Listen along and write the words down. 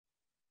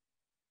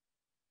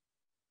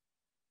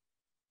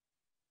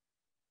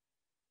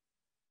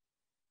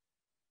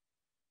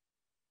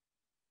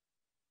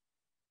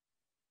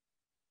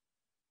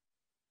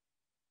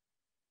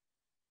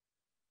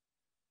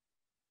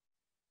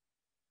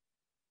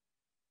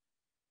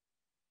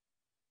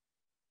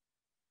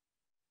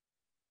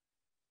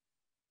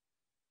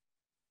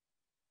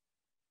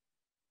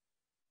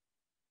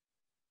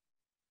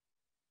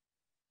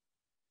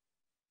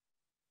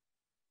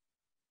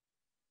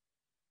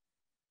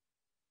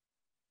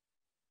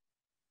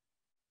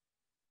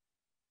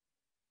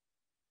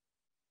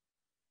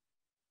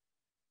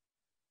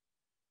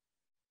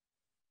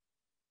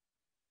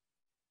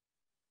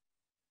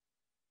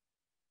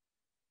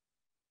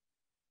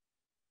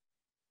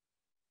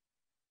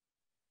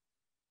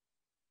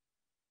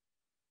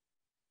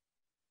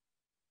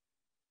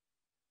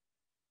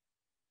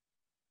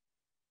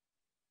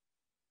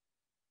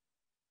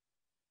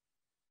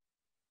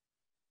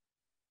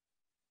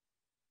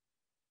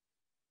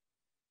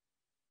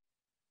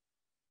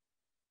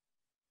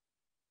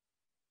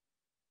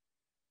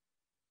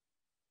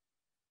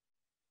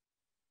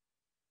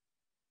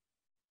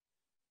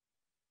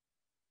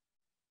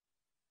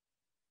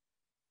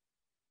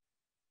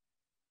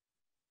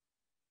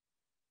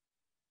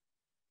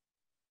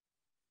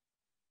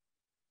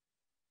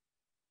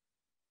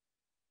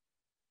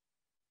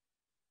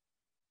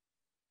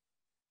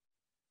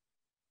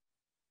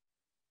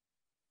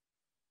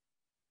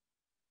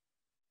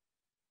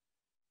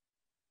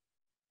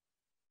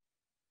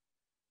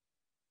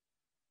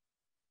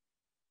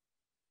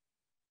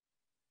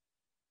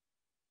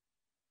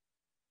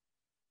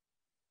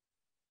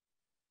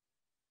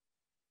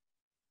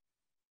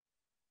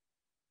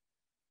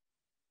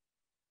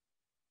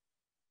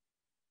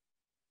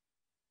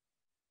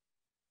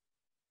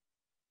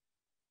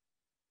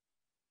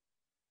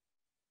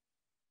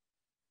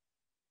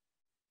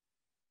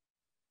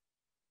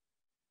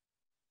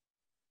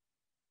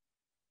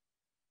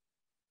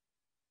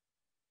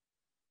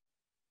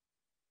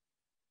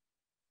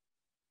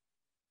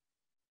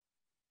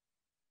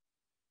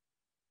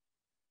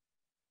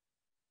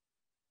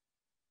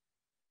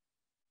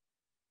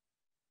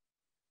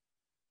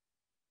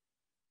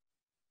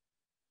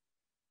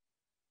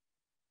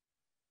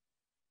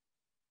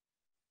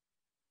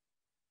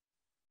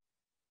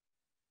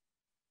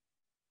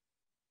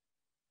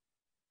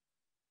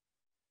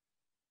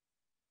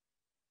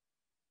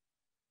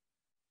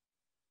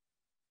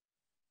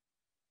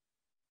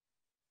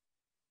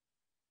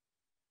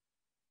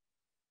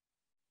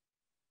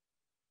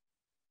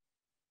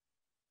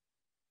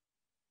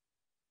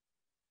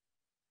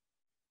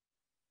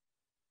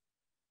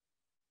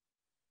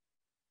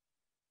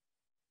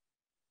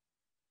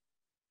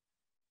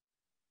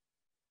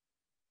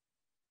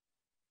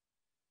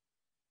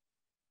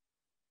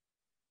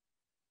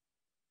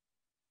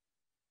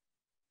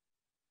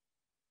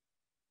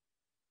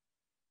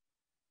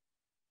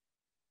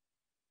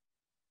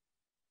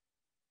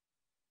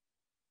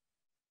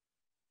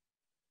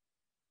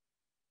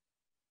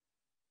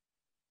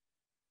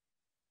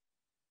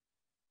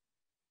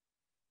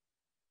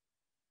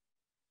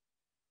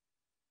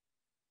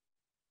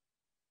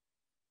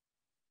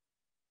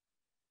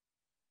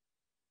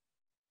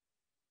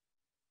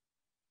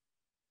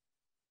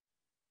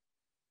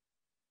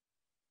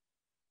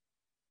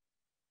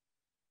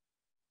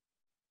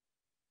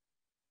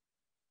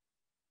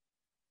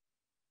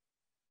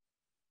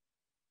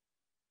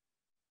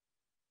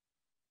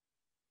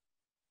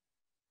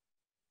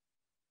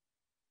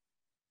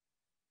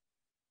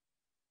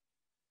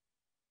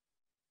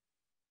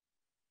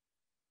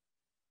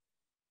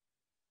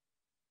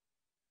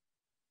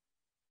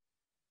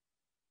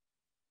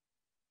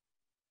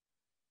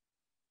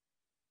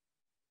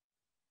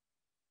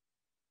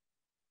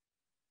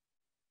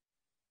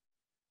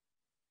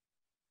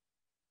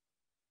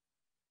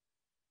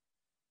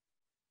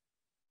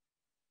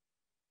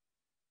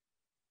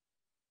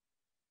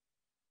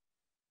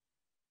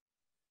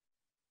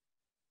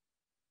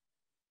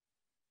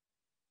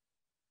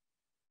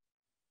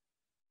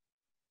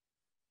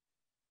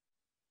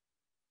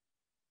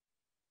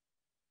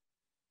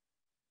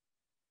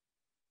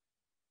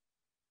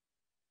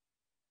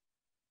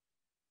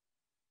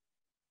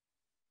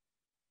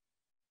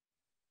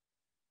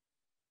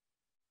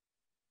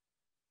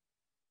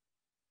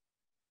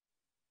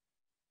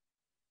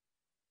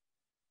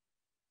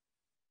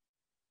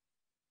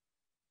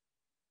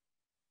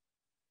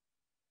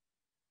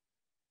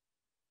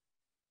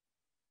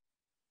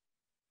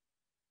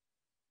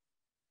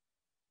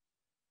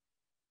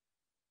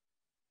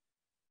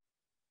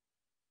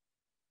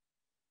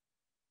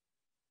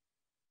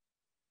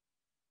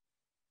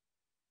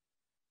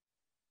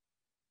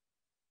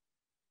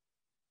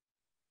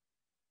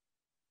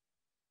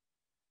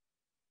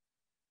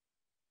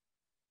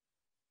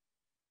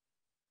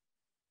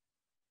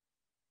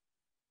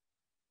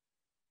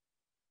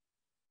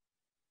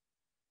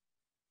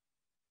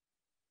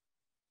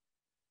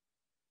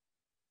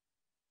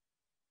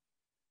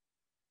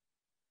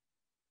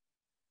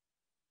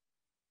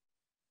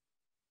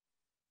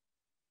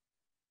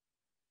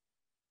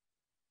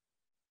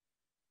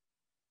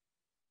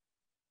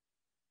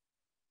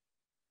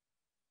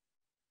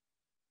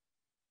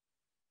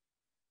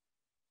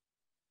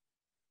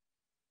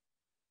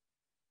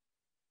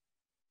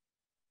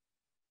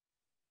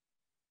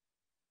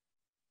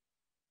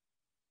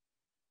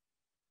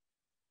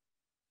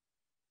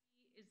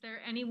there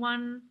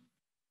anyone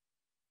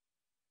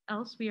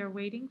else we are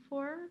waiting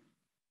for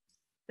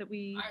that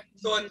we? I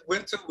thought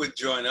Winter would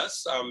join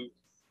us. I'm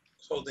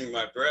holding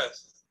my breath.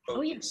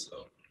 Oh, yes.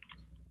 So.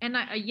 And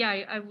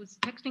I was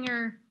texting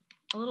her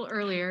a little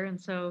earlier, and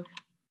so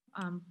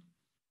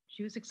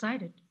she was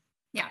excited.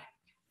 Yeah.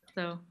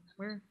 So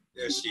we're.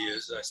 There she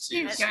is. I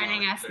see She's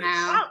joining us face.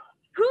 now. Oh,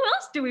 who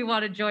else do we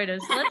want to join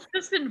us? Let's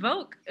just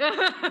invoke.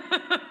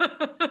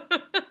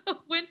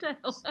 Winter,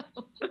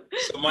 hello.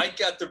 So Mike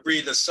got to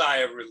breathe a sigh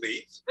of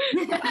relief.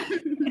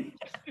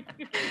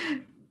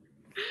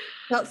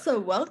 Felt so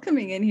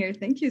welcoming in here.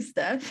 Thank you,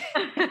 Steph.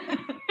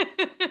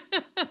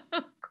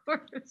 Of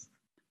course.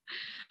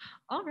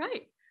 All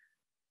right.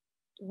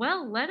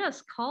 Well, let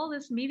us call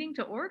this meeting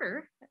to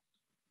order.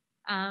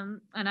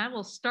 And I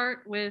will start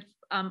with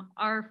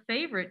our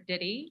favorite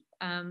ditty,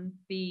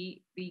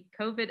 the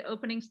COVID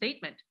opening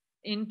statement.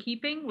 In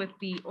keeping with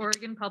the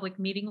Oregon Public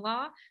Meeting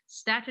Law,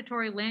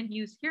 statutory land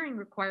use hearing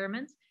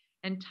requirements,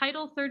 and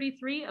Title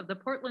 33 of the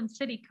Portland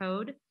City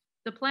Code,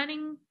 the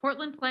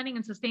Portland Planning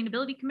and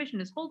Sustainability Commission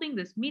is holding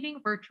this meeting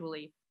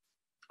virtually.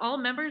 All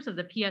members of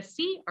the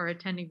PSC are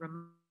attending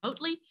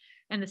remotely,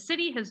 and the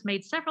city has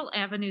made several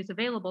avenues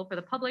available for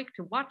the public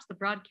to watch the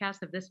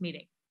broadcast of this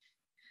meeting.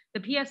 The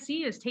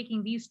PSC is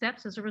taking these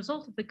steps as a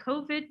result of the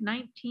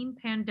COVID-19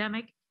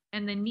 pandemic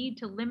and the need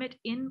to limit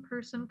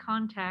in-person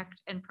contact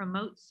and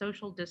promote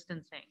social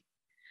distancing.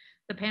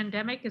 The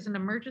pandemic is an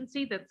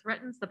emergency that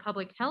threatens the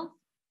public health,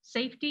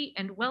 safety,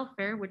 and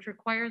welfare, which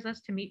requires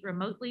us to meet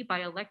remotely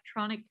by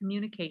electronic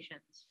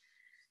communications.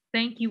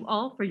 Thank you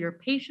all for your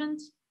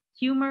patience,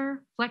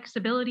 humor,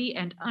 flexibility,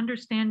 and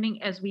understanding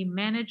as we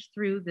manage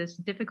through this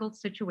difficult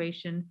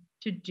situation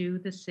to do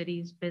the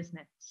city's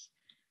business.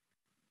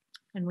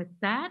 And with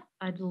that,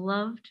 I'd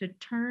love to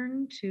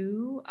turn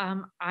to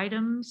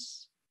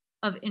items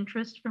of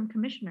interest from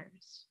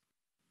commissioners.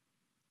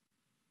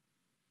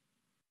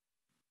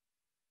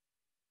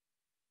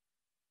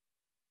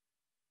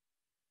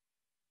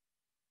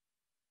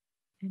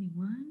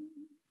 Anyone?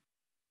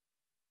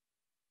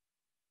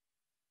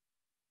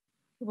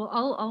 Well,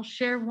 I'll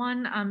share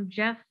one.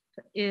 Jeff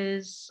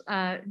is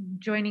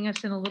joining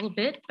us in a little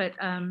bit, but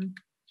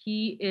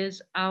he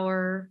is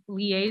our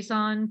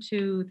liaison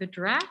to the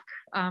DRAC,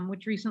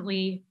 which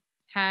recently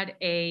had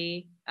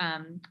a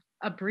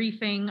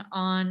briefing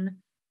on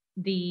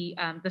the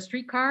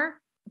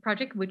streetcar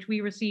project, which we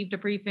received a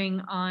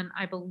briefing on,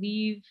 I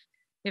believe,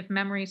 if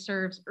memory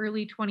serves,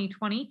 early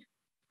 2020,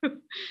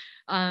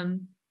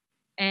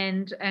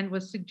 and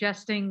was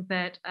suggesting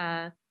that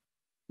that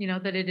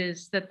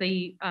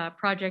the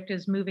project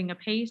is moving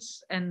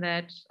apace, and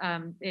that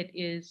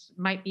it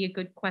might be a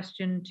good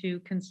question to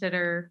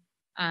consider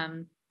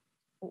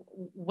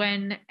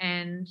when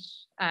and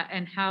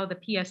how the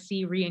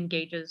PSC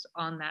re-engages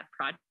on that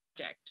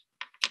project.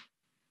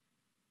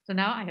 So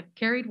now I have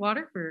carried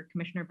water for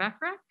Commissioner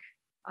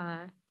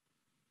Bachrach.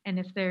 And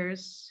if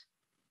there's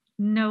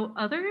no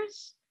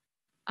others,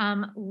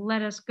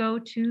 let us go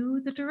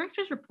to the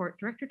director's report.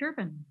 Director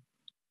Durbin.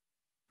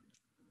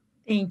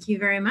 Thank you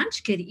very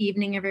much. Good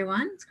evening,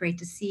 everyone. It's great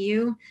to see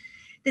you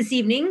this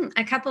evening.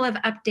 A couple of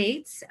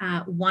updates.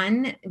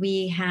 One,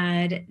 we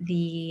had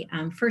the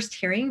first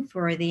hearing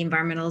for the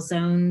environmental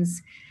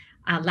zones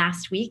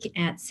last week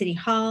at City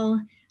Hall.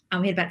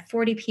 We had about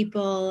 40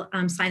 people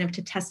sign up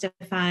to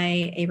testify,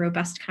 a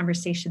robust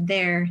conversation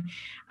there.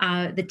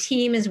 The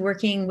team is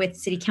working with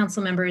city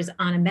council members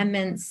on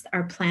amendments.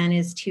 Our plan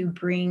is to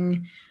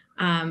bring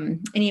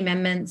any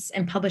amendments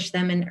and publish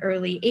them in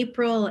early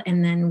April,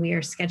 and then we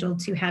are scheduled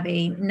to have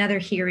another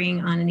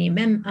hearing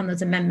on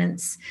those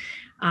amendments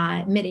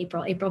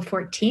mid-April, April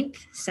 14th.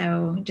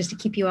 So just to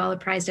keep you all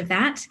apprised of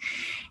that.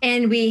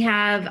 And we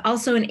have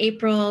also in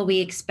April, we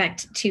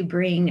expect to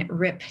bring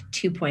RIP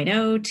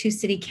 2.0 to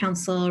City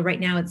Council. Right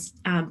now it's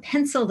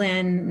penciled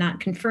in, not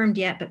confirmed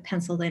yet, but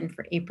penciled in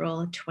for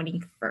April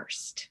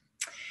 21st.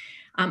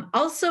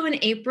 Also in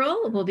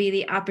April will be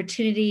the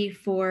opportunity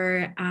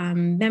for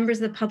members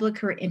of the public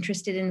who are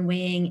interested in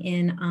weighing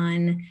in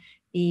on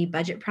the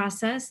budget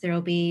process. There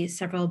will be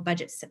several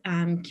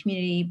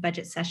community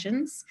budget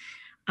sessions.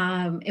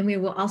 And we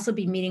will also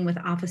be meeting with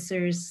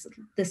officers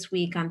this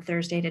week on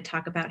Thursday to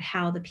talk about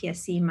how the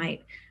PSC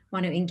might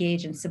want to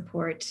engage and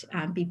support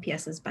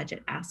BPS's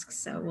budget asks.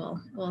 So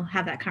we'll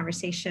have that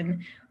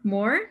conversation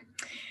more.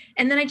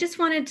 And then I just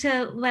wanted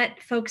to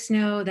let folks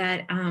know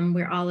that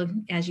we're all,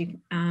 as you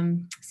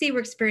see, we're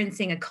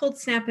experiencing a cold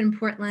snap in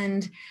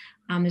Portland.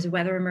 There's a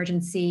weather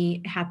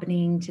emergency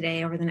happening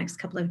today over the next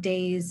couple of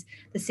days.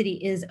 The city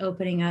is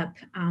opening up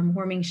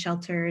warming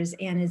shelters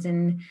and is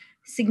in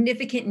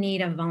significant need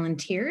of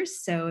volunteers.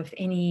 So if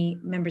any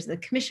members of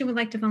the commission would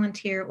like to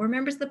volunteer, or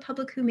members of the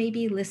public who may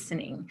be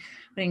listening,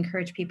 I would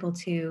encourage people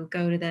to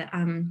go to the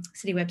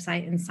city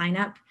website and sign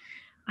up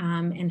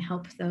and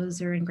help those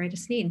who are in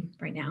greatest need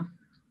right now.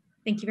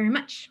 Thank you very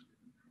much.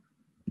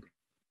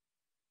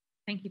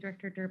 Thank you,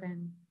 Director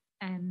Durbin.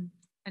 And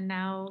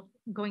now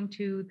going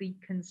to the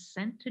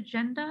consent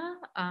agenda.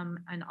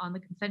 And on the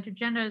consent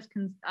agenda is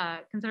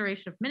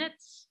consideration of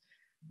minutes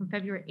on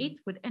February 8th.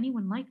 Would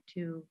anyone like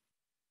to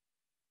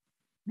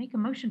make a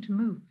motion to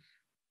move?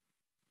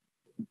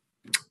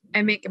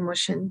 I make a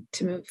motion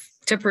to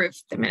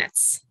approve the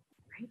minutes.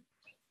 Great.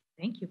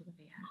 Thank you,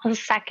 Olivia. I'll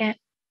second.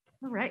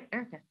 All right,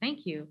 Erica,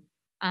 thank you.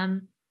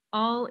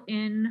 All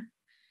in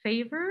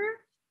favor?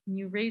 Can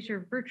you raise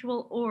your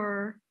virtual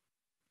or?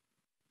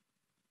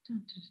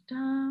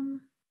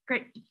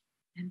 Great.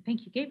 And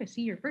thank you, Gabe. I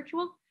see your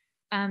virtual.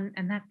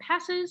 And that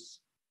passes.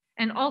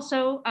 And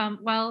also,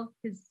 while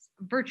his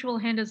virtual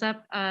hand is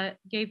up,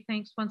 Gabe,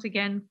 thanks once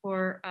again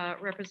for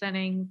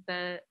representing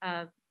the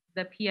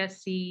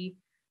PSC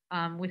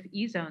with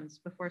E-zones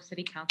before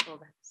City Council.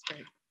 That's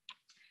great.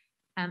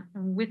 And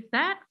with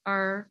that,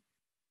 our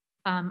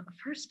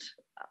first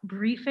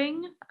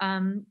briefing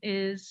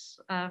is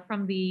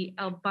from the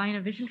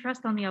Albina Vision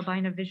Trust on the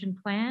Albina Vision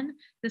Plan.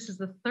 This is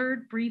the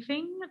third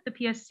briefing the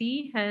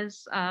PSC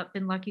has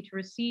been lucky to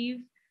receive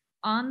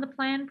on the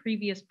plan.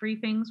 Previous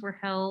briefings were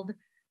held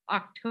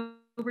October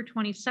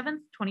 27th,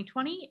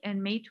 2020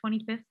 and May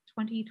 25th,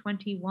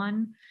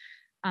 2021.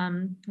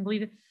 I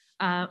believe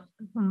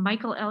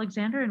Michael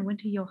Alexander and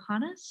Winter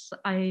Johannes,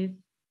 I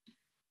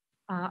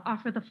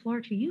offer the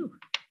floor to you.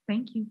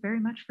 Thank you very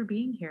much for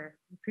being here.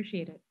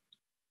 Appreciate it.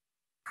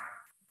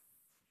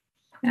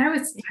 I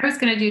was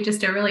going to do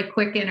just a really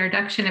quick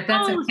introduction, if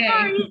that's okay.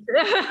 Sorry.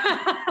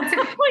 That's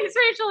okay. Please,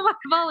 Rachel, my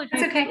apologies.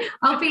 That's okay.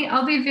 I'll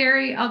be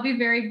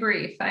very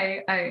brief.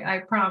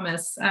 I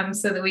promise,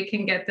 so that we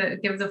can give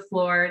the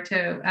floor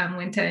to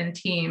Winter and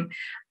team.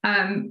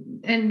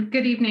 And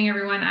good evening,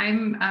 everyone.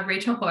 I'm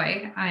Rachel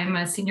Hoy. I'm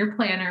a senior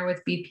planner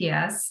with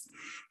BPS.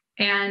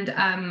 And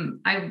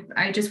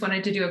I just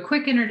wanted to do a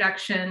quick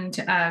introduction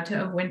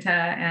to Winter,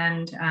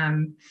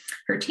 and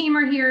her team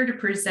are here to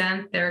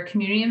present their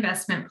community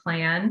investment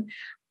plan.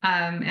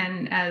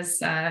 And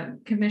as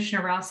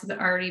Commissioner Ross has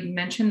already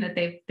mentioned, that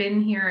they've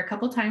been here a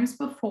couple times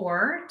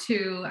before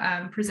to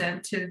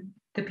present to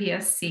the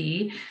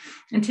PSC.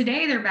 And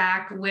today they're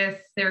back with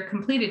their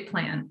completed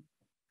plan.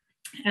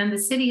 And the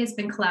city has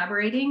been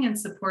collaborating and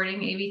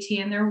supporting AVT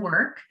in their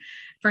work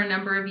for a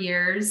number of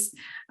years.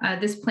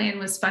 This plan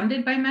was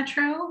funded by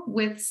Metro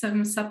with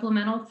some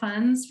supplemental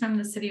funds from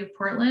the city of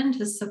Portland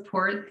to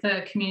support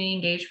the community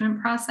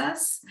engagement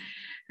process.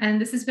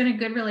 And this has been a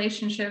good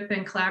relationship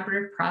and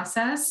collaborative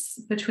process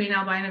between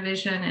Albina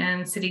Vision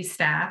and city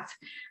staff.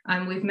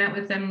 We've met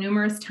with them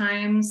numerous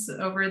times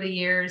over the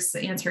years,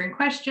 answering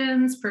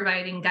questions,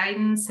 providing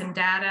guidance and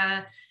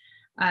data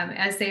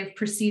as they've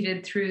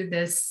proceeded through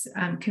this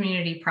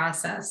community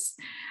process.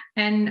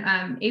 And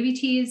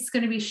AVT is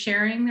going to be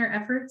sharing their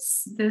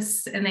efforts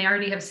and they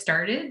already have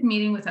started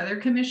meeting with other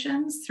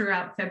commissions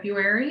throughout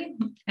February.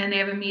 And they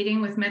have a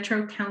meeting with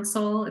Metro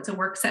Council. It's a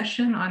work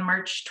session on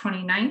March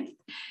 29th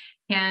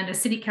and a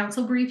city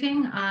council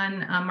briefing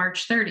on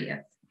March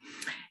 30th.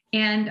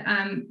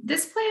 And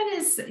this plan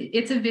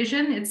it's a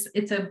vision,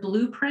 it's a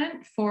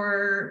blueprint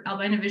for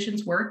Albina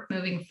Vision's work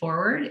moving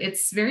forward.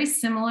 It's very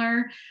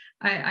similar.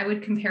 I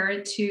would compare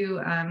it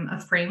to a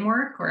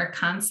framework or a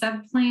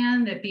concept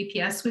plan that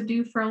BPS would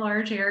do for a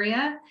large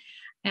area.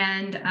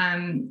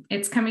 And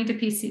it's coming to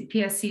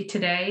PSC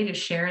today to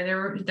share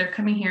they're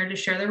coming here to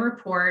share their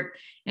report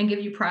and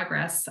give you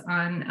progress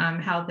on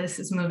how this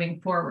is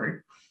moving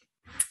forward.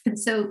 And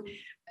so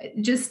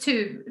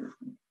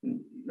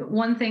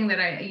one thing that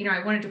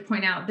I wanted to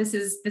point out, this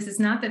is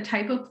not the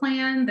type of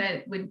plan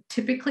that would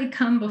typically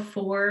come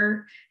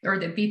before, or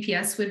that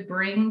BPS would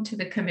bring to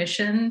the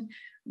commission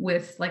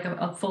with like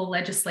a full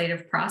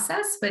legislative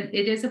process, but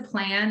it is a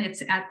plan.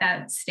 It's at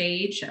that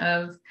stage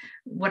of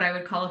what I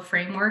would call a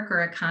framework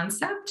or a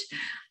concept.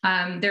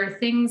 There are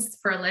things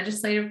for a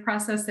legislative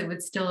process that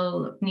would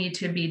still need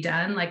to be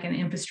done, like an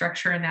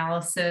infrastructure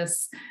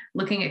analysis,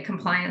 looking at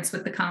compliance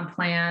with the comp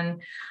plan.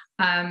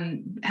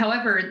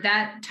 However,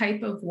 that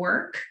type of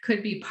work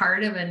could be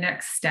part of a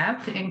next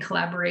step in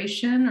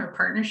collaboration or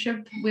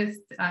partnership with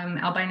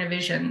Albina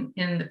Vision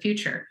in the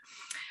future.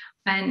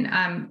 And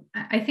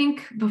I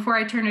think before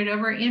I turn it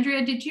over,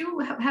 Andrea, did you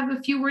have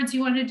a few words you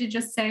wanted to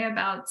just say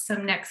about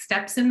some next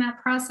steps in that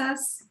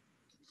process?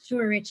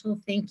 Sure, Rachel,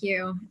 thank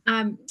you.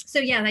 So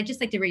yeah, I'd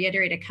just like to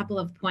reiterate a couple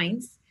of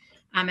points.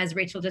 As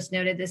Rachel just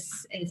noted,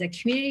 this is a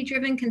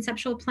community-driven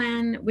conceptual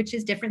plan, which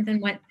is different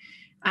than what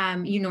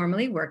you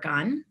normally work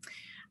on.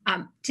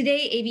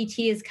 Today,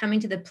 AVT is coming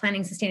to the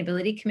Planning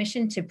Sustainability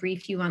Commission to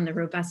brief you on the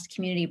robust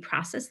community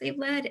process they've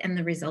led and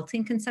the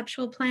resulting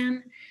conceptual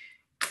plan.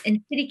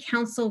 And City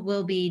Council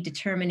will be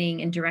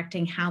determining and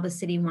directing how the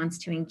city wants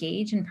to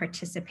engage and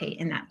participate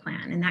in that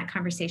plan. And that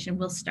conversation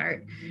will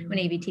start when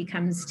AVT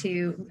comes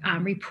to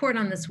report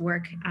on this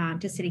work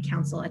to City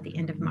Council at the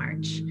end of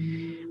March.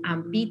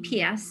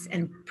 BPS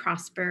and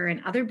Prosper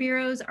and other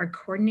bureaus are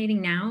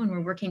coordinating now, and we're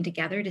working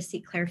together to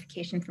seek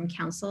clarification from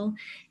Council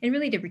and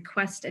really to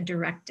request a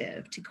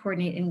directive to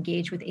coordinate and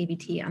engage with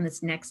AVT on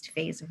this next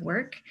phase of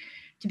work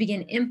to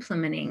begin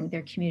implementing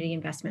their community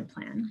investment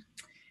plan.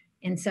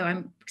 And so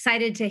I'm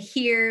excited to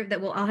hear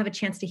that we'll all have a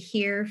chance to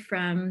hear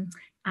from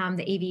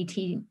the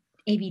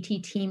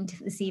AVT team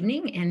this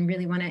evening, and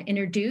really want to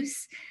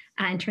introduce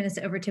and turn this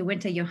over to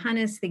Winta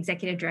Johannes, the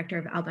Executive Director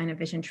of Albina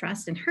Vision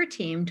Trust, and her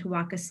team to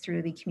walk us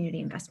through the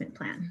Community Investment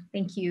Plan.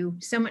 Thank you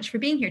so much for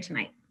being here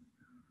tonight.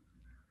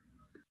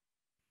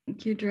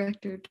 Thank you,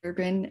 Director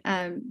Durbin.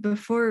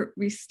 Before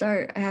we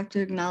start, I have to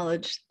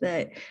acknowledge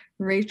that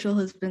Rachel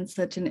has been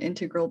such an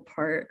integral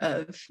part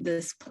of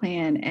this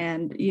plan.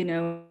 And, you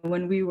know,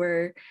 when we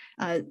were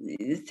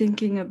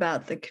thinking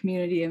about the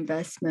community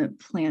investment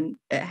plan,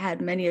 it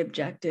had many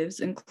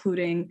objectives,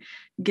 including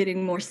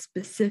getting more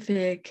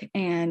specific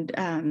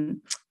and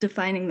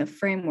defining the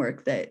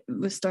framework that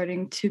was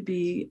starting to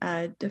be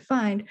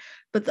defined.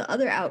 But the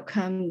other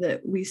outcome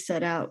that we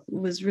set out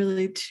was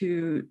really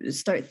to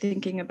start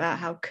thinking about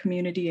how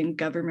community and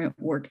government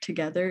work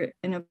together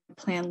in a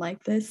plan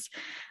like this.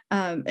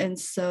 And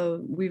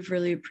so we've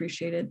really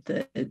appreciated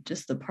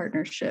the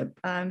partnership.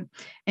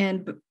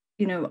 And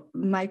you know,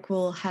 Mike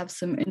will have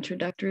some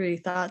introductory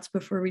thoughts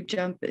before we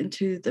jump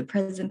into the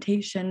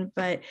presentation.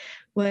 But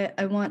what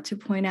I want to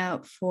point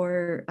out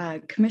for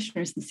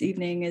commissioners this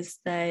evening is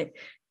that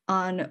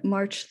on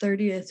March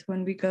 30th,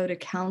 when we go to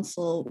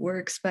council, we're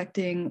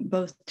expecting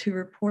both to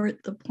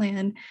report the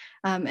plan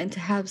and to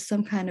have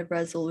some kind of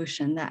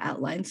resolution that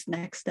outlines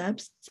next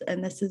steps.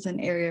 And this is an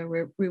area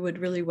where we would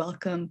really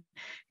welcome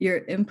your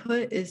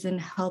input, is in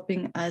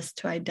helping us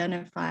to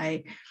identify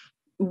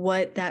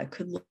what that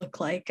could look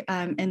like.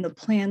 And the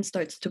plan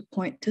starts to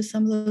point to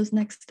some of those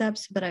next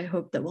steps, but I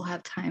hope that we'll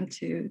have time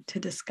to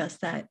discuss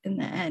that in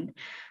the end.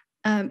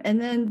 And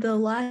then the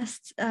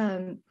last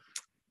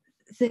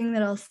thing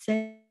that I'll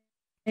say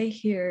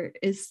here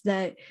is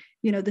that,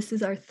 you know, this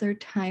is our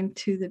third time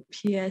to the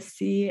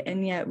PSC,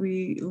 and yet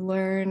we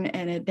learn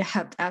and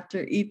adapt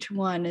after each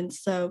one. And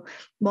so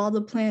while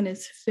the plan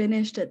is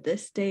finished at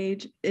this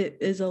stage, it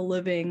is a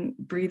living,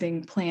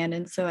 breathing plan.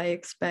 And so I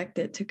expect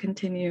it to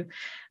continue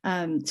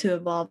to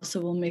evolve. So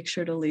we'll make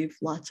sure to leave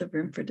lots of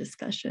room for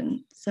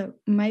discussion. So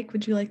Mike,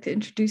 would you like to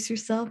introduce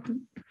yourself?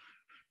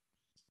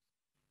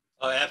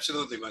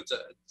 Absolutely, Winta.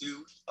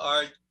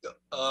 Are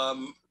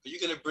you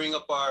going to bring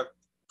up our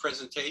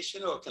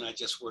presentation, or can I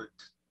just work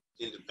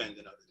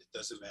independent of it? It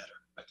doesn't matter.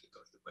 I can go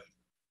either way.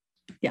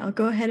 Yeah, I'll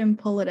go ahead and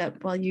pull it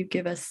up while you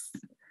give us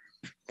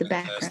the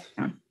Fantastic.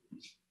 background.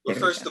 Well,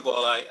 first of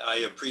all,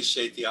 I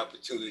appreciate the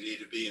opportunity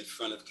to be in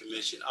front of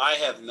commission. I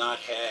have not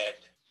had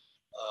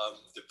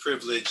the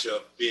privilege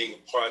of being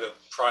a part of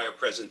prior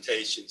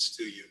presentations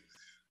to you,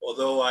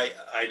 although I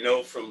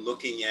know from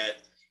looking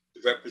at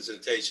the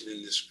representation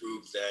in this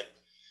group that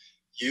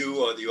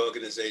you or the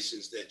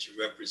organizations that you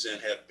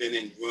represent have been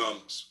in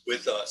rooms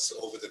with us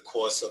over the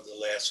course of the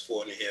last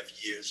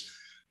 4.5 years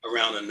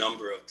around a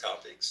number of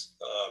topics.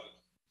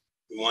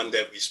 The one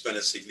that we spent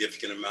a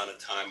significant amount of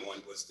time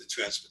on was the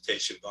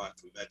transportation bond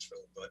for Metro,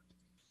 but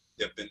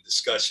there have been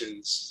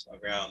discussions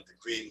around the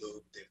Green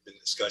Loop. There have been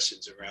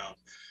discussions around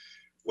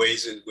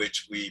ways in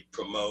which we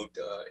promote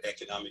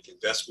economic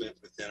investment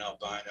within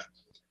Albina.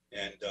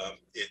 And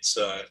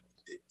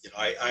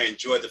I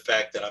enjoy the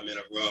fact that I'm in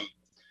a room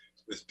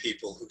with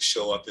people who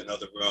show up in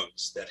other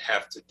rooms that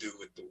have to do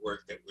with the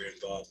work that we're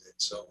involved in.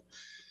 So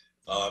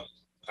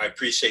I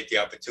appreciate the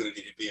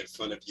opportunity to be in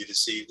front of you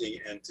this evening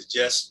and to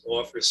just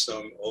offer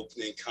some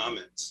opening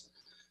comments.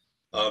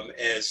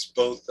 As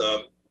both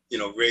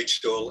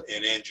Rachel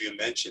and Andrea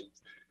mentioned,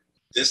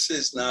 this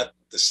is not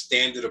the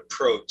standard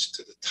approach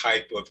to the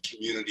type of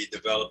community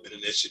development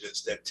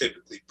initiatives that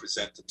typically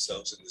present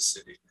themselves in the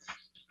city.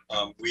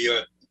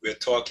 We're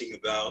talking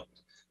about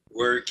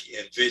work,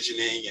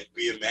 envisioning, and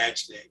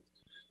reimagining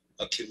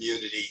a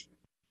community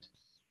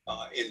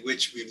in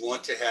which we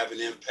want to have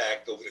an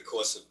impact over the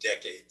course of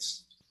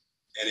decades.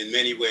 And in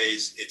many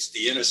ways, it's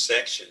the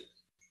intersection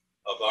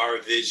of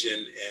our vision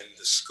and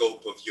the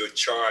scope of your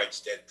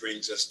charge that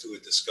brings us to a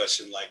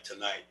discussion like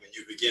tonight. When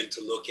you begin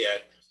to look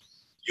at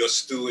your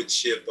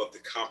stewardship of the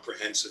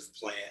comprehensive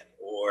plan,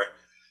 or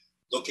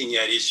looking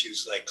at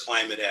issues like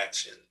climate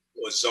action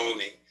or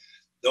zoning,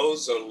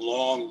 those are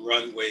long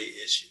runway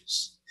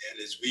issues.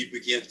 And as we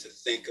begin to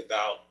think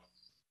about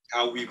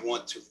how we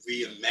want to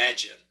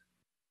reimagine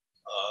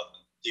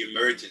the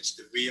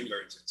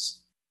reemergence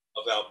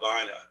of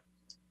Albina,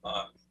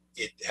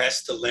 it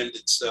has to lend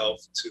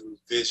itself to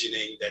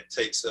visioning that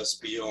takes us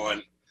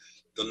beyond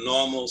the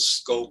normal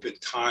scope and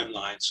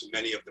timelines for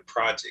many of the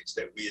projects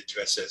that we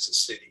address as a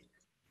city.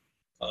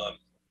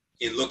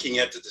 In looking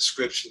at the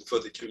description for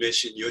the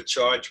commission, you're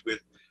charged with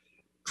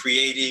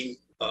creating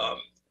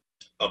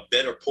a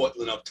better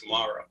Portland of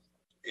tomorrow.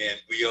 And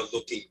we are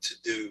looking to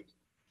do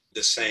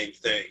the same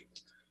thing.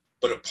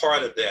 But a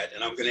part of that,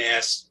 and I'm going to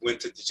ask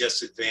Winta to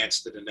just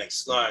advance to the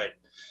next slide,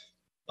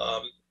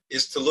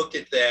 is to look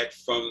at that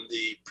from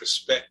the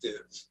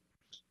perspective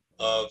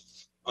of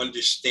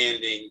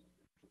understanding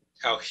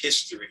how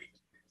history,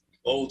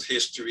 old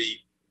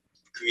history,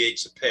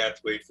 creates a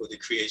pathway for the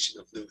creation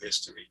of new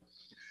history.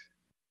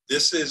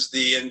 This is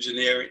the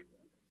engineering.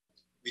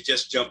 We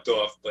just jumped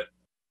off, but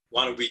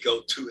why don't we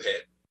go two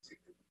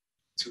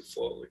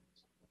forward?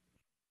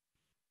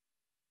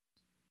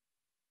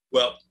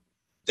 Well,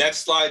 that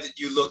slide that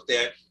you looked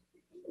at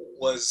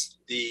was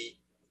the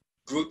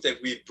group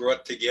that we've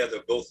brought together,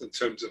 both in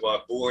terms of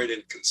our board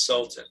and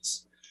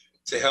consultants,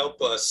 to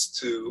help us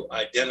to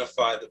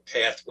identify the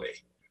pathway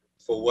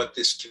for what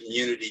this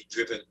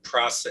community-driven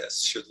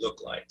process should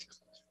look like.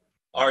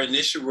 Our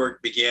initial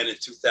work began in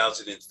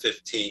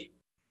 2015,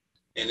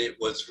 and it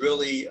was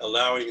really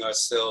allowing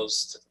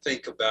ourselves to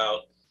think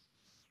about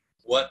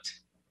what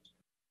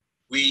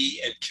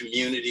we and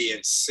community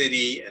and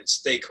city and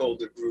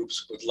stakeholder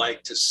groups would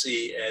like to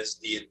see as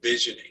the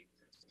envisioning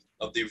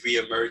of the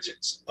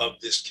reemergence of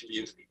this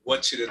community.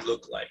 What should it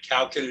look like?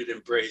 How can it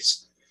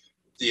embrace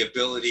the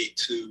ability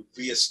to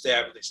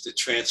reestablish the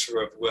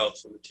transfer of wealth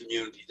from a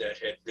community that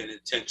had been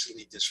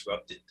intentionally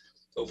disrupted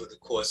over the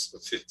course of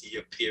a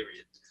 50-year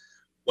period?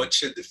 What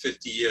should the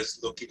 50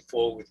 years looking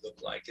forward look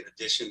like, in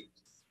addition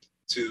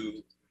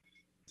to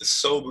the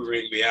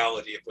sobering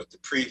reality of what the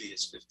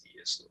previous 50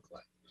 years looked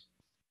like?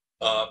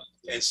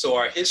 And so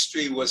our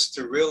history was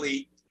to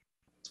really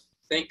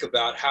think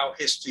about how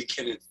history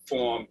can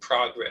inform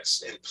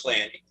progress and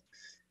planning.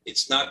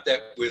 It's not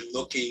that we're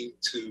looking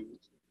to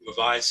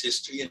revise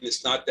history, and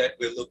it's not that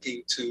we're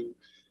looking to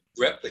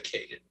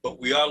replicate it, but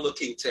we are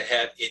looking to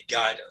have it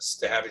guide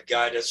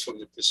us, from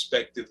the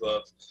perspective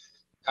of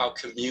how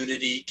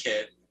community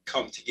can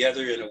come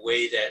together in a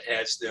way that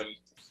has them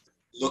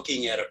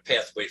looking at a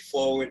pathway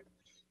forward,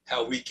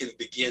 how we can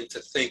begin to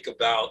think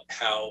about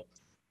how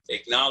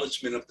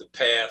acknowledgement of the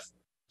path,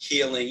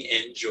 healing,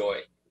 and joy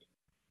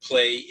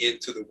play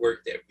into the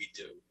work that we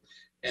do.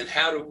 And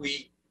how do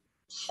we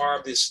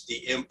harvest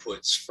the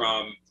inputs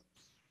from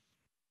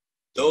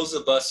those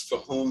of us for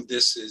whom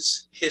this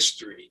is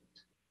history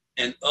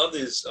and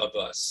others of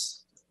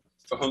us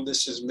for whom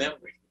this is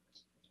memory,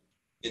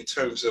 in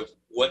terms of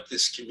what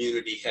this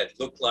community had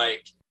looked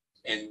like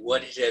and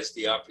what it has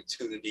the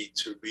opportunity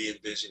to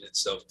re-envision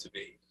itself to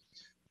be.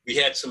 We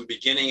had some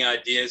beginning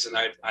ideas, and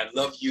I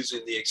love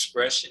using the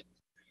expression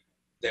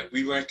that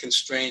we weren't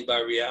constrained by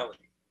reality.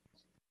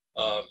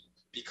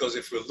 Because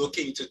if we're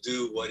looking to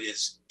do what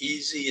is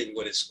easy and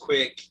what is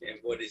quick and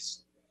what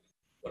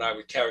I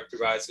would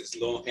characterize as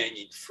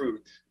low-hanging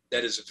fruit,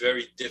 that is a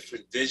very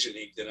different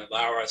visioning than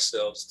allow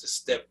ourselves to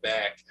step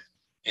back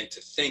and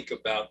to think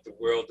about the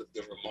world of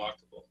the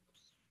remarkable.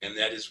 And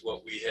that is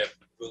what we have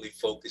really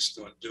focused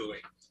on doing.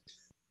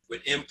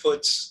 With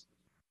inputs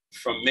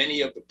from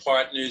many of the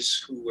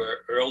partners who were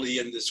early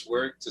in this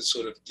work to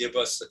sort of give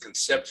us a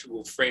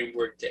conceptual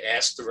framework to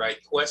ask the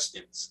right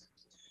questions,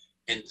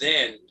 and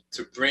then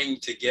to bring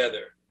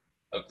together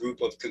a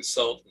group of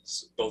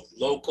consultants, both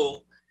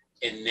local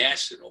and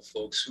national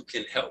folks, who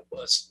can help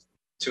us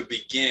to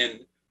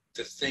begin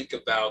to think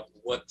about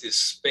what this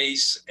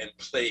space and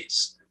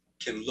place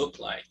can look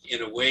like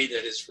in a way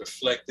that is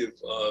reflective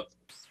of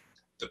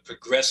the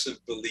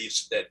progressive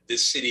beliefs that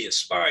this city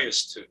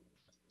aspires to,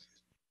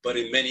 but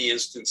in many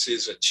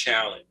instances a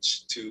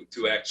challenge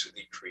to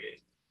actually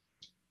create.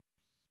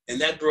 And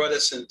that brought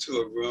us into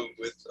a room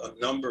with a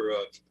number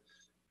of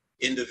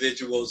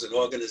individuals and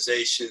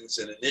organizations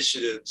and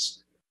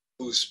initiatives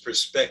whose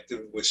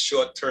perspective was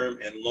short-term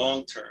and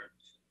long-term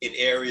in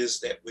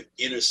areas that would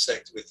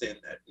intersect within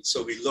that. And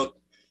so we looked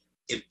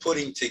in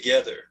putting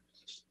together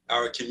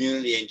our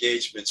community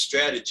engagement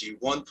strategy.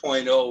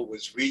 1.0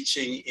 was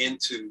reaching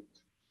into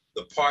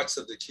the parts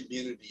of the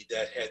community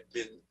that had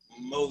been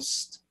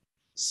most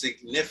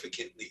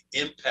significantly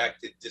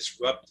impacted,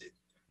 disrupted,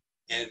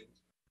 and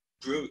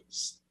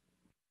bruised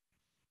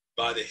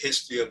by the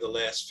history of the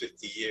last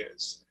 50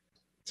 years,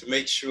 to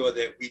make sure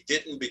that we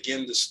didn't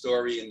begin the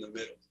story in the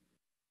middle.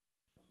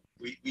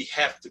 We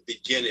have to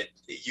begin it.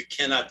 You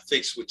cannot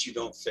fix what you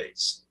don't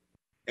face.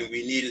 And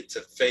we needed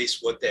to face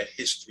what that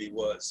history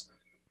was.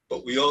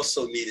 But we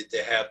also needed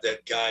to have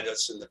that guide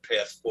us in the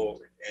path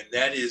forward. And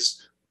that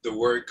is the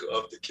work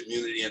of the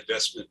community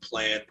investment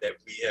plan that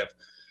we have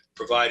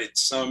provided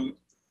some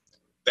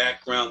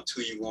background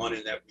to you on,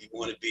 and that we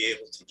want to be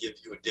able to give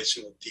you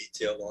additional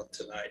detail on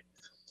tonight.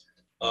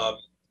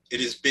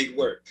 It is big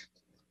work,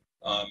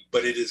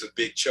 but it is a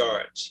big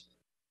charge.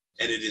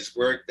 And it is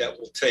work that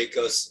will take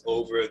us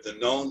over the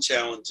known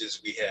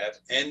challenges we have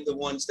and the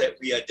ones that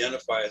we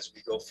identify as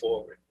we go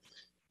forward.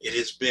 It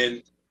has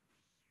been,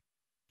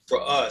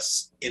 for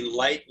us,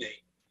 enlightening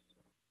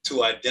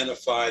to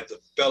identify the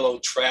fellow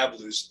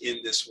travelers in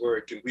this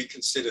work. And we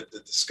consider the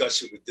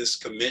discussion with this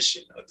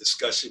commission a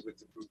discussion with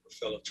the group of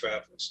fellow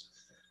travelers.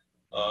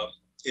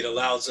 It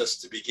allows us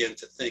to begin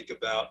to think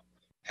about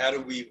how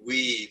do we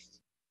weave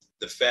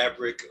the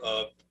fabric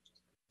of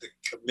the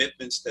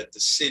commitments that the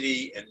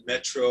city and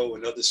Metro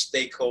and other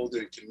stakeholder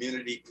and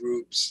community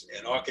groups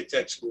and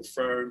architectural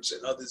firms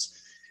and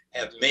others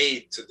have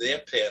made to their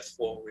path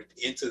forward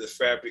into the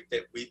fabric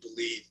that we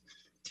believe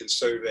can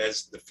serve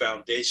as the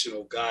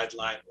foundational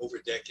guideline over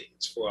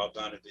decades for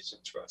Albina Vision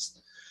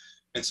Trust.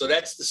 And so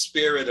that's the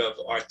spirit of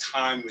our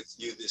time with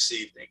you this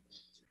evening.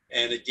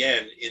 And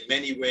again, in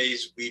many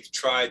ways, we've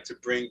tried to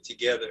bring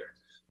together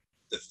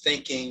the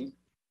thinking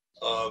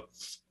of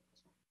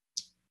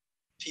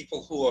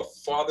people who are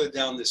farther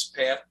down this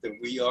path than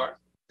we are.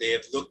 They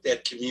have looked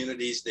at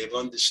communities, they've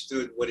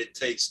understood what it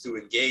takes to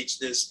engage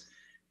this,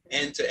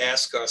 and to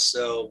ask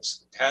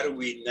ourselves, how do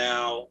we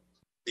now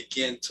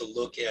begin to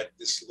look at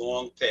this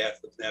long path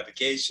of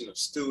navigation, of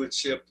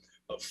stewardship,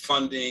 of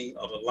funding,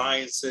 of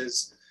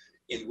alliances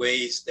in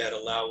ways that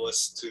allow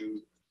us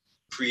to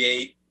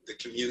create the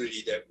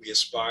community that we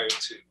aspire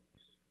to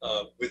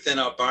within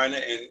Albina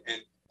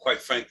and quite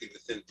frankly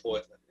within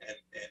Portland and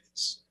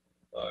its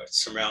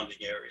surrounding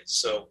areas.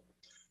 So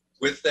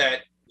with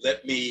that,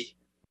 let me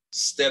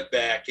step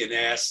back and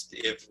ask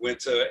if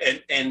Winter,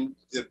 and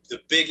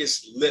the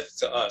biggest lift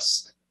to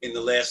us in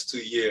the last 2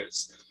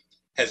 years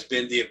has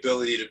been the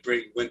ability to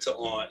bring Winter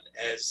on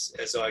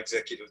as our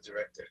executive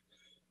director.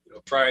 You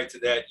know, prior to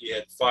that, you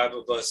had 5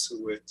 of us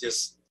who were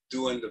just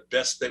doing the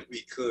best that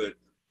we could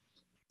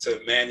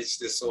to manage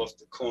this off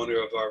the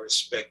corner of our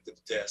respective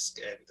desk.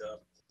 And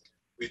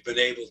we've been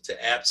able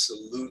to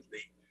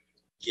absolutely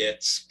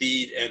get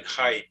speed and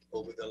height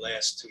over the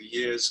last 2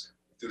 years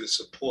through the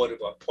support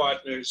of our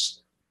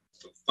partners,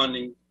 from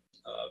funding,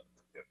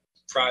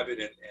 private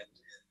and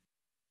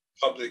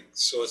public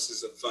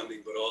sources of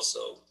funding, but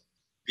also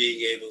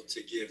being able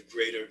to give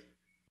greater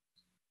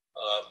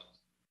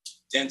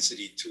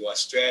density to our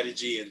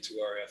strategy and to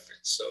our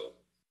efforts. So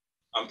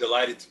I'm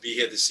delighted to be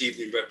here this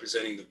evening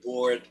representing the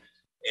board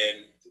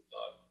and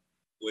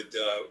would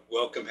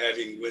welcome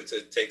having Winter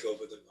take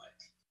over the mic.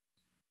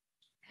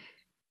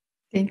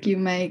 Thank you,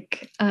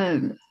 Mike.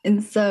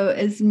 And so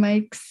as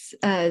Mike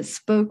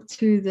spoke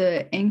to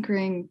the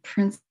anchoring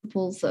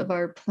principles of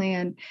our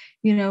plan,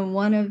 you know,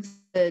 one of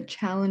the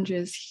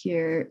challenges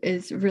here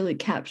is really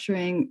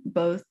capturing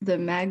both the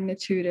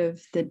magnitude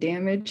of the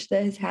damage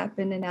that has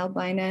happened in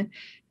Albina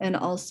and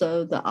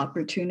also the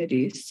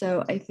opportunities.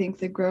 So I think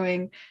the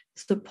growing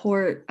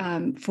support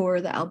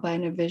for the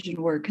Albina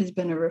Vision work has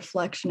been a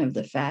reflection of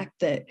the fact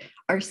that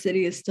our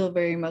city is still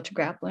very much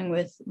grappling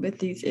with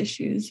these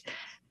issues.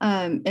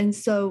 And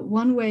so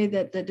one way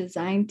that the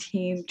design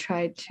team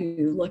tried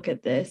to look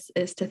at this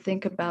is to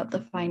think about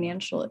the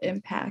financial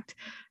impact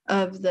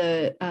of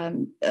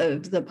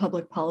the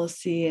public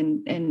policy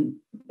and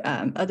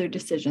other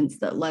decisions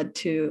that led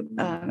to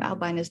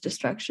Albina's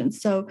destruction.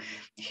 So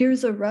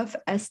here's a rough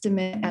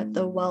estimate at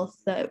the wealth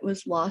that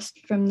was lost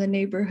from the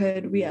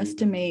neighborhood. We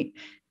estimate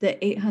that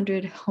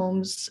 800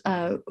 homes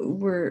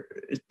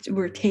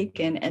were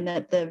taken, and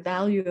that the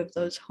value of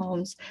those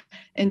homes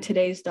in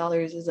today's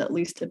dollars is at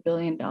least $1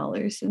 billion.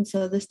 And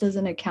so this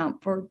doesn't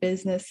account for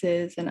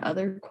businesses and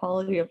other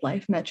quality of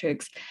life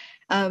metrics.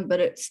 But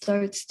it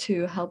starts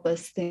to help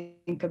us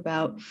think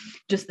about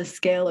just the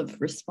scale of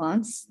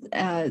response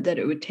that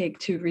it would take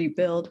to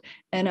rebuild.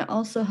 And it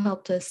also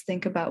helped us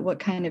think about what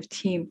kind of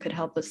team could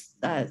help us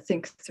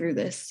think through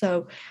this.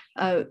 So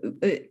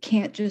it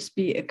can't just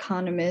be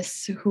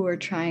economists who are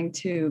trying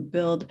to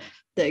build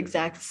the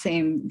exact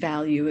same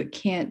value. It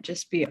can't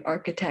just be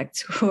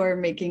architects who are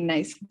making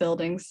nice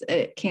buildings.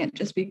 It can't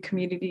just be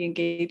community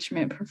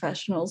engagement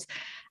professionals.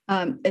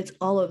 It's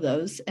all of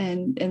those.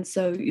 And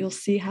so you'll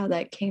see how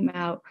that came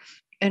out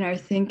in our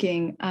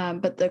thinking.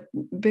 But the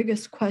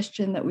biggest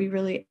question that we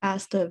really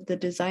asked of the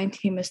design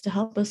team is to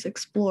help us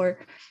explore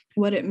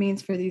what it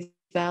means for these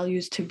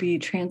values to be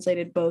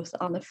translated both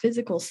on the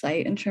physical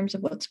site in terms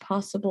of what's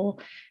possible,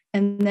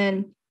 and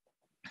then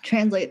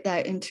translate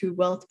that into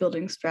wealth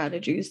building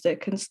strategies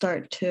that can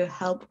start to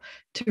help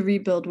to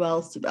rebuild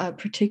wealth,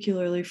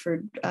 particularly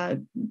for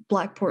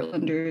Black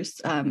Portlanders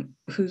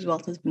whose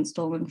wealth has been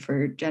stolen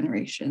for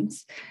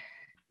generations.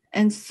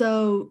 And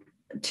so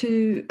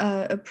to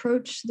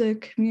approach the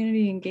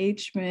community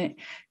engagement,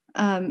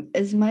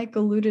 as Mike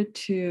alluded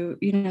to,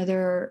 you know,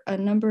 there are a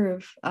number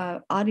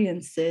of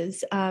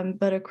audiences,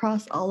 but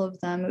across all of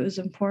them, it was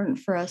important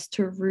for us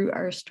to root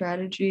our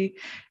strategy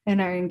and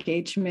our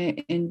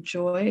engagement in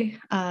joy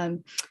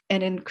and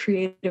in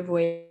creative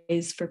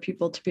ways for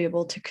people to be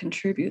able to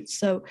contribute.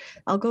 So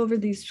I'll go over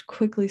these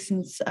quickly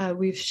since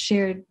we've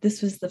shared,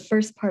 this was the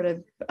first part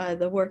of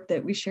the work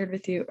that we shared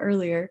with you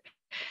earlier.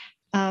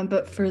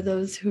 But for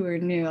those who are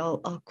new,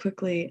 I'll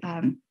quickly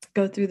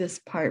go through this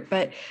part.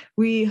 But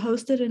we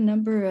hosted a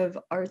number of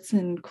arts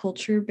and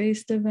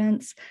culture-based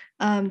events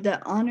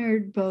that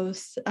honored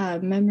both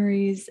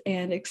memories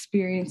and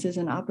experiences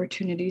and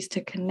opportunities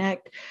to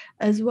connect,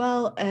 as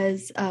well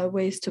as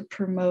ways to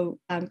promote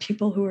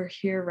people who are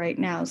here right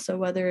now. So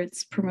whether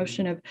it's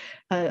promotion of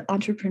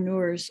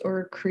entrepreneurs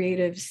or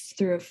creatives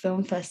through a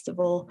film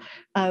festival,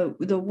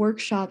 the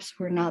workshops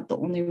were not the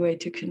only way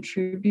to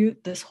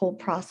contribute. This whole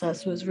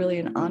process was really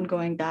an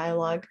ongoing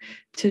dialogue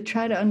to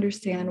try to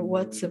understand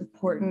what's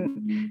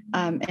important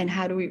and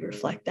how do we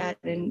reflect that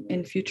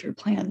in future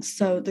plans.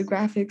 So the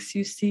graphics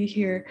you see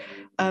here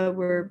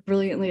were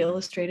brilliantly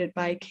illustrated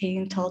by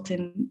Kane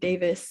Talton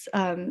Davis,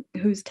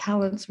 whose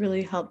talents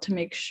really helped to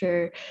make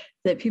sure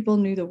that people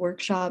knew the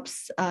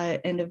workshops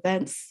and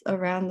events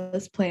around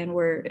this plan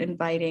were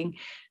inviting,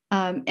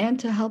 and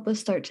to help us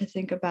start to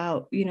think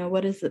about, you know,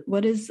 what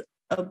is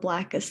a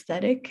Black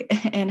aesthetic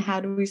and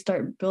how do we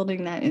start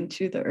building that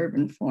into the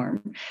urban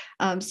form,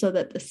 so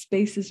that the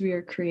spaces we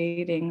are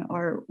creating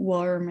are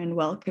warm and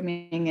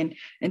welcoming and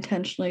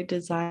intentionally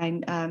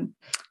designed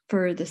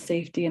for the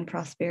safety and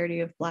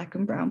prosperity of Black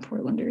and Brown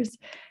Portlanders.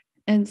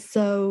 And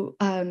so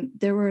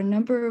there were a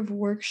number of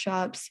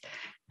workshops,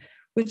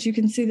 which you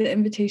can see the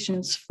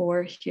invitations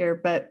for here,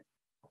 but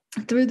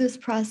through this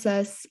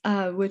process,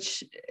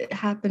 which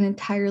happened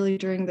entirely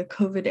during the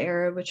COVID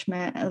era, which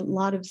meant a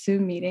lot of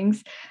Zoom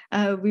meetings,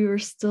 we were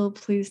still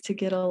pleased to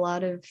get a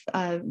lot of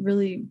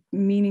really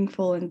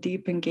meaningful and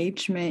deep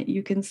engagement.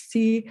 You can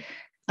see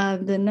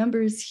the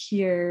numbers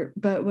here,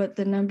 but what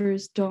the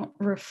numbers don't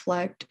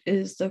reflect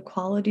is the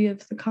quality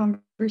of the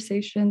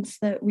conversations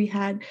that we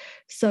had.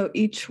 So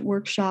each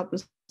workshop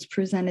was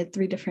presented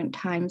 3 different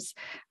times,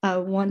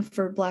 one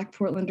for Black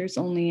Portlanders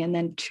only, and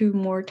then 2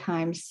 more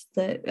times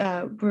that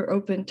were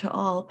open to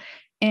all.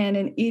 And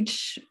in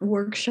each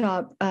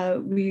workshop,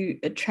 we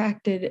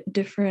attracted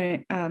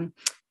different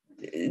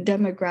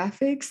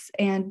demographics,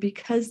 and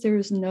because there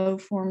was no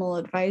formal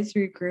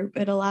advisory group,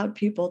 it allowed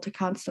people to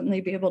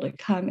constantly be able to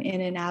come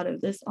in and out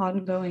of this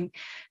ongoing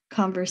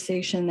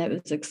conversation that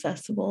was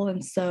accessible.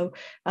 And so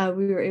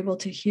we were able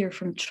to hear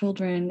from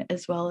children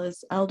as well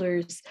as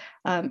elders,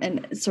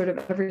 and sort of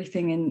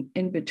everything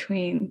in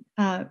between.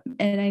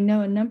 And I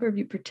know a number of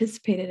you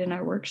participated in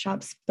our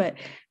workshops, but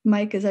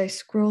Mike, as I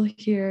scroll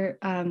here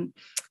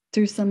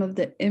through some of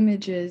the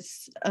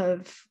images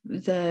of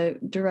the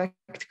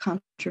direct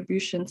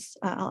contributions,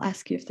 I'll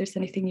ask you if there's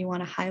anything you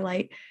want to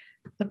highlight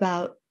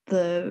about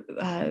the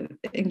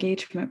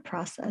engagement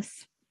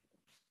process.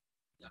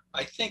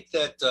 I think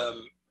that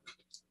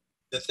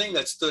the thing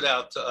that stood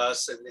out to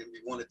us and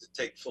we wanted to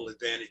take full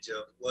advantage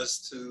of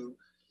was to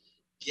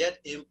get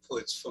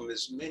inputs from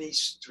as many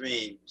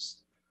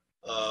streams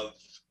of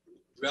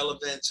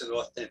relevance and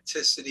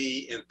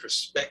authenticity and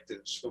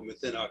perspectives from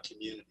within our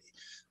community.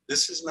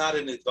 This is not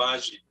an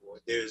advisory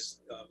board. There's,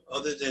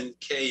 other than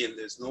Kay, and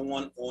there's no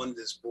one on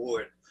this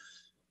board,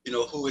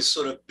 who has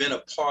sort of been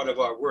a part of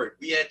our work.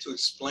 We had to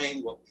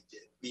explain what we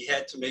did. We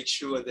had to make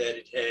sure that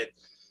it had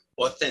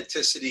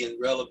authenticity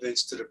and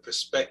relevance to the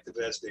perspective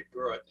as they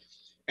brought.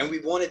 And we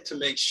wanted to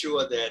make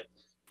sure that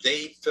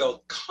they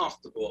felt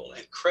comfortable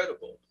and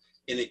credible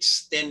in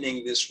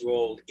extending this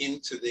role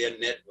into their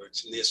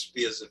networks and their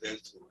spheres of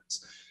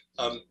influence.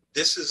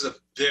 This is a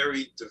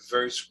very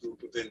diverse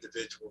group of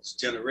individuals,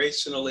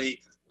 generationally,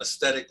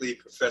 aesthetically,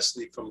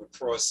 professionally, from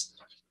across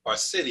our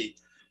city.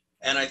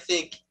 And I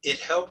think it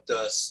helped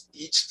us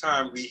each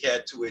time we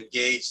had to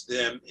engage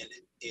them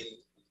in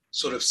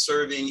sort of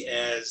serving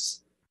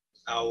as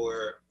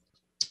our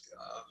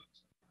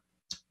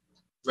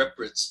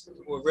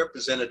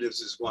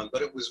representatives is one,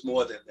 but it was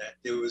more than that.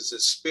 There was a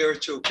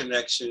spiritual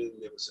connection,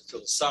 there was a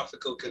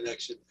philosophical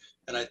connection,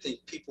 and I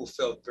think people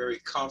felt very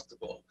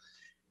comfortable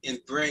in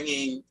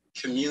bringing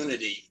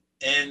community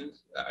and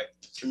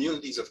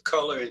communities of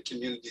color and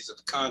communities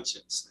of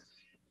conscience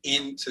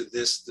into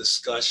this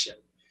discussion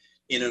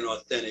in an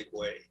authentic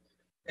way.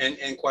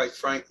 And quite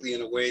frankly,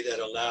 in a way that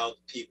allowed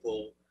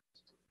people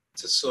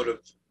to sort of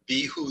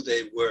be who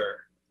they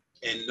were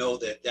and know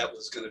that that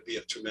was going to be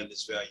of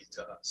tremendous value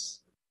to us.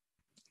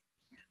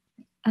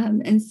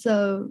 And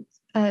so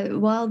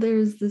while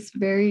there's this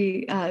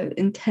very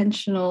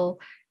intentional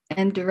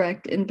and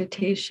direct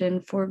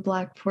invitation for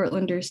Black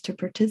Portlanders to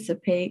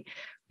participate,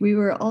 we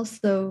were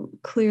also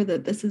clear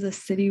that this is a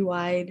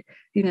citywide,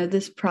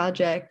 this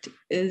project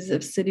is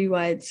of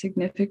citywide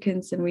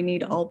significance, and we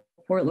need all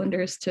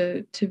Portlanders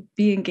to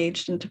be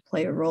engaged and to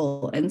play a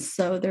role. And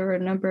so there were a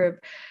number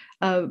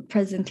of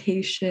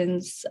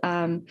presentations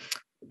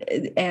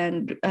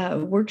and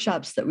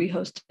workshops that we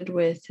hosted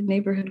with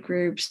neighborhood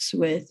groups,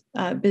 with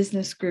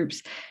business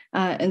groups.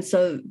 And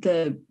so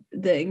the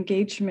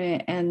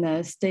engagement and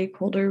the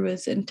stakeholder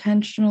was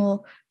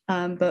intentional,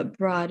 but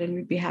broad, and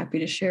we'd be happy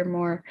to share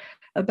more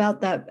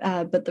about that.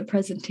 But the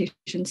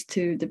presentations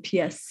to the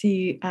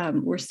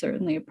PSC were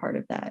certainly a part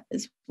of that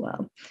as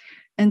well.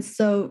 And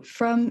so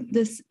from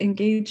this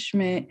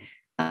engagement,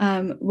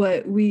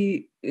 what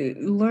we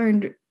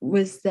learned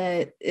was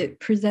that it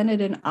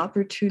presented an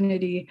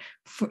opportunity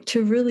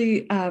to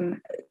really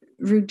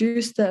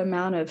reduce the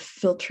amount of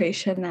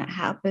filtration that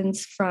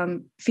happens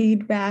from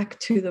feedback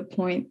to the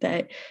point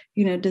that,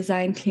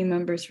 design team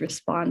members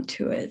respond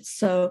to it.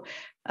 So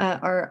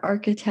our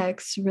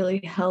architects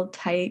really held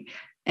tight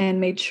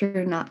and made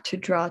sure not to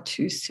draw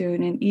too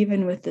soon. And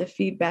even with the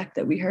feedback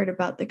that we heard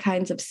about the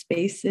kinds of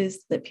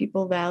spaces that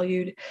people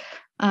valued,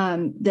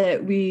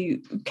 that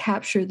we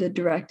capture the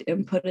direct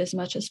input as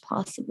much as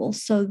possible.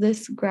 So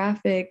this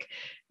graphic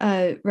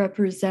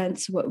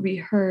represents what we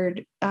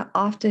heard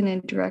often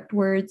in direct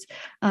words,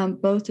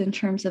 both in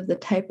terms of the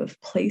type of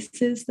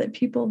places that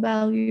people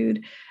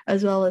valued,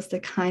 as well as the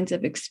kinds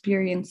of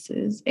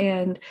experiences.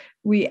 And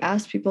we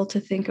asked people to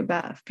think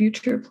about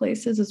future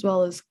places as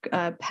well as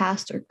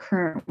past or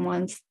current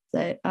ones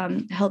that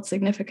held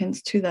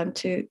significance to them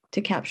to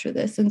capture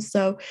this. And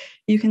so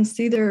you can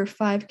see there are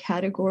 5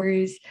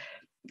 categories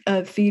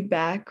of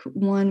feedback.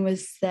 One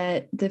was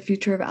that the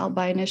future of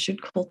Albina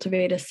should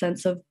cultivate a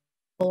sense of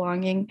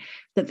belonging,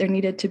 that there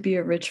needed to be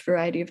a rich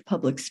variety of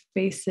public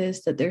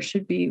spaces, that there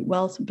should be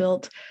wealth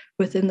built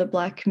within the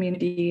Black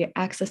community,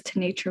 access to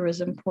nature was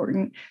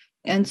important.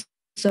 And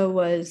so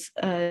was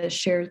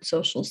shared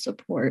social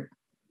support.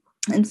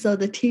 And so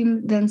the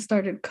team then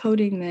started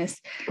coding this,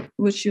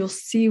 which you'll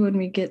see when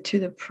we get to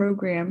the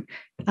program,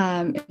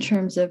 in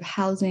terms of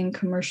housing,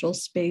 commercial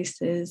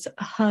spaces,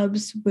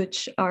 hubs,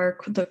 which are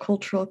the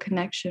cultural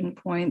connection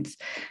points,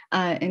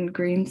 and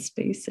green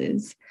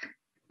spaces.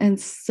 And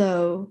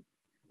so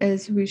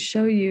as we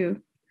show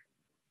you,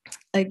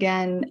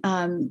 again,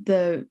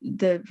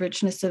 the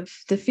richness of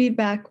the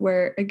feedback,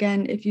 where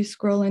again, if you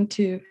scroll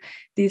into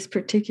these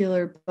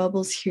particular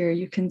bubbles here,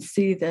 you can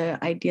see the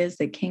ideas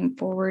that came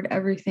forward,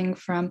 everything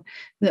from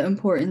the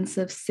importance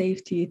of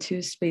safety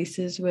to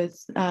spaces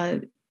with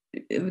that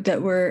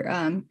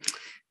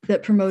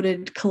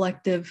promoted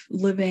collective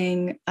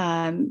living,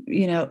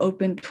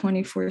 open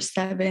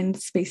 24/7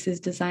 spaces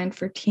designed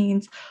for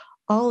teens.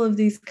 All of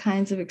these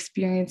kinds of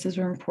experiences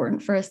were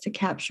important for us to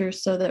capture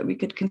so that we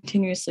could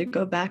continuously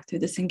go back through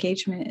this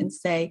engagement and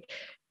say,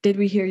 did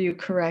we hear you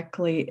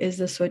correctly? Is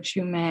this what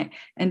you meant?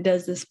 And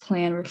does this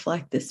plan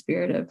reflect the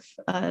spirit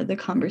of the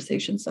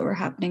conversations that were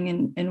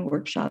happening in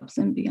workshops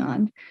and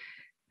beyond?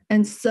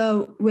 And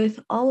so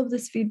with all of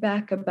this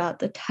feedback about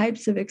the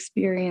types of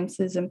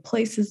experiences and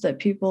places that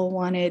people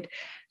wanted,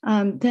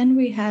 then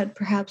we had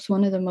perhaps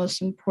one of the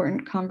most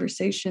important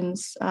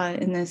conversations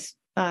in this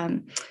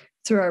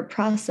through our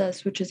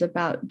process, which is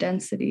about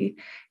density.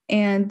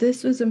 And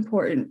this was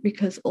important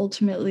because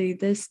ultimately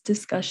this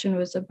discussion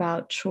was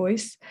about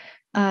choice,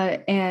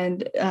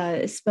 and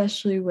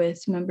especially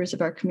with members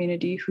of our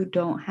community who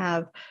don't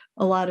have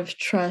a lot of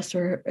trust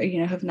or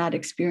have not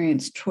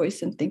experienced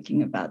choice in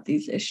thinking about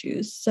these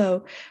issues.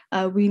 So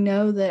we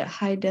know that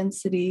high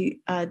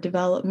density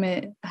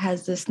development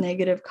has this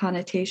negative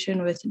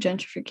connotation with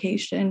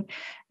gentrification,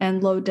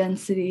 and low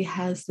density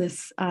has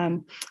this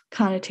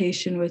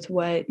connotation with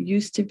what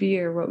used to be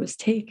or what was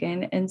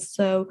taken. And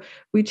so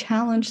we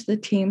challenged the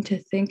team to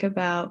think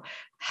about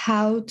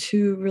how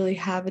to really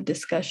have a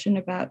discussion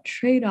about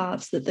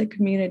trade-offs that the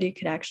community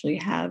could actually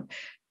have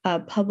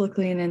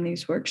publicly and in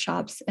these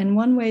workshops. And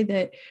one way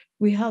that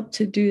we helped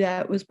to do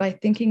that was by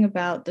thinking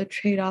about the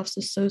trade-offs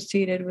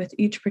associated with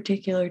each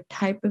particular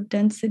type of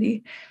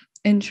density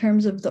in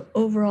terms of the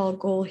overall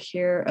goal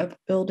here of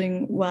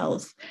building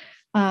wealth.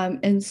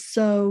 And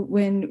so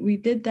when we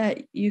did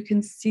that, you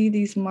can see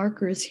these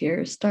markers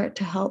here start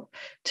to help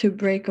to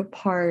break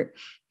apart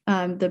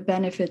the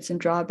benefits and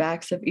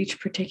drawbacks of each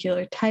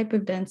particular type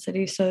of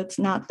density. So it's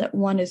not that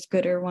one is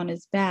good or one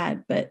is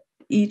bad, but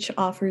each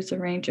offers a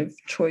range of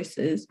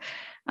choices.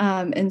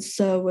 And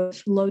so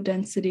with low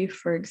density,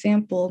 for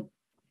example,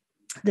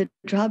 the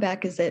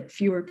drawback is that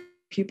fewer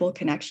people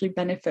can actually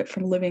benefit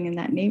from living in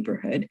that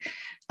neighborhood.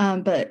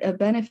 But a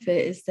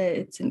benefit is that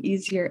it's an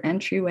easier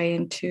entryway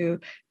into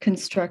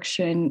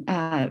construction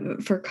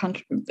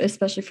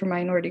especially for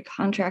minority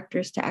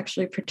contractors to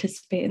actually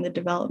participate in the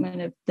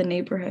development of the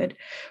neighborhood,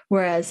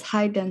 whereas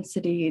high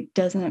density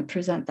doesn't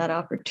present that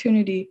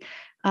opportunity.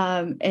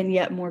 And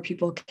yet more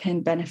people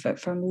can benefit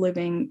from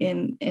living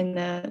in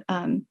the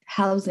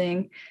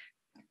housing.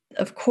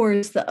 Of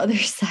course, the other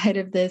side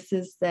of this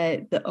is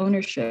that the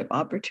ownership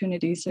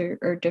opportunities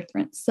are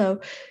different.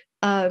 So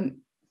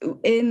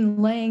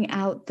in laying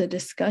out the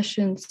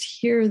discussions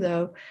here,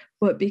 though,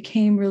 what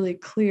became really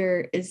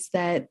clear is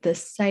that the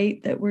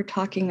site that we're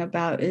talking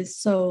about is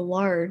so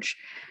large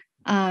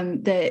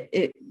that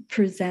it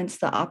presents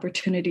the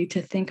opportunity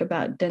to think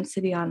about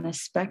density on the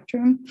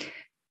spectrum.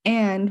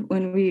 And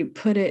when we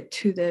put it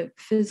to the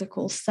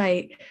physical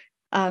site,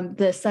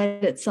 the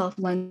site itself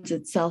lends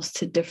itself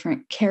to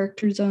different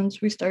character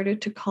zones, we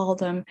started to call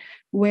them,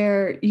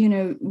 where,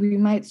 we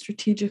might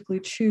strategically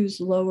choose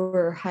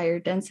lower or higher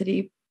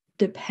density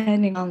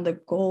depending on the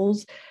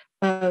goals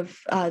of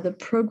the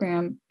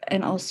program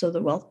and also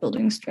the wealth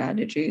building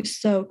strategy.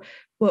 So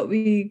what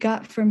we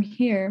got from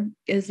here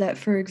is that,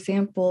 for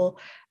example,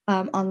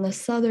 on the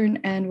southern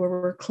end, where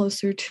we're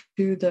closer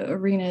to the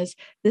arenas,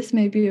 this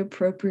may be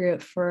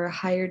appropriate for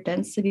higher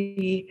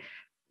density,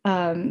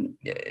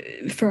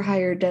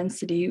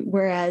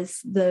 whereas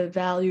the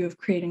value of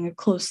creating a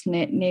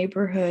close-knit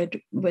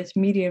neighborhood with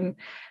medium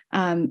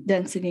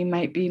density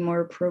might be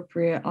more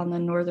appropriate on the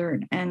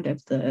northern end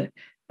of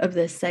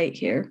the site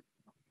here.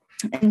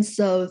 And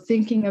so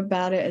thinking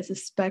about it as a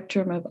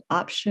spectrum of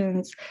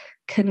options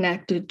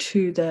connected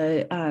to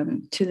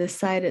the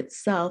site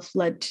itself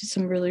led to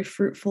some really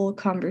fruitful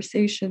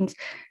conversations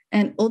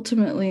and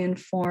ultimately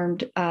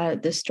informed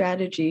the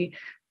strategy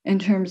in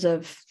terms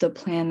of the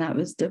plan that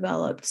was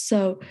developed.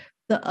 So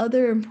the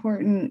other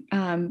important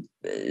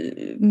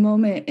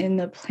moment in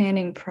the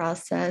planning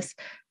process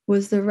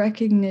was the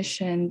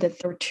recognition that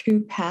there were two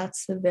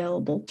paths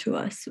available to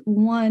us.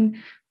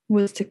 One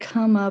was to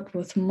come up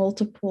with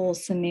multiple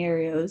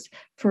scenarios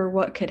for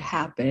what could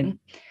happen.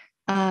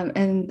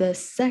 And the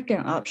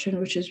second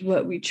option, which is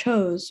what we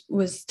chose,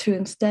 was to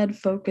instead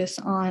focus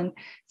on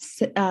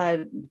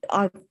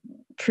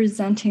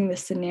presenting the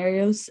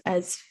scenarios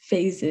as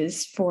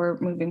phases for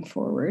moving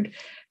forward.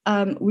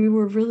 We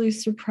were really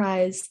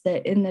surprised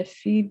that in the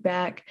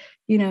feedback,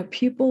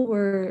 people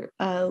were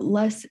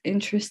less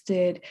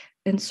interested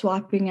in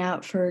swapping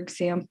out, for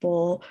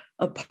example,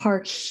 a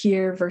park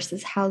here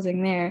versus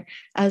housing there,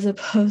 as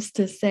opposed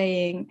to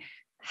saying,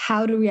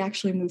 how do we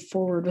actually move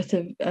forward with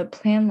a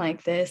plan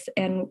like this,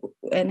 and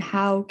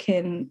how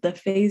can the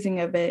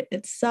phasing of it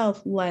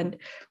itself lend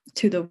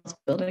to the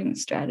building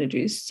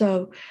strategies?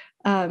 So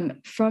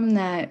from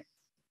that,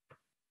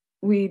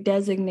 we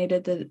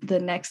designated the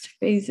next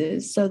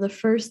phases. So the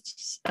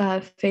first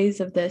phase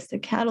of this, the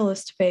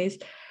catalyst phase,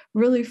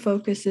 really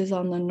focuses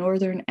on the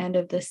northern end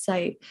of the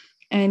site.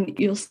 And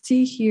you'll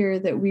see here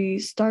that we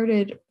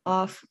started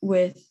off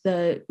with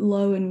the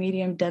low and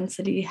medium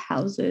density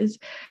houses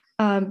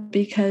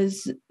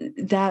because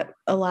that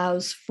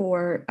allows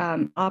for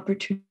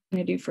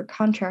opportunity for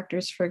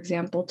contractors, for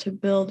example, to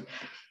build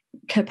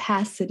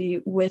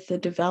capacity with the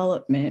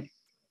development.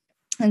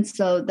 And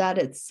so that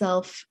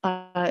itself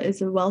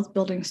is a wealth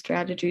building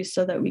strategy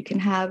so that we can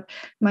have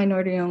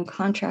minority-owned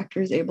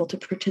contractors able to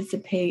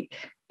participate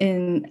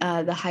in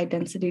the high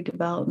density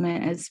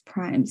development as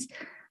primes.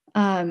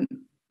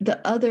 The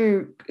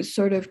other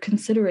sort of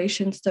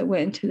considerations that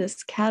went into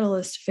this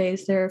catalyst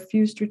phase, there are a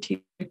few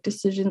strategic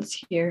decisions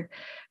here.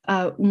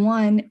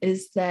 One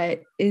is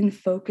that in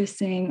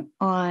focusing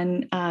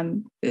on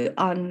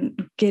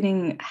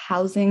getting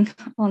housing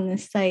on the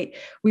site,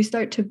 we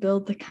start to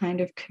build the kind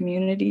of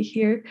community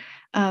here.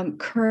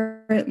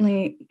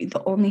 Currently,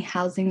 the only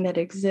housing that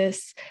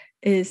exists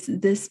is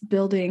this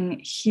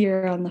building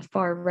here on the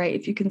far right.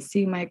 If you can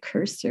see my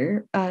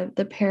cursor,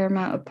 the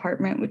Paramount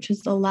apartment, which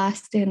is the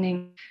last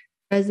standing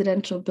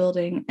residential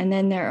building. And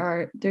then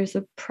there's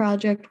a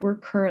project we're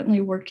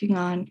currently working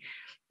on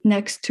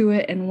next to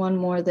it, and one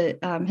more that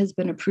has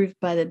been approved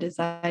by the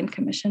Design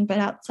Commission. But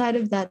outside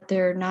of that,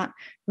 there are not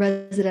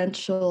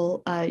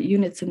residential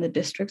units in the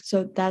district.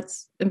 So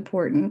that's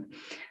important.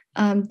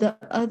 The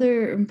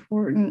other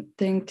important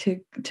thing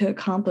to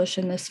accomplish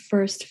in this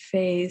first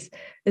phase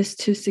is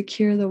to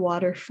secure the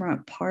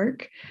waterfront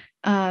park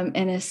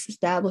and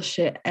establish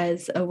it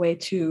as a way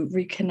to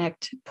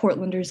reconnect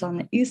Portlanders on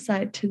the east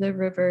side to the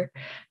river,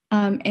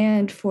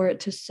 and for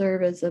it to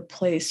serve as a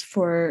place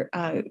for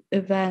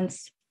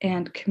events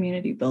and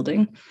community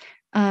building.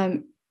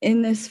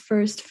 In this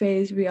first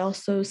phase, we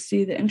also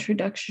see the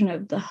introduction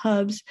of the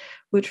hubs,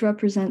 which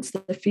represents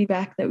the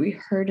feedback that we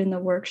heard in the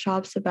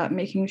workshops about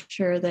making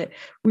sure that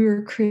we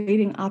were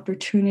creating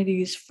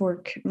opportunities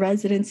for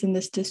residents in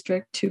this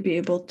district to be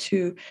able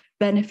to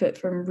benefit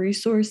from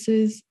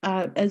resources,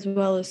 as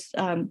well as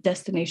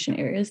destination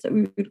areas that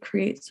we would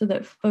create so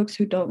that folks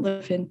who don't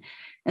live in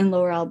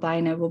Lower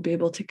Albina will be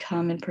able to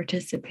come and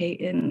participate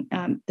in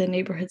the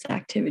neighborhood's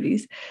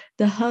activities.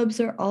 The hubs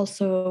are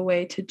also a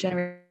way to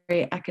generate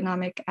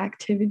economic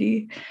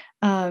activity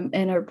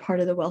and are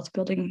part of the wealth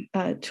building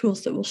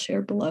tools that we'll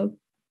share below.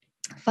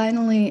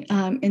 Finally,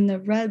 in the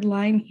red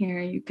line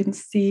here, you can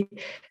see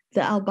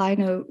the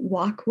albino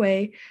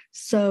walkway.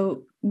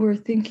 So we're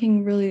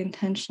thinking really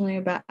intentionally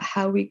about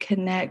how we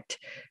connect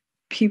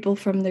people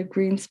from the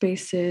green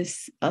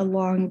spaces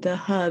along the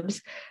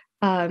hubs.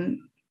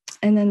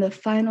 And then the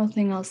final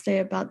thing I'll say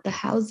about the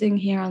housing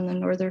here on the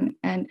northern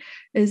end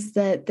is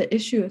that the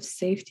issue of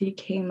safety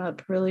came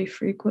up really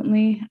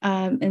frequently.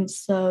 And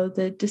so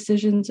the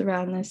decisions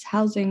around this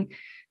housing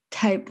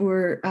type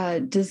were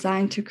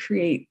designed to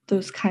create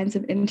those kinds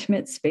of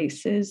intimate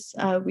spaces.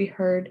 We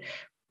heard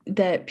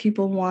that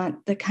people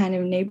want the kind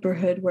of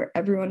neighborhood where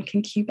everyone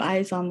can keep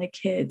eyes on the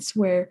kids,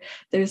 where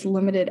there's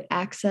limited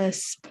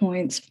access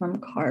points from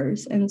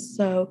cars. And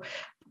so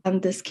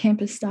this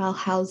campus style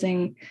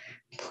housing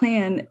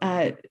plan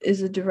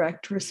is a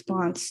direct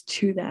response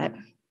to that.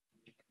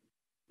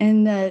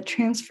 In the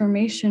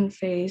transformation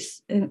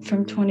phase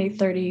from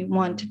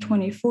 2031 to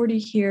 2040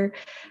 here,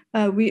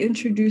 we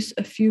introduce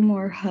a few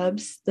more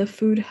hubs. The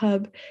food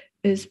hub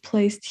is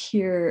placed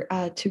here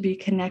to be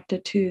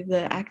connected to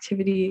the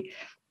activity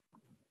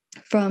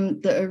from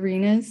the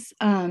arenas.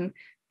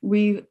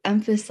 We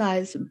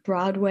emphasize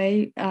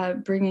Broadway,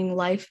 bringing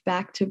life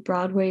back to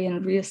Broadway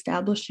and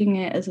reestablishing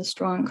it as a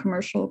strong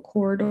commercial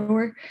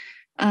corridor.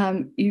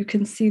 You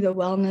can see the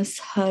wellness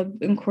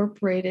hub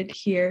incorporated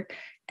here.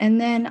 And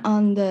then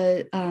on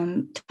the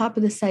top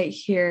of the site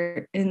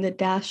here in the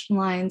dashed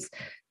lines,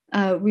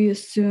 we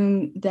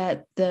assume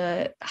that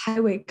the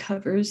highway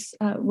covers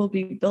will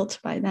be built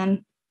by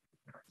then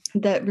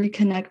that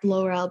reconnect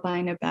Lower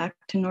Albina back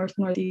to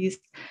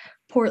Northeast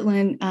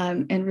Portland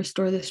and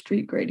restore the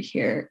street grid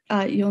here.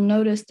 You'll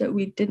notice that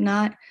we did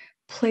not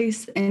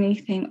place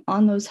anything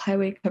on those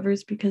highway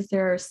covers because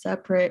there are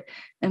separate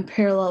and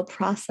parallel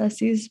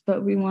processes,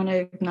 but we want to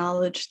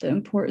acknowledge the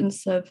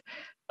importance of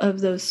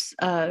those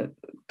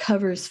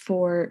covers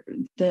for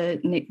the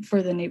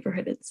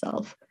neighborhood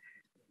itself.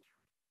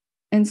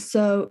 And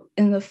so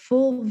in the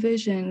full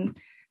vision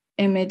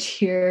image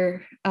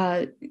here,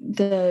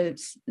 the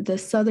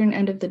southern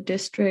end of the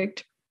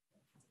district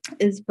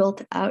is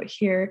built out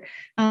here.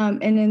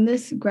 And in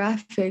this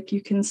graphic,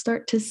 you can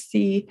start to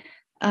see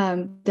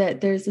that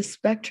there's a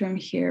spectrum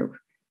here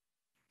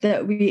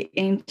that we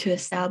aim to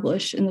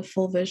establish in the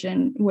full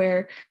vision,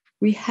 where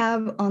we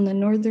have on the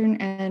northern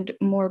end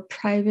more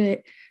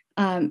private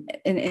an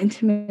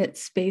intimate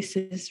space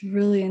is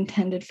really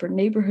intended for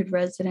neighborhood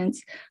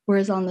residents,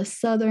 whereas on the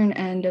southern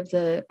end of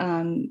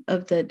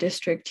the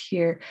district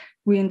here,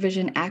 we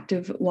envision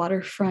active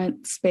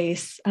waterfront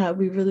space.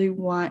 We really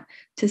want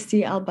to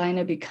see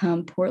Albina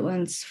become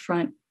Portland's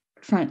front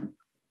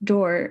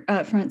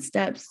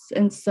steps.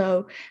 And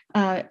so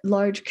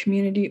large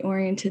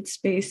community-oriented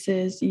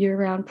spaces,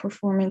 year-round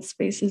performance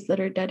spaces that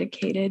are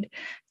dedicated.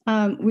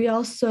 We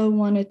also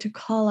wanted to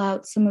call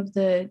out some of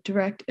the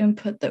direct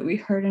input that we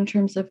heard in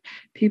terms of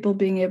people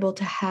being able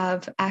to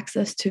have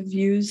access to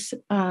views,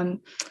 and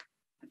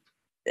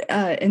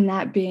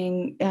that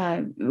being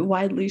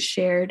widely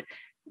shared.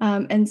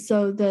 And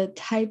so the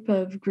type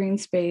of green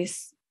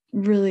space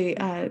really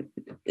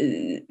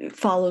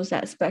follows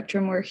that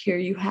spectrum, where here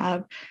you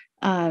have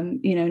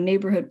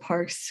neighborhood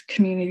parks,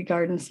 community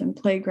gardens, and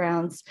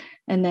playgrounds.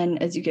 And then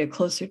as you get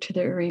closer to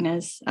the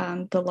arenas,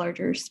 the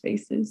larger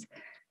spaces.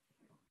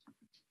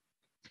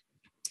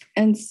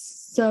 And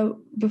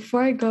so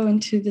before I go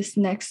into this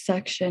next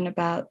section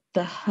about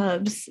the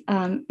hubs,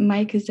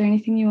 Mike, is there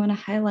anything you want to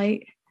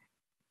highlight?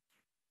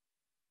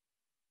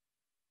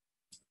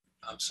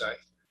 I'm sorry.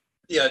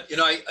 Yeah,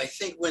 I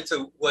think, Winter,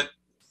 what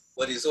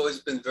has always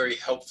been very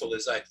helpful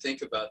as I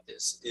think about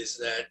this is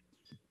that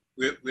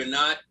we're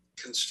not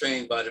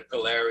constrained by the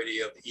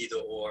polarity of either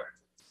or.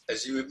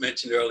 As you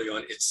mentioned early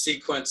on, it's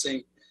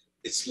sequencing,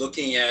 it's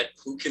looking at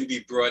who can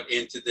be brought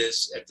into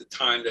this at the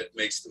time that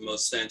makes the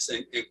most sense.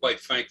 And quite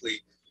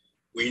frankly,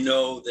 we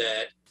know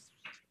that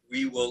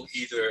we will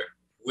either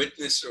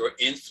witness or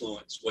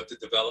influence what the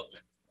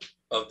development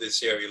of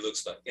this area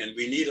looks like. And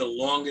we need a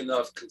long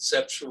enough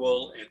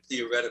conceptual and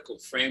theoretical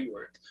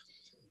framework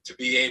to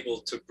be able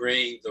to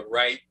bring the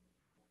right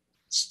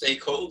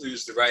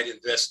stakeholders, the right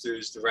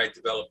investors, the right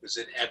developers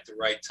in at the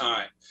right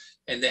time,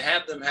 and to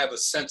have them have a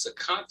sense of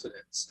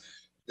confidence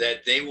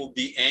that they will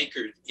be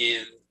anchored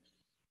in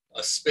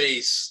a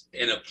space,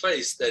 in a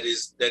place that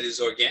is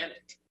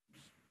organic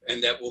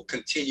and that will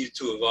continue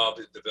to evolve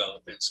and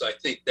develop. And so I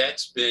think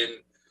that's been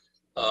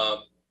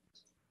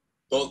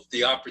both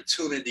the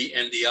opportunity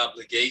and the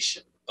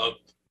obligation of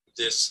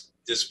this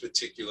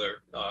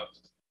particular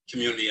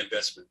community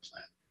investment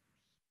plan.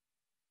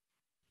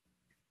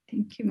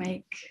 Thank you,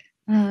 Mike.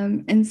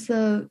 And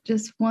so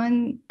just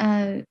one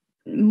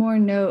more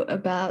note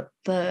about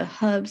the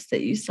hubs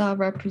that you saw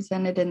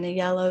represented in the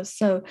yellow.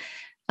 So,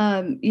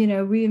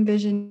 we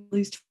envision at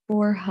least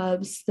 4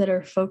 hubs that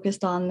are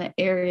focused on the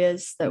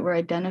areas that were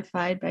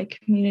identified by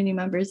community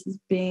members as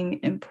being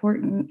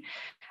important.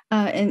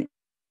 And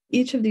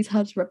each of these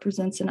hubs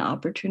represents an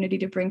opportunity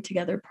to bring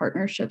together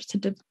partnerships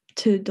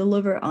to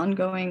deliver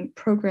ongoing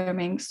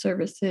programming,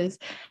 services,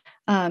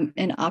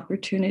 and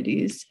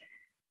opportunities.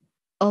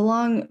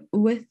 Along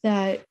with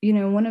that,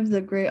 one of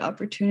the great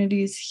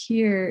opportunities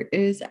here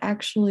is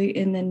actually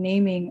in the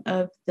naming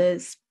of the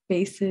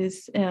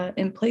spaces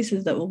and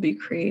places that will be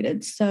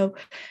created. So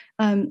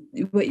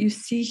what you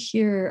see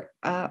here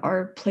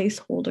are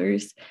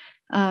placeholders,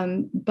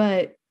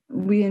 but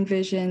we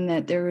envision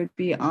that there would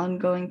be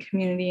ongoing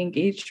community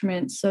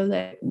engagement so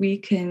that we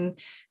can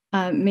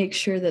make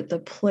sure that the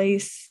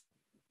place,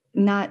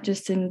 not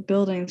just in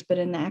buildings, but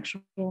in the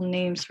actual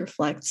names,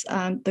 reflects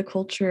the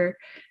culture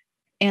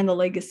and the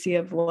legacy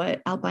of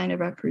what Albina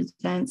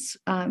represents,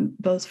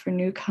 both for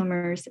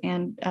newcomers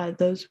and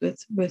those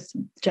with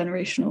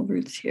generational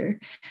roots here.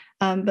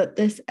 But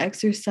this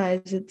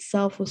exercise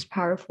itself was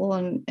powerful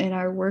in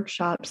our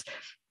workshops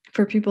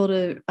for people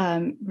to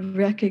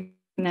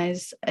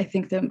recognize, I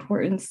think, the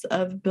importance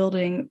of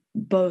building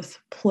both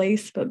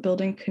place, but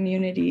building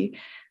community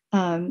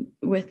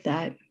with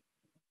that.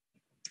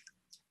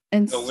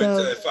 And so,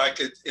 Winter, if I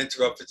could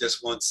interrupt for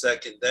just 1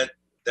 second,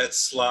 that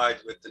slide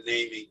with the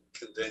naming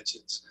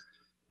conventions.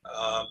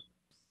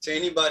 To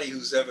anybody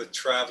who's ever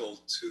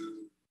traveled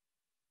to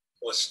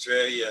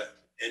Australia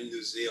and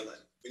New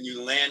Zealand, when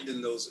you land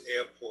in those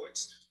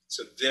airports, it's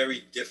a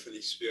very different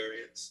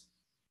experience.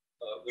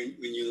 When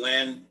you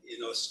land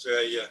in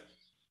Australia,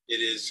 it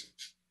is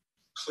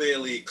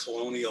clearly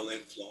colonial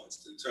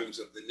influenced in terms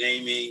of the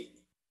naming,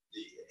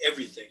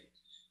 everything.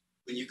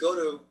 When you go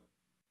to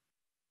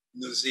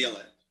New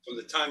Zealand, from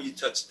the time you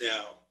touch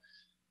down,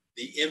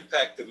 the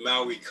impact of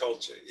Maori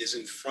culture is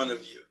in front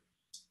of you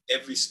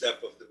every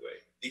step of the way.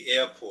 The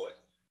airport,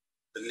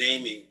 the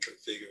naming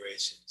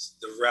configurations,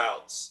 the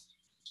routes,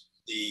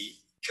 the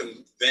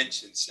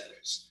convention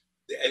centers.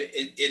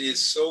 It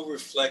is so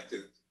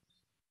reflective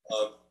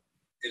of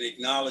an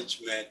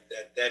acknowledgement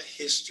that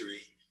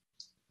history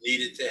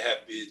needed to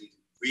have been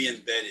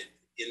re-embedded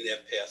in their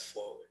path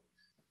forward.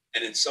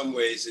 And in some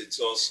ways, it's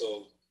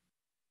also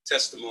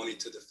testimony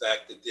to the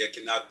fact that there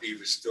cannot be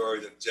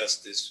restorative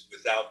justice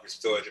without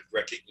restorative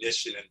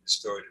recognition and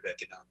restorative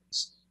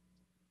economics.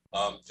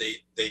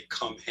 They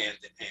come hand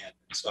in hand.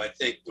 So I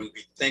think when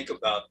we think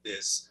about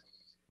this,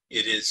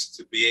 it is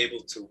to be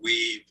able to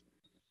weave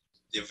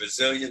the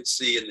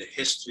resiliency and the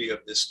history of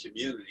this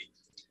community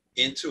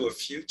into a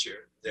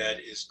future that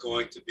is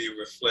going to be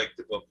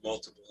reflective of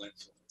multiple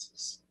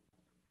influences.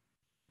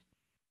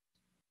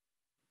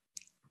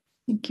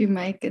 Thank you,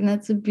 Mike. And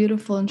that's a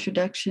beautiful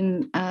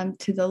introduction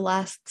to the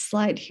last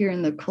slide here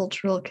in the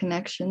cultural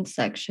connection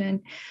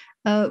section,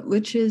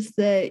 which is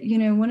that,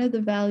 one of the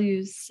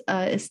values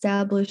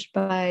established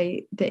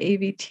by the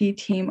AVT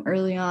team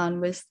early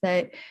on was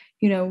that,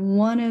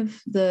 one of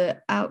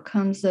the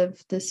outcomes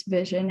of this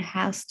vision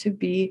has to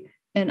be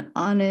an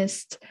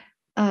honest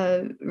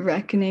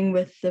reckoning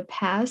with the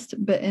past,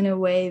 but in a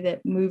way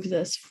that moves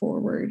us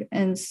forward.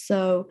 And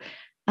so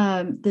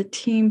the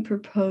team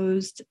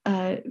proposed,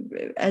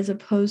 as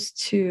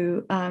opposed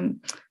to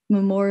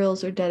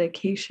memorials or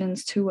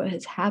dedications to what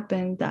has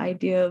happened, the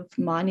idea of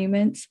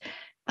monuments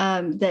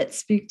that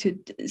speak to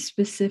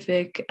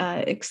specific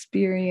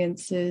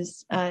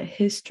experiences,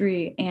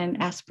 history,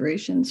 and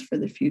aspirations for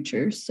the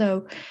future.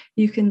 So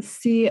you can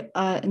see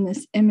in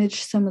this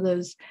image some of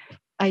those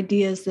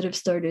ideas that have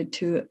started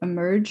to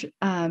emerge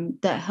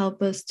that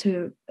help us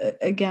to,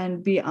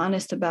 again, be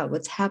honest about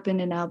what's happened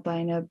in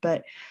Albina,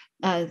 but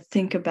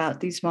think about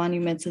these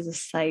monuments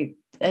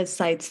as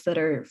sites that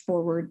are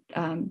forward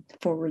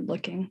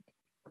looking.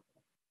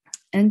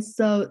 And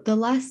so the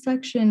last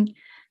section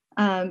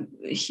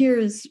here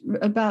is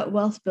about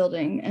wealth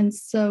building. And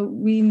so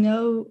we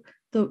know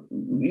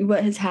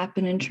what has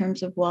happened in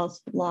terms of wealth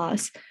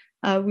loss.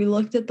 We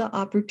looked at the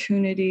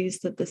opportunities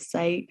that the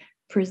site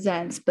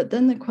presents, but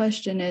then the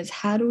question is,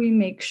 how do we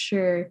make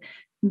sure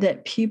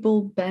that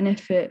people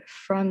benefit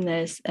from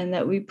this and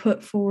that we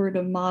put forward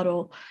a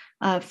model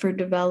for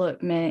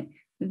development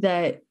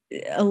that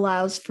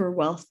allows for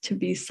wealth to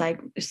be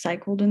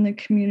cycled in the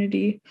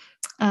community?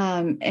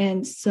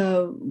 And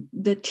so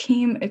the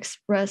team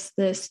expressed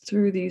this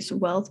through these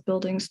wealth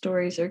building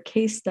stories or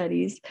case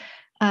studies.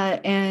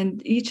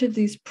 And each of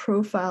these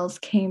profiles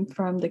came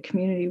from the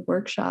community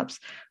workshops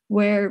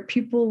where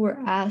people were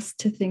asked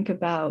to think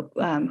about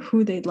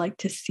who they'd like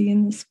to see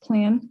in this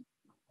plan.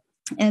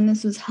 And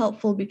this was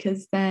helpful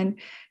because then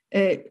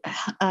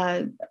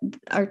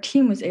our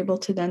team was able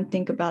to then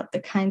think about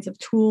the kinds of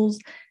tools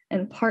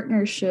and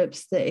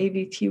partnerships that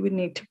AVT would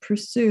need to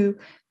pursue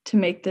to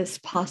make this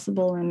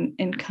possible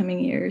in coming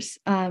years.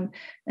 And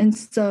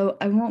so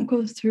I won't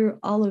go through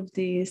all of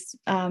these,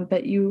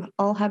 but you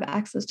all have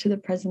access to the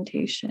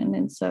presentation.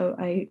 And so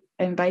I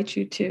invite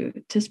you to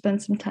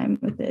spend some time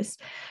with this.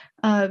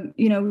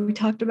 We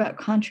talked about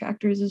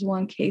contractors as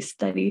one case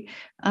study,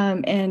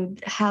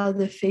 and how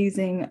the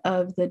phasing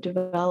of the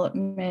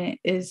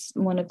development is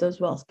one of those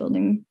wealth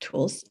building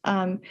tools.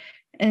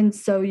 And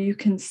so you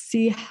can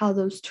see how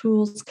those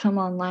tools come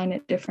online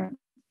at different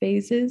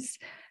phases.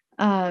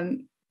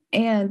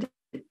 And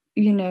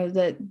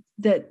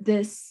that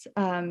this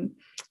in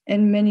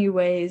many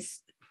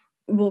ways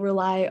will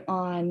rely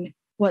on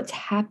what's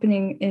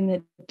happening in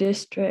the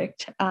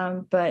district,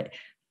 but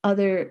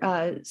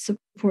other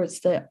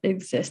supports that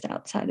exist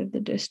outside of the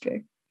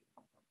district.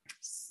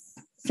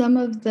 Some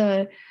of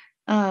those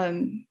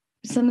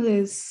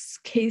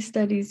case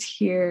studies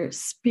here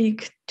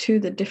speak to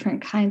the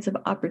different kinds of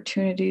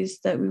opportunities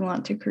that we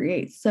want to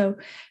create. So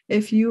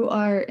if you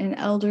are an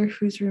elder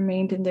who's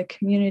remained in the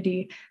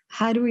community,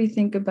 how do we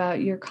think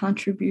about your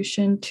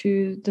contribution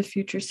to the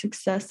future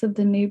success of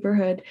the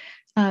neighborhood,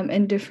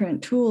 and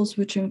different tools,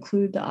 which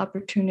include the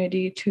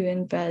opportunity to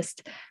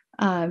invest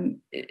in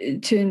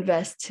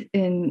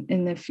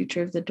the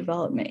future of the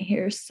development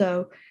here.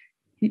 So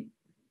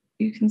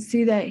you can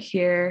see that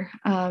here.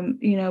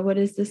 What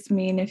does this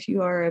mean if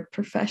you are a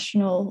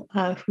professional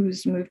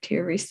who's moved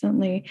here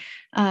recently,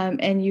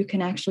 and you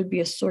can actually be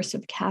a source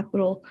of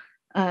capital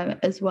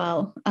as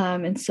well.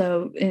 And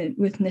so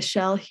with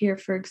Nichelle here,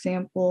 for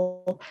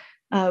example,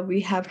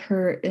 we have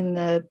her in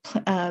the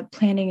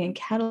planning and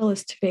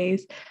catalyst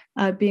phase,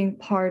 being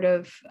part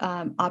of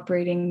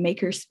operating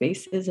maker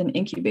spaces and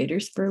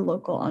incubators for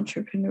local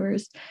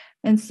entrepreneurs.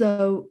 And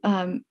so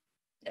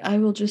I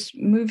will just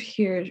move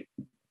here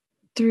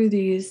through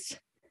these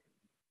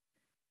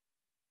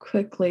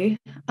quickly.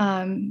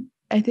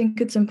 I think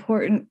it's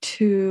important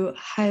to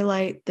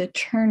highlight the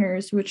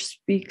churners, which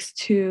speaks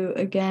to,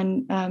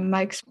 again,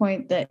 Mike's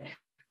point that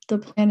the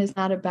plan is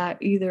not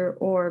about either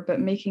or, but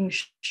making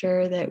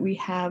sure that we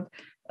have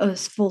a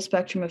full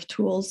spectrum of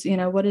tools.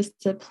 What does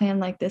a plan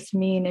like this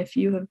mean if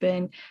you have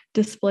been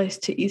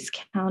displaced to East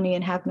County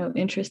and have no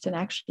interest in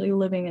actually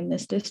living in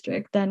this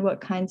district? Then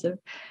what kinds of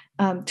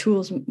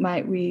tools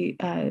might we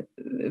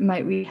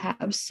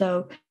have?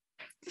 So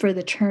for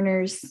the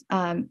churners,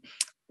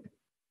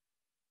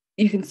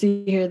 you can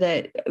see here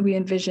that we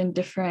envision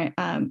different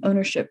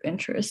ownership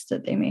interests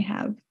that they may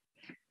have.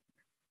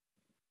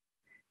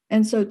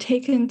 And so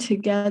taken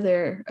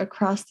together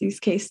across these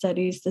case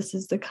studies, this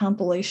is the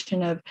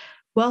compilation of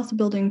wealth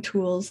building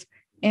tools.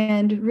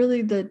 And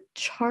really the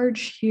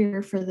charge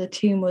here for the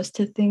team was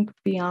to think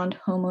beyond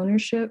home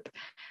ownership,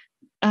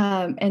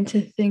 and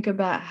to think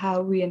about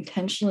how we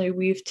intentionally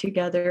weave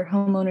together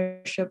home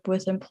ownership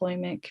with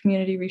employment,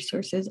 community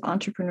resources,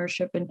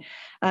 entrepreneurship, and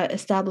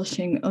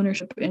establishing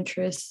ownership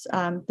interests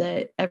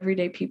that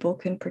everyday people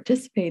can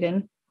participate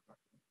in,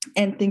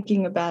 and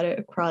thinking about it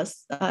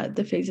across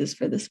the phases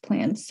for this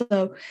plan.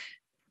 So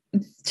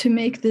to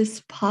make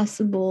this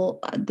possible,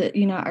 that,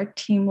 our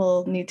team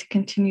will need to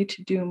continue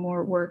to do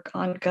more work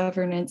on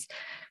governance,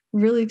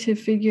 really to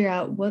figure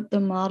out what the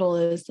model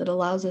is that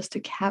allows us to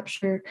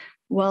capture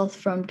wealth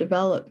from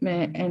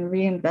development and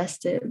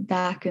reinvest it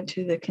back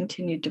into the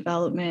continued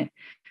development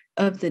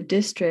of the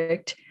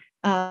district.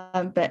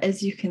 But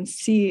as you can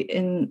see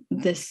in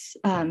this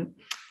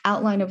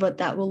outline of what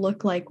that will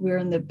look like, we're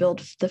in the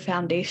build the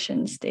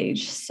foundation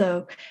stage.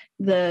 So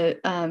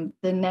the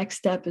next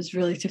step is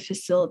really to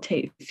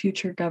facilitate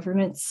future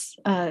governance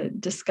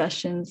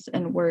discussions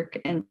and work.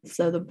 And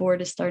so the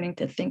board is starting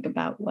to think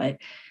about what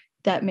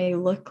that may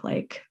look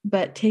like.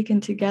 But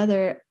taken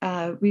together,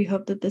 we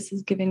hope that this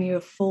has given you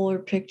a fuller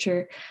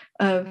picture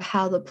of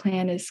how the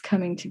plan is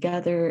coming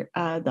together,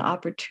 the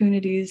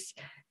opportunities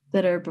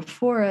that are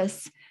before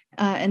us,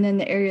 and then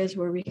the areas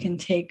where we can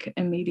take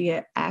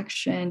immediate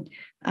action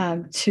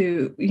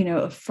to,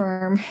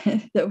 affirm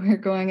that we're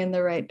going in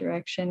the right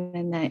direction,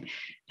 and that,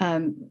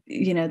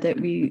 that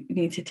we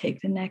need to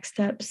take the next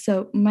step.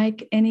 So,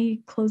 Mike,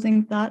 any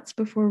closing thoughts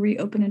before we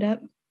open it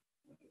up?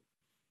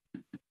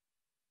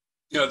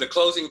 The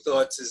closing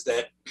thoughts is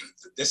that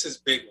this is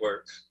big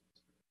work,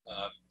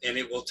 and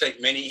it will take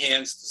many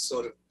hands to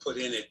sort of put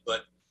in it.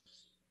 But,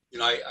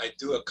 I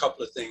do a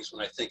couple of things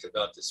when I think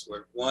about this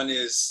work. One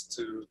is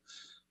to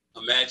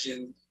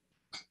imagine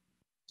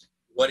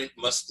what it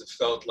must have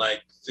felt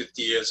like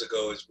 50 years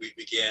ago as we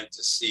began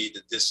to see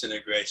the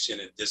disintegration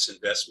and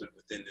disinvestment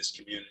within this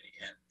community,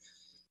 and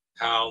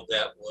how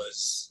that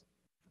was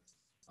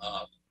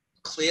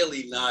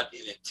clearly not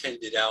an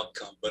intended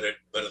outcome, but a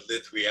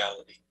lived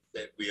reality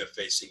that we are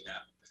facing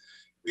now.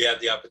 We have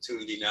the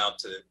opportunity now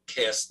to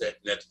cast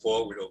that net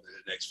forward over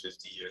the next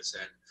 50 years.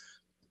 And,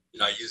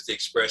 I use the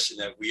expression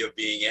that we're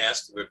being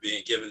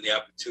given the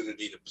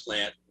opportunity to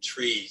plant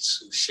trees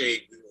whose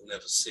shade we will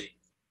never see.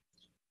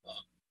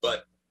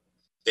 But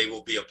they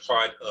will be a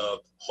part of,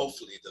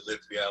 hopefully, the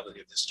lived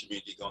reality of this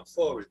community going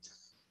forward,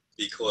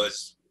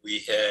 because we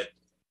had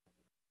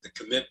the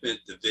commitment,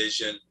 the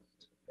vision,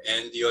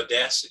 and the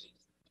audacity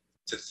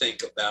to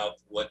think about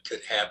what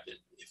could happen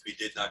if we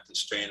did not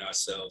constrain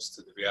ourselves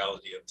to the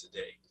reality of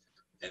today.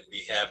 And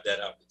we have that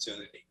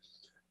opportunity.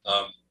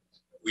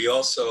 We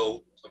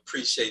also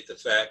appreciate the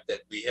fact that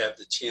we have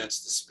the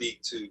chance to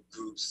speak to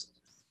groups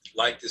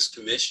like this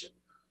commission,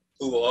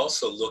 who are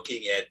also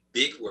looking at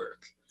big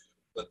work,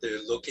 but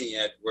they're looking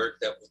at work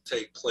that will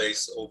take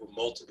place over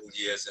multiple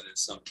years, and in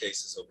some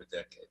cases over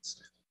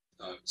decades,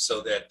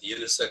 so that the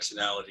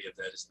intersectionality of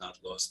that is not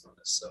lost on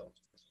us. So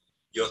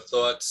your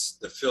thoughts,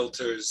 the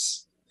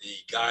filters, the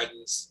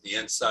guidance, the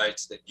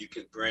insights that you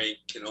can bring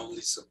can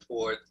only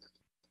support,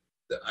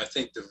 I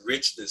think, the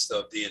richness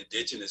of the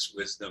indigenous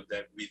wisdom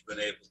that we've been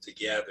able to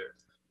gather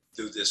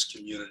through this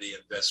community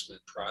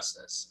investment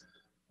process.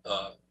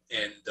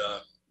 And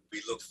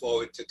we look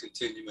forward to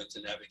continuing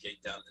to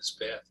navigate down this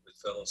path with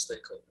fellow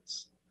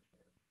stakeholders.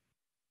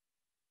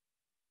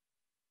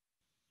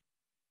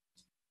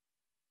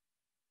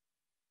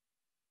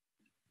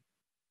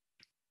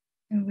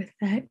 And with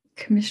that,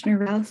 Commissioner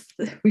Rouse,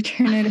 we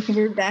turn it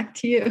over back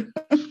to you.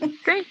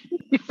 Great.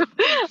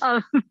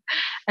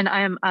 And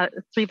I am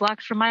 3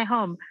 blocks from my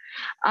home.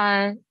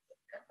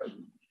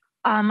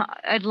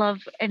 I'd love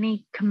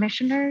any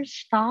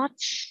commissioners'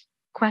 thoughts,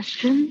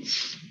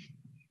 questions.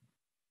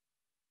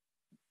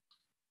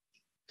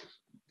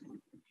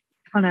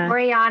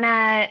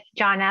 Oriana,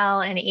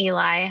 Jonelle, and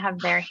Eli have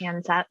their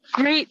hands up.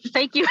 Great,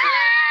 thank you.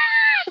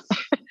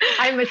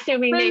 I'm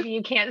assuming maybe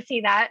you can't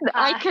see that.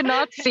 I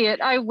cannot see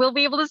it. I will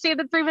be able to see it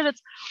in 3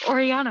 minutes.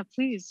 Oriana,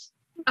 please.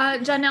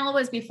 Janelle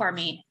was before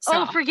me. So.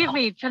 Oh, forgive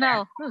me,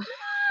 Janelle.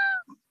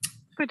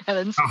 Good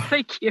heavens,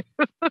 thank you.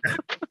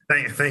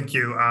 Thank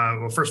you.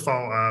 Well, first of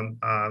all,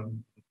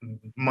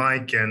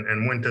 Mike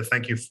and Winta,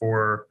 thank you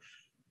for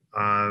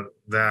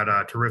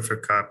that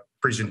terrific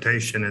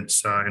presentation.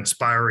 It's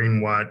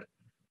inspiring what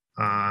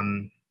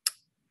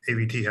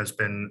AVT has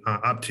been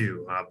up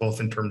to, both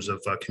in terms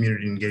of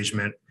community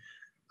engagement,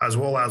 as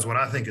well as what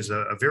I think is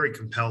a very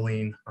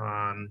compelling,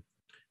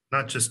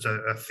 not just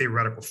a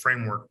theoretical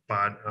framework,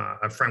 but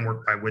a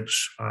framework by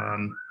which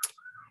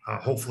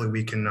hopefully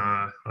we can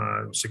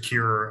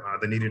secure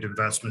the needed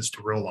investments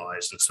to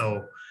realize. And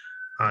so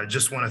I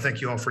just want to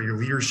thank you all for your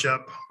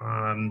leadership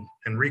and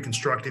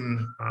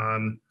reconstructing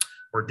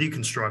or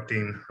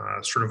deconstructing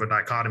sort of a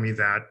dichotomy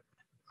that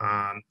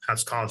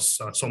has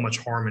caused so much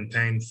harm and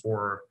pain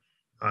for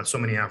so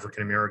many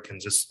African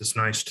Americans. It's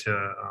nice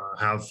to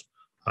have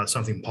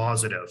something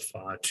positive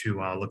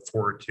to look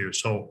forward to.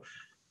 So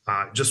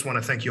just want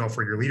to thank you all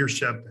for your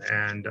leadership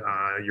and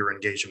your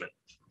engagement.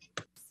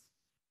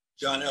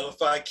 John L.,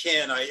 if I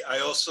can, I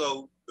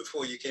also,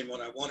 before you came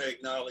on, I want to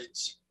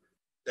acknowledge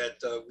that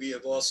we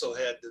have also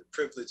had the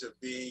privilege of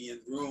being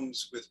in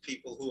rooms with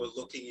people who are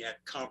looking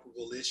at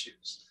comparable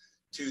issues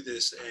to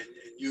this, and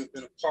you've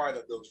been a part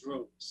of those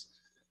rooms.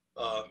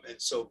 And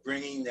so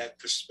bringing that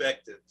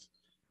perspective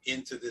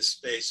into this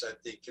space, I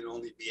think, can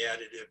only be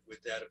additive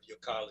with that of your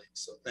colleagues.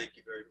 So thank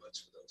you very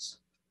much for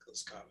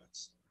those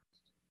comments.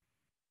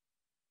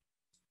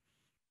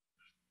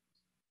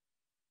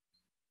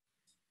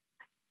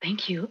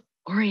 Thank you.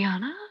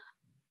 Oriana?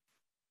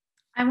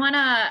 I want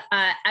to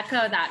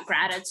echo that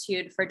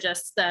gratitude for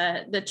just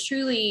the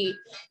truly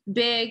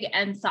big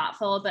and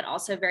thoughtful, but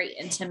also very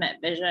intimate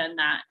vision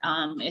that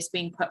is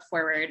being put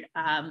forward,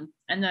 and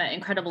the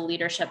incredible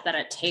leadership that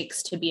it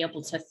takes to be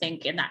able to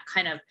think in that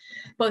kind of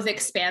both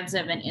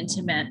expansive and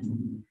intimate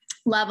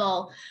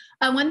level.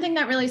 One thing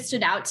that really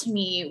stood out to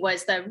me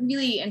was the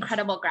really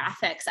incredible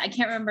graphics. I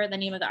can't remember the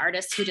name of the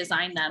artist who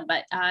designed them,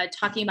 but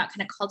talking about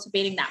kind of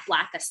cultivating that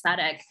Black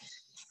aesthetic.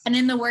 And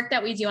in the work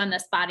that we do on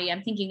this body,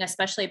 I'm thinking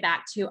especially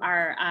back to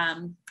our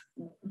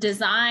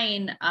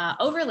design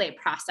overlay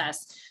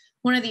process.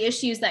 One of the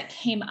issues that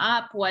came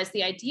up was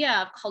the idea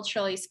of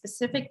culturally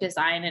specific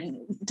design, and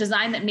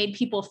design that made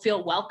people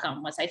feel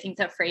welcome was, I think,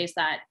 the phrase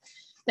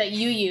that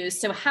you used.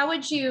 So how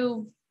would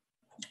you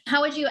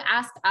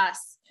ask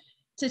us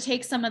to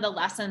take some of the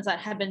lessons that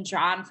have been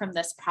drawn from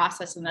this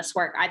process and this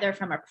work, either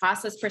from a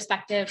process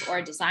perspective or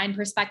a design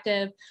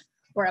perspective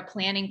or a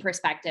planning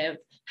perspective?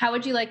 How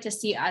would you like to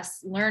see us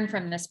learn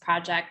from this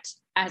project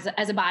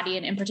as a body,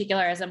 and in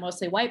particular as a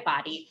mostly white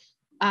body,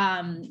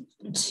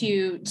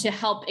 to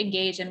help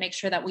engage and make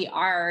sure that we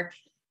are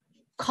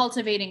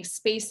cultivating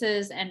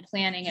spaces and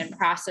planning and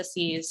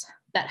processes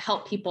that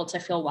help people to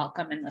feel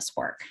welcome in this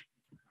work?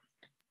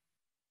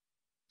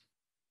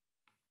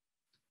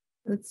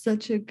 That's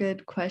such a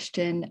good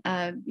question.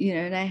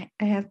 And I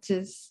have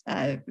to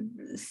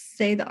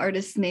say the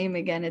artist's name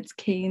again. It's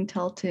Kane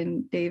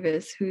Telton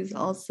Davis, who's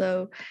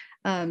also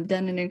done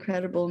an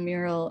incredible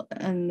mural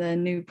in the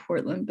new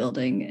Portland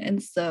building.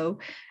 And so,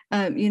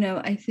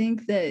 I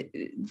think that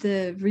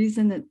the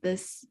reason that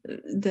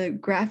the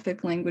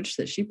graphic language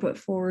that she put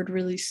forward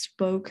really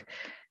spoke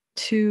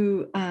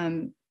to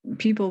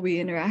people we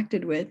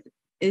interacted with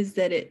is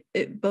that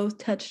it both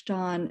touched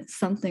on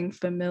something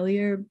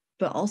familiar,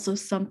 but also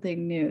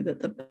something new,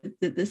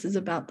 that this is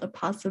about the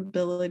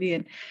possibility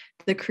and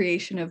the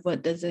creation of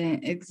what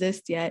doesn't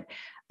exist yet.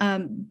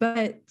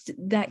 But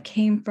that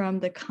came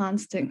from the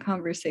constant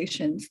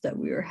conversations that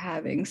we were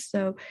having.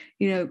 So,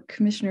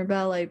 Commissioner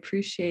Bell, I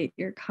appreciate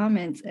your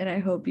comments, and I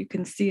hope you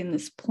can see in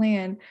this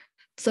plan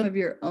some of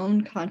your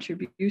own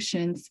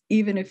contributions,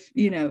 even if,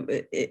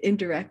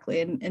 indirectly.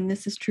 And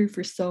this is true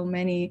for so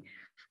many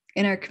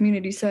in our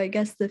community. So I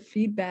guess the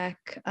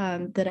feedback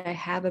that I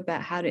have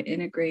about how to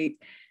integrate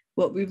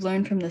what we've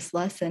learned from this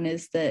lesson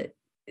is that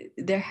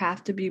there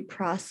have to be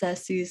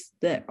processes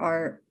that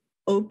are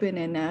open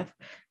enough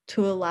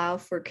to allow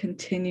for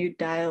continued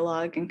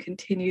dialogue and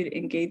continued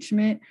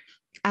engagement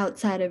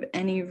outside of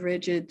any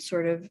rigid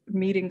sort of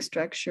meeting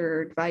structure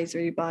or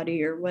advisory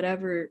body or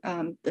whatever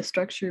the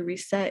structure we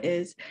set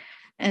is.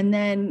 And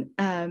then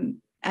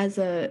as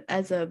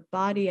a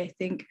body, I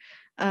think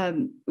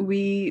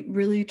we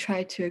really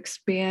try to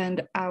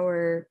expand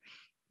our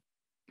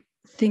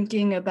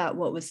thinking about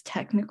what was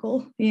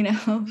technical.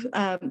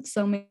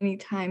 So many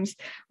times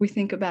we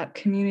think about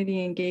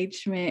community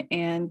engagement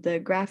and the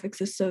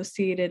graphics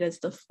associated as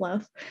the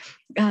fluff,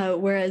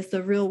 whereas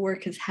the real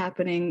work is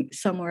happening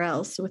somewhere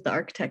else with the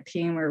architect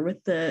team or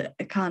with the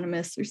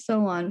economists or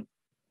so on.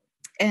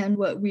 And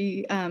what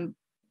we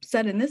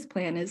said in this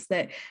plan is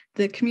that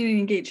the community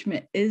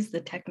engagement is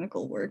the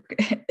technical work.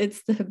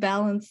 It's the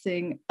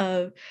balancing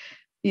of,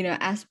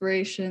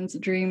 aspirations,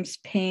 dreams,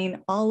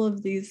 pain, all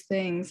of these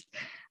things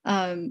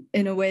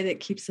in a way that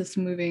keeps us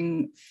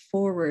moving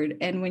forward.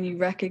 And when you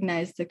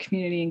recognize the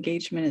community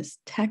engagement is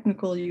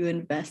technical, you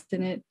invest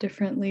in it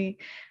differently.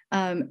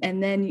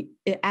 And then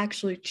it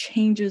actually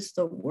changes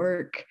the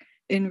work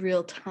in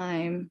real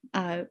time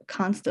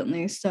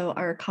constantly. So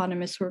our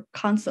economists were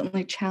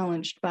constantly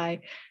challenged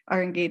by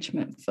our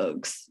engagement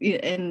folks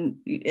and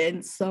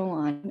so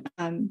on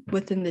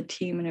within the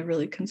team in a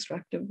really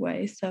constructive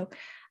way. So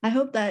I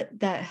hope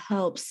that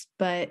helps.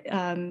 But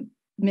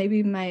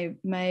maybe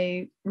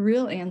my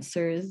real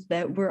answer is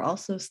that we're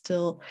also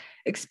still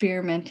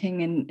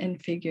experimenting and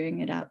figuring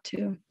it out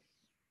too.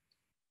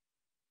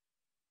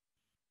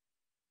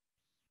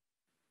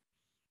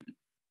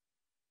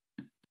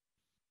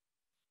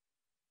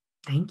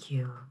 Thank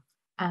you.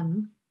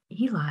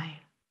 Eli.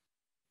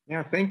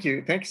 Yeah, thank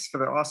you. Thanks for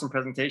the awesome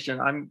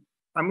presentation. I'm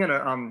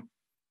gonna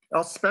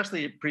I'll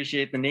especially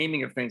appreciate the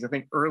naming of things. I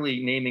think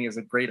early naming is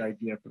a great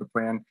idea for the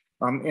plan.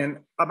 And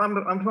I'm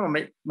going to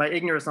make my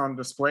ignorance on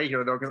display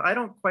here though, because I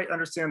don't quite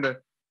understand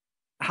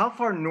how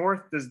far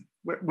north does,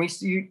 when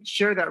you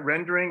share that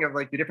rendering of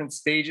like the different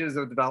stages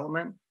of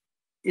development,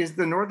 is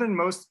the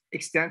northernmost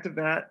extent of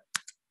that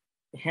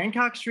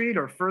Hancock Street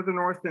or further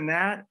north than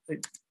that?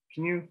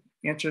 Can you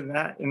answer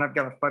that? And I've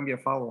got to find me a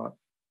follow-up.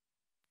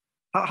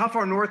 How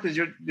far north does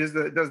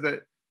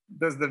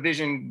the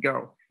vision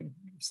go?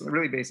 So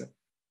really basic.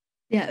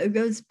 Yeah, it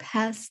goes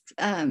past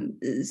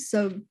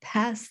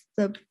past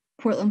the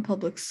Portland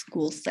Public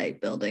School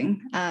site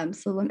building.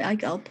 So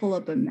I'll pull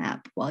up a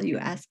map while you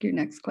ask your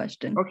next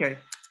question. Okay,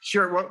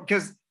 sure. Well,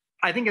 because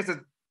I think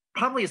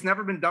it's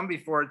never been done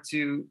before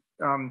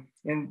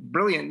and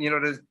brilliant,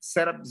 to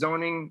set up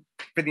zoning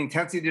for the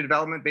intensity of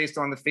development based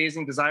on the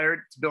phasing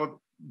desired to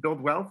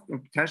build wealth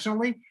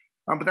intentionally.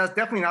 But that's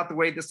definitely not the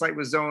way this site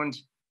was zoned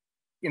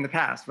in the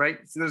past, right?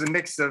 So there's a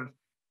mix of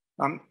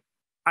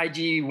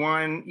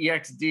IG1,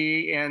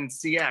 EXD, and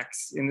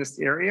CX in this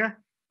area.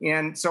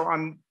 And so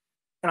I'm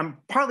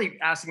partly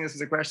asking this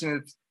as a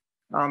question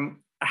of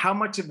how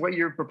much of what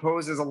you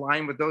propose is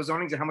aligned with those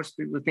zonings and how much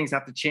things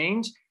have to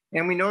change.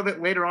 And we know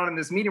that later on in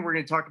this meeting, we're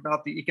going to talk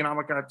about the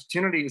economic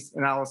opportunities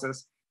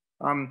analysis,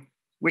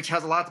 which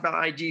has a lot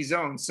about IG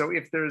zones. So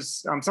if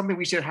there's something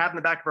we should have in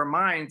the back of our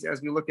minds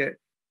as we look at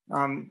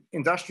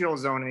industrial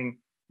zoning,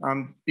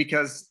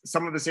 because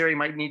some of this area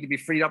might need to be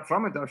freed up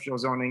from industrial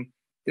zoning,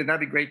 then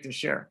that'd be great to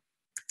share.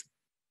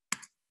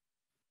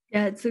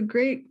 Yeah, it's a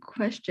great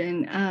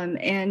question.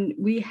 And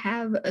we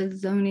have a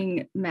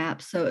zoning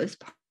map. So as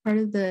part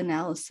of the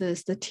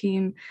analysis, the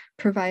team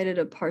provided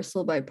a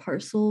parcel by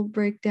parcel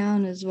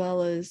breakdown, as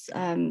well as,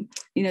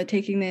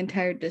 taking the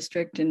entire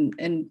district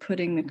and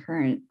putting the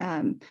current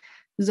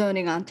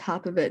zoning on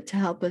top of it to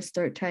help us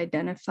start to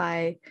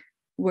identify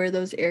where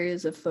those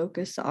areas of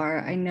focus are.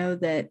 I know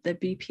that the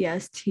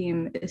BPS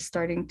team is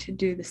starting to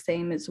do the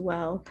same as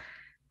well.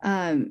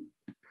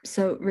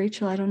 So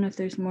Rachel, I don't know if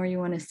there's more you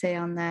want to say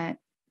on that.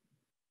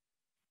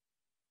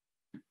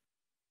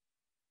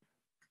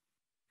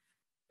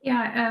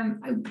 Yeah,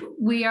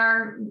 we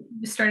are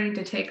starting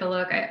to take a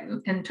look at,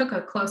 and took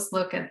a close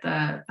look at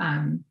the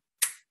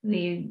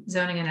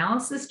zoning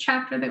analysis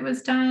chapter that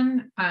was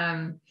done.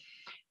 I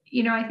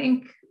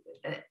think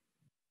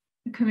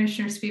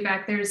Commissioner's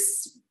feedback,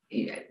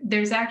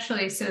 there's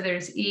actually, so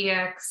there's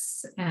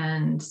EX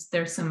and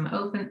there's some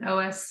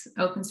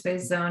open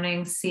space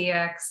zoning,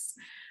 CX.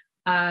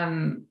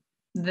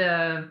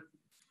 The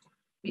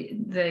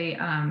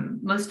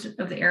most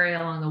of the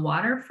area along the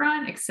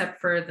waterfront,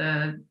 except for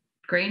the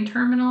grain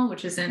terminal,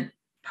 which isn't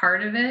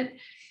part of it,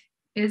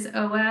 is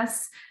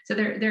OS. So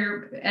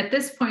they're at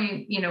this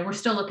point, we're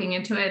still looking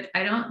into it.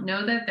 I don't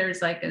know that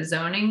there's like a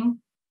zoning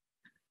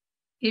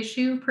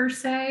issue per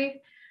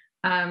se,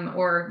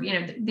 or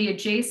the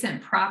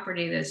adjacent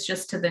property that's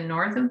just to the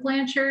north of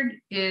Blanchard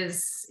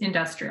is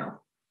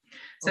industrial.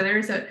 So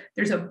there's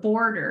a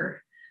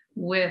border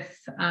with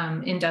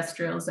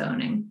industrial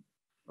zoning.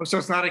 Oh, so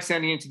it's not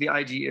extending into the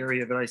IG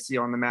area that I see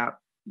on the map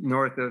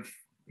north of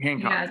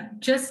Hancock. Yeah,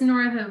 just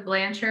north of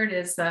Blanchard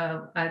is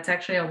it's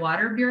actually a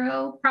Water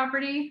Bureau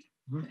property,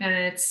 and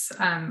it's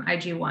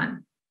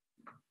IG1.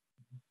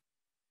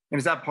 And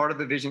is that part of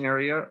the vision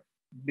area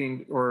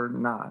being or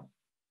not?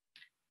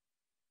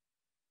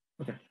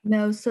 Okay.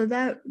 No, so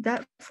that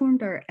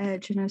formed our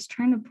edge, and I was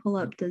trying to pull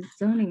up the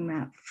zoning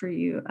map for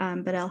you,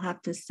 but I'll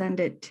have to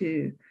send it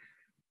to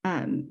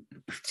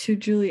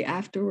Julie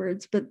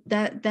afterwards. But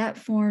that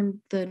formed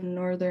the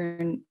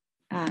northern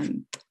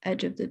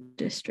edge of the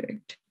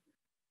district.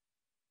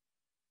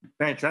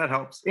 Thanks, that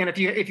helps. And if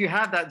you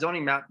have that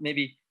zoning map,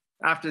 maybe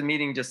after the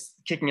meeting, just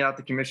kicking it out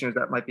to commissioners,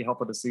 that might be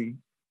helpful to see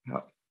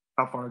how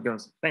far it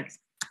goes. Thanks.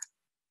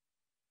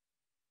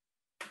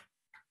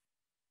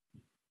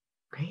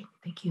 Great,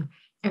 thank you.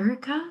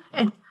 Erica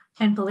and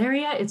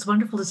Valeria, it's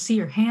wonderful to see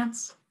your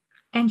hands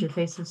and your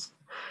faces.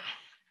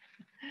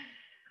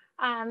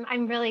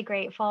 I'm really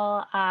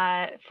grateful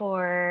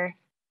for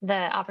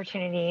the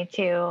opportunity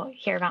to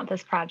hear about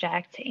this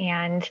project,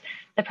 and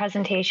the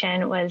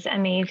presentation was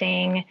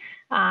amazing.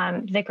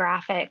 The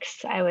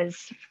graphics, I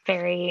was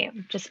very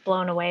just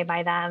blown away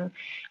by them,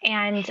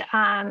 and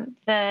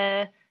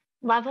the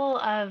level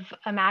of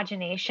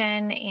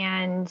imagination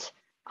and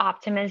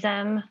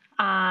optimism,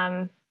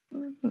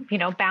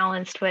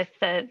 balanced with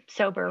the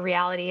sober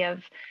reality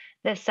of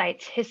the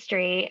site's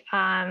history,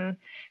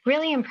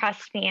 really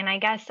impressed me. And I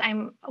guess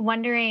I'm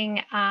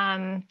wondering,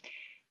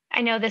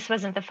 I know this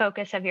wasn't the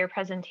focus of your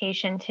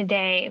presentation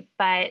today,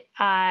 but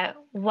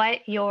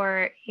what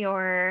your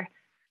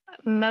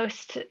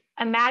most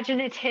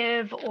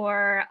imaginative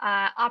or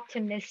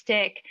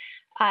optimistic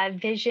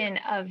vision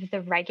of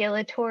the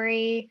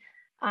regulatory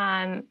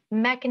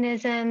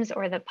mechanisms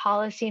or the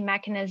policy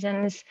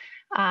mechanisms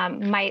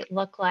might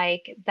look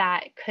like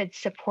that could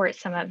support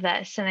some of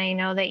this. And I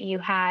know that you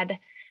had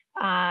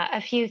a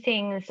few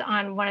things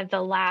on one of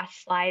the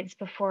last slides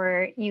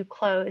before you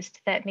closed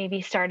that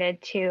maybe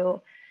started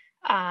to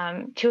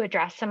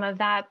address some of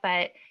that,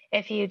 but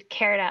if you'd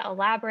care to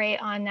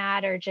elaborate on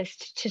that, or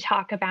just to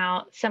talk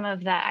about some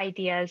of the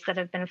ideas that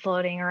have been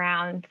floating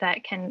around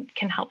that can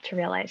help to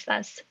realize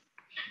this.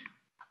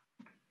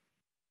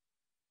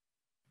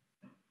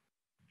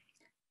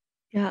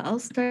 Yeah, I'll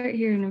start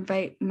here and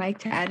invite Mike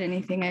to add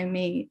anything I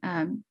may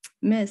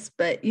miss.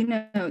 But,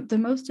 the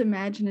most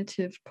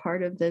imaginative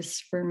part of this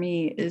for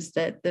me is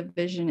that the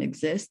vision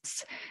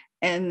exists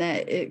and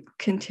that it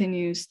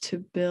continues to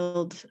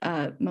build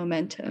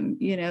momentum.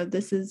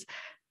 This is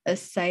a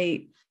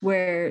site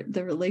where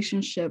the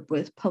relationship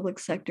with public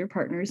sector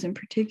partners in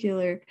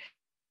particular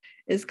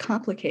is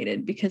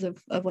complicated because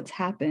of what's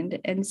happened.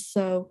 And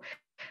so,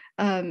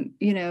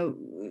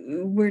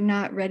 we're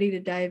not ready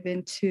to dive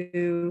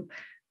into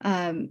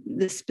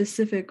the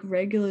specific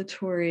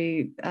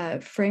regulatory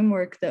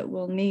framework that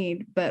we'll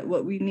need, but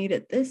what we need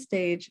at this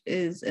stage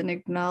is an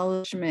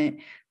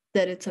acknowledgement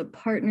that it's a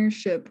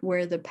partnership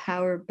where the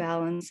power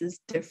balance is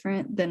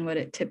different than what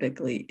it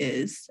typically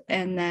is.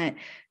 And that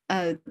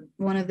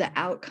one of the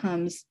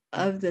outcomes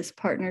of this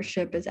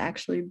partnership is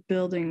actually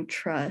building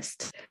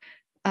trust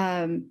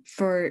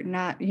for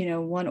not,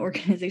 one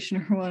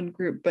organization or one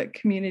group, but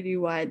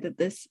community-wide, that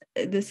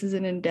this is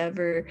an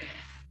endeavor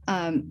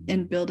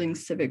in building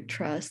civic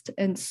trust.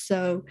 And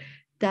so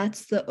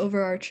that's the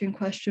overarching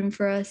question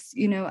for us.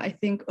 I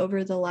think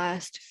over the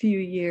last few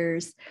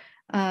years,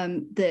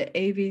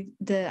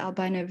 the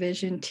Albina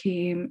Vision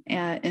team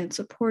and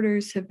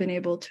supporters have been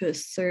able to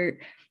assert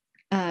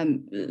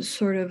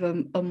sort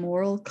of a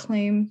moral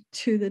claim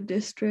to the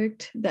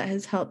district that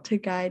has helped to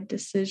guide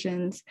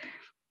decisions.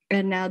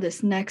 And now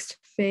this next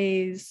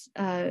phase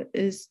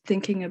is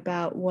thinking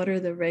about what are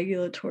the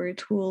regulatory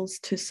tools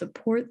to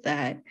support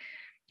that.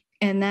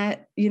 And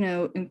that,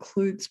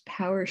 includes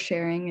power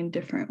sharing in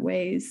different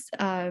ways.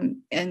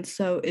 And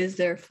so is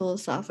there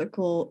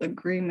philosophical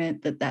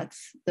agreement that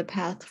that's the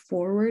path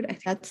forward? I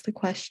think that's the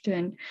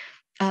question,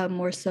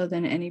 more so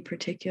than any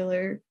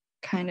particular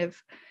kind of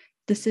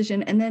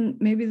decision. And then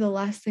maybe the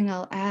last thing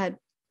I'll add,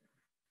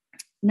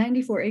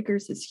 94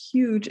 acres is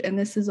huge, and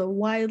this is a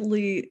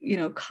widely,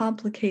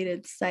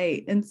 complicated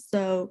site. And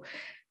so,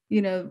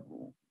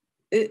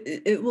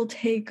 it will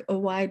take a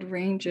wide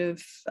range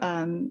of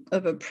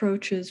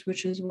approaches,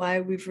 which is why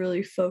we've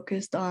really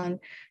focused on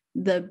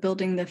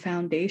building the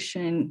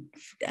foundation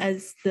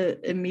as the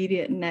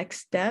immediate next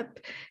step.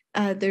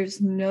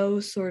 There's no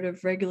sort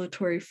of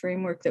regulatory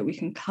framework that we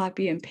can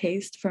copy and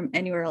paste from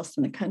anywhere else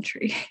in the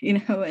country,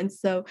 and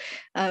so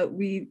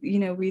we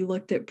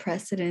looked at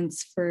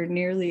precedents for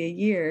nearly a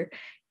year.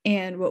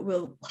 And what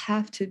we'll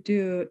have to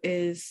do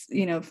is,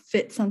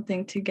 fit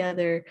something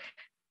together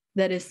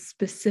that is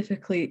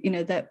specifically,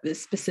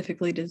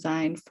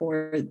 designed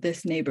for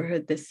this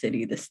neighborhood, this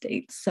city, the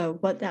state. So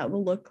what that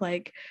will look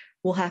like,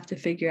 we'll have to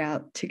figure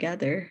out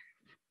together.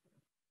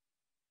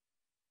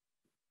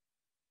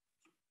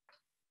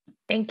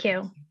 Thank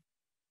you.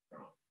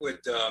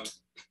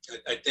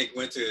 I think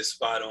Winter is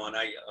spot on.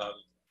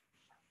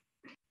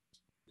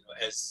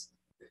 As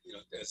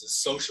a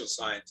social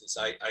scientist,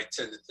 I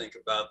tend to think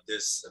about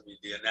this. I mean,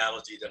 the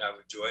analogy that I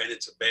would draw, and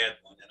it's a bad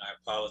one, and I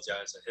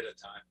apologize ahead of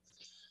time.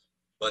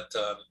 But,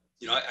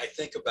 I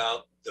think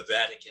about the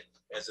Vatican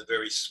as a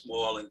very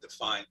small and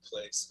defined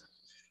place.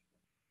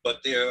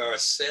 But there are a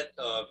set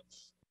of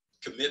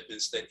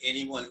commitments that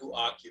anyone who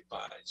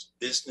occupies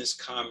business,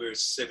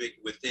 commerce, civic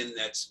within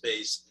that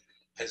space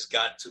has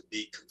got to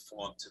be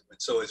conformed to. And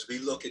so as we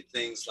look at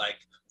things like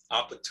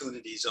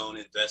opportunity zone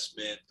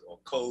investment or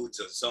codes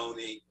of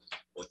zoning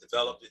or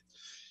development,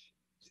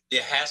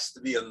 there has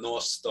to be a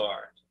North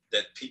Star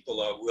that people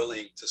are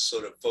willing to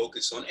sort of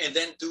focus on and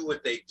then do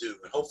what they do,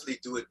 and hopefully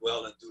do it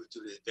well and do it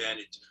to the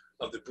advantage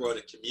of the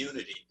broader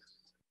community.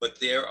 But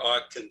there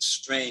are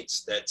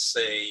constraints that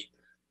say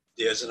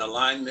there's an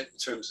alignment in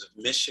terms of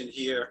mission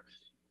here,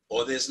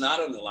 or there's not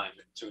an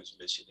alignment in terms of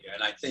mission here.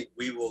 And I think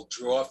we will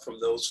draw from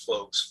those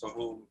folks for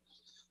whom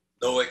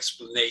no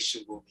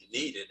explanation will be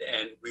needed,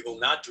 and we will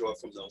not draw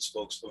from those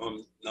folks for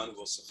whom none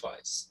will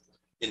suffice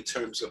in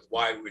terms of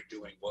why we're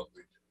doing what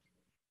we're doing.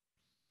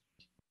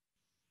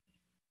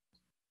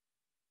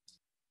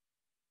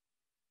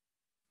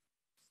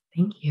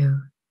 Thank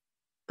you.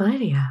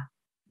 Valeria.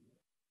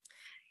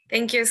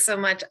 Thank you so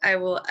much. I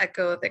will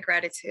echo the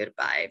gratitude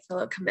by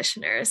fellow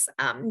commissioners.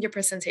 Your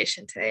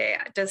presentation today,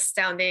 just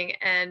astounding.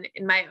 And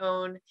in my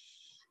own,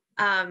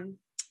 in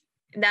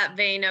that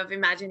vein of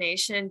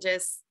imagination,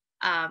 just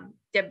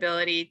the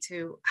ability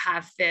to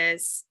have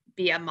this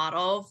be a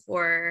model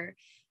for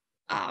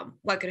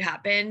what could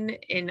happen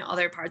in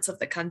other parts of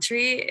the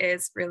country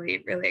is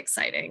really, really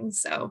exciting.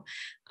 So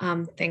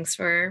thanks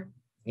for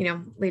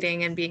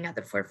leading and being at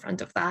the forefront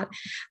of that.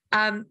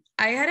 I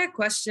had a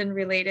question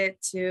related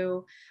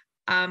to,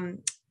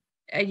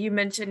 you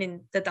mentioned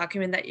in the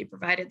document that you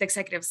provided, the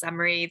executive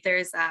summary,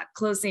 there's a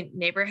close-knit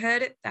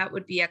neighborhood that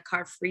would be a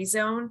car-free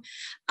zone.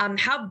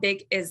 How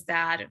big is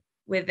that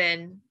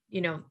within,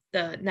 the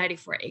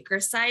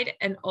 94-acre site?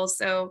 And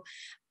also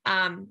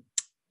on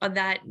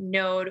that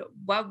note,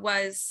 what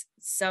was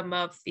some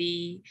of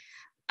the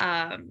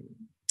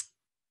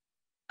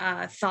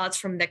thoughts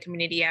from the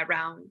community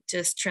around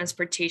just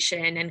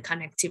transportation and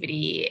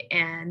connectivity,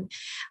 and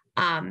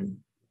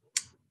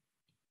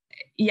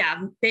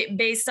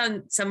based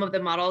on some of the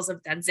models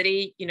of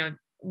density,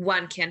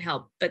 one can't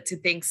help but to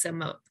think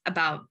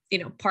about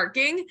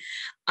parking,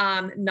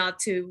 not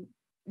to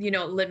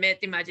limit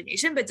the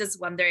imagination, but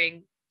just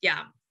wondering,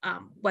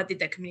 what did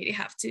the community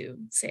have to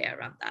say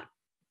around that?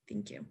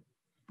 Thank you.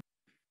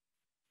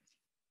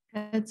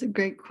 That's a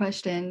great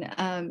question,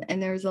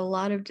 and there's a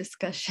lot of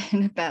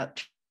discussion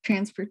about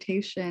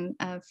transportation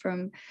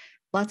from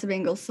lots of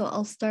angles. So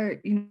I'll start,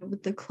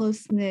 with the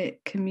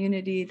close-knit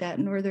community, that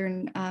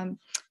northern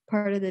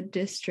part of the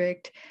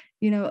district.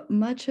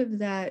 Much of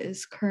that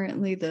is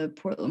currently the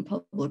Portland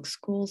Public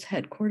Schools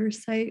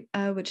headquarters site,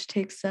 which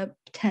takes up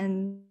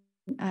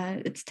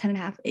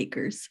 10.5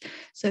 acres.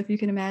 So if you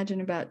can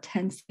imagine about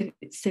 10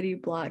 city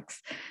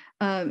blocks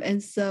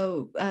And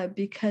so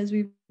because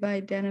we've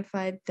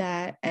identified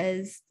that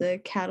as the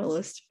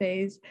catalyst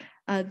phase,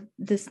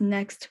 this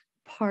next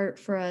part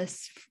for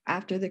us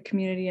after the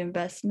community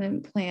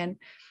investment plan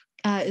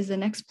is the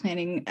next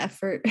planning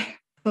effort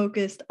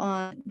focused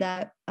on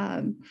that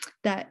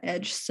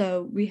edge.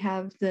 So we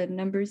have the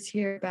numbers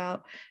here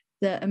about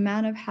the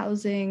amount of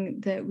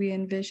housing that we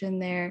envision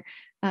there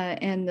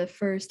and the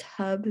first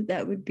hub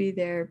that would be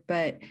there,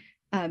 but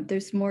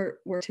there's more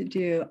work to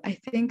do. I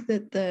think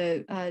that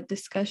the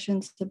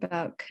discussions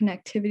about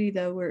connectivity,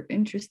 though, were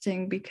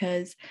interesting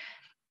because,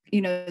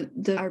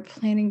 our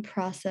planning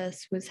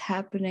process was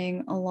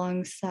happening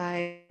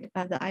alongside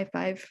the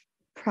I-5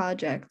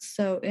 project.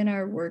 So in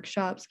our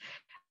workshops,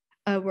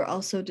 were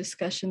also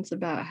discussions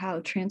about how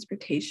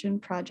transportation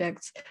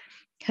projects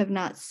have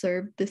not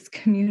served this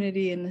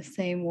community in the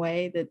same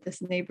way, that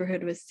this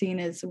neighborhood was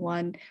seen as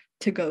one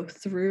to go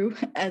through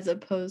as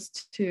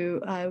opposed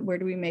to where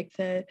do we make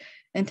the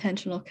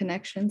intentional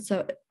connection.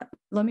 So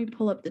let me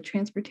pull up the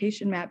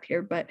transportation map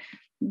here, but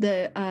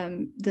the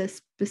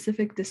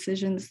specific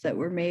decisions that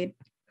were made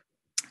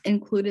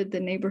included the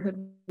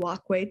neighborhood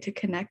walkway to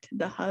connect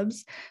the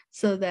hubs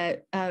so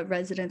that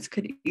residents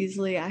could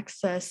easily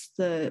access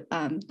the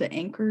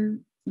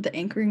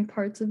anchoring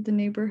parts of the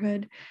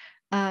neighborhood.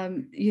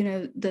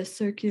 The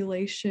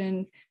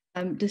circulation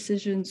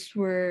decisions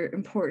were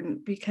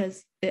important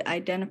because it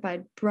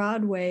identified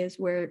Broadway as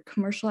where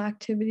commercial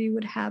activity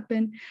would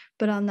happen.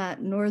 But on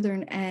that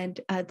northern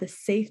end, the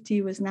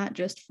safety was not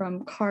just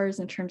from cars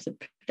in terms of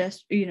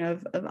pedestrian,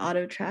 of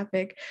auto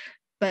traffic,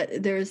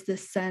 but there's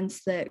this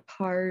sense that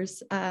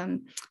cars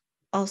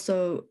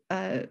also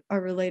are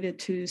related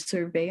to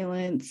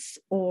surveillance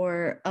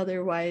or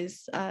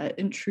otherwise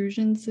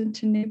intrusions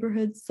into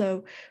neighborhoods.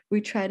 So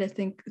we try to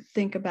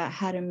think about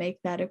how to make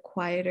that a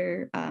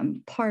quieter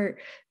part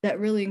that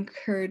really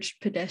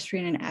encouraged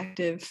pedestrian and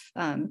active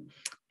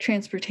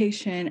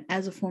transportation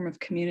as a form of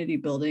community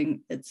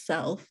building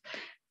itself.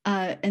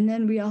 And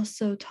then we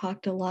also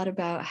talked a lot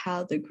about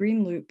how the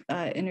green loop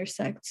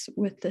intersects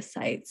with the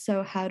site.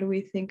 So how do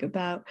we think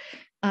about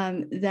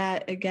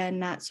that, again,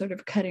 not sort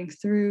of cutting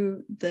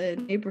through the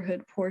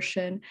neighborhood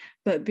portion,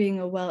 but being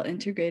a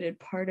well-integrated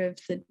part of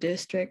the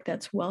district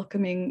that's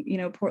welcoming,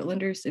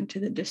 Portlanders into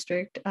the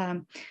district,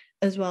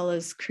 as well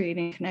as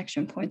creating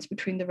connection points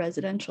between the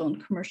residential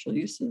and commercial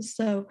uses.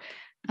 So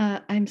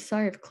I'm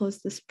sorry I've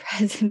closed this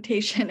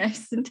presentation. I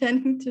was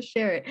intending to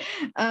share it,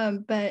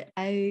 but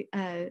I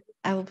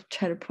will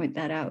try to point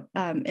that out.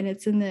 And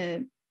it's in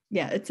the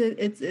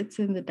it's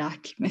in the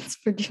documents.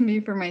 Forgive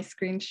me for my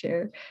screen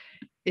share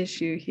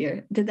issue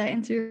here. Did that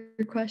answer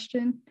your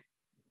question?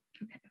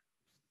 Okay.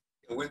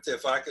 Winter,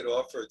 if I could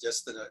offer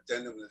just an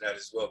addendum to that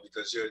as well,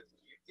 because you're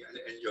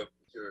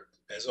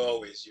as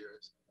always,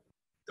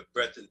 the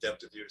breadth and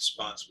depth of your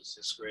response was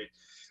just great.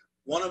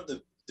 One of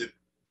the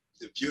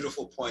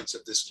beautiful points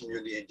of this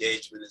community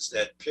engagement is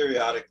that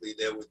periodically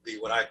there would be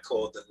what I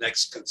call the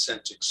next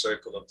concentric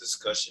circle of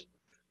discussion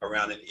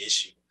around an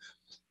issue.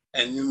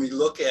 And when we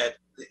look at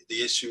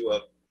the issue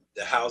of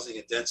the housing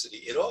and density,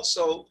 it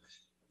also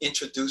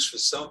introduced for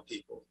some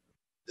people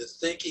the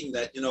thinking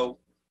that,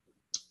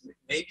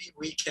 maybe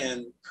we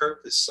can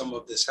purpose some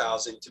of this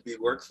housing to be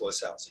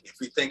workforce housing. If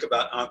we think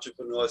about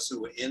entrepreneurs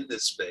who are in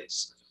this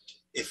space,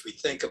 if we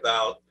think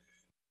about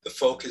the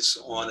focus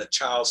on a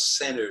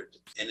child-centered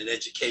and an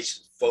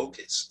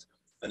education-focused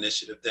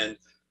initiative, then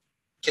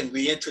can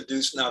we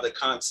introduce now the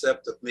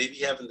concept of maybe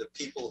having the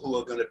people who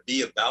are going to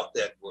be about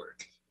that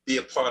work be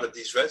a part of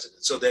these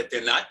residents so that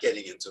they're not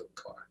getting into a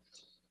car?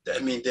 I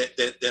mean,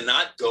 they're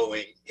not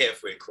going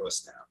halfway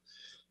across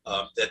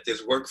town. That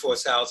there's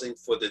workforce housing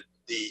for the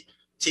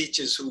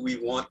teachers who we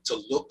want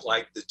to look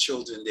like the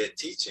children they're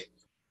teaching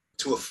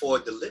to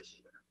afford to live here.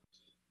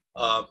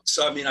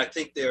 So, I mean, I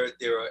think there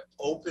are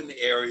open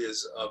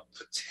areas of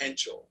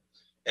potential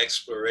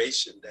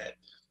exploration that,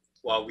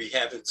 while we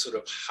haven't sort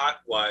of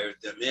hot-wired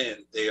them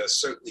in, they are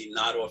certainly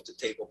not off the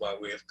table by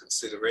way of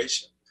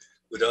consideration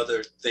with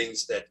other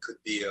things that could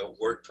be a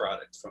work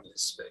product from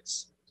this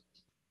space.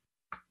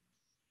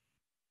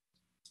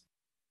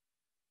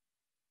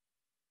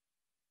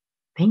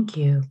 Thank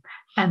you.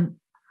 And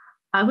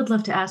I would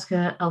love to ask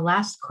a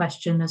last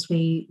question as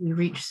we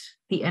reach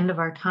the end of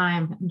our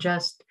time.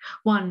 Just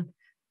one,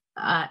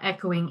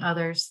 echoing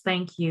others,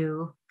 thank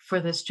you for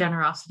this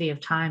generosity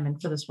of time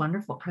and for this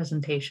wonderful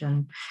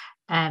presentation.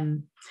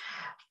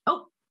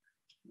 Oh,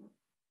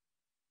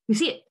 we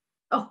see it.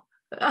 Oh.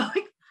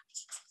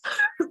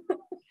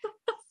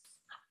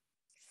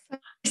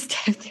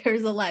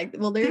 There's a lag.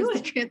 Well, there's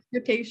the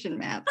transportation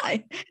map.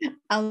 I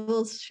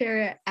will share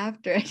it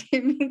after. I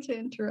didn't mean to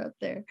interrupt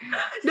there.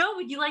 No,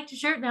 would you like to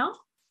share it now?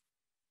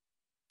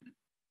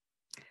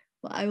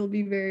 Well, I will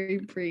be very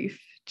brief.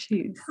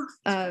 Jeez.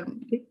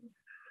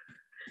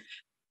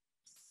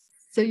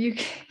 So you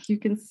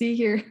can see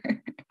here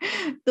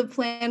the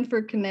plan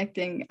for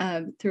connecting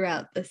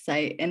throughout the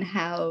site and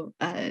how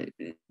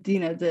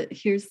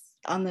here's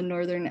on the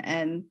northern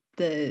end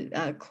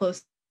the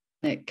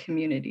close-knit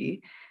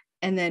community,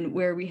 and then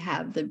where we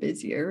have the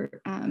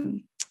busier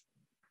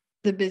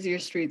the busier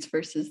streets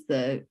versus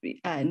the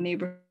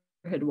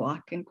neighborhood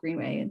walk and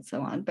greenway and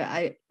so on. But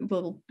I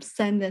will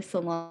send this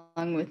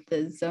along with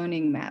the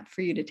zoning map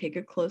for you to take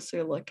a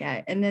closer look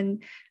at. And then,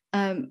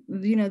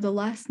 the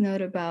last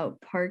note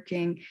about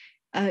parking,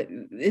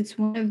 it's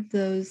one of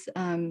those,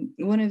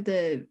 one of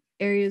the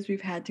areas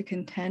we've had to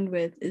contend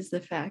with is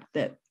the fact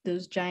that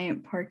those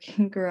giant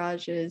parking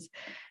garages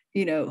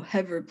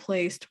have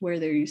replaced where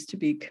there used to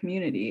be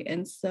community.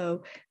 And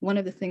so one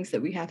of the things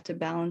that we have to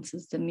balance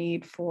is the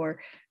need for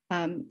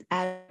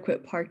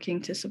adequate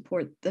parking to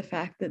support the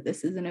fact that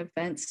this is an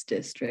events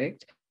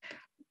district,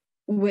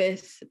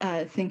 with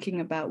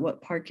thinking about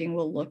what parking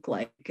will look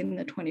like in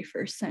the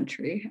 21st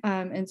century.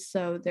 And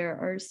so there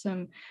are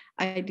some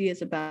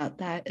ideas about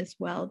that as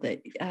well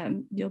that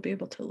you'll be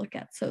able to look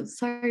at. So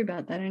sorry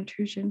about that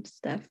intrusion,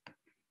 Steph.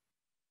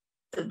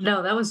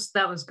 No, that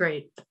was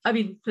great. I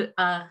mean,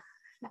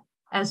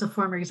 as a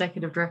former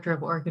executive director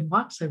of Oregon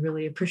Walks, I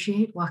really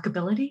appreciate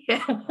walkability,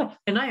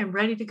 and I am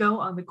ready to go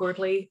on the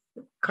Gordley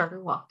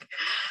Carter Walk.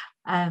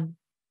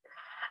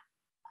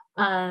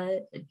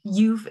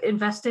 You've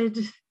invested,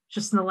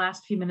 just in the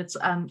last few minutes,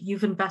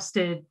 you've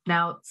invested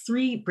now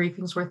 3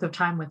 briefings worth of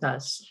time with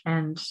us.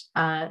 And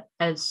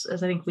as I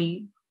think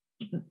we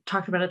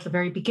talked about at the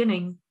very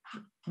beginning,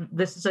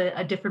 this is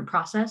a different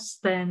process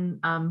than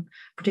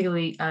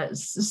particularly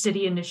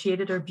city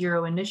initiated or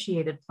bureau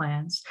initiated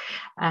plans.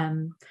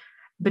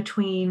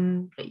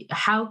 Between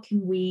how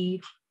can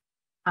we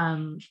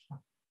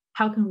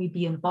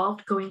be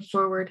involved going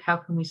forward? How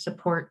can we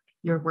support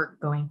your work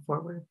going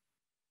forward?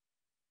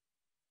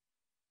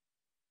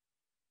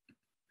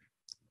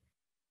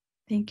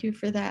 Thank you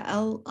for that.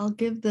 I'll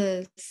give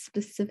the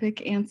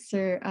specific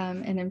answer,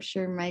 and I'm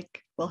sure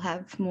Mike will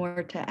have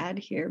more to add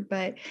here.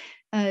 But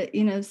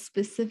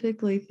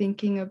specifically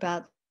thinking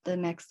about the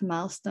next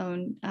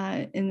milestone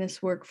in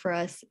this work for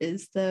us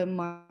is the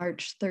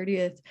March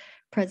 30th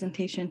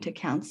presentation to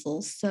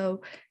council.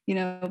 So,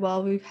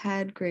 while we've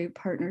had great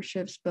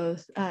partnerships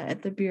both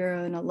at the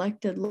bureau and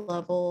elected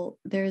level,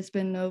 there has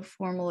been no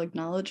formal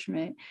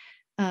acknowledgement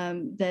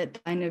that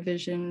Albina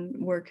Vision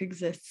work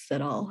exists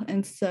at all.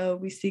 And so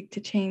we seek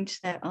to change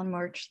that on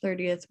March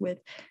 30th with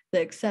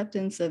the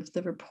acceptance of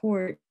the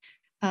report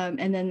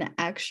and then the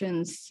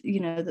actions,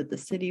 that the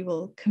city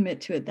will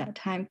commit to at that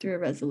time through a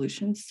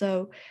resolution.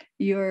 So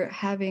you're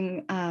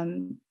having,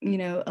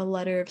 a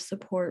letter of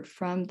support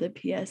from the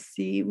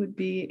PSC would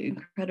be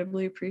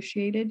incredibly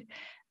appreciated.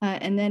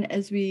 And then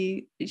as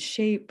we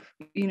shape,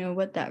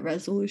 what that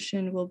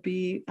resolution will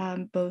be,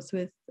 both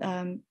with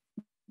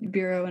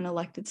Bureau and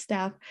elected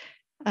staff,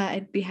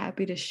 I'd be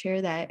happy to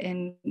share that,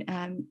 and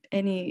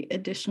any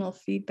additional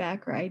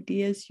feedback or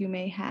ideas you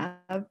may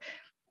have.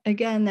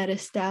 Again, that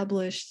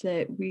established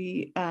that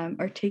we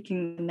are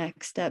taking the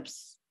next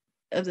steps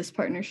of this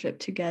partnership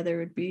together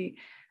would be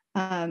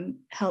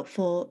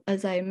helpful.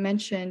 As I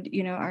mentioned,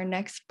 our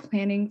next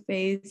planning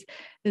phase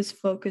is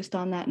focused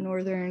on that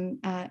northern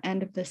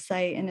end of the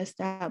site and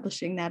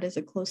establishing that as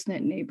a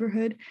close-knit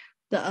neighborhood.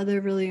 The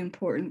other really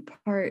important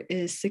part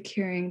is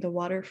securing the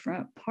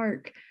waterfront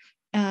park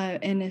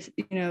and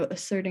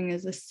asserting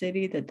as a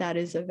city that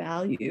is a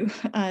value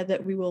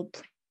that we will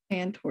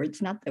plan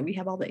towards, not that we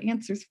have all the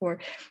answers for,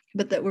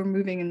 but that we're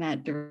moving in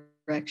that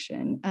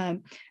direction.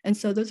 And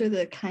so those are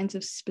the kinds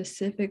of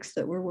specifics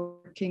that we're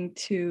working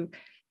to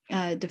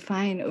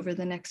define over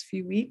the next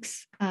few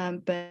weeks.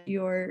 But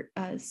your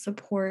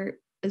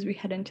support as we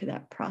head into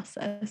that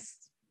process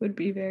would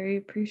be very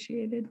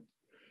appreciated.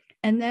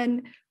 And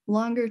then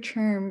longer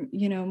term,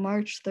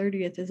 March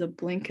 30th is a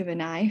blink of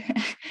an eye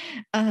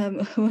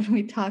when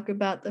we talk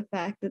about the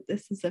fact that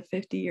this is a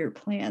 50-year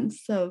plan.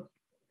 So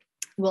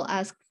we'll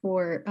ask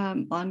for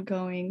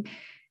ongoing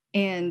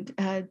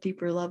and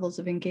deeper levels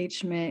of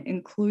engagement,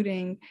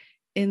 including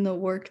in the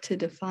work to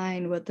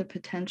define what the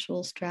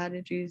potential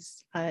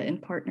strategies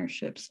and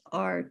partnerships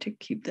are to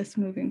keep this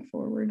moving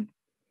forward.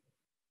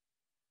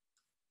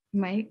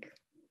 Mike?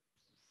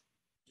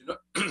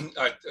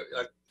 I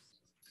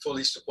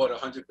fully support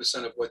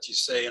 100% of what you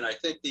say. And I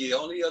think the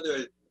only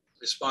other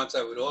response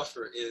I would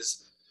offer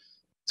is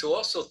to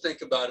also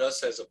think about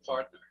us as a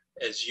partner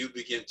as you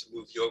begin to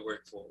move your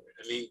work forward.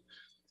 I mean,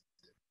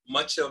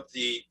 much of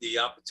the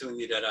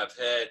opportunity that I've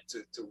had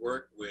to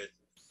work with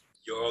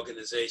your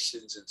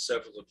organizations and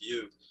several of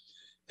you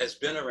has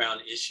been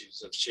around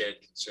issues of shared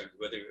concern,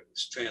 whether it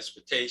was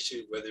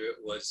transportation, whether it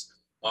was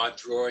our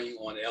drawing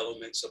on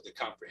elements of the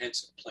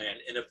comprehensive plan.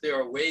 And if there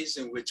are ways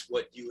in which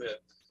what you have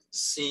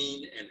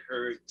seen and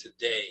heard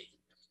today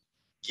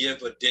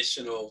give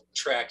additional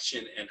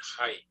traction and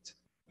height,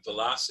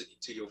 velocity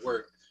to your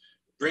work,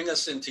 bring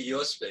us into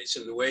your space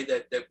in the way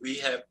that we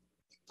have,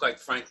 quite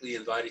frankly,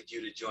 invited you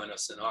to join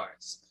us in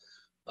ours.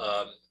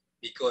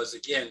 Because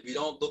again, we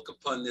don't look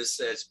upon this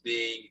as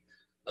being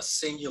a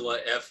singular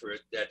effort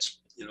that's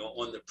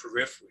on the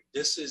periphery.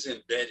 This is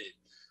embedded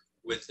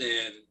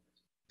within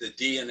the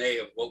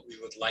DNA of what we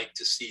would like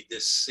to see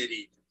this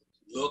city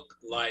look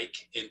like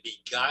and be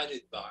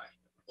guided by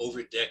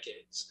over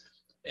decades.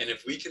 And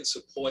if we can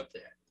support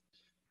that,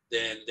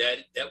 then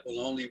that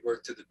will only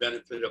work to the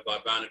benefit of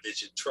Albina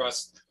Vision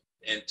Trust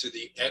and to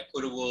the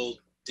equitable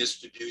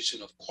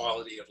distribution of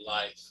quality of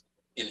life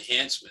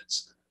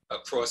enhancements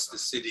across the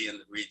city and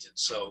the region.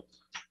 So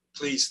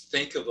please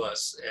think of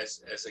us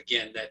as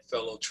again, that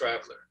fellow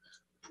traveler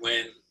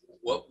when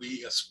what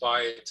we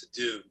aspire to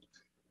do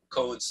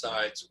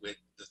coincides with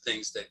the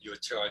things that you're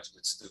charged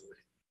with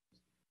stewarding.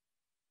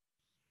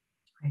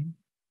 Right.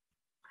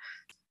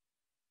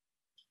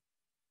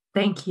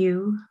 Thank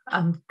you.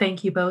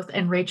 Thank you both.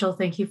 And Rachel,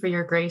 thank you for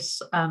your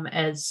grace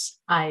as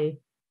I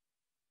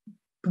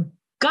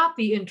got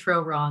the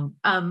intro wrong.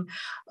 To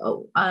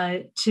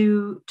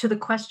the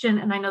question,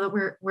 and I know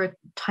that we're a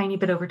tiny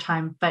bit over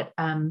time, but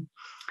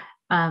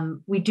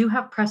we do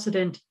have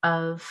precedent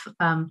of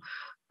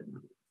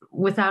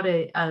without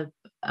a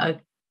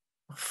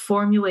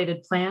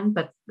formulated plan,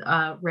 but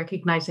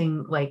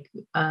recognizing like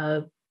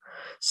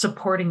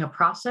supporting a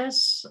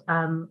process.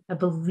 I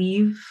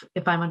believe,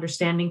 if I'm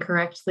understanding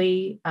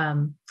correctly,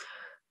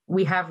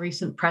 we have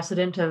recent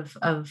precedent of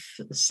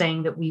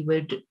saying that we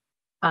would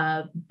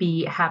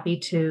be happy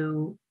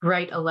to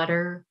write a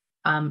letter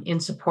in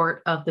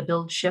support of the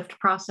build shift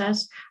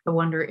process. I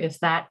wonder if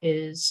that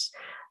is,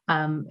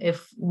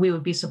 if we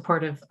would be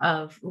supportive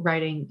of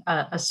writing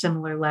a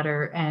similar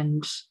letter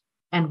and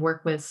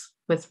work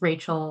with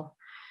Rachel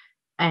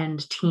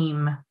and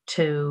team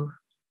to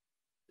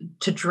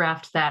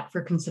draft that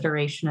for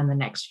consideration in the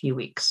next few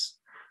weeks.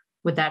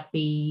 Would that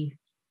be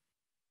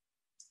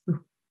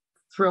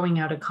throwing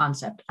out a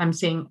concept? I'm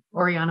seeing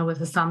Oriana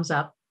with a thumbs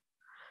up.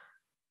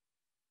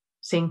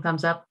 Seeing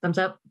thumbs up, thumbs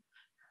up.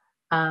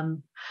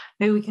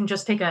 Maybe we can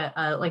just take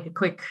a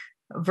quick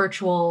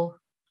virtual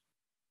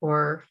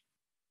or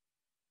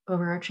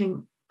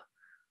overarching.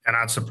 And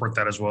I'd support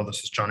that as well.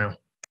 This is John L.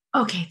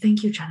 Okay,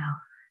 thank you, John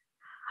L.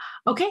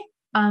 Okay,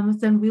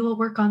 then we will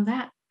work on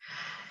that.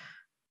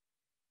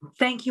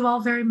 Thank you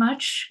all very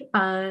much.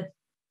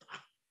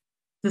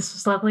 This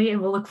was lovely, and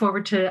we'll look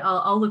forward to.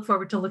 I'll look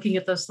forward to looking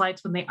at those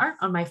slides when they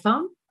aren't on my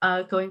phone,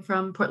 going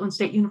from Portland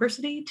State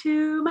University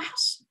to my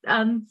house.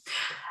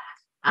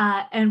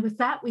 And with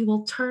that, we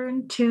will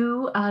turn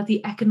to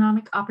the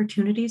economic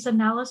opportunities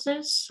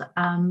analysis.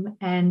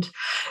 And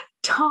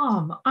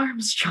Tom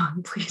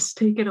Armstrong, please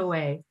take it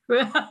away.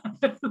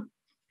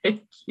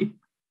 Thank you.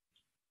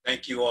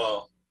 Thank you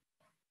all.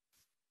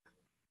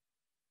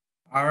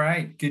 All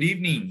right, good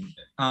evening.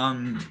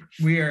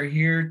 We are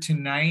here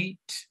tonight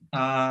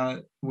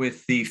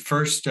with the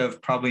first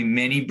of probably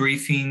many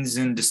briefings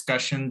and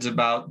discussions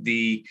about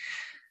the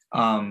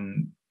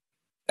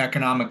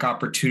economic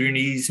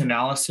opportunities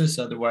analysis,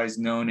 otherwise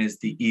known as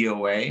the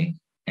EOA.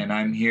 And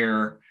I'm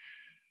here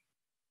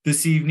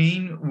this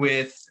evening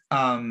with,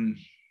 oh,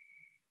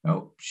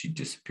 she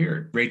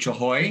disappeared, Rachel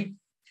Hoy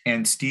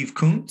and Steve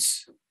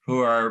Kuntz, who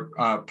are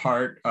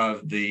part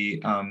of the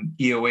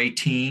EOA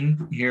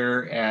team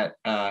here at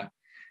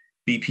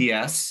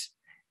BPS.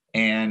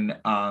 And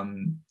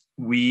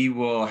we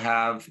will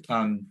have,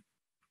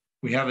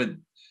 we have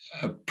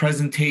a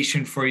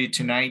presentation for you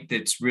tonight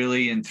that's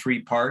really in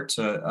three parts.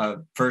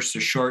 First,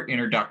 a short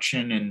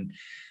introduction and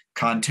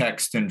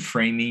context and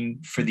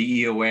framing for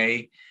the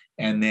EOA.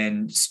 And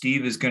then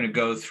Steve is going to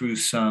go through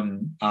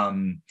some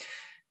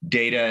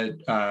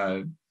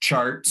data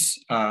charts,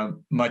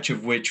 much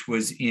of which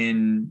was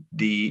in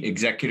the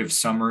executive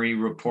summary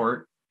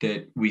report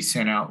that we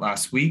sent out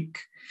last week.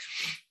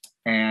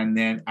 And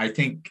then I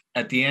think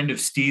at the end of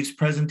Steve's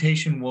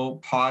presentation, we'll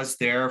pause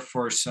there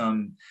for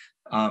some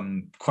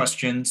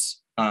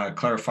questions,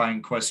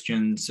 clarifying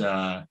questions.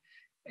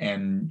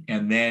 And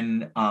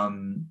then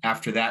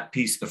after that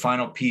piece, the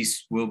final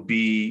piece will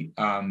be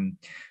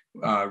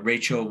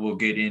Rachel will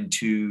get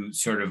into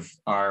sort of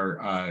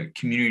our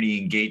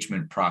community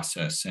engagement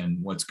process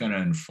and what's going to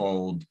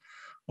unfold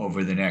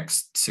over the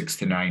next 6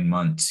 to 9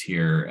 months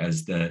here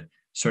as the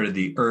sort of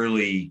the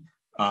early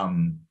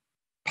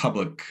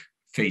public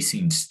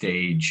facing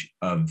stage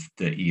of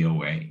the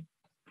EOA.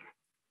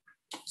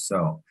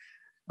 So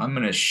I'm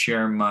going to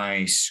share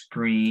my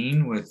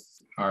screen with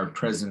our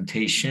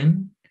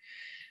presentation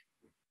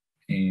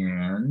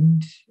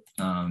and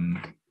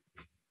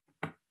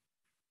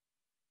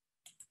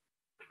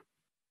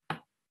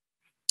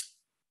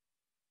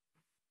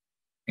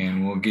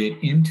we'll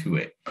get into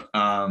it.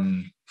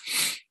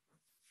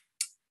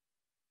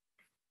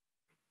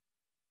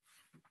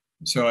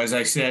 So as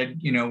I said,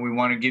 you know, we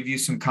want to give you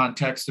some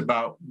context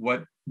about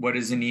what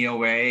is an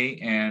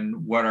EOA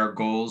and what our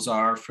goals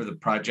are for the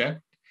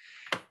project.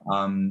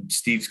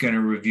 Steve's going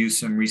to review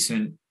some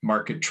recent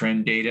market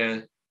trend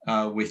data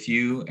with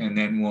you, and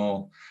then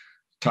we'll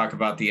talk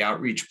about the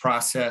outreach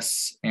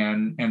process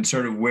and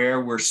sort of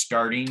where we're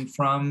starting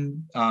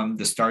from,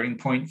 the starting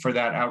point for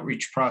that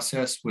outreach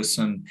process with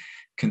some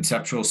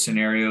conceptual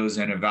scenarios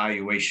and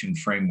evaluation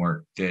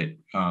framework that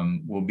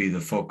will be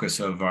the focus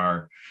of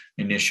our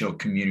initial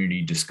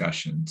community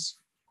discussions.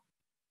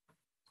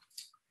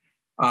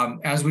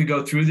 As we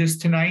go through this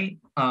tonight,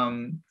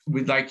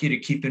 we'd like you to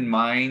keep in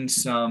mind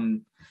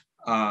some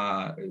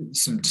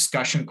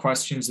discussion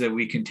questions that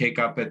we can take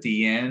up at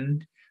the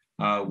end.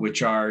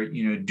 which are,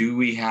 do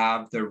we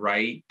have the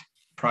right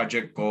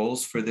project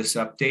goals for this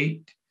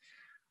update?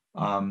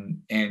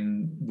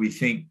 And we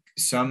think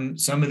some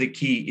of the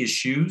key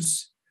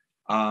issues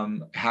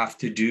have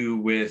to do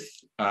with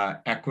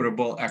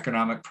equitable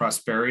economic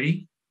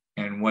prosperity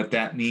and what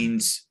that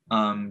means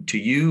to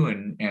you.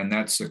 And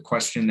that's a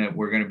question that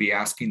we're going to be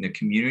asking the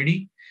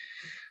community.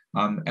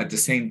 At the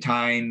same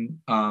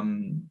time,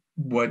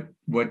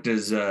 what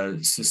does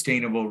a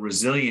sustainable,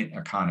 resilient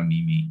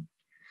economy mean?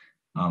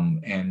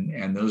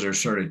 And those are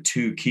sort of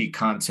two key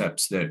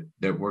concepts that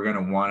we're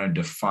going to want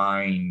to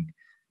define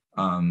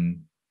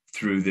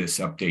through this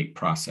update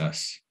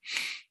process.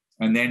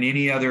 And then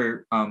any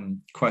other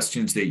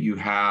questions that you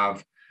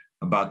have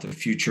about the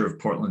future of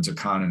Portland's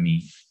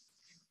economy.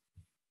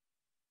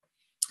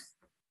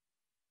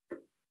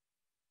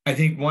 I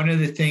think one of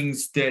the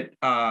things that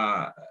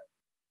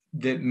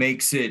that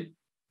makes it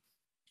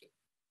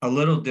a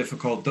little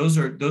difficult, those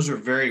are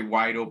very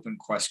wide open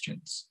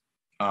questions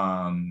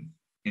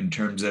in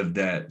terms of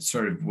that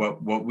sort of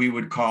what we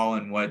would call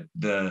and what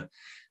the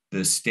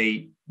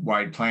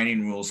statewide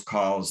planning rules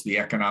calls the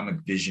economic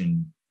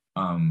vision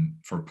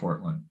for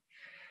Portland.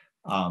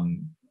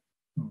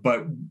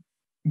 But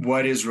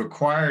what is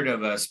required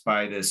of us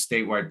by the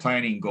statewide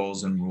planning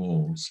goals and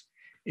rules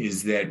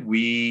is that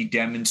we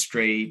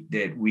demonstrate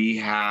that we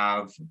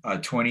have a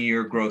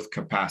 20-year growth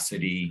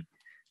capacity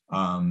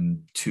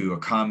to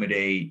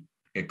accommodate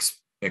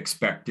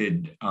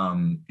expected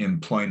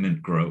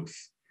employment growth.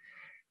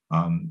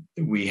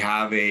 We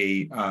have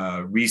a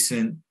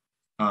recent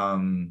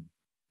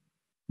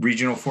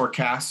regional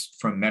forecast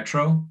from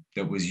Metro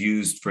that was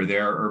used for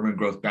their urban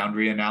growth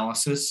boundary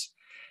analysis.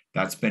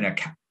 That's been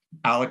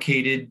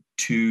allocated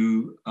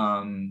to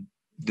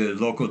the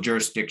local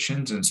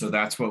jurisdictions. And so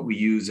that's what we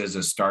use as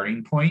a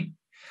starting point.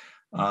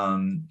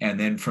 And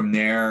then from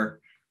there,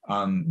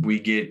 we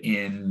get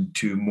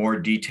into more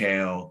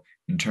detail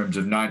in terms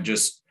of not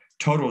just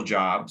total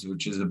jobs,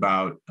 which is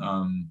about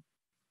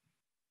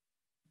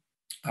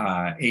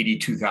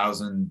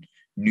 82,000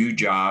 new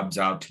jobs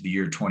out to the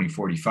year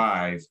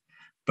 2045,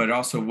 but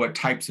also what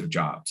types of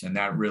jobs. And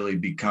that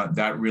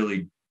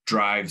really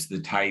drives the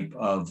type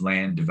of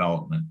land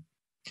development.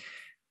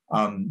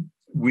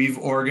 We've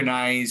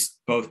organized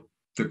both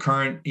the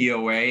current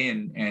EOA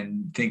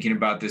and thinking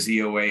about this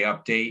EOA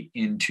update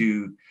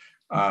into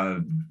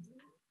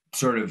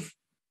sort of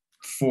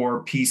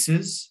 4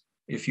 pieces,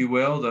 if you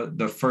will.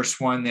 The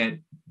first one that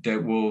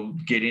we'll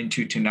get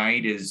into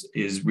tonight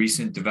is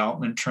recent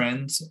development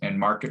trends and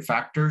market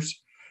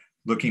factors,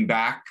 looking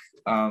back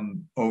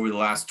over the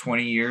last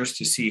 20 years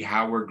to see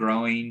how we're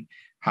growing,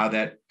 how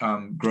that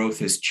growth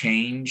has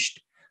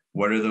changed,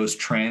 what are those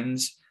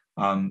trends.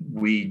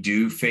 We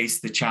do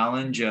face the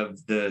challenge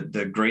of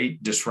the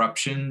great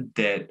disruption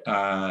that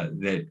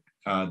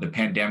the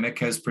pandemic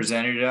has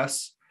presented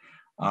us.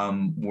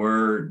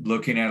 We're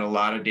looking at a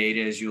lot of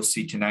data, as you'll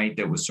see tonight,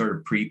 that was sort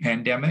of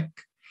pre-pandemic.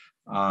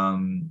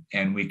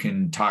 And we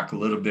can talk a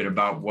little bit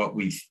about what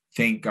we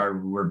think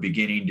we're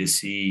beginning to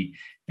see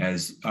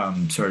as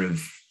sort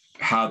of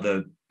how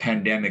the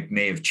pandemic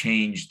may have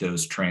changed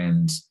those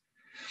trends.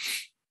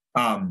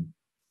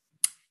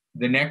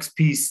 The next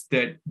piece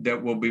that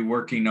we'll be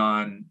working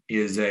on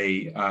is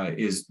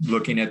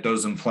looking at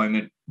those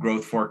employment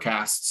growth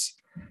forecasts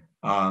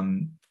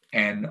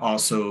and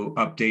also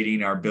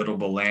updating our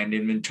buildable land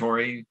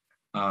inventory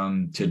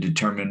to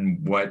determine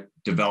what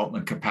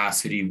development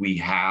capacity we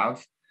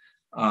have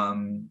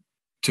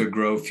to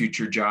grow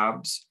future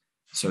jobs.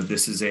 So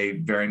this is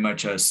very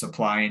much a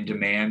supply and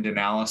demand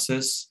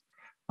analysis.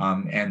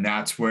 And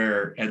that's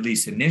where, at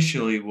least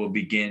initially, we'll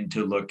begin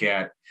to look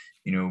at,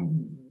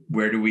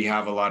 where do we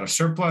have a lot of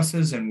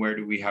surpluses and where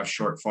do we have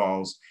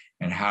shortfalls,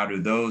 and how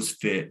do those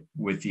fit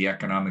with the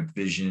economic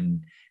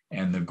vision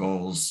and the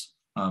goals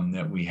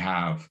that we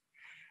have.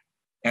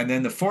 And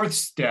then the fourth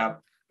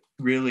step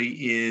really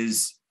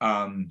is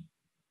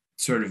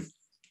sort of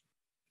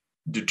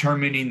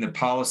determining the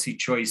policy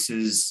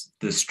choices,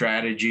 the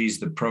strategies,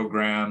 the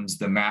programs,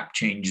 the map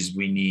changes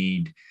we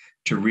need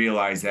to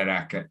realize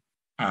that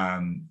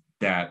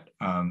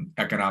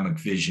economic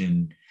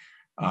vision,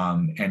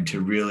 and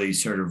to really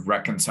sort of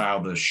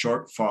reconcile the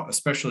shortfall,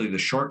 especially the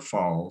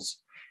shortfalls,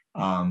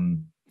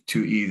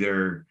 to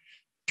either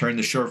turn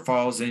the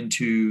shortfalls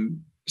into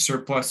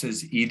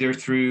surpluses, either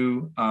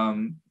through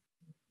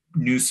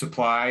new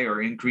supply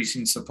or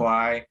increasing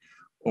supply,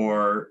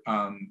 or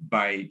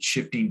by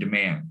shifting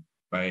demand,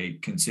 by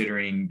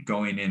considering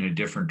going in a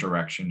different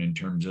direction in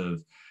terms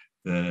of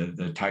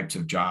the types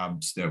of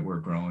jobs that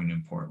we're growing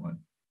in Portland.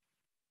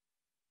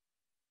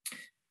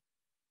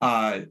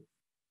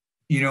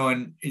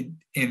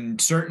 In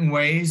certain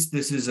ways,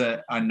 this is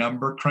a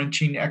number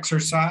crunching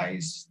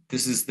exercise.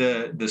 This is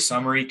the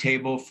summary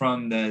table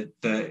from the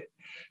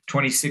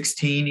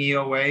 2016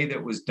 EOA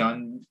that was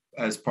done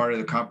as part of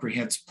the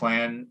comprehensive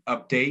plan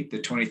update, the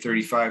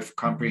 2035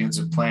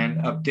 comprehensive plan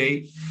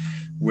update,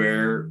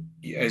 where,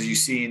 as you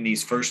see in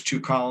these first 2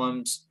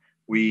 columns,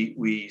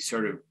 we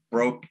sort of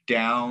broke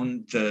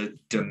down the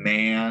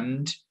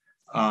demand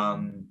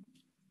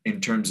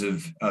in terms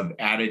of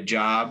added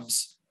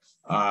jobs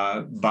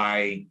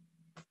by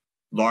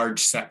large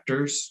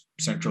sectors,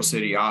 central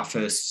city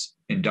office,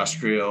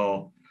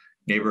 industrial,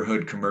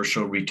 neighborhood,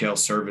 commercial, retail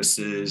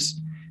services,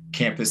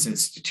 campus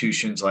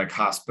institutions like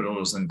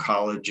hospitals and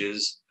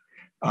colleges.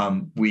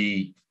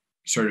 We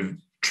sort of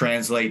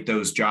translate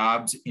those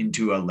jobs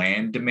into a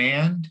land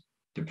demand,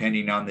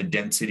 depending on the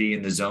density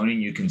and the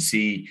zoning. You can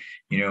see,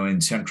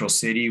 in Central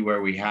City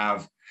where we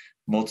have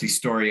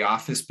multi-story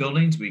office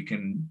buildings, we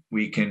can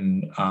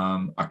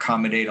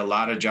accommodate a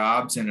lot of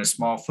jobs in a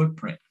small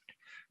footprint.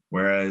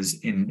 Whereas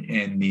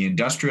in the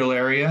industrial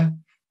area,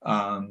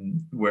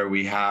 where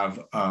we have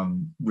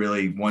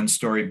really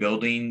one-story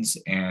buildings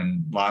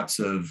and lots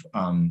of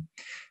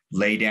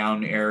lay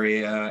down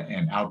area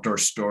and outdoor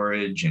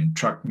storage and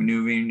truck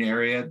maneuvering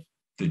area,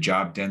 the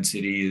job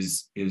density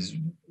is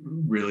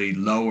really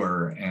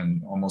lower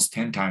and almost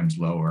 10 times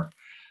lower.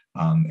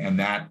 And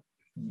that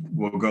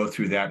we'll go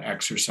through that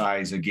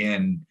exercise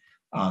again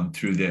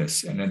through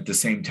this. And at the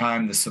same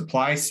time, the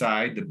supply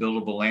side, the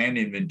buildable land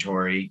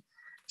inventory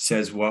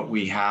says what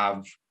we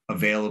have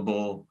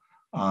available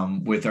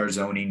with our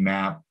zoning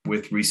map,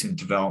 with recent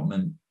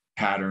development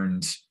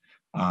patterns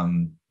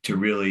to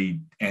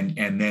really,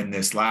 and then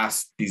these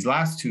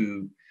last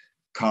two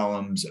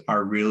columns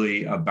are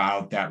really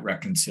about that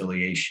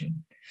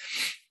reconciliation.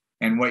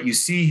 And what you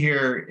see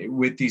here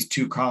with these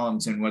two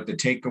columns and what the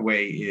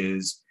takeaway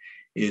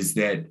is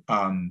that,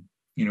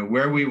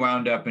 where we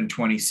wound up in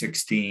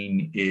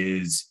 2016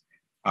 is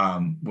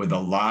with a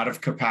lot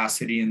of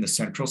capacity in the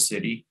central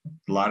city,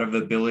 a lot of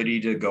ability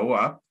to go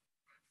up,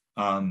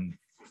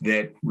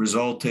 that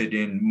resulted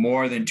in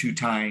more than 2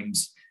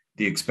 times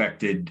the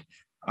expected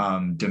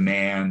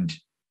demand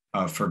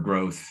for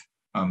growth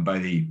by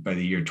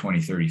the year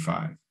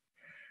 2035.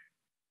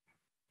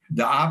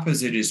 The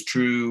opposite is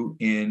true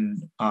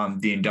in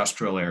the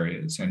industrial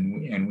areas,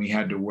 and we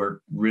had to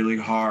work really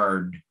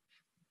hard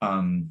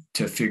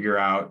to figure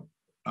out,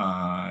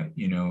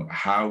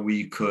 how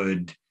we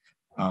could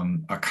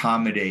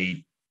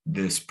accommodate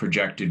this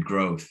projected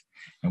growth.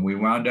 And we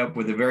wound up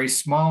with a very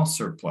small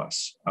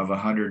surplus of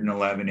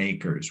 111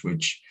 acres,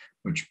 which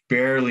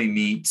barely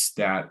meets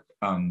that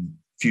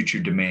future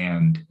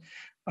demand.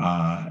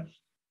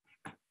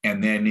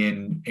 And then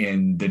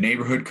in the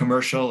neighborhood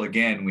commercial,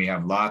 again, we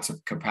have lots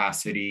of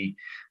capacity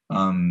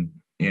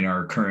in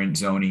our current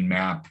zoning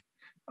map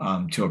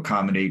to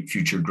accommodate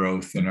future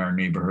growth in our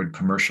neighborhood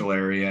commercial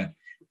area.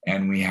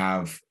 And we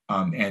have,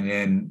 and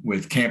then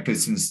with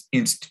campus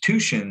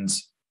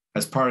institutions,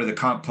 as part of the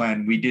comp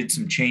plan, we did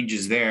some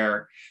changes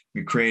there.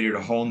 We created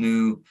a whole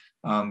new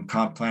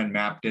comp plan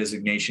map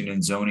designation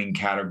and zoning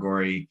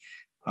category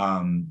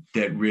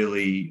that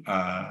really,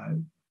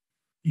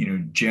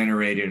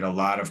 generated a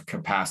lot of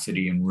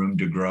capacity and room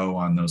to grow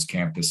on those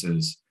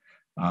campuses.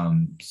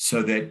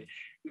 So that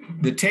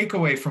the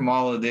takeaway from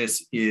all of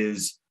this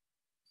is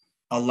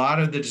a lot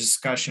of the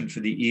discussion for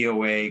the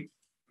EOA,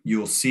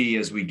 you'll see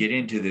as we get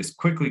into this,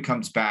 quickly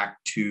comes back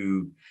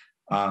to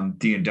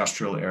the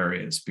industrial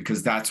areas,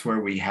 because that's where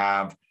we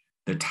have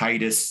the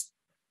tightest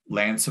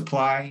land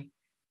supply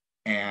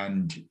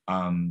and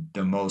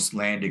the most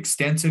land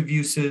extensive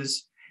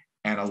uses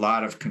and a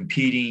lot of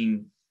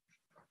competing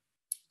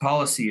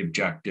policy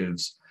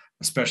objectives,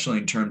 especially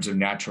in terms of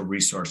natural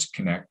resource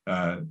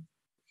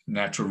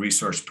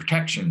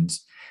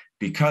protections,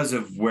 because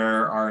of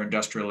where our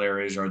industrial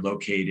areas are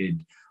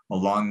located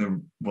along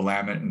the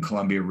Willamette and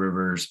Columbia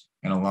rivers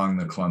and along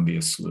the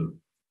Columbia Slough.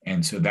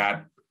 And so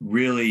that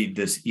really,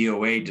 this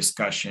EOA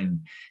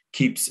discussion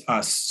keeps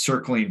us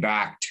circling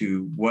back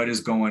to what is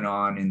going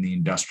on in the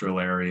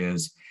industrial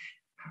areas.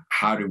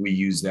 How do we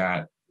use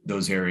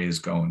those areas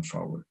going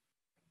forward?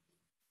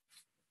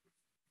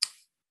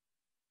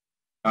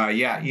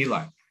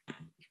 Eli.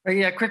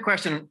 Quick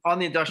question on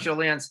the industrial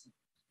lands.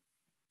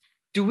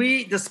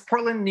 Does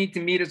Portland need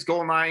to meet its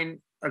Goal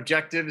 9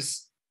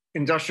 objectives,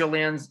 industrial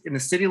lands in the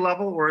city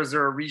level, or is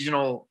there a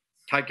regional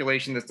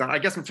calculation that's done? I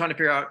guess I'm trying to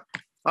figure out,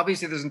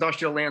 obviously there's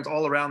industrial lands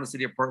all around the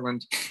city of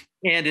Portland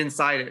and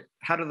inside it.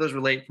 How do those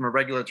relate from a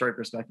regulatory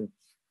perspective?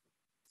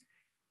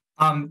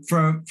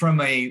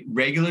 From a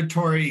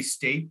regulatory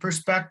state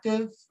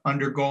perspective,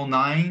 under Goal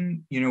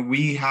 9,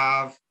 we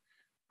have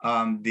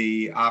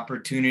the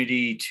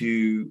opportunity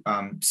to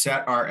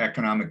set our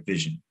economic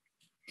vision.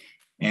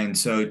 And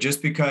so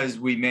just because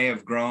we may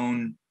have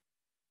grown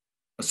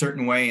a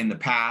certain way in the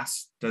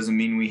past doesn't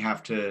mean we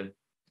have to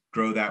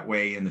grow that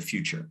way in the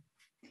future.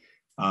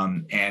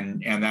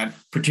 And that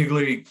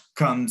particularly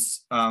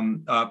comes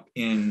up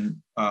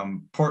in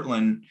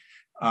Portland,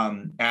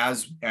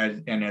 as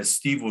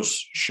Steve will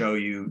show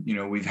you,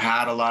 we've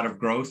had a lot of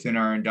growth in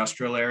our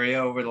industrial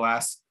area over the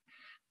last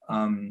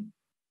 8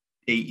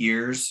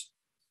 years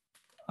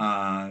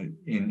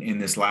in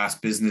this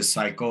last business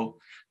cycle.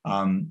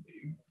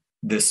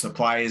 The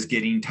supply is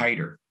getting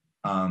tighter.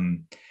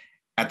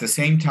 At the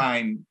same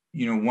time,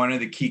 one of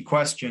the key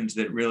questions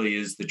that really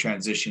is the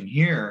transition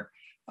here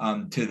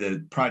to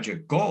the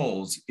project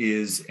goals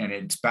is, and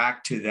it's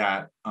back to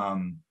that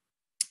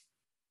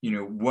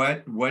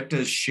what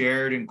does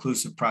shared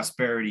inclusive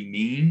prosperity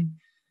mean,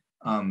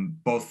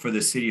 both for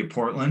the city of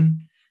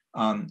Portland,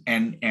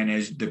 and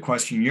as the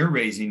question you're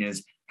raising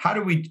is, how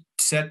do we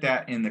set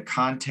that in the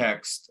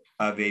context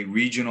of a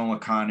regional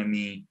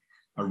economy,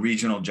 a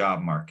regional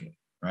job market,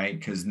 right?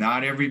 Because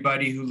not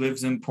everybody who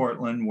lives in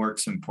Portland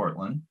works in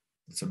Portland.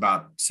 It's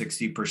about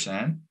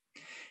 60%.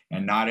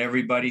 And not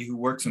everybody who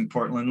works in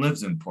Portland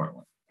lives in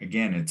Portland.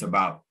 Again, it's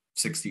about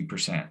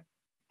 60%.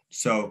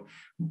 So,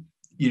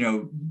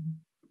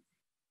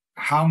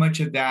 how much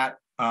of that,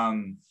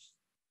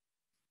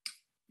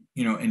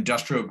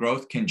 industrial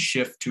growth can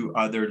shift to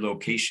other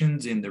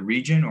locations in the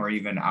region or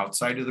even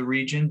outside of the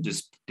region,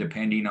 just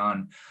depending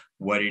on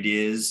what it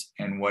is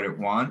and what it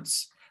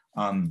wants.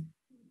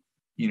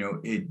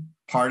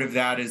 Part of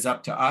that is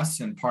up to us,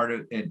 and part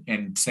of it,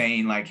 and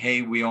saying like,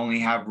 hey, we only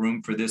have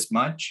room for this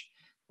much,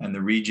 and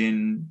the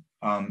region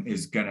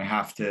is going to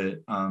have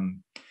to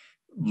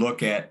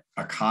look at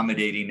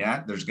accommodating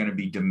that. There's going to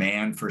be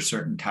demand for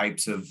certain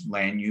types of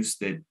land use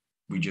that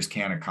we just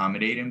can't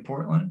accommodate in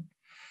Portland.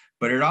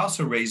 But it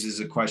also raises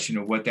a question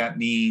of what that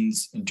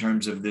means in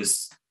terms of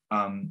this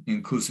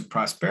inclusive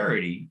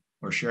prosperity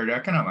or shared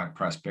economic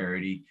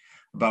prosperity,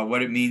 about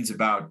what it means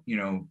about,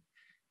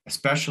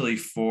 especially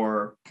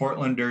for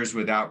Portlanders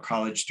without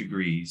college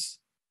degrees,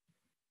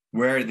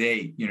 where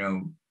they,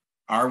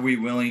 are we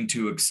willing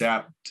to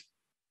accept,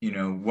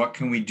 what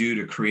can we do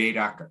to create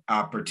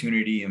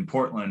opportunity in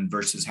Portland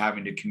versus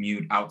having to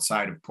commute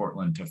outside of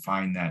Portland to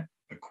find that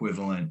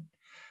equivalent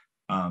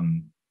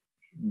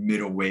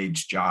middle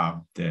wage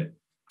job that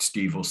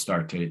Steve will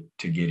start to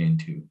get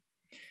into.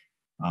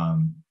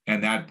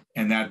 And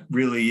that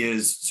really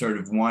is sort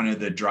of one of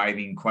the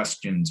driving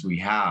questions we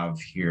have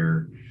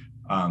here.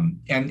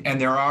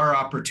 And there are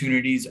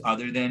opportunities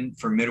other than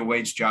for middle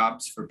wage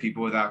jobs for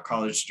people without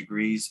college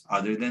degrees,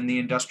 other than the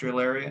industrial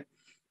area.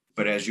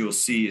 But as you'll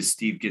see, as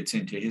Steve gets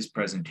into his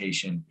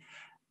presentation,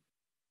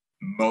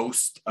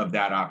 most of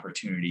that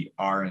opportunity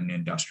are in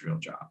industrial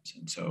jobs.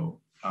 And so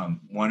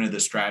one of the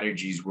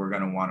strategies we're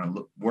going to want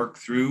to work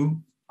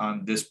through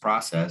on this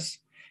process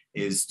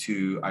is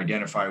to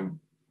identify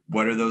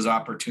what are those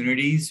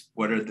opportunities,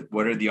 what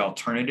are the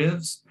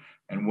alternatives,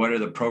 and what are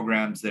the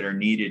programs that are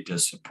needed to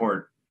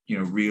support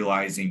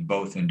realizing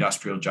both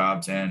industrial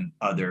jobs and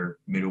other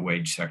middle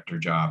wage sector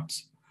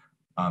jobs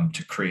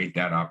to create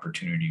that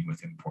opportunity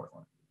within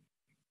Portland.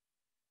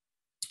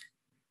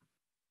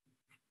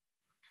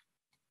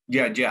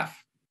 Yeah,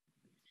 Jeff.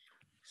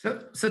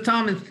 So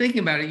Tom, in thinking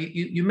about it,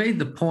 you made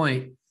the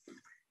point,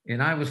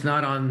 and I was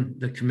not on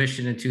the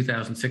commission in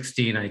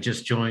 2016. I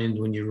just joined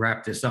when you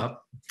wrapped this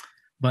up,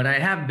 but I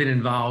have been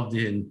involved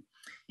in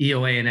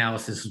EOA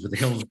analysis with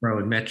Hillsborough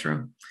and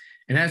Metro.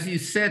 And as you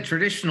said,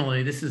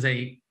 traditionally, this is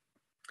a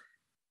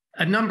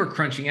number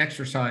crunching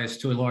exercise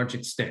to a large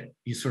extent.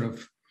 You sort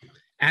of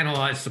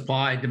analyze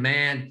supply,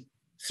 demand,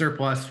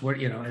 surplus,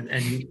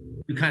 and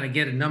you kind of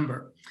get a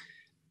number.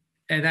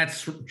 And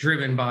that's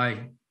driven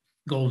by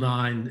Goal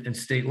 9 and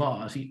state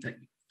laws. The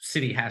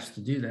city has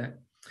to do that.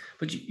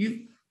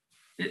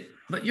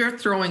 But you're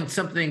throwing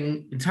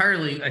something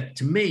entirely,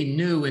 to me,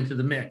 new into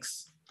the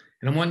mix.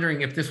 And I'm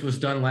wondering if this was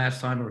done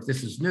last time or if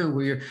this is new,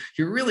 where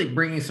you're really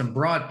bringing some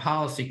broad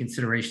policy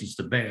considerations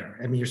to bear.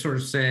 I mean, you're sort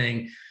of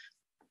saying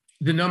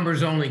the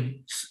numbers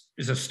only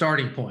is a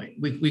starting point.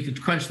 We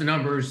could crunch the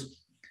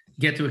numbers,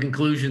 get to a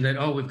conclusion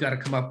that, we've got to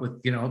come up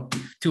with,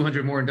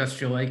 200 more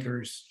industrial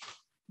acres.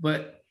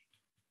 But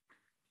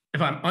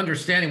if I'm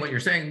understanding what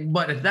you're saying,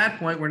 but at that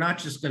point, we're not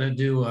just going to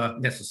do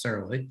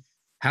necessarily,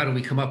 how do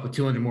we come up with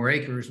 200 more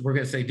acres? We're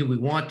going to say, do we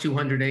want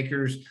 200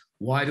 acres?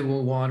 Why do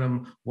we want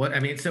them?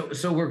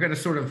 So we're going to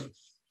sort of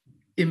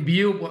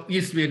imbue what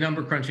used to be a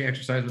number crunching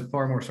exercise with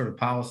far more sort of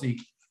policy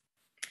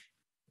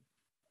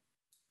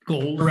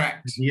goals.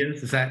 Correct.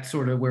 Ideas. Is that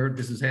sort of where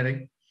this is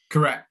heading?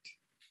 Correct.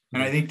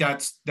 And I think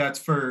that's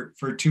for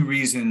two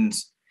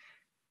reasons.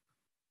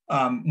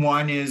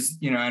 One is,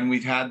 and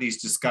we've had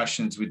these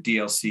discussions with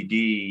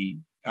DLCD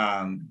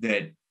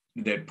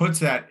that puts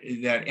that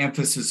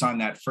emphasis on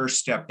that first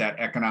step, that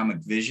economic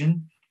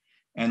vision,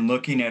 and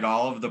looking at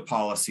all of the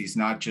policies,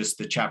 not just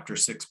the Chapter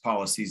 6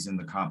 policies in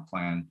the comp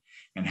plan,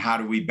 and how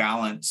do we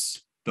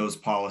balance those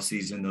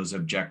policies and those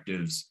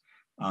objectives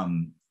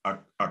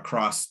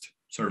across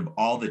sort of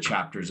all the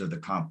chapters of the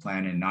comp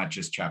plan and not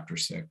just Chapter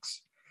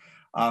 6.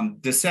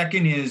 The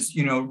second is,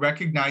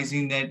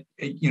 recognizing that,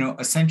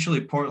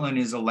 essentially Portland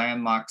is a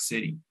landlocked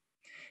city,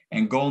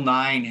 and Goal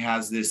 9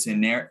 has this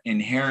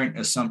inherent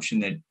assumption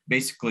that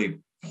basically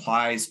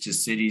applies to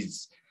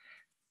cities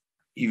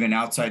even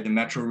outside the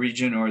metro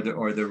region or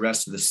the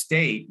rest of the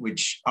state,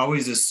 which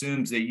always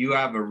assumes that you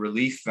have a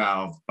relief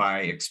valve by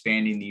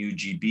expanding the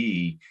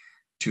UGB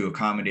to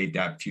accommodate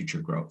that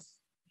future growth.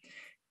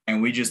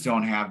 And we just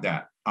don't have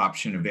that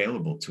option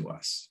available to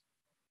us.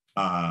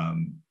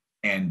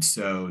 And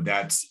so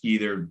that's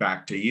either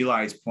back to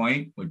Eli's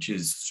point, which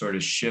is sort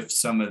of shift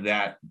some of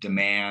that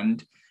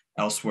demand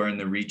elsewhere in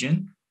the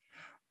region,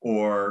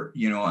 or,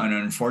 and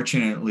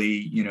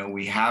unfortunately,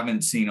 we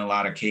haven't seen a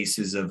lot of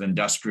cases of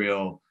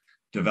industrial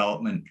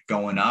development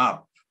going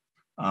up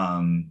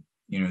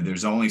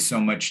There's only so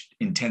much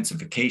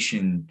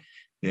intensification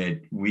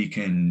that we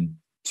can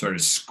sort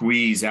of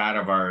squeeze out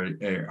of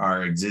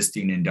our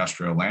existing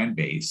industrial land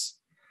base.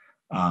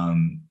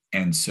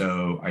 And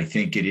so I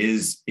think it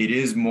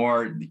is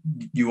more,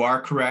 you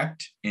are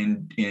correct.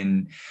 In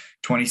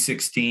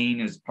 2016,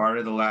 as part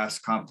of the last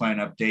comp plan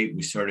update,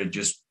 we sort of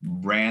just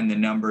ran the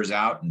numbers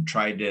out and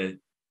tried to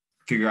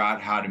figure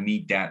out how to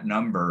meet that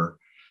number.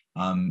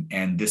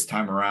 And this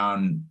time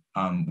around,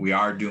 we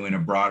are doing a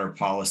broader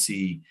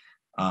policy,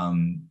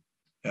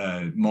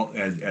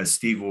 as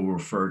Steve will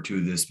refer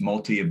to, this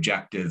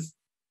multi-objective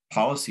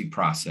policy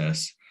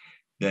process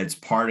that's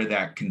part of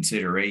that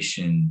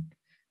consideration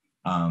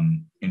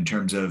in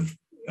terms of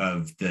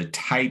the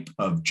type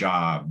of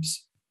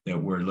jobs that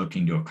we're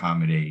looking to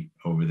accommodate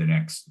over the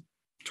next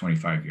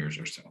 25 years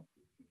or so.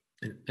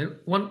 And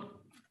one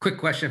quick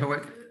question: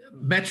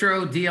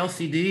 Metro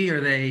DLCD,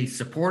 are they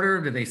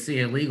supportive? Do they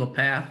see a legal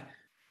path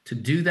to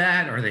do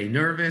that? Are they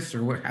nervous,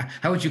 or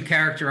how would you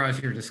characterize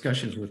your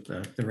discussions with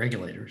the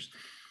regulators?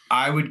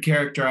 I would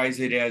characterize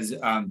it as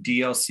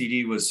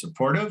DLCD was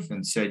supportive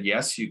and said,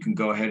 yes, you can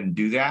go ahead and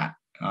do that.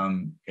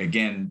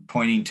 Again,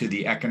 pointing to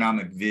the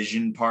economic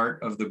vision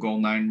part of the Goal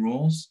 9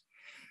 rules.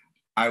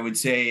 I would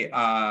say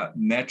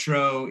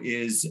Metro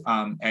is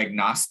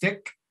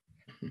agnostic.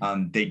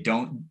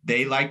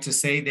 They like to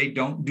say they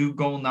don't do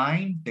Goal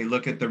 9. They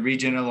look at the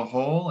region as a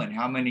whole and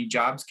how many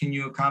jobs can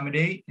you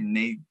accommodate. And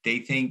they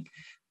think,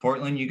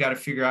 Portland, you got to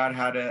figure out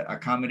how to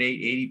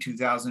accommodate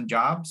 82,000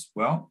 jobs.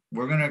 Well,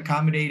 we're going to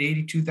accommodate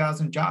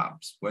 82,000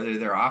 jobs, whether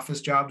they're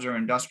office jobs or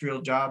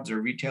industrial jobs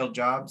or retail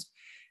jobs.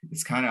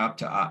 It's kind of up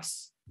to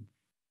us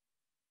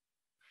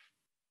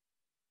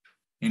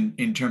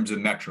in terms of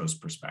Metro's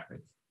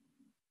perspective.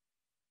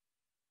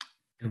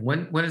 And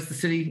when is the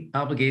city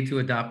obligated to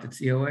adopt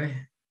its EOA?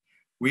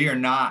 We are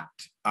not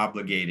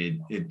obligated.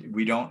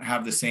 We don't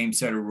have the same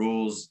set of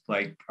rules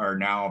like are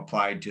now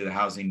applied to the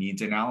housing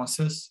needs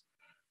analysis.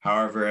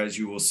 However, as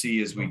you will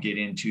see, as we get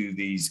into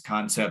these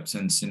concepts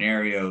and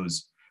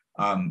scenarios,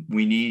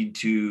 we need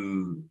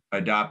to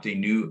adopt a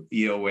new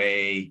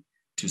EOA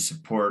to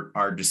support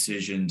our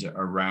decisions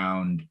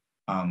around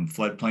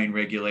floodplain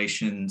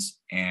regulations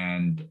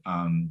and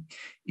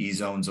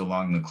E-zones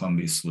along the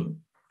Columbia Slough,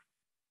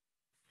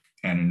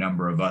 and a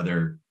number of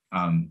other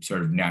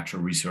sort of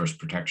natural resource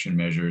protection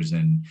measures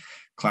and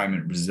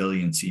climate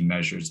resiliency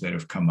measures that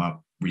have come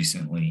up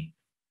recently.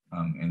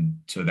 And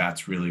so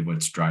that's really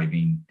what's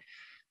driving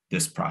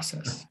this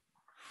process.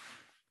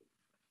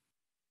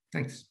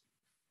 Thanks.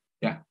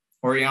 Yeah.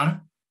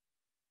 Oriana?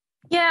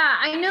 Yeah,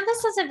 I know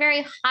this is a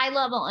very high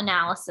level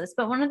analysis,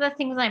 but one of the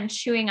things I'm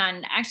chewing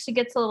on actually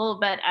gets a little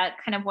bit at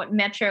kind of what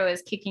Metro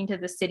is kicking to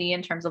the city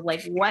in terms of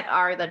like, what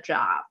are the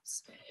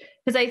jobs?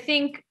 Because I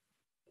think,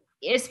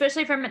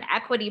 especially from an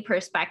equity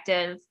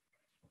perspective,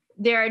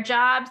 there are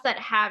jobs that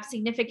have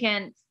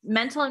significant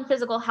mental and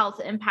physical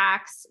health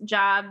impacts,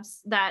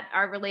 jobs that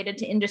are related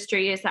to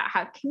industries that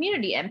have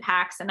community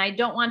impacts. And I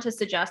don't want to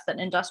suggest that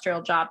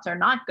industrial jobs are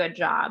not good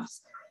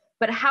jobs,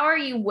 but how are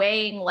you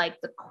weighing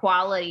like the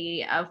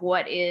quality of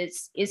what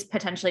is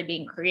potentially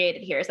being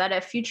created here? Is that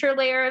a future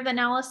layer of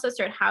analysis,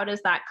 or how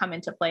does that come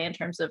into play in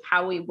terms of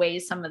how we weigh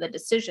some of the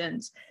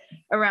decisions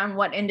around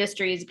what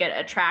industries get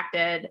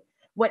attracted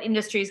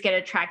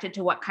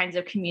to what kinds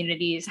of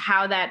communities,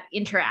 how that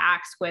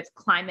interacts with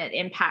climate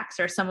impacts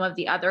or some of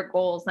the other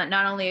goals that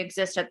not only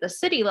exist at the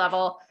city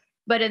level,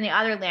 but in the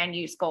other land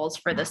use goals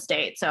for the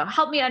state. So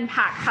help me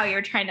unpack how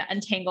you're trying to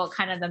untangle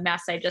kind of the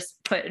mess I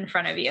just put in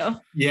front of you.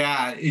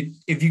 Yeah,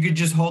 if you could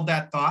just hold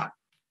that thought,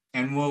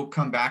 and we'll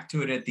come back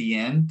to it at the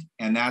end.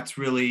 And that's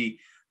really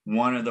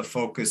one of the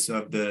focus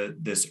of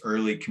this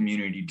early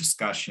community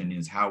discussion,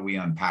 is how we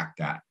unpack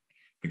that,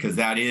 because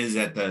that is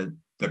at the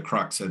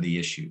crux of the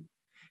issue.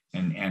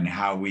 And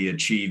how we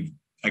achieve,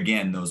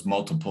 again, those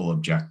multiple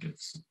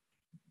objectives.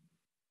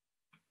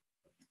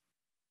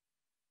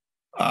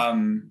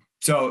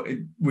 So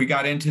we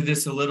got into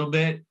this a little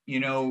bit,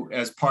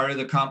 as part of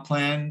the comp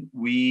plan,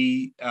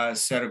 we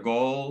set a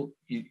goal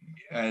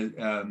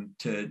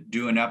to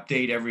do an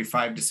update every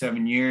 5 to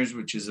 7 years,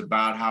 which is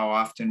about how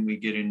often we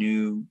get a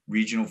new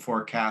regional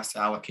forecast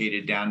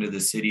allocated down to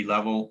the city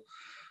level.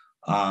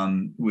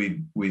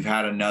 We've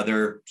had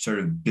another sort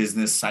of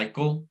business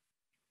cycle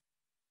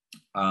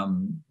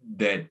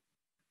that,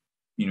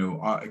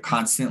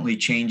 constantly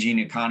changing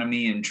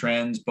economy and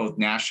trends, both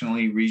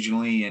nationally,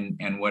 regionally,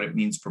 and what it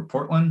means for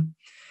Portland.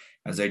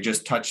 As I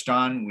just touched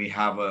on, we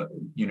have the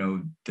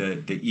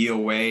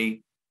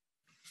EOA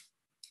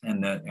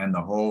and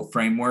the whole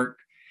framework.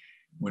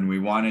 When we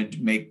want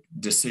to make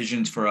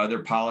decisions for other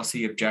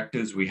policy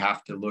objectives, we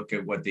have to look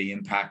at what the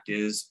impact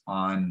is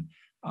on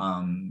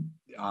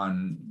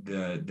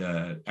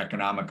the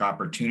economic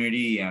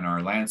opportunity, and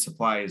our land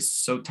supply is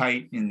so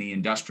tight in the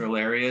industrial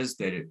areas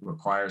that it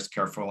requires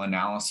careful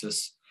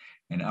analysis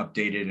and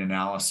updated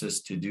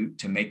analysis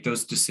to make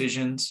those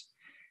decisions.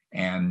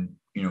 And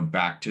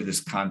back to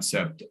this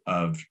concept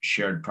of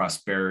shared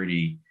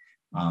prosperity,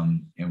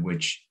 in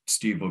which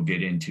Steve will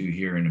get into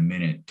here in a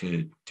minute,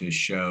 to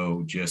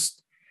show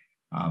just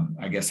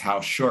I guess, how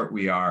short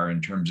we are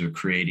in terms of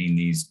creating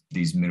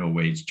these middle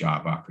wage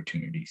job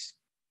opportunities.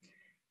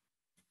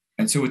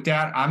 And so with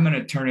that, I'm going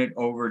to turn it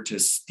over to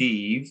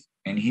Steve,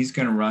 and he's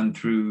going to run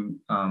through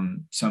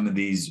some of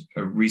these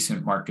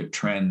recent market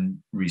trend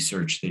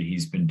research that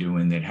he's been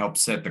doing that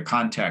helps set the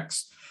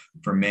context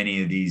for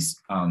many of these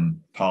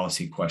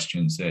policy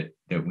questions that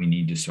we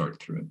need to sort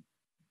through.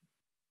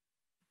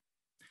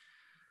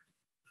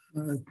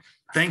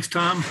 Thanks,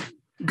 Tom.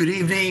 Good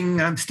evening.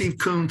 I'm Steve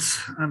Kuntz.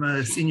 I'm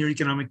a senior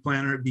economic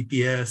planner at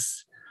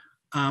BPS.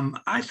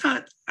 I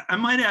thought I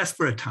might ask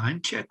for a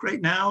time check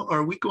right now.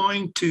 Are we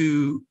going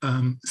to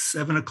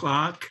 7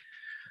 o'clock?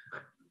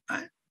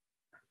 I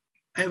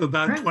have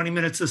about 20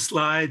 minutes of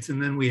slides,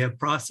 and then we have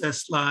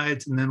process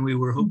slides, and then we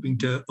were hoping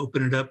to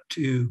open it up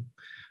to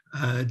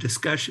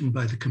discussion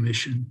by the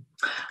commission.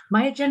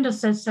 My agenda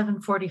says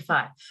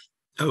 7:45.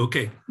 Oh,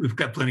 okay. We've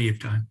got plenty of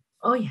time.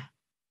 Oh, yeah.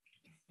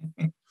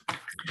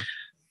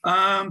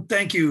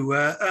 Thank you.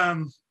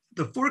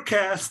 The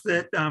forecast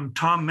that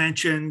Tom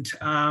mentioned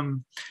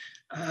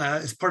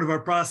as part of our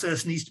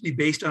process needs to be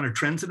based on a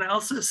trends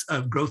analysis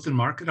of growth and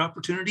market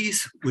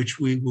opportunities, which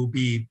we will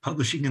be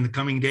publishing in the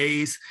coming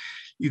days.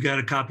 You got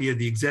a copy of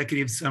the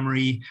executive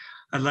summary.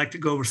 I'd like to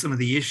go over some of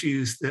the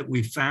issues that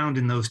we found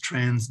in those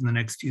trends in the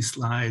next few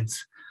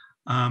slides.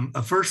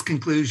 A first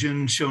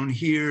conclusion shown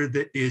here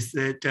is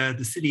that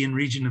the city and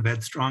region have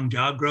had strong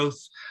job growth.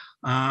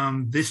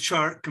 This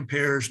chart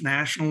compares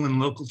national and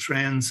local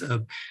trends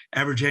of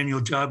average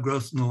annual job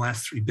growth in the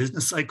last 3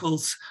 business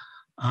cycles.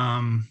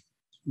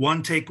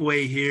 One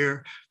takeaway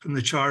here from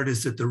the chart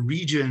is that the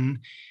region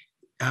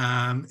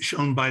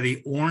shown by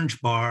the orange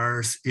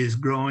bars is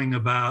growing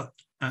about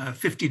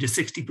 50 to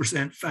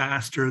 60%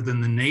 faster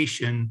than the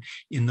nation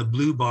in the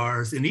blue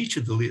bars in each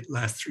of the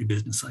last 3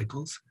 business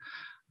cycles.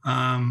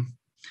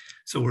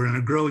 So we're in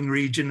a growing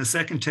region. The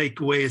second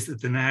takeaway is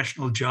that the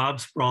national job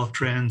sprawl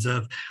trends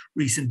of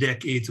recent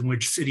decades in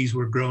which cities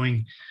were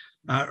growing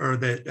or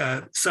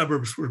that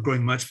suburbs were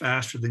growing much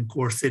faster than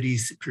core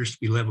cities appears to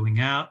be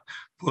leveling out.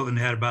 Portland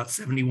had about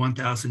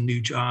 71,000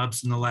 new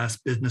jobs in the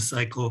last business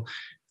cycle,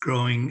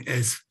 growing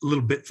as a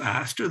little bit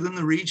faster than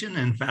the region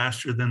and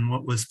faster than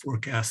what was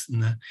forecast in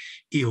the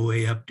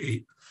EOA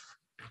update.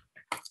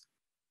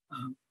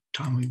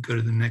 Tom, we can go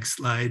to the next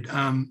slide.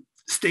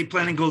 State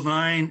Planning Goal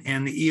 9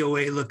 and the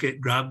EOA look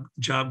at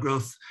job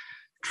growth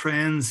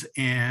trends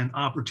and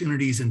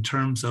opportunities in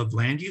terms of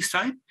land use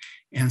type.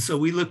 And so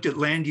we looked at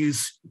land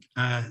use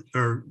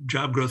or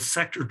job growth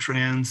sector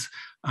trends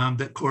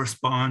that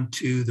correspond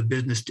to the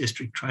business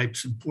district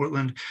types in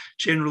Portland,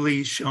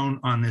 generally shown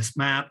on this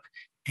map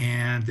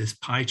and this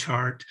pie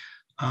chart.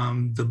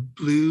 The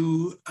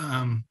blue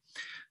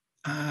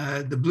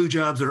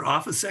jobs are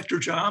office sector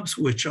jobs,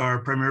 which are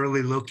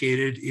primarily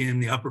located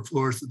in the upper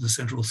floors of the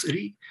central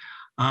city.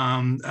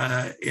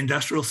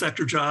 Industrial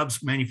sector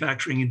jobs,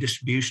 manufacturing and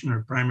distribution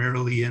are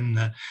primarily in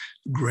the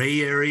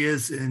gray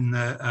areas in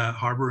the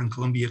Harbor and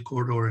Columbia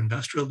corridor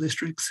industrial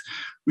districts.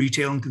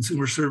 Retail and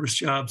consumer service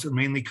jobs are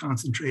mainly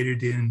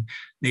concentrated in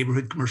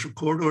neighborhood commercial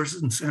corridors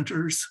and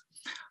centers.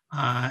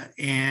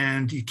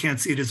 And you can't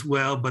see it as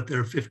well, but there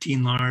are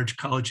 15 large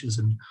colleges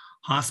and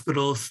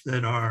hospitals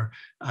that are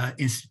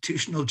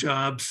institutional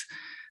jobs.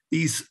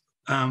 These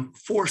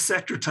 4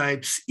 sector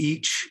types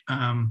each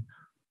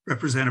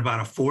represent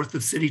about 1/4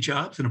 of city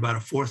jobs and about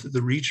 1/4 of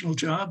the regional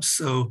jobs.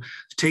 So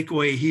the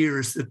takeaway here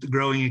is that the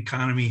growing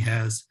economy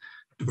has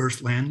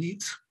diverse land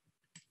needs.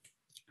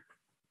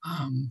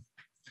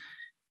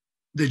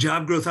 The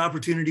job growth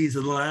opportunities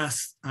of the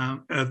last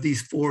of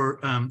these 4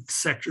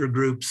 sector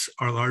groups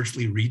are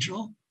largely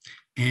regional.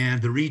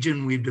 And the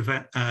region, we've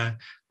done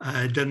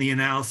the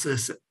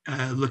analysis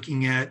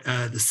looking at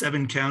the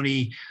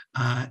 7-county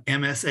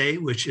MSA,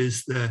 which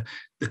is the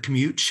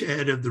commute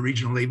shed of the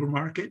regional labor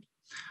market.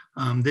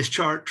 This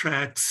chart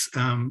tracks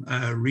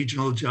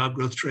regional job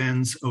growth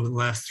trends over the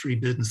last 3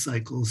 business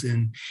cycles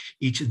in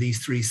each of these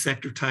 3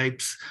 sector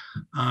types.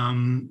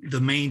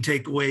 The main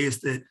takeaway is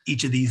that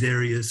each of these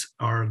areas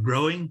are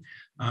growing.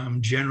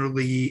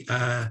 Generally,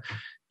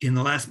 in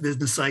the last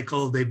business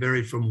cycle, they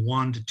varied from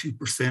 1% to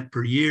 2%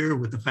 per year,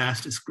 with the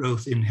fastest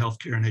growth in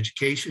healthcare and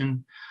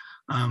education.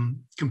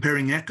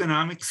 Comparing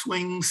economic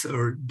swings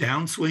or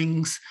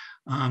downswings,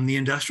 the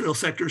industrial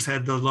sectors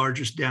had the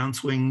largest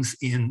downswings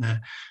in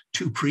the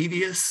 2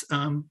 previous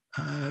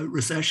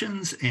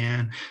recessions,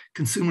 and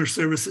consumer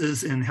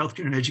services and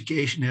healthcare and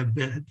education have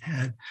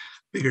had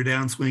bigger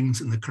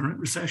downswings in the current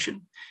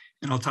recession.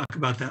 And I'll talk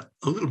about that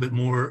a little bit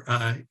more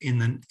in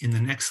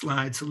the next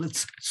slide. So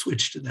let's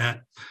switch to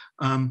that.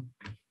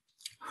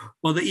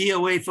 While the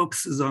EOA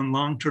focuses on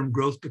long-term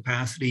growth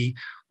capacity,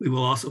 we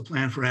will also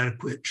plan for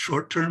adequate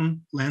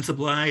short-term land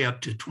supply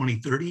up to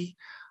 2030.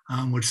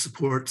 Which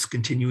supports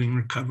continuing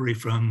recovery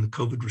from the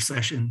COVID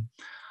recession.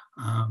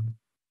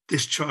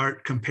 This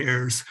chart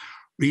compares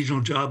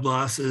regional job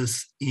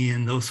losses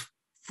in those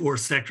 4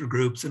 sector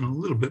groups in a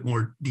little bit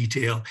more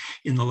detail.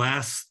 In the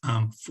last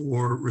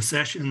 4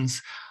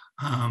 recessions,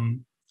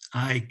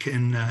 I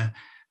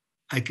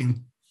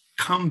can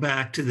come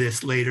back to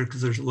this later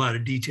because there's a lot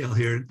of detail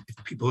here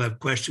if people have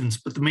questions.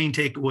 But the main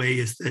takeaway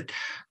is that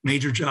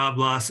major job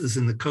losses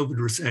in the COVID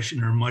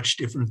recession are much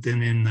different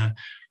than in the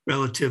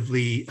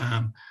relatively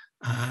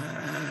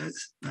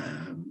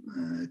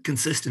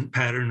consistent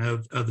pattern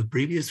of the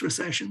previous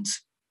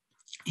recessions,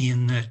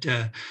 in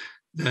that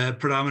the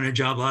predominant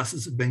job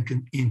losses have been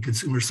in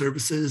consumer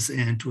services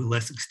and to a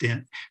less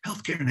extent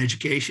healthcare and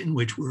education,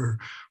 which were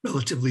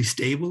relatively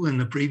stable in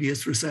the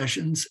previous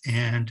recessions,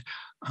 and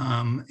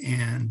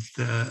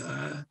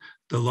the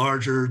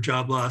larger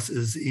job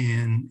losses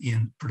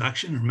in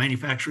production or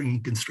manufacturing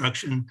and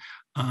construction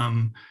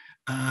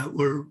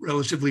were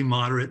relatively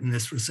moderate in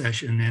this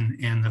recession,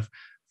 and the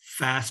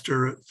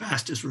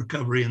fastest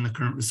recovery in the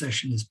current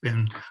recession has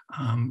been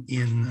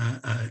in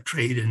the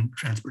trade and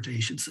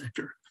transportation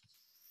sector.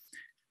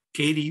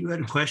 Katie, you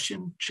had a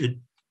question?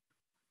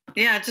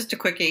 Yeah, just a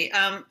quickie.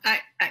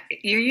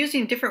 You're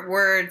using different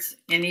words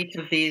in each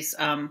of these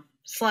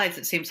slides.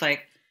 It seems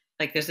like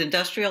there's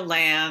industrial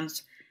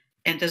lands,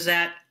 and does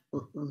that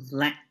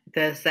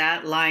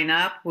line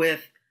up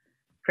with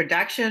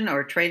production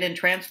or trade and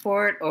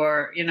transport,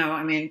 or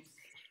I mean,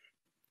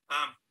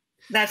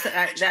 that's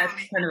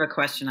kind of a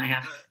question I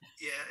have.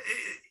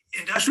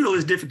 Industrial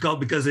is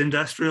difficult because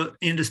industrial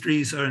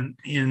industries are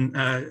in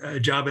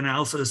job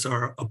analysis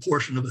are a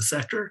portion of a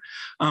sector.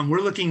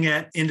 We're looking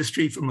at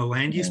industry from a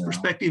land use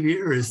perspective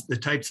here, is the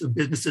types of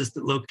businesses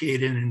that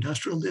locate in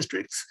industrial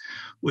districts,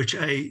 which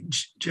I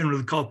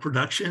generally call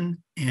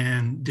production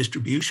and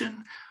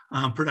distribution.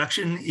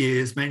 Production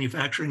is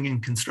manufacturing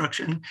and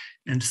construction,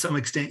 and to some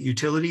extent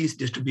utilities.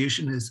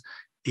 Distribution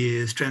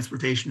is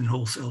transportation and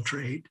wholesale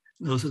trade.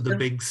 Those are the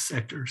big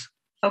sectors.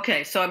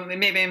 Okay, so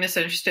maybe I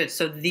misunderstood.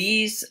 So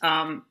these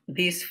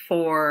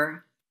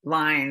 4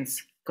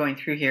 lines going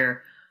through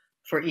here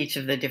for each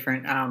of the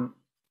different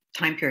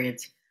time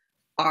periods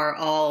are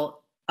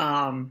all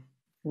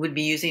would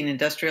be using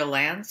industrial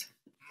lands?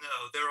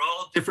 No, they're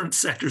all different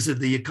sectors of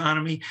the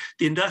economy.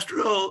 The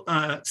industrial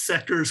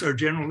sectors are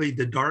generally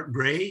the dark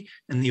gray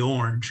and the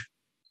orange.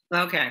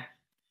 Okay.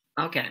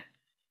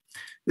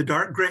 The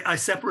dark gray, I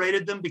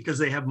separated them because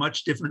they have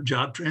much different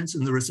job trends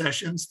in the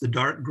recessions. The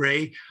dark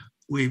gray,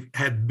 we've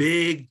had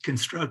big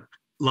job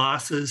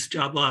losses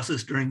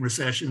during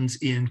recessions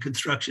in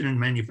construction and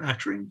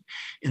manufacturing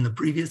in the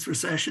previous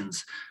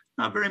recessions,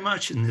 not very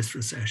much in this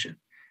recession.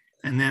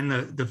 And then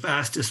the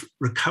fastest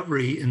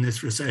recovery in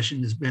this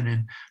recession has been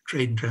in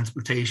trade and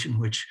transportation,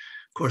 which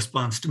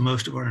corresponds to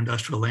most of our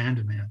industrial land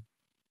demand.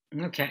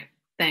 Okay,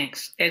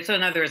 thanks. And so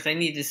in other words, I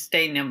need to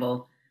stay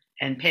nimble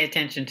and pay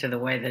attention to the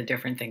way the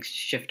different things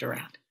shift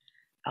around.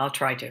 I'll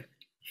try to.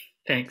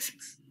 Thanks.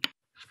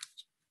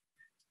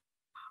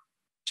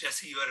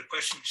 Jesse, you had a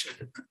question?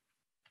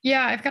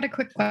 Yeah, I've got a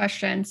quick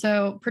question.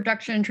 So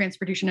production,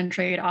 transportation, and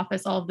trade,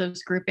 office, all of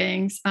those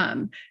groupings,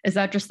 is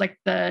that just like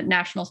the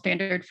national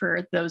standard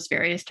for those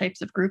various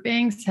types of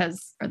groupings?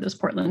 Are those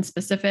Portland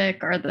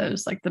specific? Are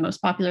those like the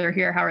most popular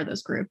here? How are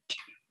those grouped?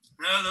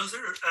 No, those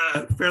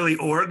are fairly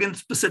Oregon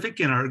specific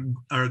in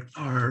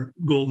our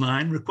Goal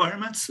 9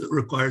 requirements. It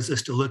requires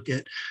us to look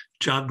at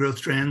job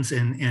growth trends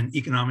and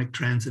economic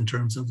trends in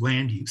terms of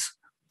land use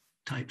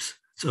types.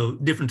 So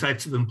different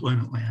types of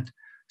employment land.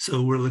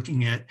 So we're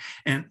looking at,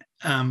 and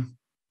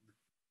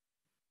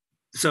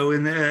so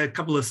in a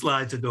couple of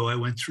slides ago, I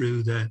went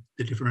through the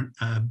different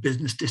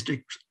business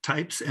district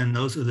types, and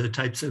those are the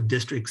types of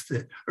districts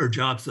that or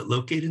jobs that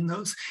locate in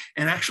those.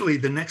 And actually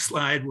the next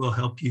slide will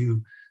help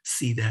you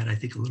see that, I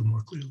think, a little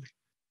more clearly.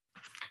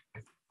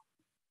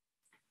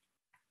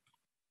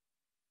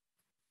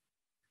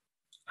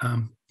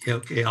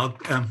 Okay, I'll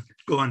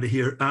go on to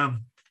here.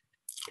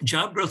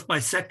 Job growth by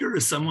sector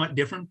is somewhat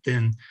different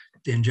than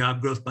job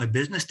growth by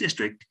business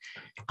district.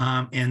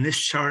 And this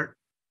chart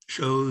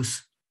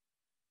shows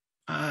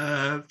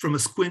from a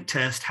squint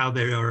test how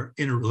they are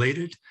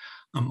interrelated.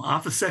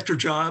 Office sector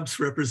jobs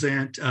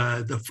represent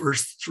the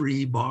first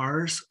 3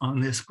 bars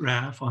on this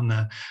graph on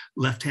the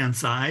left-hand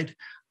side.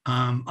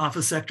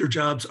 Office sector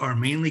jobs are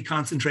mainly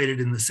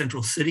concentrated in the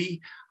central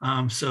city.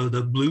 So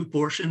the blue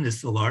portion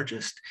is the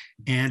largest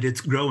and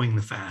it's growing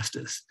the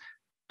fastest.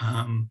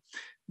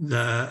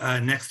 The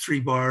next 3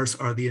 bars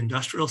are the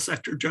industrial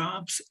sector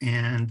jobs,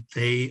 and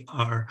they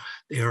are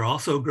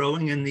also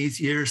growing in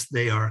these years.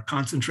 They are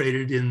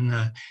concentrated in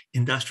the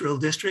industrial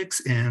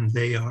districts, and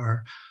they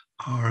are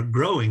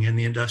growing in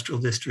the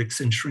industrial districts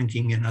and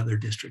shrinking in other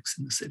districts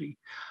in the city.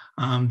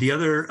 The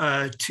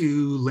other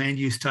 2 land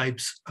use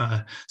types,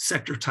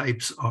 sector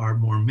types, are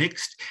more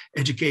mixed.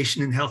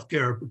 Education and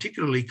healthcare are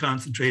particularly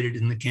concentrated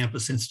in the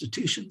campus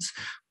institutions,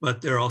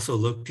 but they're also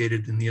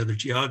located in the other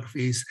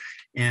geographies.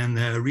 And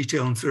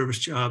retail and service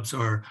jobs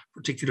are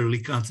particularly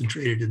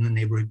concentrated in the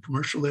neighborhood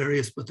commercial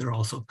areas, but they're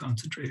also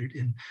concentrated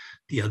in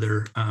the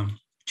other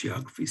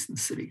geographies in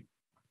the city.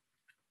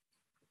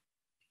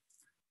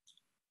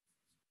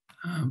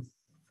 I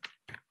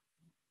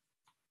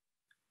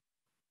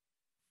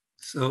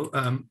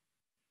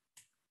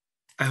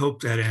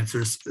hope that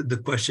answers the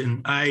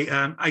question.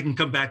 I can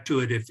come back to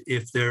it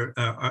if there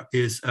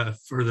is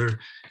further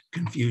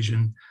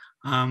confusion.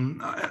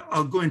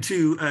 I'll go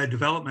into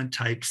development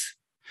types.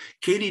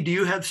 Katie, do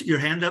you have your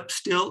hand up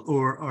still,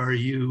 or are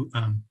you?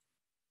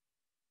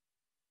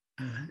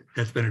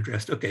 That's been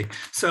addressed. Okay,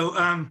 so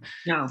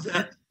no.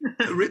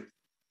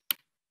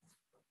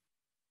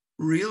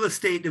 Real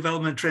estate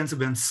development trends have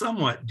been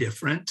somewhat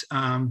different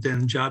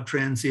than job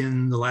trends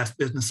in the last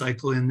business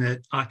cycle, in that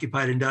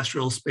occupied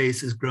industrial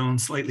space has grown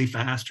slightly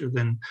faster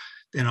than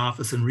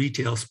office and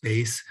retail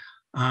space.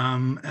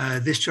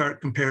 This chart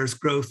compares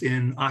growth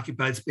in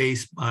occupied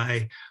space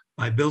by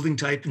building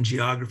type and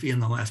geography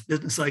in the last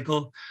business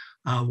cycle.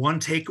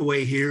 One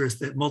takeaway here is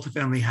that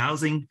multifamily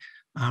housing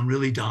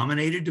really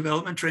dominated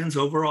development trends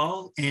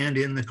overall and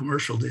in the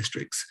commercial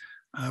districts,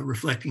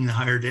 reflecting the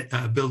higher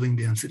building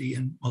density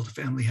in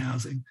multifamily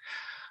housing.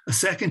 A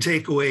second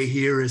takeaway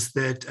here is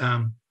that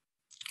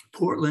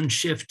Portland's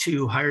shift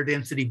to higher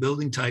density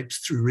building types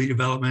through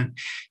redevelopment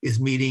is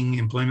meeting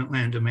employment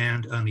land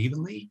demand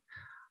unevenly.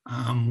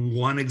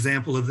 One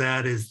example of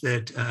that is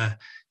that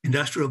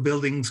industrial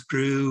buildings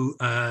grew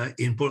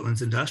in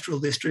Portland's industrial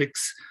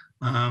districts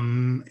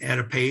at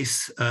a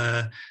pace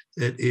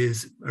that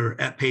is, or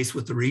at pace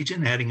with the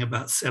region, adding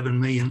about 7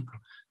 million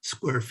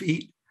square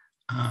feet.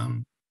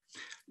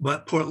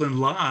 But Portland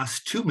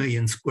lost 2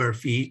 million square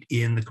feet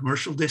in the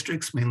commercial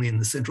districts, mainly in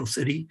the central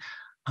city,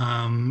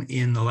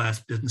 in the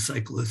last business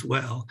cycle as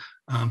well,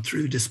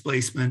 through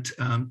displacement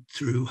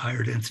through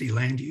higher density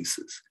land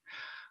uses.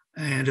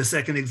 And a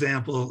second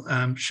example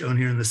shown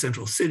here in the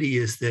central city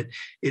is that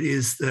it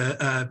is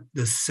the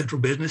central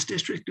business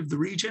district of the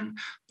region,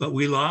 but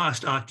we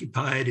lost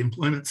occupied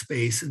employment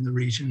space in the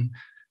region,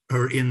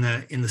 or in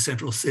the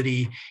central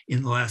city,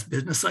 in the last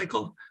business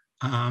cycle.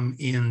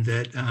 In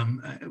that,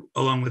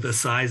 along with a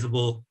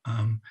sizable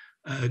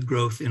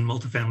growth in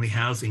multifamily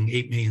housing,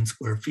 8 million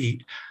square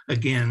feet,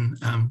 again,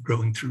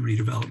 growing through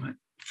redevelopment.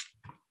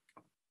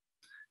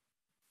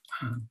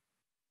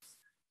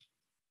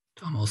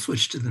 Tom, I'll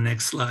switch to the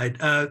next slide.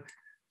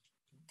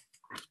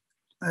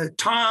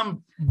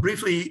 Tom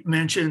briefly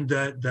mentioned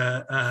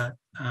the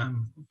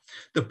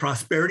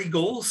prosperity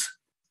goals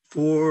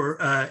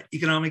for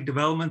economic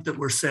development that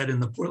were set in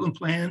the Portland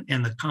Plan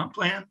and the Comp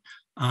Plan.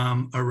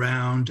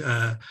 Around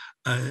a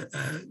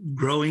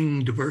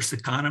growing diverse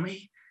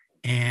economy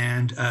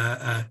and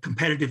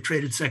competitive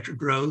traded sector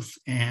growth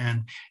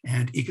and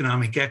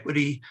economic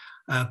equity.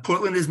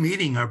 Portland is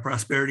meeting our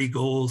prosperity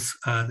goals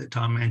that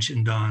Tom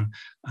mentioned on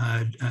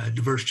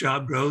diverse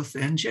job growth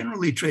and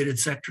generally traded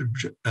sector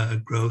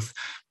growth,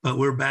 but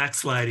we're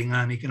backsliding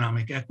on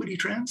economic equity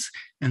trends.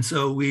 And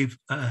so we've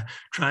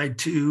tried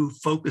to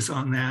focus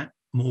on that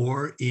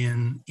more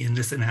in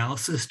this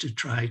analysis to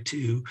try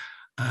to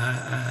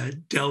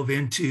delve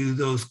into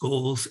those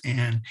goals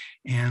and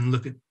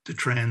look at the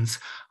trends.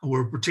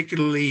 We're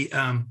particularly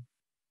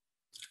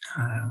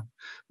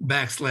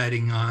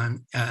backsliding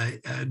on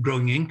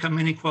growing income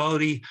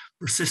inequality,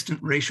 persistent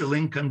racial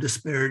income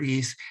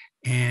disparities,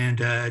 and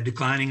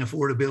declining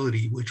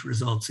affordability, which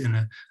results in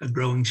a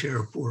growing share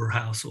of poorer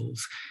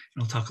households.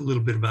 And I'll talk a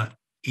little bit about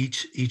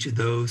each of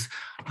those.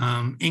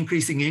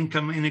 Increasing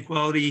income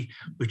inequality,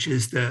 which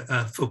is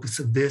the focus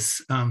of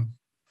this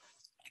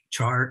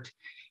chart,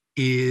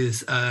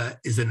 is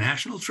a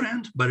national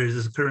trend, but it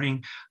is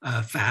occurring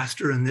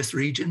faster in this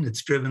region.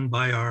 It's driven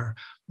by our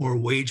more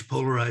wage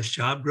polarized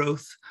job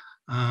growth.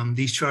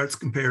 These charts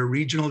compare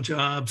regional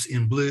jobs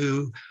in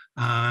blue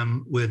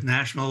with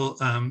national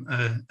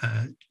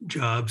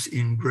jobs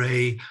in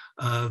gray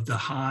of the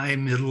high,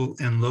 middle,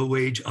 and low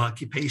wage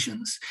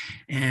occupations.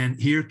 And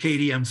here,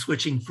 Katie, I'm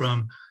switching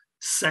from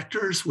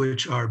sectors,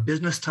 which are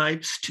business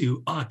types,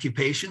 to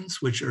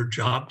occupations, which are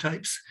job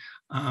types.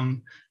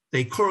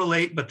 They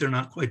correlate, but they're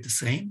not quite the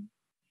same.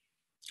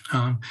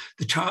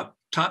 The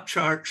top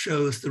chart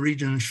shows the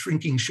region's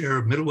shrinking share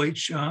of middle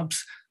wage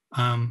jobs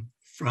from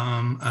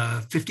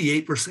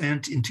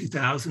 58% in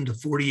 2000 to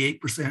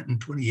 48% in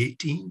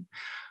 2018.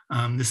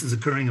 This is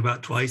occurring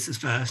about twice as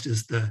fast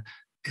as the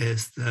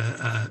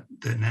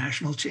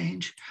national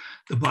change.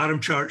 The bottom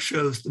chart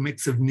shows the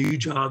mix of new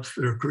jobs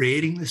that are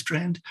creating this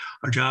trend.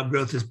 Our job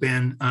growth has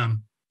been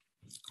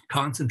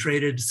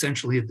concentrated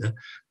essentially at the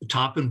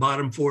top and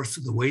bottom fourths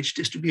of the wage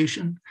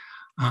distribution.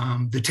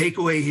 The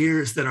takeaway here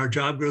is that our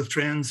job growth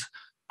trends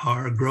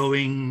are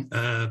growing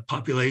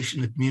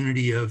population, a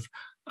community of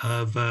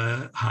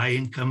high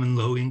income and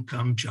low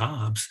income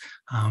jobs,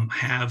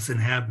 haves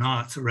and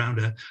have-nots around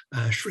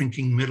a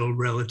shrinking middle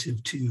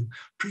relative to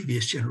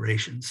previous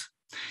generations.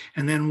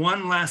 And then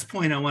one last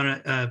point I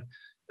want to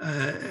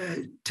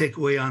take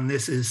away on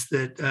this is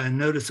that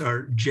notice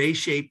our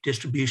J-shaped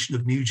distribution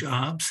of new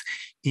jobs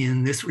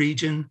in this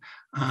region,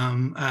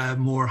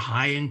 more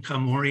high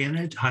income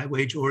oriented, high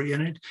wage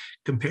oriented,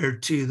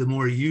 compared to the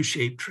more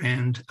U-shaped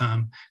trend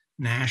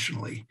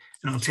nationally.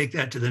 And I'll take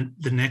that to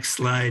the next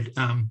slide.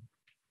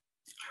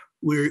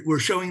 We're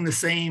showing the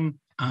same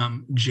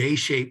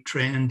J-shaped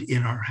trend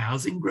in our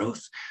housing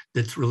growth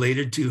that's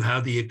related to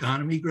how the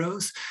economy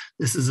grows.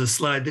 This is a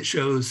slide that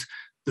shows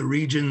the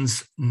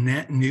region's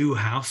net new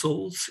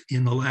households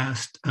in the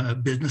last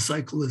business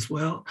cycle as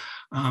well.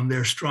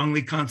 They're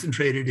strongly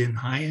concentrated in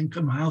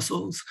high-income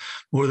households.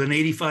 More than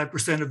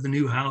 85% of the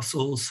new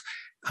households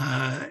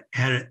had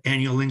an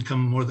annual income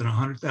more than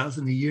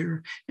 $100,000 a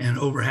year, and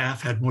over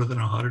half had more than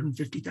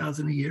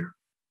 $150,000 a year.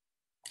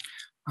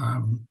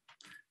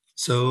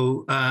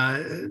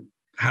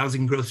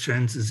 Housing growth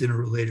trends is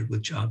interrelated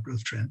with job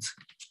growth trends.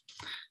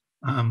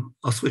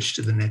 I'll switch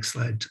to the next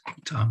slide,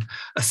 Tom.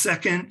 A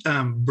second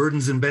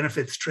burdens and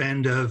benefits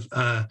trend of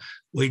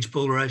wage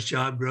polarized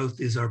job growth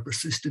is our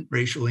persistent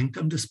racial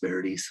income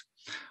disparities.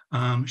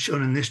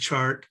 Shown in this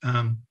chart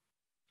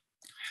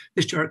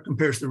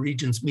compares the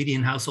region's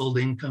median household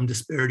income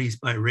disparities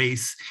by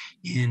race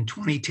in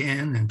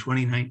 2010 and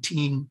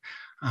 2019.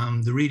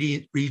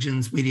 The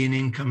region's median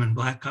income in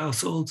Black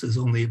households is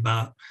only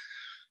about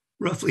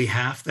roughly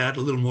half that,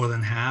 a little more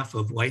than half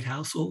of white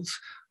households.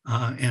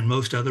 And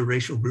most other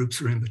racial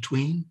groups are in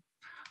between.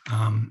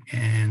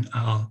 And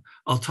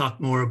I'll talk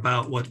more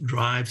about what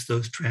drives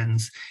those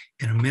trends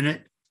in a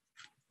minute.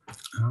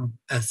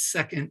 A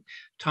second,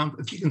 Tom,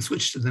 if you can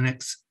switch to the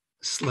next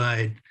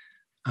slide.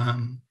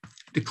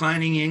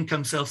 Declining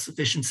income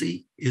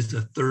self-sufficiency is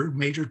the third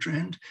major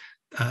trend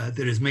that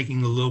is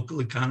making the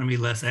local economy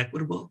less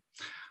equitable.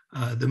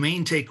 The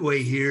main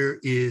takeaway here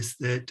is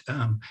that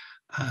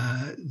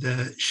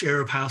the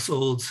share of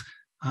households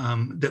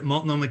that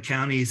Multnomah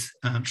County's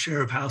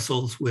share of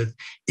households with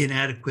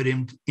inadequate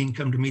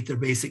income to meet their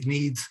basic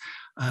needs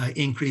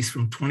increased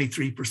from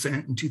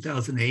 23% in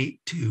 2008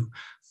 to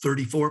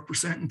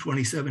 34% in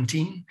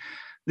 2017.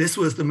 This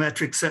was the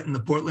metric set in the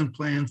Portland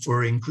Plan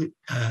for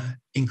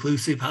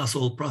inclusive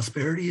household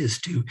prosperity, is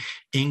to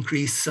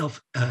increase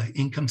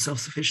income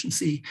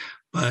self-sufficiency,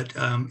 but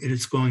it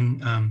is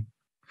going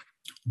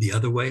the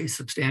other way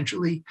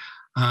substantially.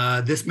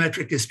 This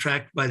metric is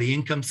tracked by the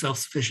Income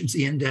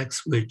Self-Sufficiency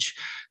Index, which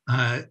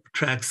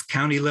tracks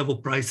county level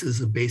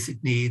prices of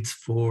basic needs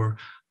for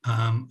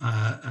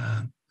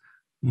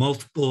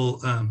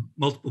multiple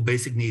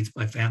basic needs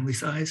by family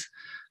size,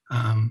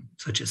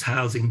 such as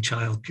housing,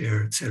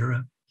 childcare, et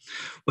cetera.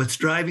 What's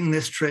driving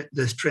this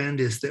trend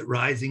is that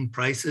rising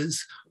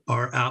prices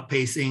are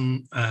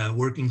outpacing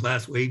working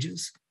class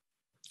wages.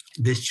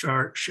 This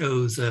chart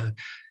shows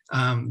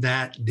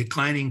that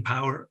declining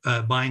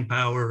buying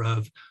power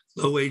of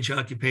low wage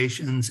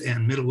occupations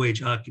and middle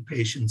wage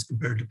occupations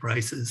compared to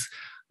prices.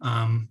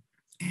 And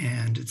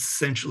it's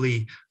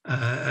essentially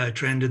a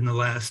trend in the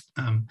last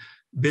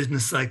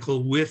business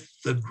cycle with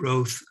the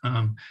growth.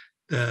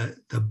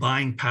 The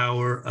buying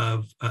power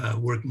of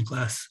working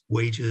class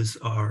wages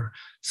are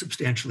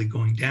substantially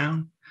going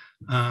down.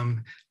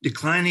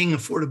 Declining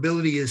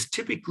affordability is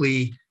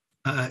typically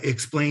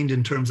explained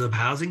in terms of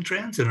housing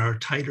trends in our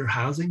tighter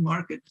housing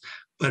market,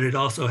 but it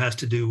also has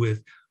to do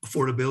with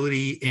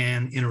affordability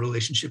and in a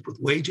relationship with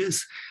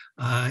wages.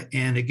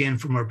 And again,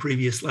 from our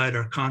previous slide,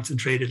 our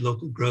concentrated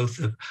local growth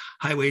of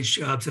high wage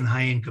jobs and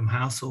high income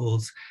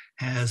households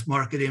has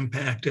market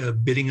impact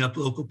of bidding up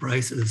local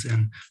prices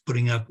and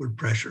putting upward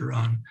pressure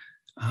on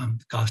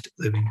the cost of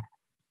living.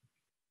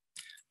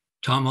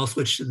 Tom, I'll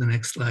switch to the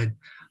next slide.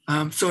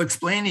 So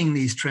explaining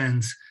these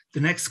trends, the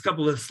next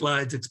couple of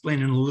slides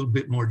explain in a little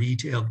bit more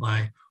detail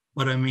by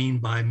what I mean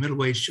by middle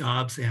wage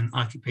jobs and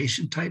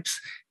occupation types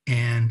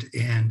and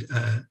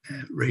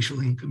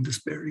racial income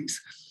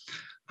disparities.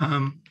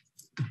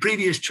 The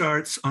previous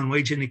charts on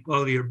wage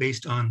inequality are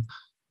based on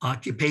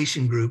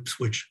occupation groups,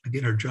 which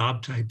again are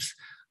job types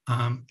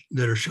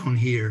that are shown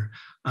here.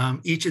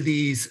 Each of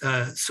these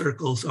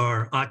circles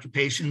are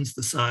occupations.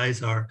 The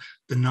size are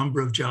the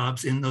number of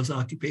jobs in those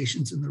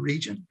occupations in the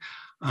region.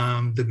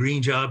 The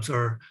green jobs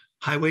are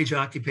high wage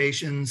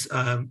occupations.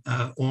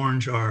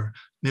 Orange are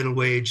middle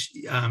wage,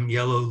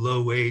 yellow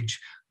low wage.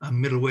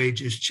 Middle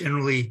wages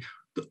generally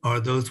are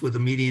those with a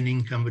median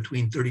income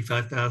between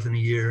 $35,000 a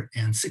year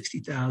and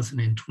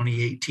 $60,000 in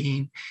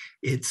 2018.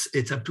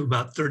 It's up to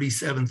about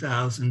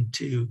 $37,000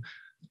 to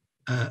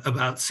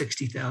about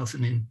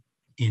 $60,000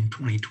 in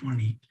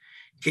 2020.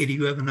 Katie,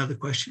 you have another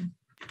question?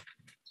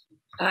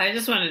 I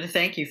just wanted to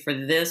thank you for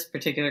this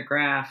particular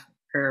graph,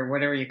 or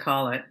whatever you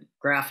call it,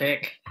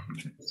 graphic.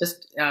 It's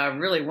just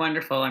really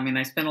wonderful. I mean,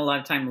 I spent a lot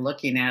of time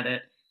looking at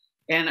it.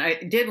 And I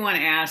did want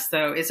to ask,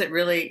 though, is it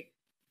really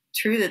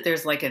true that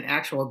there's like an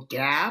actual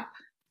gap?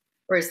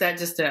 Or is that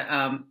just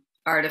an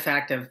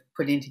artifact of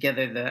putting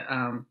together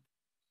the...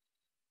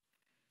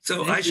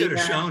 So I should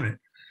have shown it.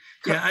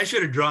 Yeah, I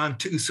should have drawn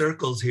two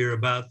circles here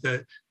about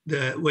the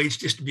wage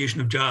distribution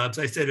of jobs.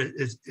 I said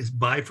it's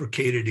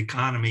bifurcated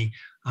economy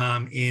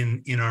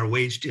in our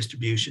wage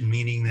distribution,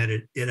 meaning that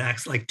it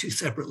acts like two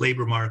separate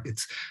labor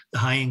markets. The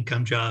high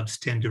income jobs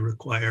tend to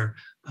require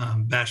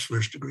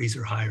bachelor's degrees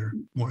or higher,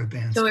 more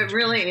advanced. So it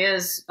really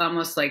is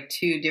almost like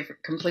two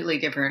completely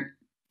different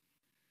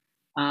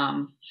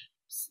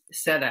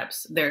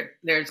setups.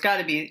 There's got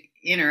to be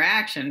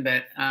interaction,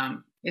 but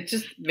it's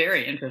just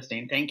very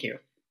interesting. Thank you.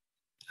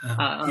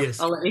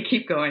 Yes. I'll let you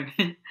keep going.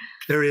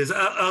 There is.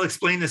 I'll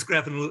explain this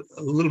graph in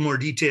a little more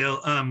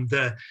detail.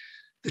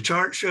 The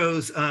chart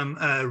shows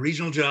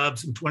regional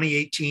jobs in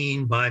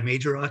 2018 by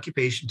major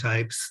occupation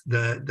types.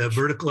 The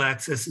vertical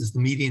axis is the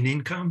median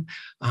income.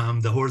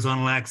 The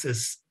horizontal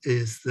axis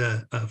is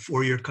the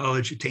four-year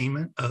college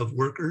attainment of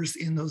workers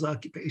in those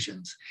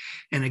occupations.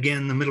 And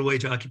again, the middle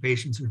wage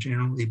occupations are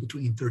generally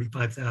between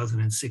 35,000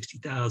 and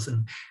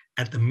 60,000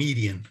 at the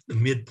median, the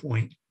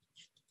midpoint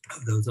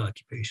of those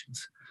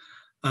occupations.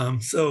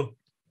 So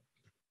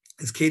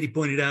as Katie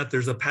pointed out,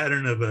 there's a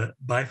pattern of a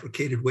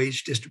bifurcated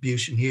wage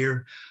distribution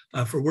here.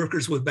 For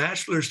workers with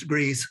bachelor's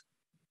degrees,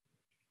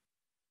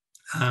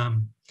 higher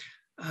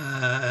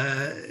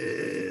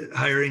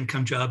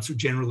income jobs are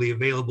generally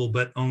available,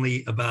 but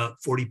only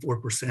about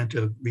 44%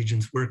 of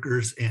region's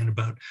workers and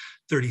about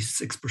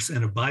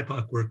 36% of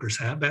BIPOC workers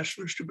have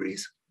bachelor's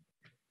degrees.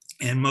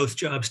 And most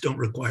jobs don't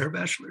require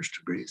bachelor's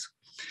degrees.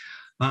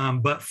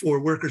 But for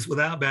workers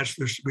without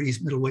bachelor's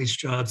degrees, middle wage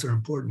jobs are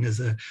important as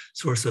a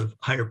source of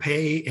higher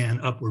pay and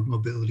upward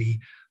mobility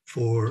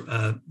for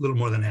a little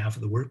more than half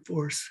of the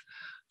workforce.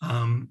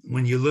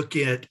 When you look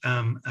at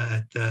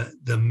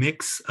the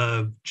mix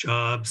of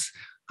jobs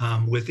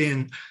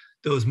within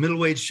those middle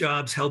wage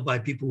jobs held by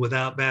people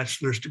without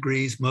bachelor's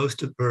degrees,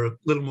 most of, or a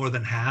little more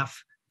than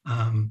half,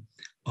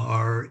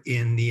 are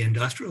in the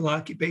industrial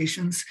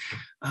occupations.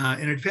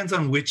 And it depends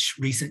on which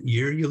recent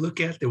year you look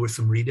at. There were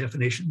some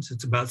redefinitions.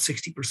 It's about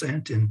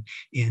 60%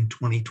 in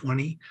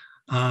 2020.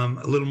 A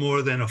little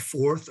more than a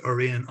fourth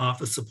are in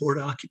office support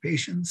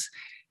occupations,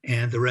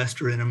 and the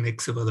rest are in a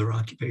mix of other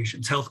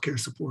occupations. Healthcare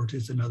support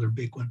is another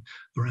big one,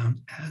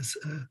 around as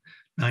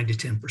 9 to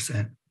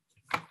 10%.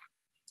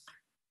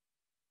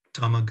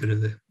 Tom, I'll go to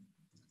the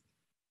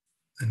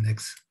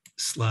next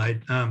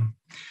slide.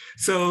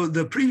 So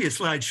the previous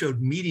slide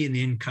showed median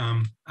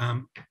income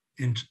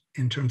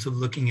in terms of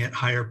looking at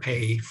higher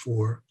pay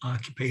for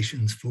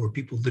occupations for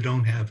people that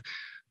don't have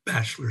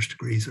bachelor's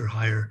degrees or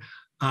higher.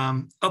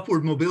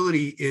 Upward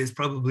mobility is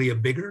probably a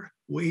bigger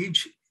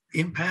wage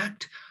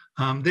impact.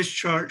 This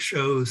chart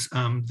shows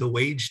the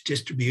wage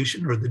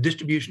distribution, or the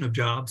distribution of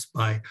jobs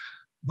by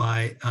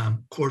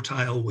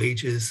quartile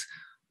wages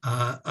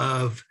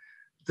of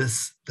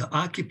the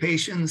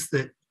occupations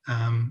that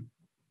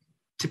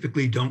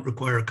typically don't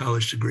require a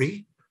college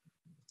degree.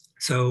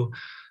 So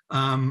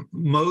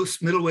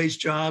most middle wage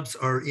jobs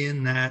are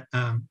in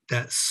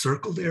that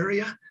circled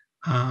area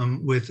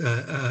with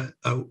a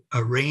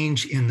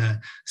range in the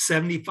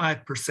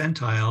 75th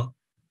percentile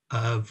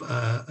of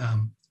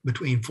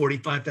between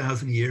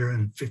 45,000 a year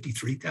and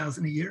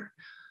 53,000 a year.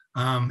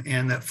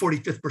 And that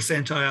 45th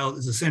percentile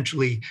is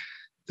essentially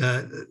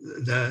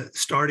the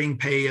starting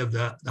pay of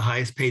the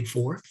highest paid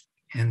fourth.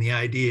 And the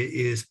idea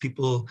is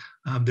people,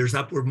 there's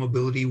upward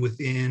mobility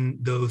within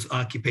those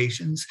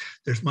occupations.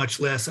 There's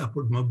much less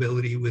upward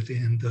mobility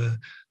within the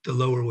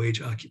lower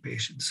wage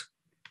occupations.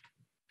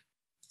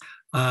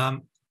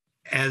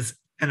 As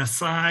an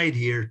aside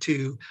here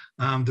too,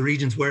 the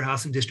region's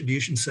warehouse and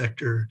distribution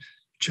sector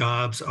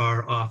jobs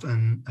are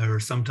often or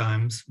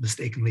sometimes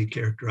mistakenly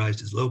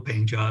characterized as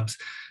low-paying jobs.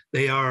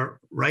 They are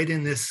right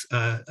in this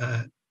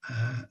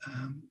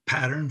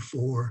pattern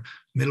for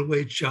middle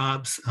wage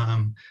jobs.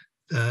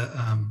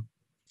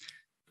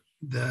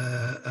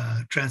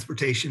 The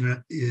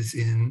transportation is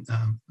in,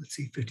 let's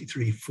see,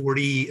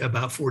 40,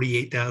 about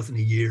 48,000 a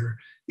year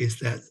is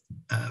that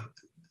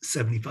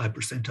 75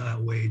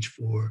 percentile wage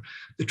for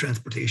the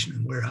transportation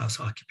and warehouse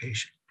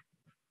occupation.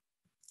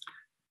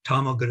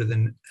 Tom, I'll go to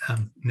the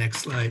next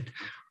slide.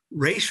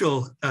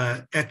 Racial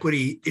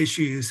equity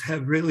issues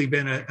have really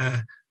been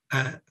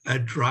a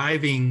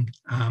driving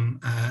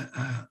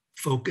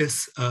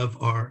focus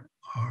of our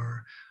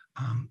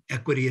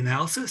equity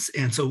analysis.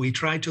 And so we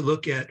tried to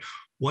look at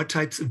what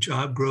types of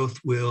job growth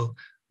will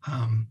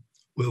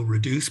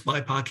reduce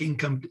BIPOC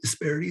income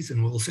disparities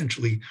and will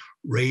essentially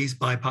raise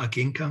BIPOC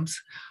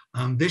incomes.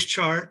 This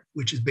chart,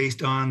 which is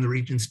based on the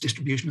region's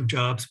distribution of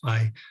jobs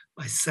by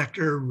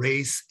sector,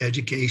 race,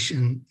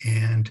 education,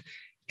 and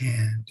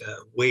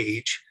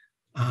wage,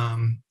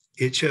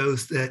 it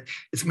shows that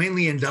it's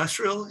mainly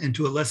industrial and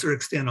to a lesser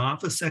extent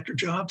office sector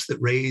jobs that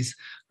raise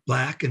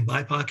Black and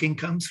BIPOC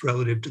incomes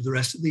relative to the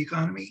rest of the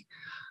economy.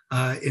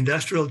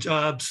 Industrial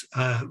jobs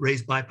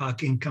raise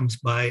BIPOC incomes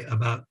by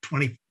about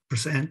 20%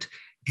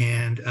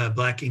 and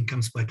Black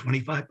incomes by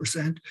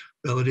 25%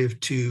 relative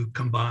to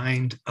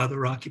combined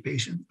other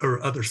occupation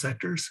or other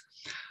sectors.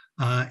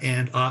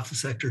 And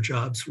office sector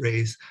jobs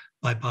raise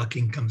BIPOC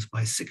incomes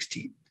by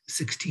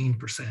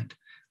 16%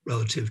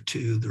 relative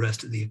to the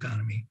rest of the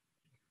economy.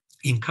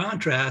 In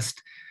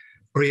contrast,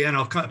 Oriana,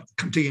 I'll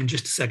come to you in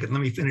just a second.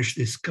 Let me finish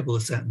this couple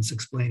of sentences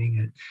explaining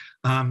it.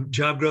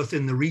 Job growth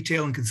in the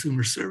retail and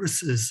consumer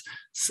services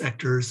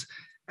sectors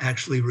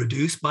actually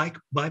reduced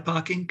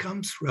BIPOC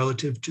incomes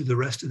relative to the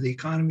rest of the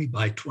economy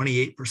by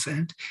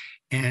 28%,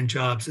 and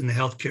jobs in the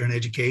healthcare and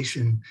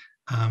education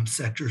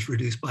sectors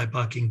reduced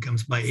BIPOC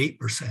incomes by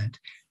 8%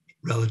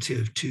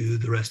 relative to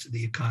the rest of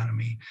the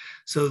economy.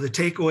 So the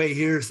takeaway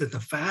here is that the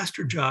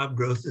faster job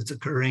growth that's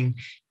occurring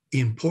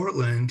in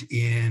Portland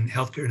in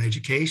healthcare and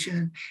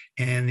education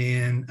and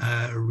in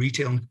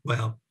retail,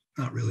 well,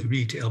 not really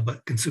retail,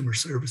 but consumer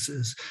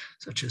services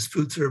such as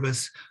food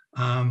service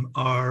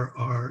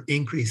are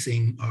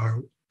increasing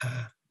our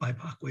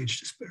BIPOC wage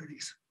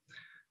disparities.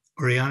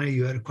 Oriana,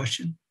 you had a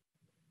question?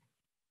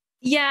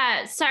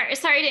 Yeah, sorry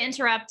to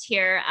interrupt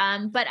here,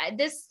 but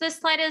this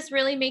slide is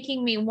really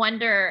making me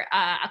wonder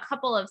a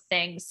couple of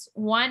things.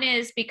 One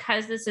is,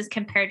 because this is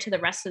compared to the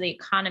rest of the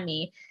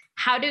economy,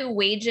 how do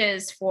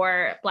wages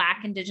for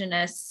Black,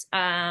 Indigenous,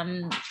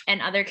 and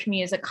other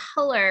communities of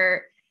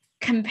color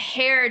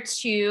compare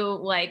to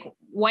like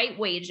white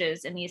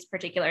wages in these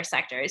particular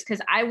sectors?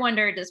 Because I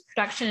wonder, does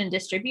production and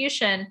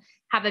distribution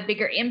have a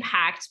bigger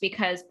impact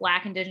because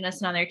Black,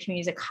 Indigenous, and other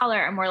communities of color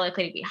are more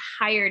likely to be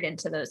hired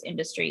into those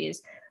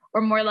industries,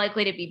 or more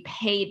likely to be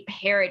paid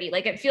parity?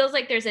 Like, it feels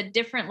like there's a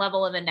different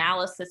level of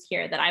analysis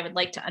here that I would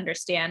like to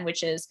understand,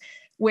 which is,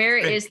 where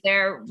is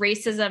there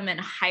racism in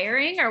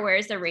hiring, or where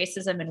is there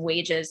racism in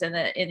wages in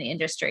the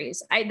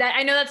industries? I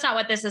know that's not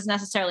what this is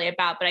necessarily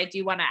about, but I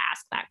do want to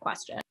ask that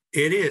question.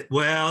 It is.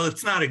 Well,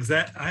 it's not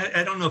exact.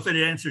 I don't know if it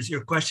answers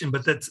your question,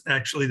 but that's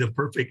actually the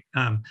perfect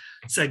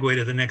segue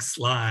to the next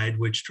slide,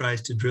 which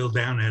tries to drill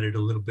down at it a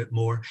little bit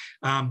more.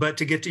 But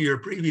to get to your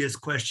previous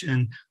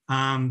question,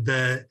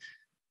 the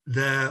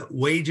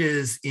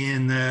wages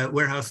in the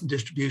warehouse and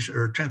distribution,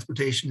 or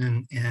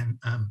transportation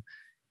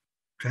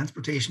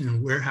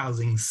and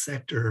warehousing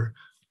sector,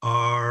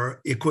 are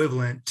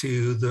equivalent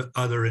to the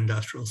other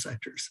industrial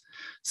sectors.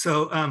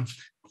 So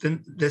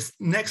this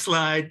next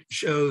slide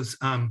shows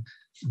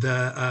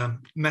the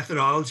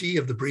methodology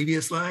of the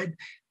previous slide.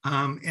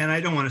 And I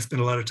don't want to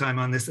spend a lot of time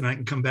on this, and I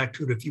can come back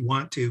to it if you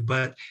want to,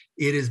 but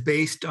it is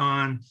based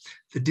on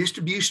the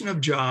distribution of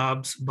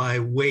jobs by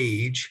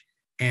wage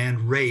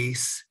and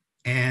race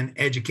and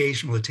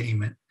educational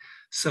attainment.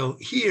 So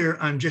here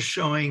I'm just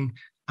showing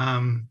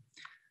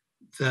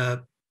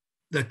the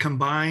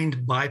combined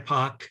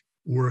BIPOC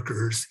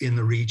workers in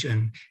the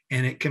region,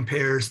 and it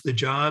compares the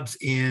jobs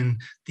in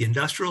the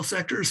industrial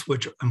sectors,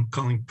 which I'm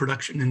calling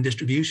production and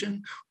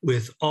distribution,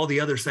 with all the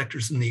other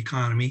sectors in the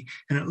economy,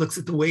 and it looks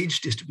at the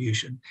wage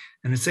distribution.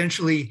 And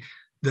essentially,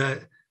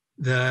 the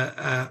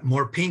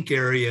more pink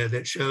area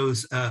that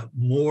shows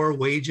more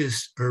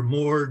wages or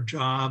more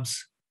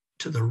jobs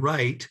to the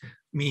right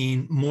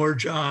mean more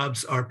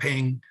jobs are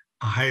paying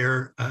a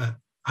higher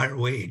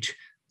wage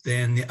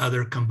than the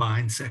other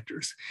combined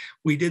sectors.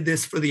 We did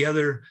this for the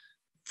other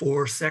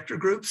 4 sector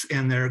groups,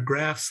 and there are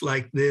graphs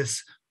like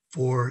this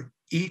for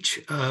each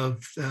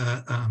of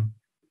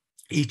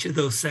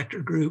those sector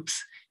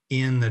groups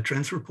in the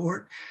trends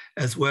report,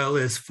 as well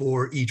as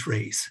for each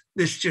race.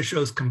 This just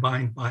shows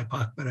combined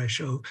BIPOC, but I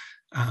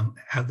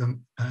have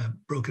them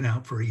broken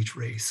out for each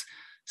race.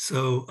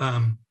 So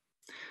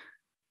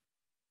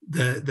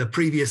the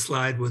previous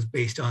slide was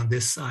based on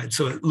this side.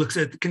 So it looks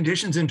at the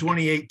conditions in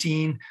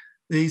 2018.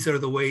 These are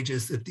the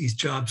wages that these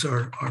jobs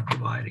are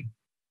providing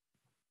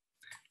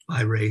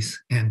by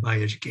race and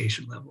by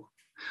education level.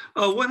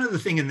 Oh, one other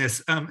thing in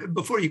this,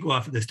 before you go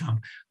off of this,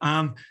 Tom,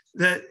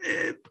 that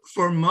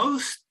for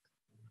most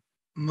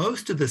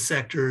of the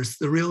sectors,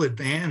 the real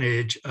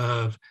advantage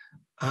of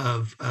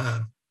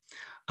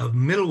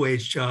middle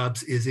wage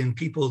jobs is in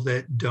people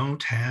that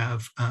don't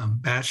have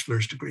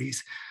bachelor's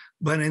degrees.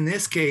 But in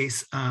this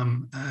case,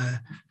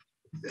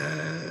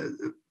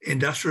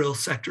 industrial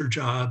sector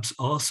jobs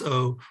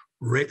also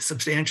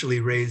substantially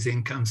raise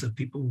incomes of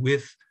people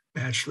with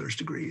bachelor's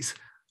degrees.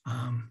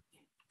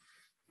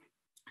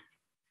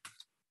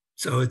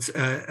 So it's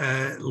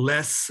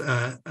less,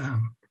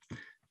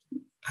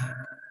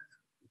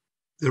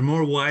 they're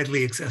more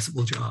widely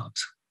accessible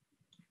jobs.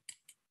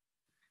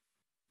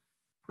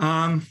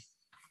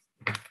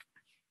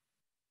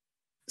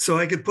 So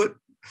I could put,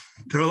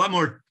 there are a lot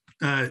more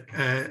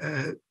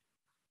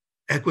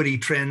equity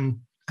trend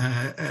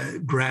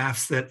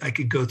graphs that I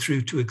could go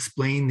through to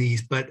explain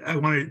these, but I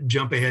want to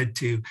jump ahead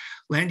to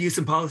land use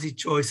and policy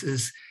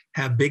choices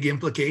have big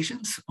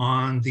implications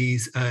on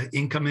these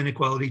income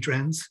inequality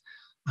trends.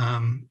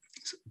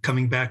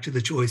 Coming back to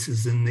the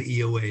choices in the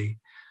EOA.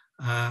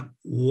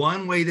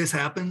 One way this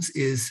happens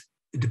is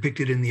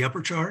depicted in the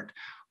upper chart,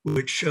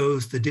 which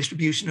shows the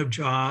distribution of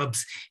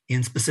jobs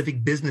in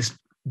specific business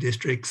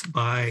districts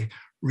by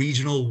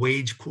regional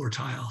wage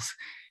quartiles.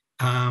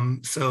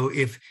 So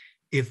if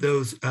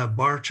those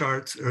bar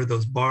charts or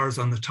those bars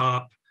on the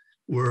top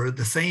were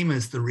the same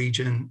as the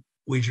regional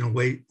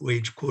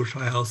wage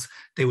quartiles,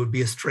 they would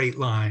be a straight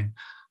line.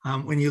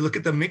 When you look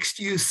at the mixed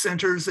use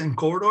centers and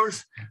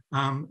corridors,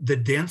 the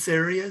dense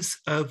areas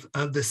of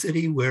the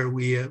city where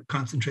we have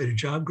concentrated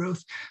job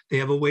growth, they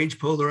have a wage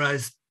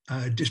polarized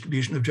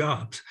distribution of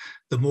jobs.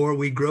 The more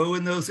we grow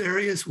in those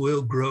areas,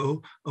 we'll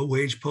grow a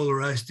wage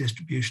polarized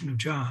distribution of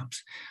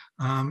jobs.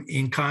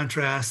 In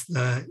contrast,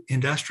 the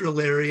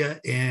industrial area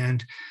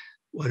and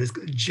what is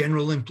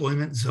general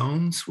employment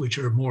zones, which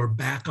are more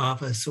back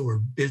office or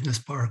business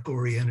park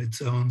oriented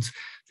zones,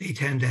 they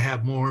tend to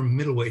have more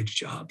middle wage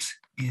jobs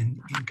in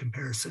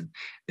comparison.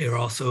 They're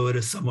also at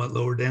a somewhat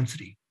lower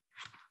density.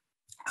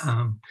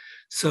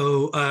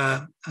 So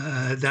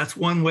that's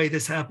one way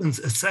this happens.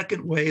 A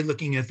second way,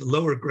 looking at the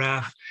lower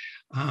graph,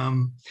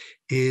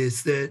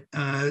 is that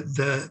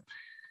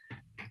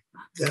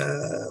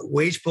the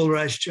wage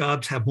polarized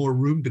jobs have more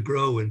room to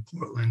grow in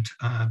Portland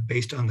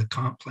based on the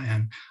comp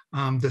plan.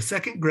 The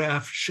second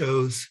graph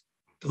shows,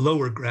 the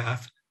lower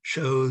graph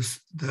shows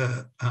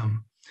the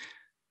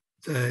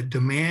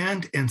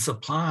demand and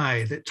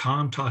supply that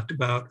Tom talked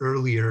about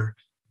earlier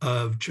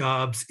of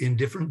jobs in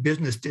different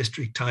business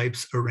district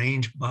types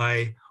arranged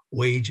by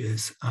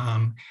wages.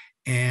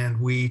 And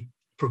we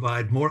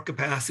provide more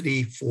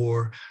capacity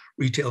for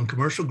retail and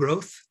commercial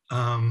growth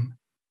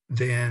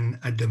than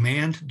a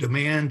demand.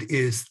 Demand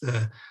is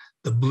the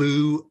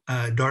blue,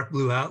 dark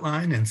blue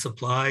outline, and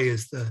supply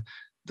is the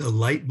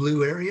light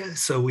blue area.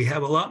 So we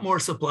have a lot more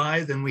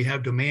supply than we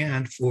have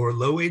demand for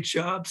low wage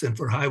jobs and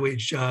for high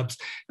wage jobs.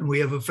 And we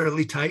have a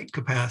fairly tight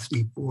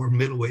capacity for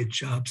middle wage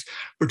jobs,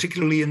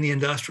 particularly in the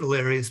industrial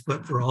areas,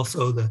 but for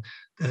also the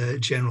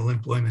general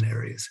employment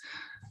areas.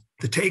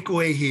 The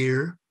takeaway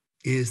here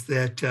is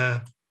that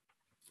our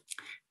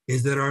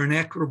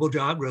inequitable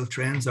job growth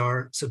trends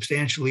are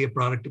substantially a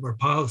product of our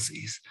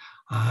policies,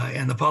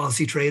 and the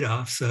policy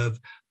trade-offs of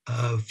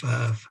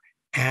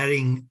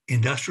adding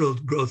industrial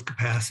growth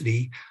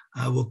capacity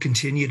will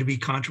continue to be a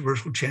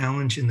controversial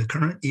challenge in the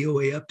current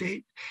EOA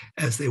update,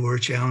 as they were a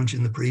challenge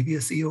in the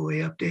previous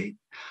EOA update.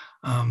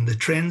 The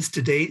trends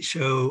to date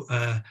show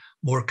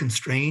more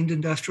constrained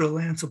industrial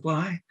land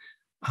supply.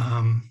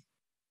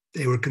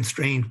 They were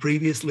constrained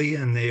previously,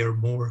 and they are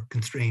more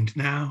constrained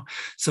now.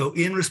 So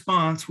in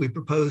response, we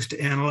propose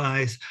to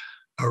analyze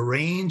a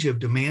range of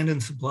demand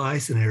and supply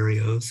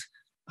scenarios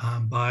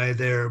by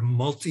their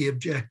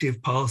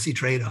multi-objective policy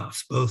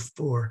trade-offs, both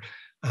for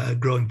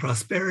growing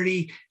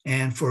prosperity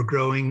and for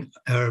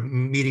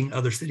meeting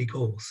other city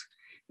goals.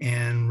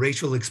 And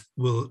Rachel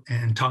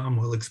and Tom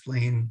will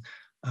explain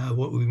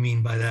what we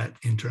mean by that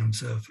in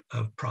terms of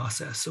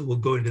process. So we'll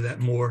go into that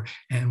more,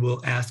 and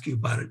we'll ask you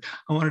about it.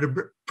 I wanted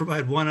to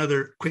provide one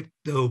other quick,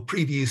 though,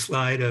 preview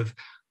slide of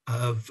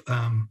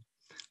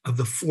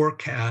the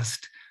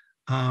forecast.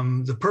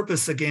 The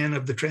purpose, again,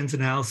 of the trends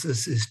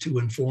analysis is to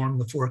inform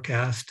the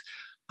forecast.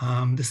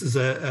 This is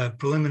a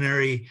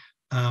preliminary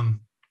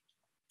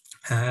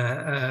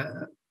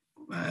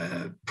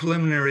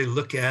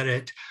look at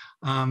it.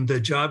 The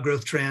job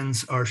growth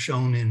trends are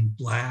shown in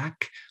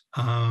black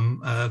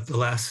of the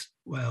last,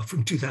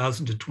 from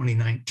 2000 to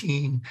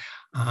 2019.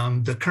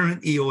 The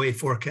current EOA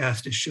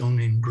forecast is shown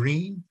in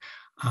green,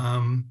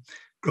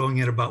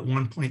 growing at about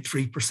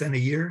 1.3% a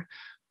year.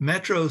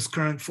 Metro's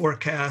current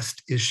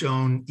forecast is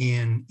shown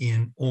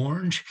in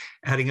orange,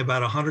 adding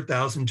about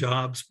 100,000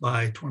 jobs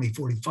by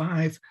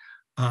 2045.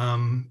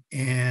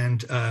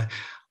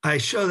 I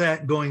show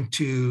that going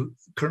to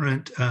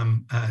current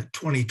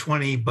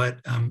 2020, but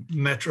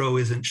Metro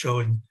isn't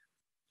showing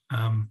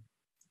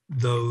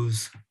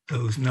those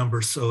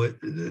numbers. So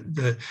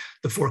the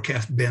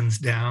forecast bends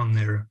down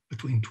there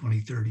between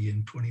 2030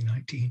 and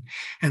 2019.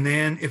 And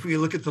then if we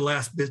look at the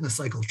last business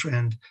cycle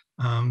trend,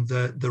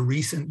 the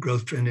recent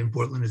growth trend in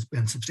Portland has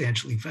been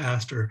substantially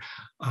faster.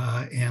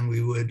 And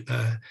we would,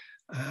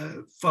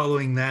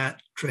 following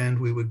that trend,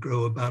 we would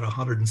grow about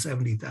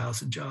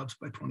 170,000 jobs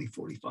by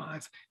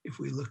 2045 if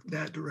we look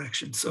that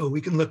direction. So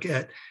we can look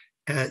at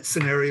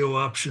scenario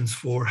options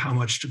for how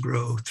much to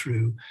grow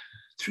through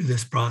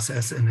this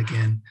process, and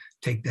again,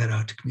 take that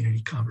out to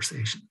community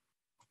conversation.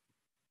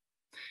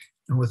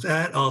 And with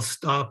that, I'll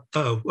stop.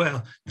 Oh,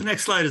 well, the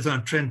next slide is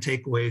on trend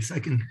takeaways. I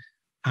can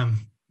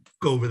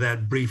go over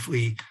that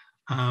briefly.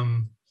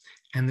 And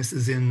this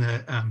is in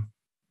the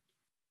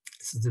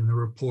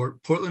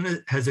report.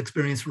 Portland has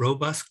experienced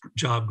robust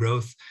job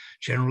growth.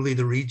 Generally,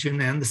 the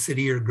region and the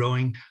city are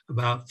growing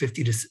about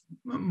 50 to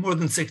more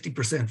than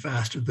 60%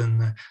 faster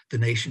than the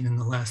nation in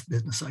the last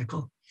business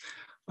cycle.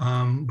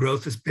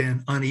 Growth has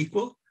been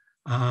unequal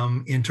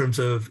in terms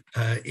of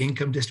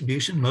income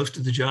distribution. Most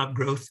of the job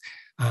growth,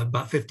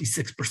 about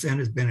 56%,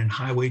 has been in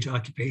high wage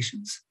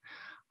occupations.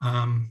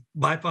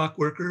 BIPOC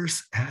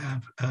workers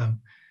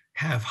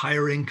have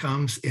higher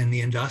incomes in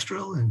the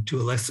industrial and, to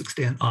a less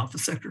extent,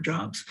 office sector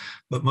jobs,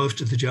 but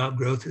most of the job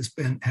growth has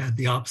had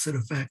the opposite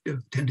effect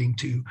of tending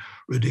to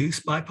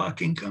reduce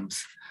BIPOC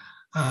incomes.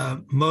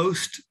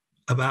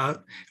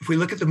 If we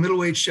look at the middle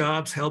wage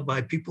jobs held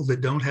by people that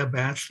don't have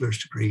bachelor's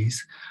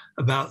degrees,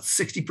 about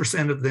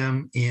 60% of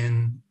them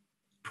in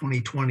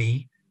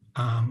 2020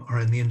 are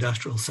in the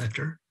industrial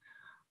sector.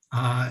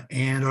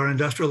 And our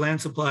industrial land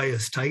supply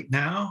is tight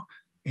now,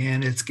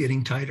 and it's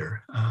getting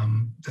tighter.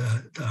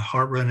 The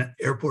harbor and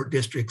airport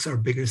districts, our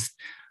biggest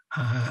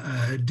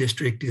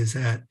district, is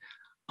at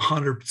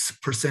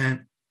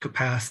 100%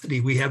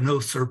 capacity. We have no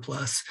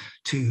surplus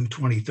to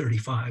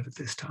 2035 at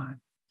this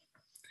time.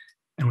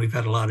 And we've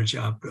had a lot of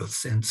job growth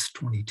since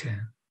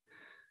 2010.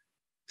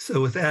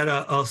 So with that,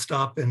 I'll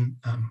stop. And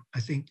I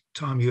think,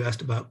 Tom, you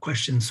asked about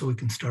questions, so we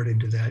can start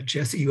into that.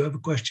 Jesse, you have a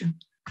question?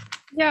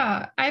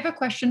 Yeah, I have a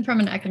question from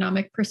an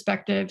economic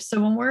perspective. So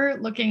when we're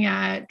looking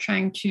at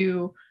trying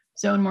to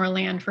zone more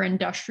land for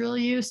industrial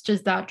use,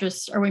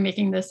 are we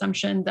making the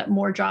assumption that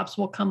more jobs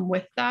will come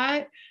with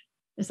that?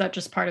 Is that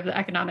just part of the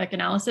economic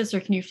analysis, or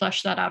can you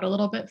flesh that out a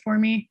little bit for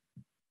me?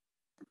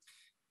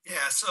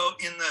 Yeah, so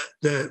in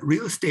the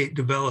real estate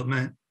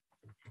development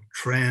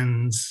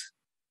trends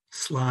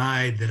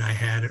slide that I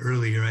had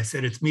earlier, I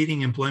said it's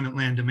meeting employment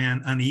land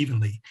demand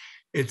unevenly.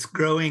 It's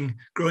growing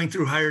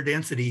through higher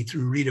density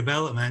through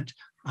redevelopment,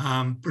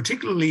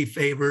 particularly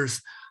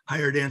favors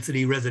higher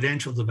density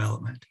residential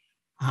development.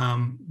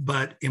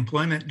 But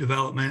employment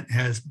development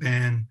has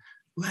been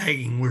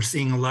lagging. We're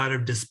seeing a lot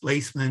of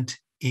displacement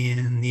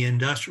in the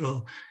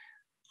industrial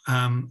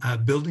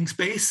building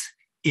space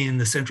in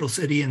the central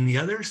city and the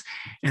others.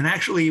 And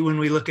actually, when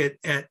we look at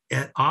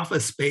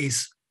office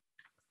space,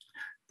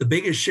 the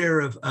biggest share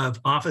of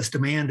office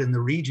demand in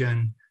the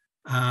region,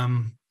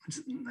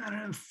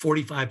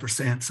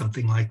 45%,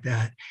 something like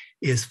that,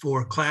 is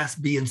for Class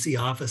B and C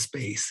office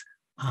space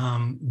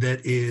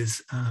that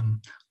is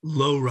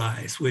low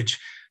rise, which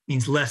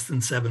means less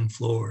than 7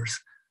 floors.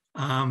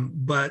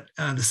 But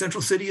the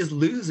central city is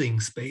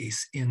losing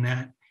space in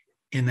that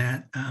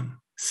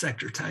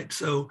sector type.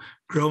 So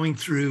growing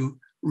through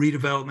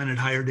redevelopment at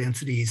higher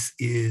densities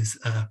is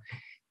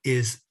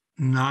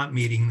not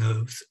meeting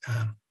those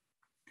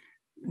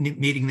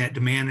meeting that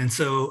demand. And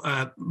so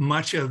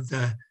much of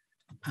the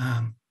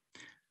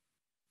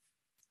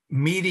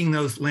meeting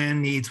those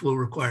land needs will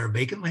require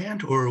vacant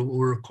land or will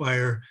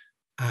require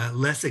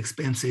less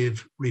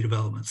expensive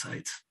redevelopment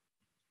sites.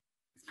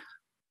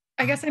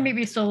 I guess I may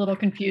be still a little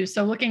confused.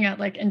 So looking at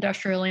like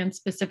industrial land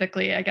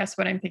specifically, I guess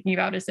what I'm thinking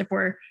about is if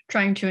we're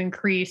trying to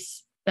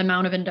increase the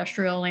amount of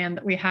industrial land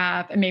that we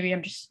have, and maybe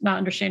I'm just not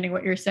understanding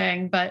what you're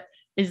saying, but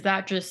is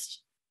that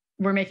just,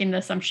 we're making the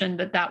assumption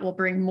that that will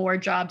bring more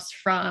jobs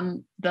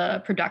from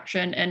the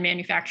production and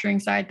manufacturing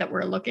side that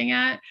we're looking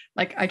at?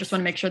 Like, I just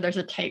want to make sure there's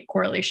a tight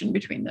correlation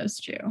between those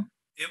two.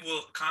 It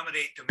will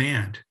accommodate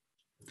demand.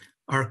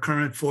 Our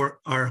current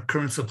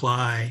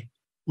supply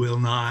will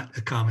not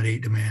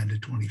accommodate demand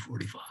at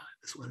 2045.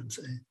 Is what I'm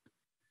saying.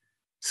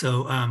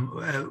 So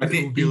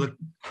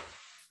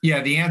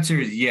yeah, the answer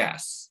is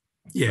yes.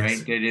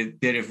 Yes. Right?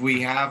 That if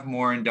we have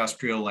more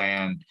industrial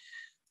land,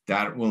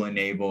 that will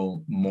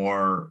enable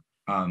more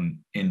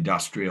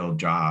industrial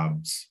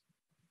jobs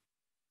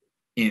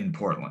in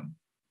Portland.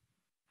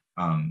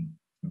 And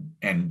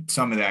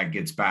some of that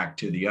gets back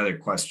to the other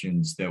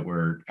questions that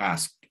were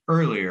asked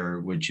earlier,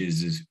 which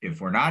is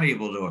if we're not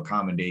able to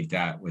accommodate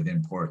that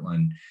within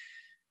Portland,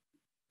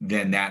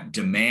 then that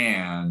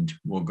demand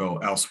will go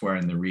elsewhere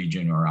in the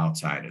region or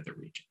outside of the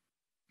region.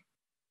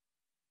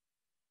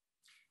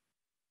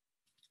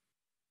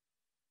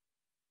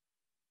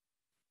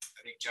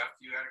 I think, Jeff,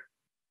 you had a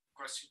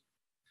question?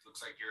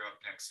 Looks like you're up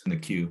next in the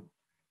queue.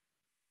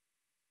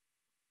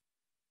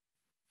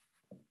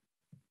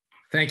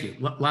 Thank you.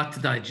 A lot to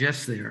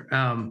digest there.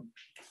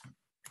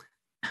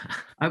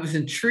 I was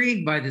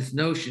intrigued by this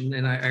notion,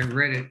 and I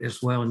read it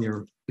as well in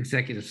your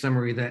executive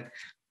summary, that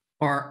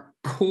our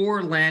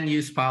core land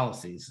use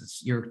policies,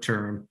 it's your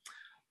term,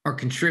 are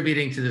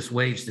contributing to this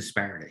wage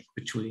disparity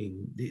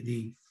between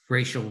the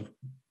racial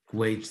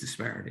wage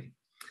disparity.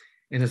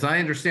 And as I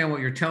understand what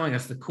you're telling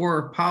us, the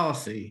core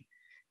policy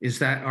is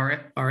that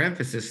our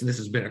emphasis, and this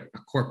has been a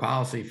core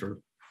policy for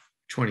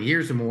 20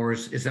 years or more,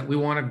 is that we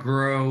want to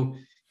grow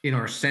in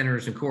our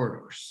centers and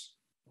corridors.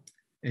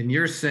 And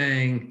you're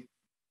saying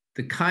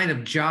the kind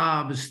of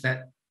jobs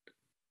that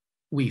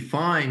we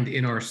find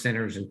in our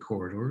centers and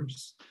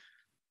corridors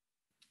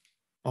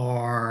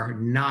are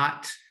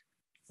not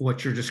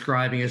what you're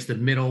describing as the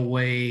middle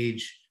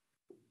wage,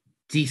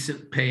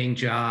 decent paying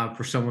job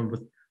for someone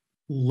with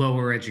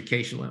lower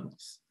education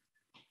levels.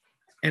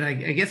 And I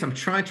guess I'm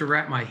trying to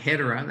wrap my head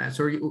around that.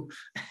 So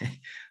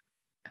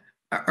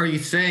are you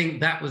saying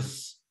that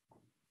was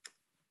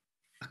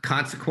a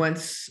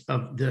consequence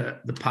of the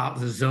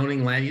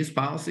zoning land use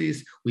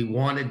policies? We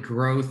wanted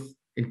growth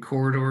in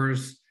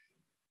corridors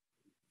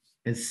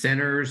and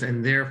centers,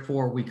 and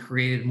therefore we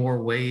created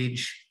more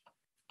wage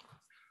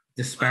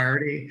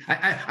disparity?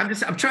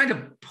 I'm trying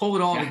to pull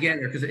it all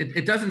together because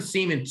it doesn't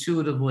seem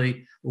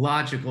intuitively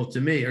logical to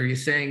me. Are you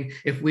saying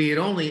if we had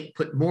only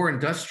put more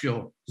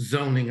industrial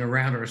zoning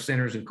around our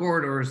centers and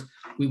corridors,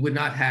 we would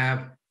not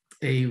have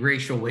a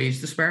racial wage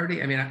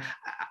disparity? I mean,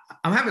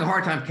 I'm having a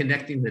hard time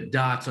connecting the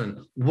dots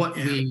on what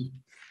we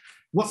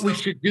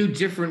should do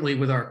differently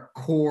with our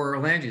core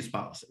land use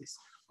policies.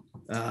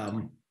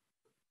 You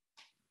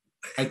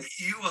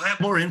will have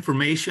more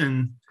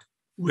information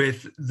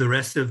with the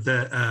rest of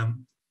the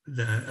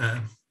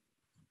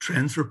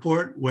trends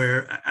report,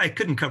 where I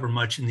couldn't cover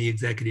much in the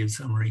executive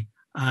summary,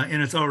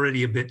 and it's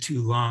already a bit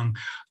too long.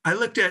 I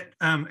looked at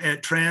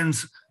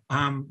trends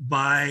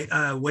by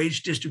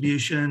wage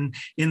distribution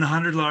in the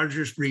 100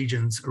 largest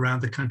regions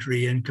around the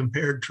country and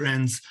compared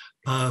trends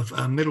of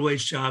middle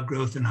wage job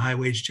growth and high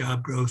wage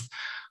job growth.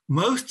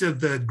 Most of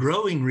the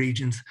growing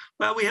regions,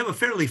 well, we have a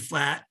fairly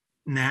flat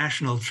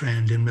national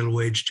trend in middle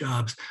wage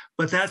jobs,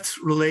 but that's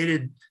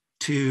related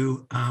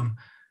to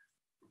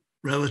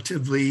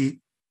relatively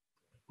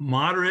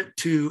moderate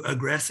to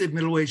aggressive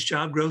middle wage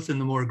job growth in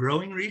the more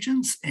growing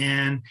regions,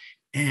 and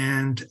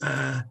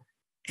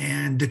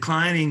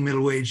declining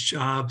middle wage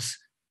jobs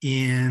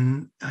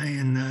in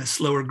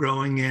slower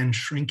growing and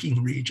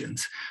shrinking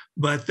regions.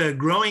 But the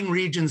growing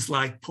regions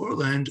like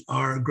Portland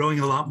are growing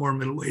a lot more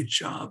middle wage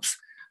jobs.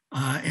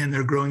 And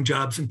they're growing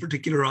jobs in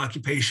particular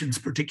occupations,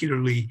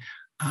 particularly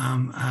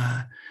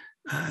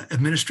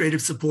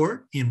administrative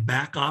support in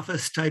back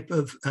office type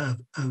of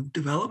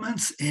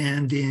developments,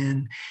 and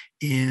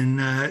in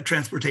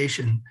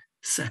transportation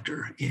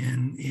sector,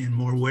 in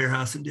more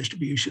warehouse and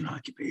distribution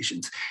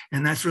occupations.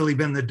 And that's really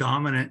been the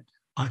dominant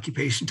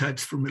occupation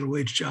types for middle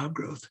wage job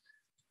growth.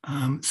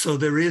 So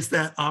there is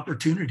that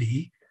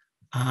opportunity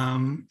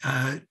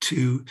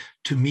to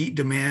meet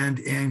demand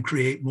and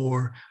create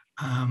more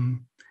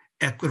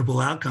equitable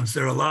outcomes.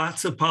 There are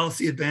lots of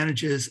policy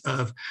advantages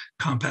of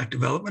compact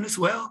development as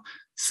well,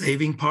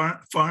 saving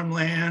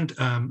farmland,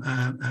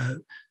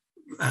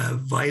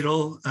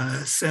 vital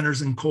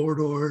centers and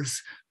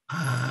corridors,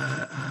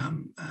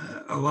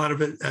 a lot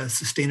of it,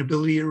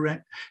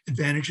 sustainability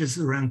advantages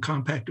around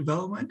compact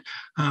development.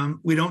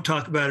 We don't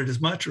talk about it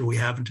as much, or we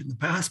haven't in the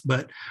past,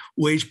 but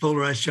wage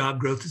polarized job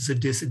growth is a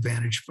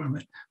disadvantage from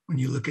it when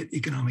you look at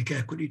economic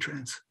equity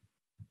trends.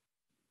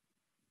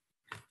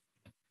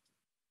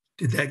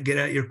 Did that get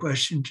at your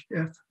question,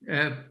 Jeff?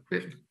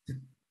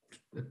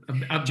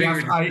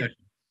 Jeff,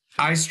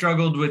 I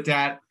struggled with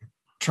that,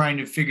 trying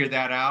to figure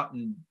that out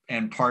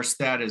and parse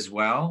that as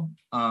well.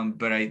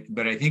 But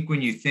I think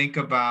when you think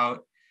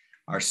about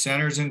our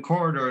centers and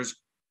corridors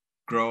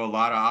grow a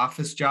lot of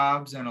office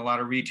jobs and a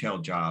lot of retail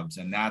jobs,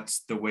 and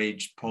that's the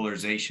wage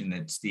polarization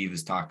that Steve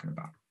is talking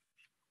about.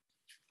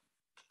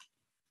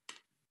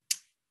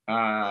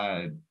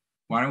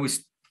 Why don't we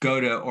go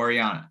to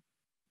Oriana?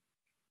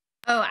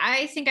 Oh,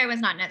 I think I was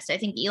not next. I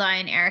think Eli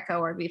and Erica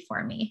were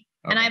before me.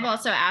 Okay. And I've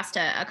also asked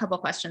a couple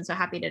questions, so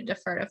happy to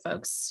defer to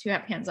folks who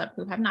have hands up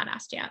who have not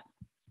asked yet.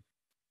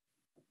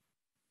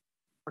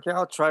 Okay,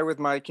 I'll try with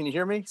can you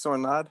hear me?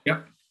 Someone nod?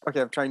 Yep.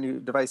 Okay, I'm trying a new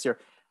device here.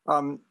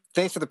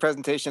 Thanks for the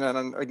presentation, and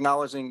I'm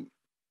acknowledging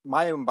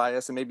my own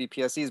bias and maybe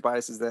PSC's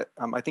bias is that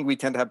I think we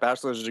tend to have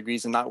bachelor's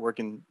degrees and not work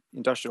in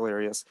industrial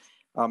areas.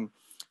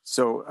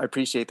 So I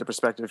appreciate the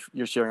perspective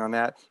you're sharing on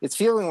that. It's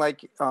feeling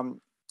like I'm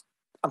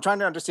trying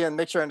to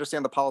make sure I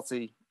understand the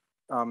policy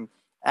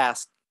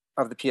ask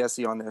of the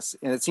PSC on this.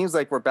 And it seems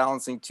like we're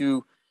balancing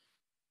two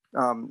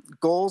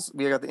goals.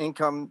 We got the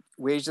income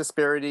wage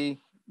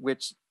disparity,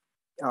 which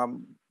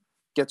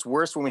gets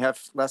worse when we have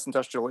less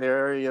industrial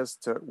areas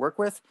to work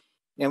with.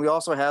 And we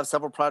also have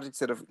several projects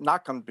that have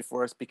not come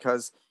before us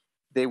because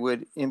they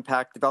would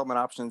impact development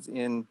options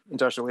in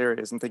industrial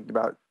areas. I'm thinking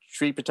about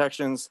tree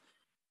protections,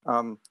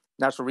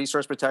 natural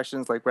resource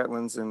protections like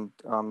wetlands, and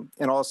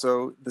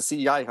also the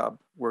CEI hub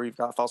where we've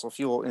got fossil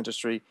fuel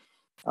industry.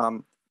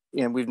 And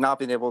we've not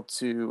been able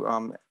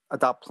to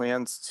adopt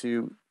plans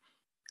to,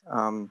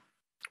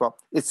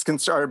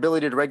 our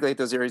ability to regulate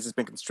those areas has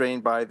been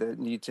constrained by the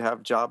need to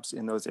have jobs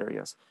in those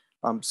areas.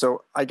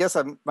 So I guess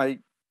my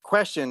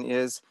question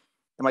is,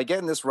 am I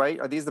getting this right?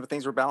 Are these the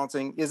things we're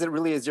balancing? Is it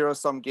really a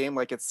zero-sum game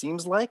like it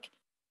seems like?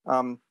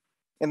 And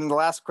then the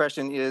last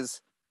question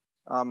is,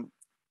 am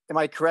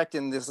I correct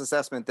in this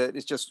assessment that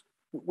it's just,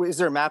 is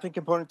there a mapping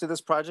component to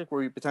this project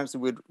where we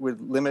potentially would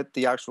limit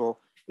the actual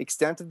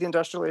extent of the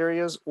industrial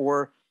areas?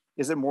 Or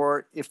is it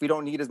more, if we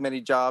don't need as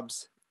many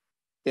jobs,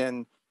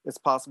 then it's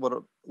possible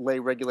to lay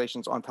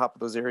regulations on top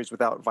of those areas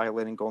without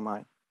violating Goal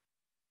 9?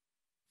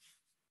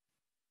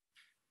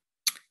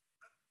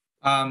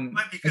 It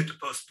might be good to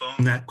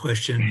postpone that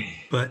question,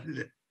 but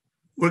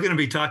we're going to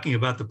be talking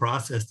about the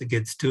process that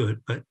gets to it.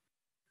 But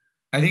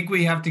I think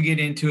we have to get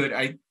into it.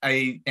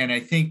 I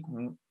think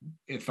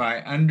if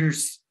I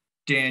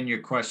understand your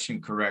question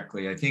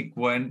correctly, I think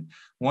one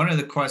of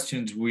the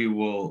questions we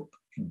will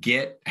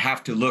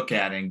have to look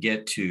at and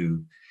get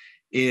to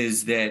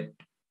is that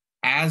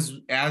as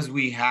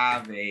we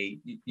have a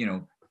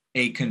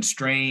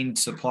constrained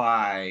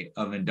supply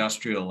of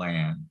industrial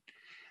land,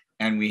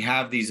 and we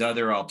have these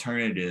other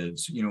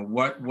alternatives,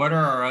 what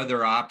are our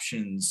other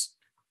options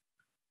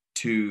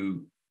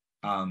to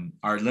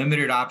our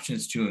limited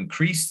options to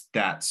increase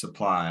that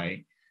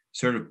supply,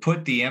 sort of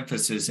put the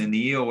emphasis, and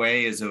the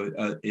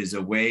EOA is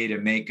a way to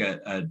make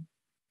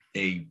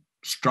a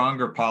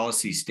stronger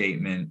policy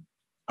statement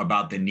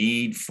about the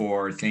need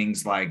for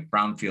things like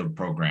brownfield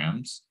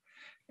programs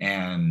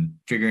and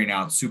figuring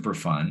out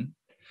Superfund.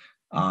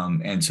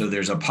 And so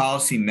there's a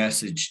policy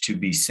message to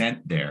be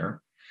sent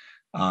there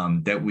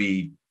that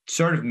we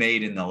sort of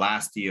made in the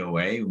last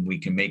EOA, and we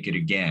can make it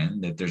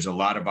again, that there's a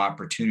lot of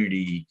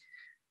opportunity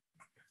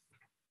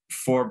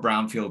for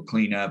brownfield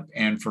cleanup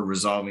and for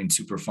resolving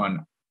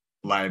Superfund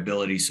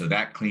liability, so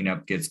that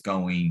cleanup gets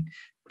going,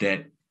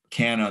 that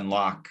can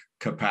unlock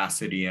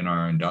capacity in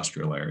our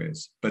industrial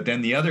areas. But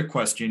then the other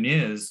question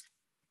is,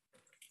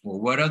 well,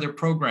 what other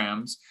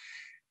programs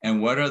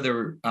and what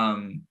other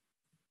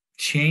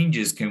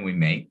changes can we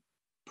make?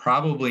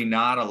 Probably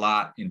not a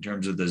lot in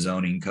terms of the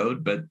zoning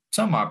code, but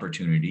some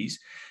opportunities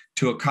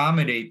to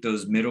accommodate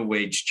those middle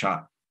wage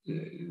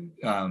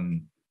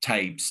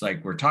types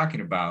like we're talking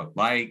about,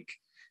 like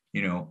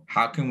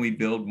How can we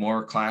build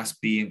more Class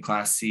B and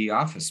Class C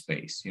office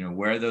space?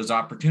 Where are those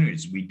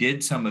opportunities? We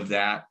did some of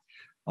that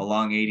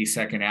along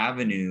 82nd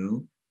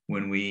Avenue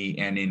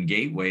and in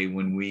Gateway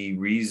when we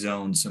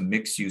rezoned some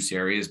mixed use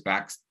areas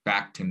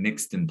back to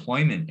mixed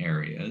employment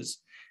areas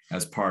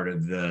as part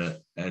of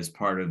the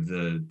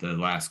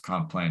last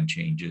comp plan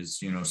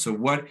changes. So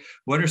what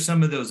are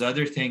some of those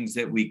other things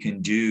that we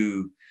can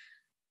do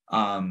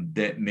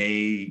that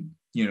may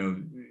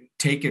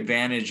take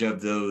advantage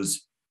of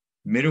those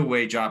middle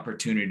wage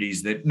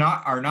opportunities that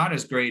are not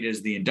as great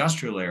as the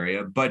industrial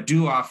area, but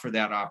do offer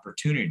that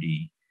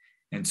opportunity.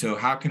 And so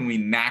how can we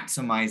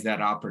maximize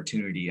that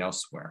opportunity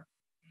elsewhere?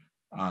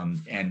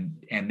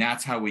 And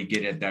that's how we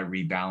get at that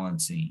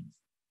rebalancing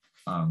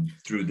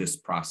through this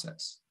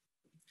process.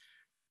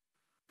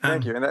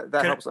 Thank you. And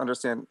that helps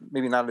understand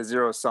maybe not a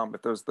zero sum,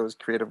 but those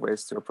creative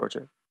ways to approach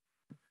it.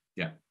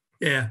 Yeah.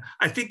 Yeah.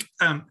 I think,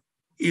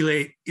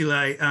 Eli,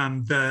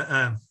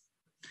 the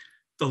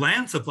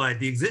land supply,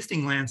 the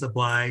existing land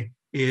supply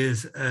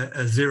is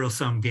a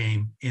zero-sum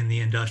game in the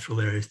industrial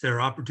areas. There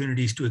are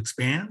opportunities to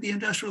expand the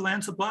industrial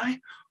land supply,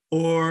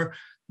 or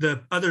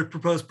the other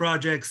proposed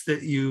projects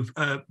that you've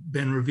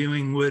been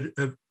reviewing would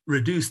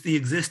reduce the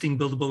existing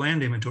buildable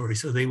land inventory.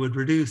 So they would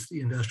reduce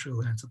the industrial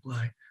land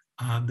supply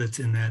that's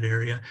in that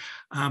area.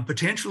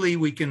 Potentially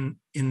we can,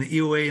 in the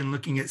EOA and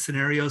looking at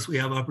scenarios, we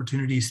have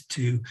opportunities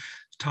to,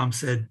 Tom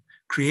said,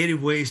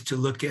 creative ways to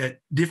look at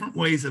different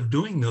ways of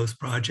doing those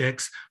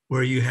projects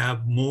where you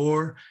have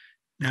more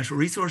natural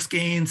resource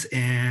gains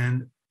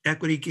and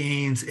equity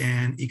gains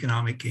and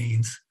economic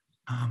gains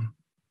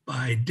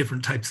by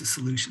different types of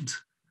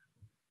solutions.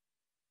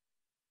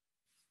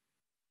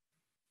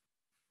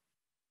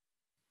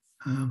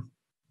 All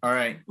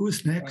right.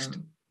 Who's next? I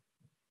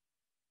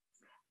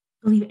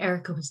believe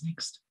Erica was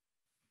next.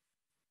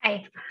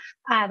 Hi,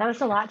 that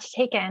was a lot to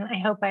take in. I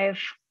hope I've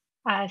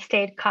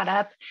stayed caught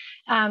up,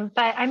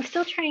 but I'm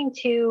still trying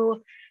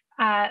to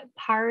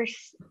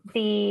parse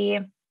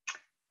the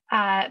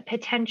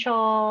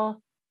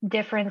potential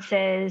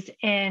differences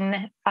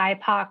in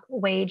BIPOC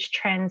wage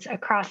trends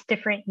across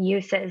different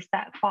uses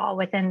that fall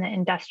within the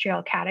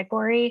industrial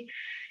category.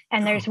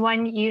 And there's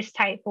one use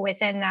type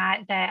within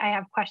that I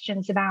have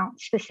questions about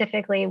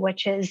specifically,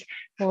 which is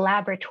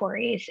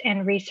laboratories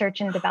and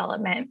research and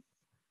development.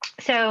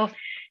 So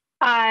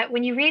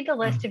when you read the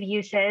list of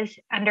uses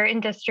under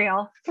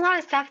industrial, it's a lot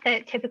of stuff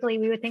that typically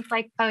we would think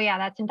like, oh yeah,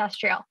 that's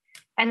industrial.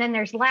 And then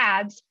there's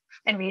labs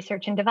and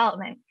research and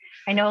development.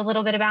 I know a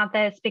little bit about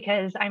this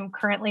because I'm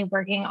currently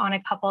working on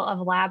a couple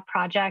of lab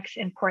projects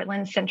in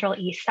Portland's Central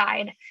East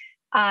Side.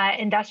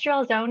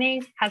 Industrial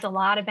zoning has a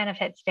lot of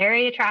benefits,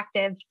 very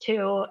attractive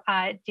to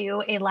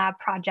do a lab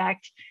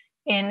project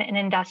in an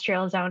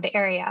industrial zoned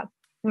area.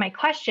 My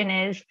question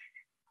is,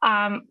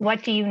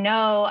 what do you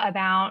know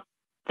about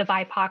the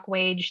BIPOC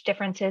wage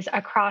differences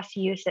across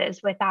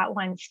uses with that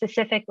one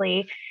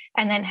specifically?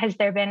 And then has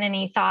there been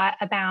any thought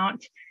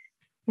about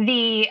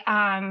the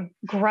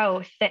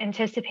growth, the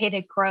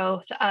anticipated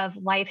growth of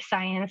life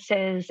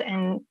sciences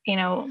and,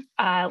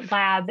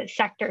 lab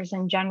sectors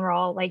in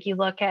general? Like you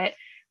look at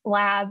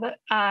lab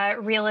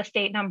real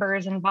estate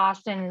numbers in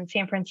Boston and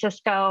San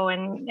Francisco,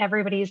 and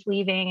everybody's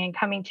leaving and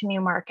coming to new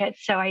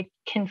markets. So I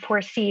can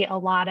foresee a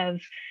lot of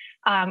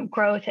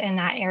growth in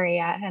that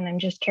area. And I'm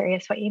just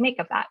curious what you make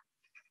of that.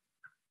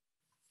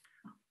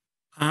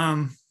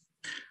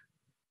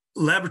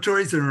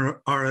 Laboratories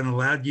are an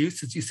allowed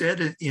use, as you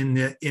said, in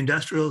the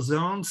industrial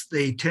zones.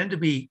 They tend to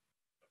be,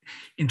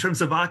 in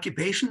terms of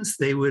occupations,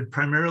 they would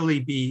primarily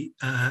be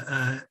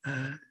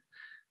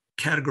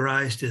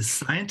categorized as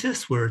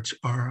scientists, which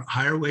are a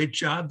higher wage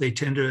job. They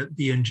tend to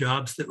be in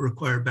jobs that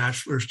require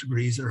bachelor's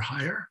degrees or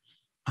higher.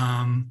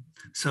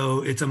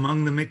 So it's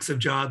among the mix of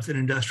jobs in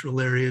industrial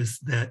areas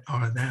that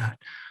are that.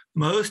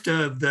 Most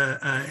of the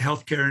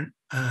healthcare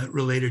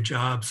related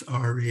jobs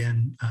are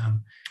in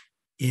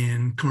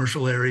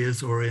commercial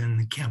areas or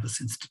in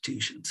campus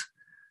institutions.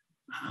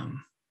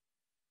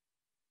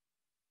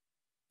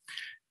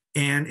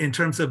 And in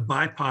terms of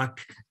BIPOC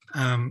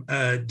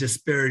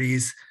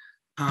disparities,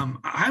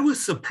 I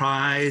was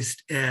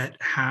surprised at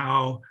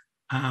how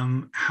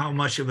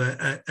much of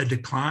a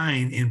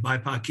decline in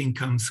BIPOC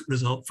incomes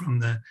result from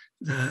the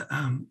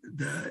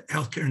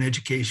healthcare and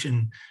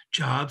education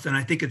jobs. And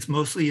I think it's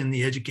mostly in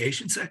the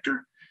education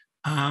sector.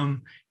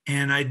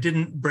 And I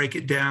didn't break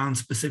it down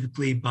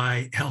specifically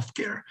by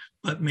healthcare,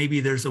 but maybe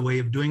there's a way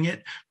of doing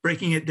it.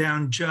 Breaking it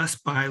down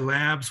just by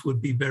labs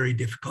would be very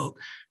difficult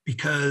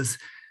because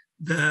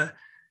the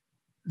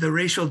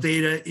racial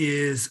data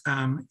is,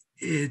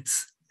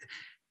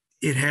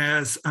 it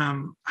has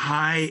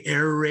high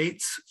error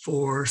rates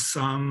for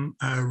some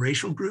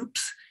racial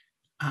groups,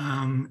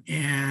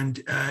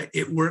 and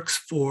it works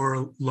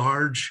for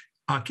large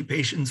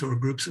occupations or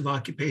groups of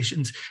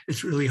occupations.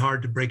 It's really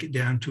hard to break it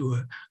down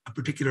to a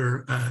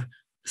particular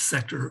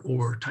sector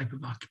or type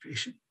of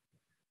occupation.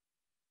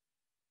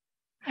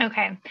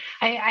 Okay,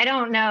 I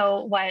don't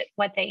know what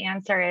the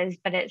answer is,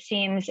 but it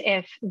seems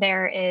if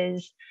there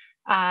is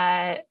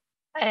an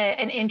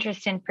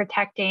interest in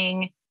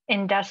protecting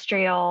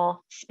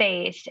industrial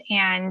space,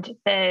 and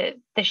the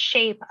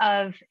shape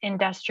of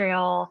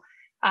industrial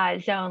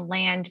zone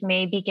land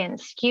may begin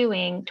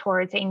skewing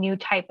towards a new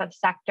type of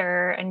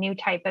sector, a new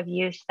type of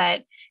use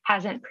that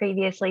hasn't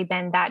previously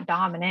been that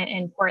dominant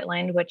in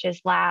Portland, which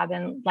is lab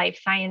and life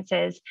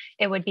sciences.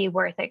 It would be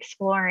worth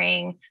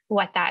exploring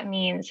what that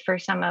means for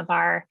some of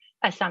our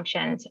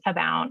assumptions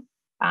about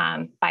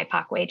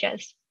BIPOC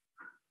wages.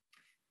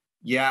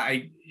 Yeah,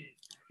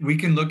 we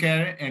can look at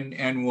it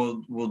and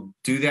we'll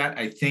do that.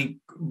 I think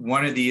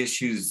one of the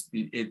issues,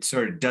 it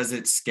sort of, does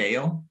it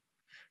scale,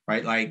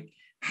 right? Like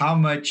how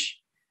much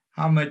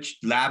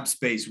lab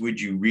space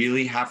would you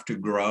really have to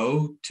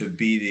grow to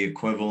be the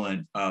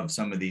equivalent of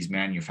some of these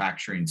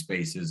manufacturing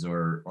spaces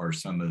or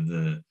some of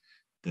the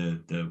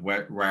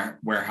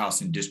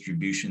warehouse and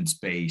distribution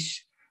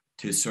space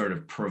to sort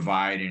of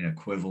provide an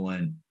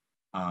equivalent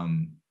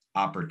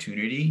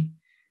opportunity?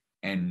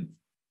 And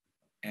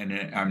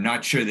I'm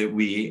not sure that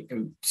we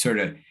sort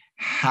of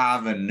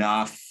have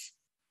enough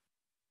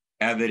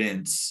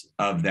evidence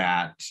of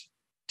that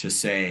to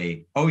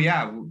say, oh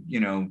yeah, you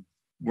know,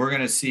 we're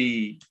going to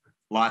see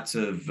lots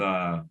of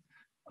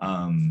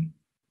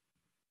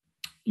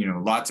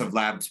lots of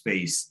lab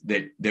space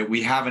that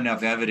we have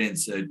enough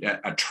evidence,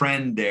 a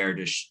trend there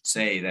to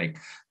say like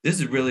this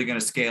is really going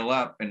to scale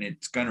up and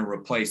it's going to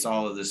replace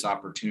all of this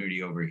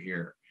opportunity over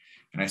here.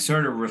 And I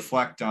sort of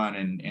reflect on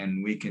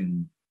and we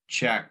can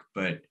check,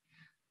 but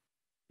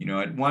you know,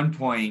 at one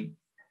point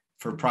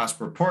for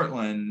Prosper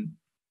Portland,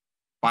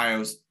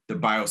 the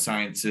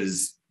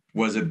biosciences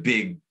was a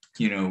big,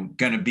 you know,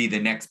 going to be the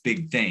next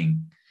big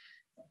thing.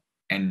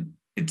 And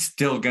it's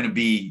still going to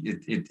be,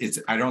 it's,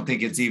 I don't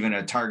think it's even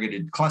a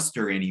targeted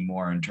cluster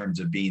anymore in terms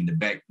of being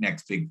the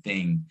next big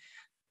thing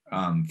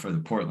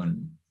for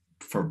Portland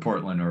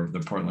or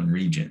the Portland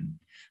region.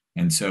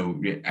 And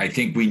so I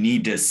think we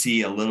need to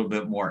see a little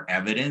bit more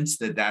evidence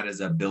that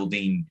is a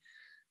building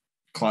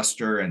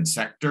cluster and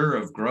sector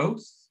of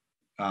growth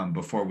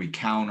before we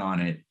count on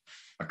it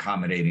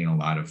accommodating a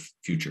lot of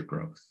future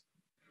growth.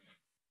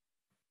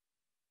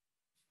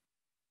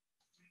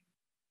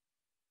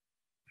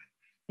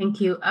 Thank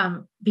you.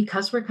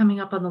 Because we're coming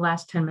up on the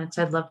last 10 minutes,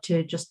 I'd love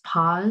to just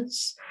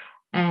pause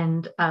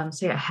and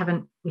say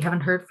we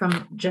haven't heard from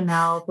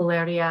Janelle,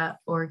 Valeria,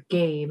 or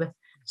Gabe.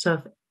 So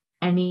if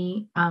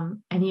any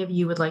of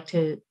you would like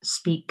to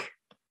speak,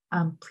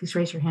 please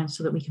raise your hand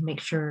so that we can make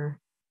sure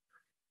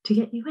to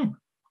get you in.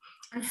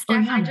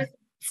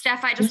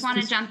 Steph, I just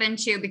want to jump in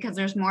too because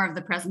there's more of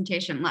the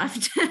presentation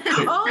left.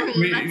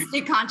 Let's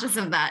be conscious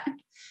of that.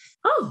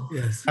 Oh,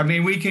 yes. I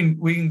mean, we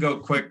can go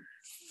quick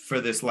for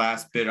this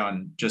last bit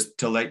on just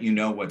to let you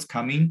know what's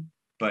coming.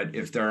 But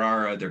if there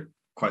are other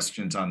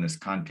questions on this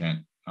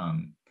content,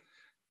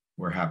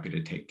 we're happy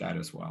to take that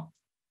as well.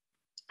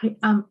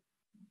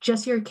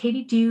 Jesse or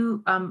Katie,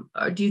 do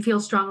you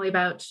feel strongly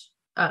about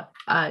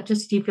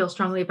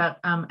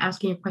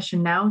asking a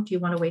question now? Do you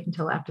want to wait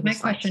until after the My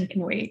slides? question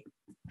can wait.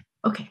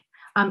 Okay.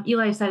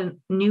 Eli, is that a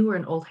new or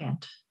an old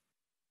hand?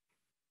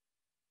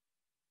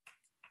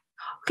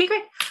 Okay,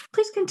 great.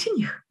 Please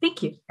continue.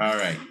 Thank you. All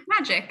right.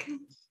 Magic.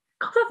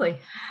 Oh, lovely.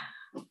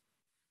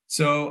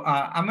 So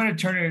I'm going to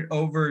turn it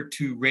over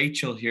to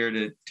Rachel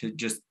here to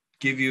just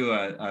give you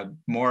a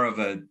more of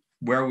a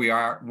where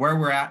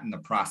we're at in the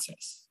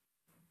process.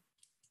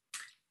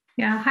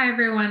 Yeah, hi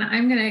everyone.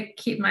 I'm going to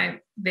keep my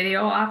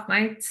video off.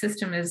 My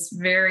system is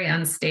very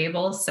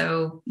unstable,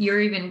 so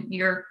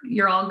you're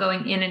all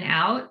going in and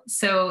out.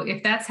 So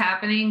if that's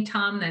happening,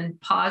 Tom, then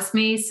pause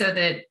me so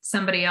that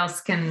somebody else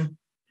can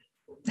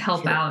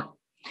help out.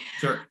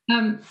 Sure.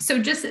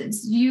 So just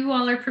as you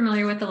all are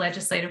familiar with the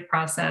legislative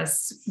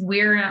process,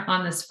 we're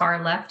on this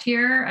far left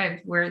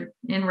here. We're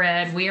in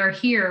red. We are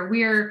here.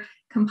 We are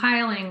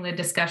compiling the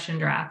discussion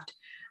draft.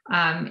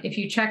 If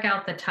you check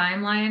out the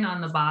timeline on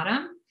the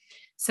bottom,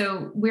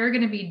 so we're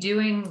going to be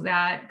doing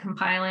that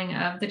compiling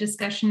of the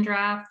discussion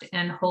draft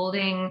and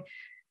holding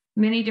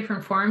many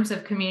different forms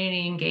of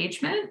community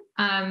engagement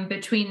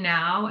between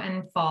now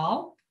and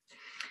fall.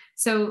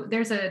 So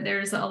there's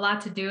a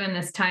lot to do in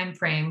this time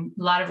frame.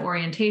 A lot of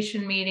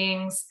orientation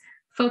meetings,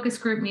 focus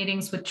group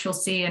meetings, which you'll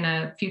see in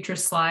a future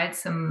slide,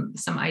 some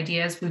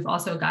ideas. We've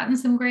also gotten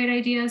some great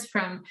ideas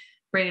from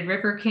Braided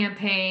River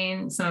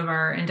Campaign, some of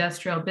our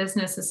Industrial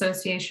Business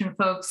Association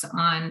folks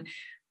on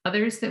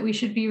others that we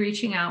should be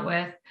reaching out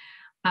with.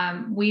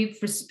 We've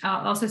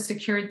also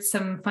secured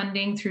some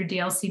funding through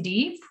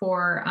DLCD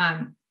for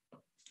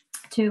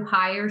to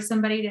hire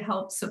somebody to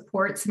help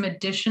support some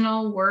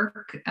additional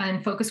work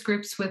and focus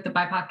groups with the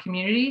BIPOC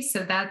community. So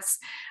that's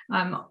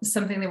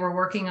something that we're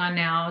working on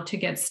now to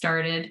get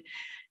started.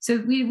 So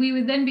we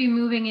would then be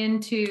moving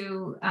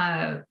into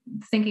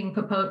thinking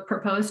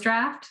proposed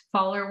draft,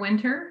 fall or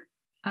winter,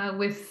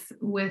 with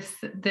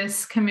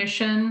this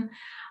commission.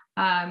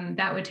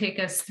 That would take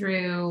us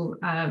through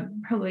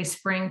probably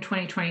spring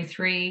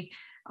 2023.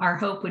 Our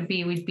hope would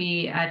be we'd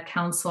be at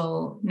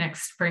council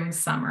next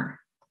summer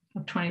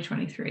of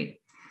 2023.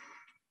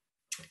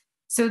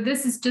 So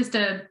this is just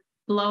a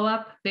blow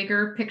up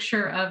bigger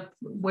picture of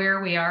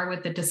where we are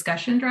with the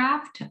discussion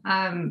draft.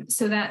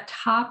 So that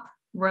top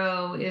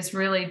row is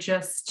really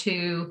just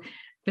to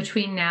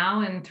between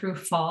now and through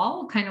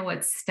fall, kind of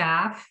what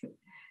staff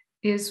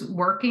is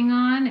working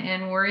on.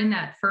 And we're in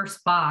that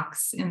first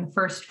box in the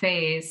first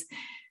phase.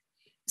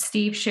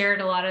 Steve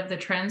shared a lot of the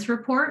trends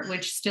report,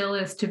 which still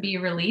is to be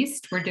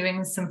released. We're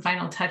doing some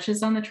final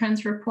touches on the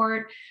trends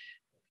report.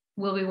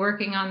 We'll be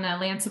working on the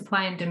land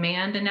supply and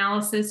demand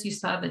analysis. You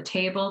saw the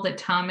table that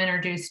Tom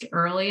introduced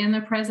early in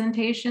the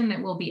presentation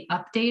that we'll be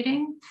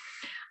updating.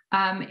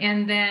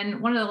 And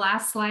then one of the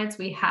last slides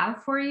we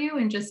have for you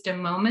in just a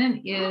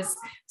moment is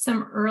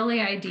some early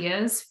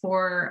ideas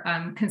for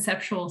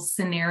conceptual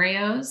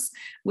scenarios,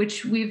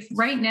 which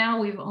right now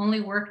we've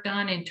only worked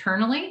on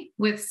internally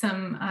with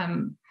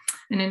some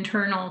an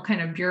internal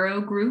kind of bureau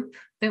group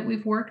that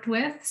we've worked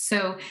with.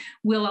 So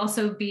we'll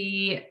also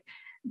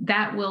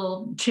that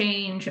will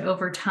change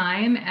over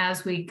time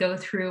as we go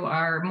through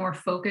our more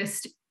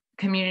focused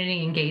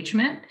community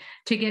engagement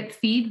to get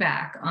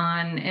feedback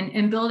on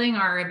and building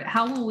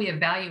how will we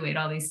evaluate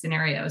all these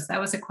scenarios? That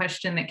was a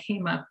question that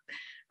came up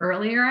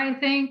earlier, I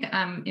think.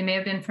 It may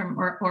have been from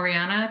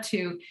Oriana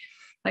to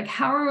like,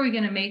 how are we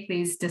going to make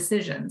these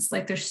decisions?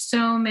 Like there's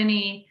so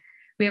many,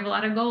 we have a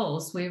lot of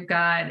goals. We've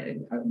got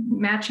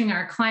matching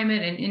our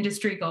climate and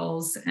industry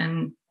goals,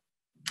 and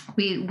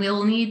we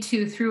will need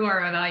to, through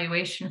our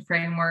evaluation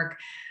framework,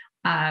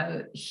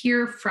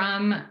 hear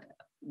from,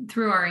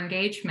 through our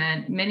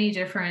engagement, many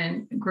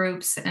different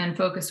groups and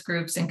focus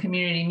groups and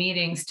community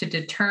meetings to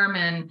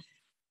determine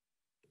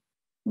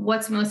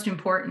what's most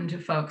important to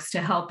folks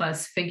to help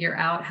us figure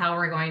out how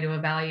we're going to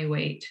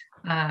evaluate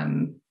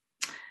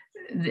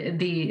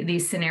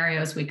these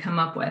scenarios we come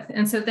up with.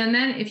 And so then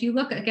if you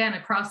look again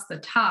across the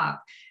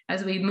top,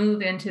 as we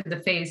move into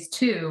the phase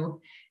 2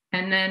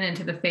 and then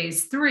into the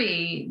phase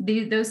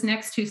 3, those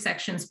next 2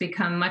 sections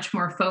become much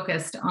more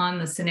focused on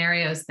the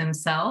scenarios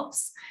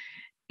themselves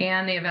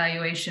and the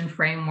evaluation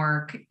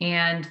framework.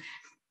 And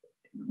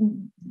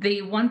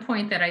the one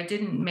point that I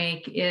didn't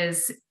make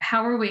is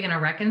how are we going to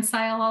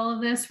reconcile all of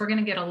this? We're going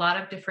to get a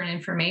lot of different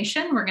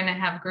information. We're going to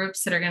have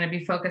groups that are going to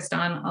be focused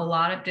on a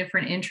lot of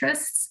different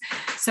interests.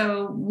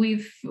 So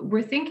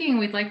we're thinking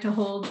we'd like to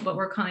hold what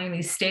we're calling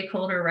these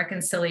stakeholder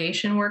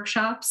reconciliation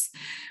workshops,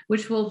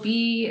 which will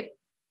be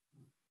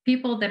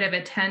people that have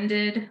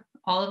attended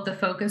all of the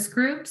focus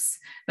groups,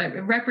 but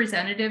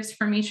representatives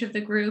from each of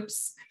the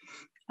groups,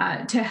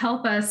 to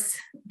help us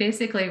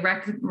basically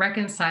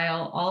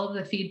reconcile all of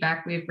the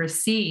feedback we've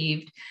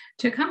received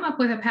to come up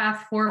with a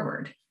path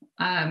forward.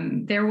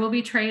 There will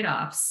be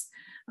trade-offs.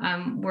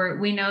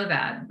 We know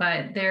that,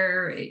 but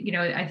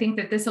I think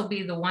that this will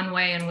be the one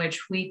way in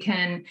which we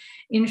can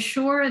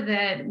ensure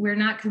that we're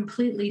not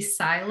completely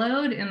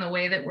siloed in the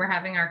way that we're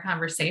having our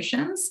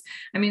conversations.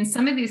 I mean,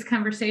 some of these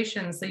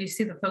conversations that you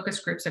see the focus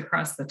groups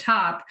across the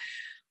top,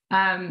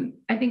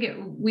 I think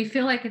we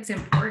feel like it's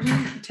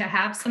important to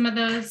have some of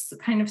those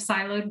kind of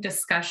siloed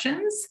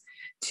discussions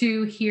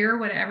to hear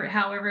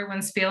how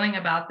everyone's feeling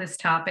about this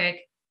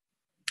topic,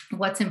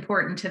 what's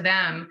important to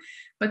them.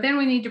 But then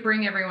we need to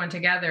bring everyone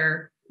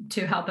together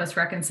to help us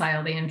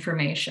reconcile the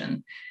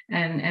information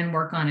and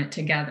work on it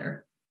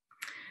together.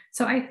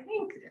 So I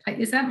think,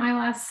 is that my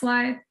last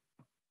slide,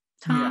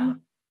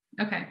 Tom?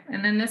 Yeah. Okay.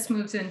 And then this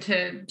moves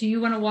into, do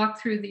you want to walk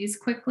through these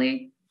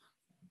quickly?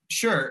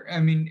 Sure.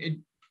 I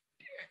mean,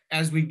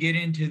 as we get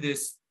into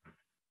this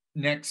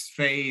next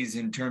phase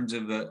in terms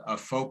of a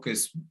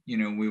focus,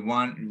 we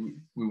want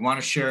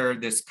to share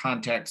this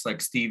context like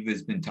Steve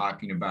has been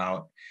talking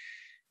about.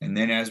 And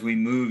then as we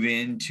move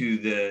into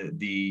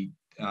the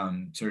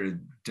sort of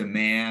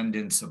demand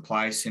and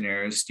supply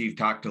scenarios, Steve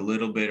talked a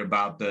little bit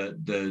about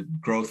the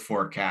growth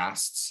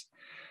forecasts.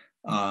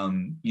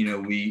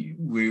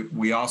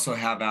 We also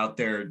have out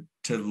there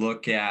to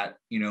look at,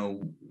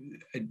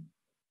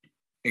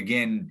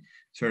 again,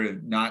 sort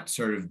of not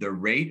sort of the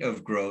rate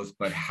of growth,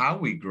 but how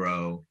we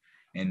grow,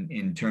 and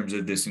in terms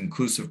of this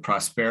inclusive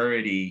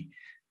prosperity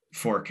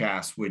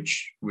forecast,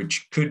 which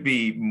could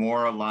be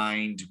more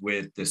aligned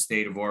with the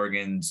state of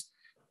Oregon's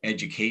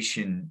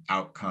education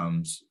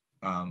outcomes,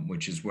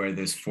 which is where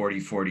this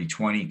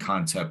 40-40-20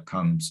 concept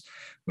comes,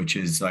 which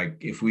is like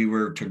if we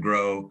were to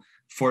grow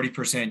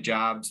 40%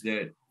 jobs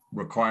that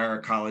require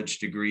a college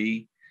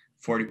degree,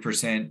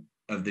 40%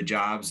 of the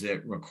jobs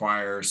that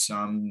require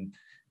some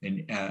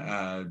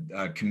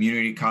a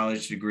community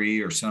college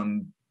degree or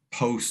some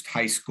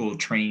post-high school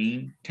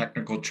training,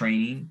 technical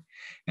training,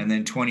 and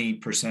then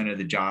 20% of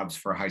the jobs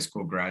for high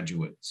school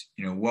graduates.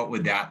 What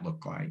would that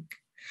look like?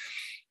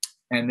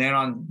 And then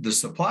on the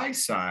supply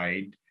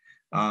side,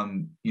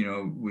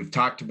 we've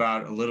talked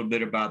about a little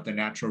bit about the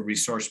natural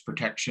resource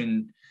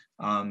protection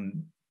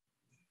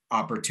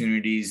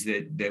opportunities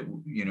that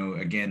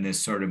again, this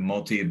sort of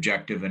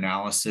multi-objective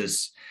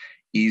analysis,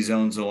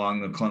 E-zones along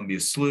the Columbia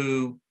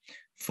Slough,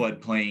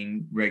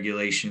 floodplain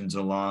regulations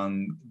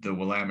along the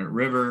Willamette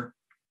River,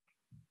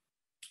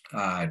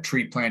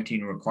 tree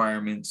planting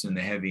requirements in the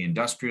heavy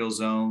industrial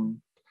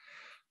zone.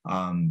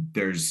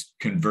 There's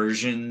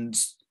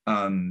conversions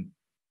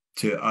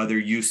to other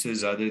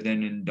uses other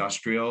than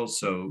industrial.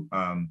 So,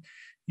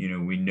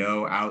 we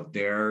know out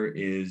there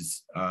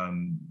is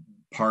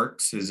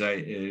parks,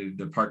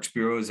 the Parks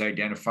Bureau has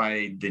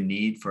identified the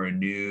need for a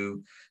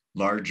new,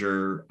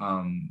 larger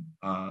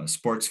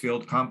sports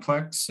field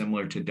complex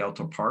similar to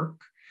Delta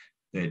Park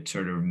that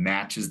sort of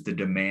matches the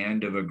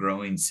demand of a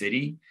growing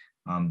city.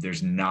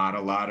 There's not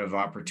a lot of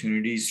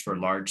opportunities for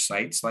large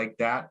sites like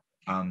that,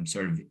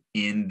 sort of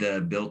in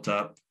the built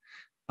up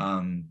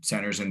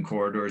centers and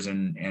corridors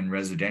and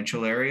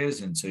residential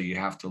areas. And so you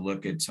have to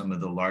look at some of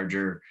the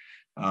larger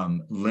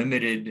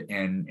limited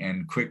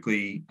and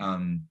quickly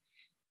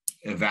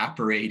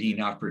evaporating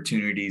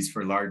opportunities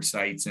for large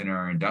sites in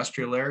our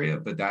industrial area,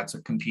 but that's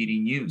a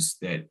competing use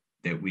that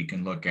we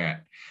can look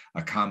at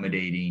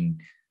accommodating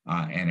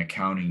and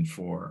accounting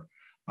for.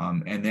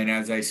 And then,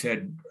 as I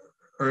said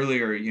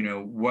earlier,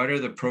 what are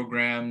the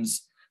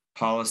programs,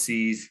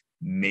 policies,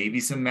 maybe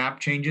some map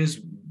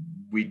changes?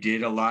 We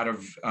did a lot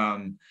of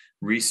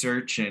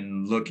research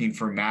and looking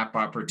for map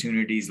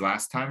opportunities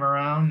last time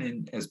around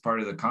and as part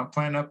of the comp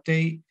plan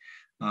update.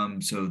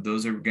 So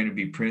those are going to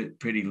be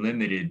pretty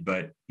limited,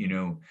 but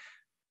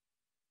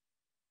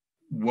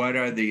what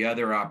are the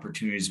other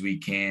opportunities we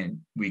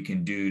can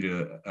do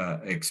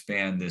to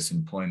expand this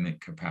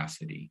employment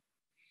capacity?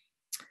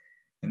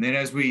 And then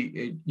as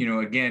we,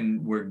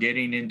 again, we're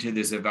getting into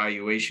this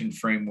evaluation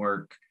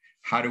framework.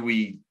 How do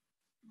we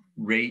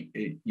rate,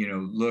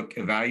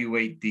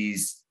 evaluate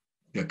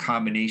the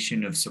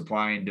combination of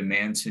supply and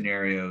demand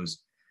scenarios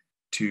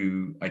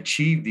to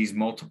achieve these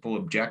multiple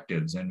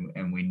objectives?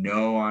 And we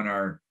know on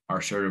our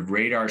sort of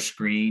radar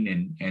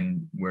screen,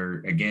 and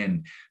we're,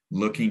 again,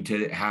 looking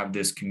to have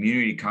this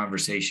community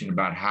conversation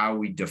about how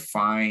we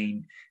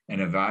define and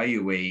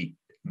evaluate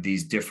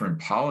these different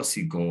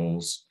policy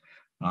goals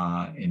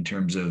in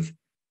terms of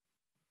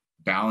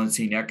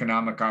balancing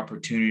economic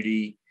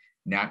opportunity,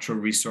 natural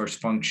resource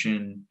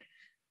function,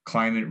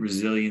 climate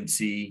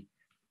resiliency,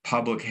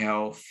 public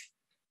health,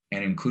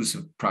 and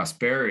inclusive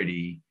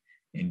prosperity,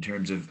 in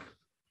terms of,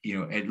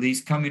 at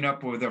least coming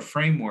up with a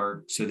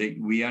framework so that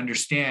we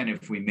understand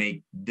if we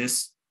make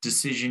this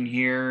decision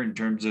here in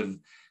terms of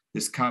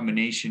this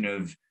combination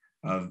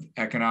of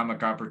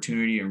economic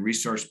opportunity and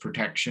resource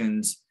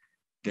protections,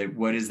 that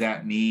what does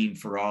that mean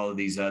for all of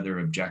these other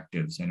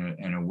objectives,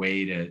 and a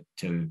way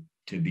to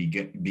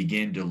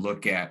begin to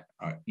look at,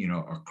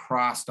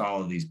 across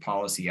all of these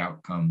policy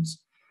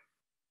outcomes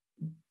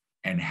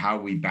and how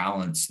we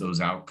balance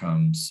those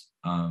outcomes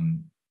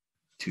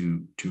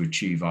to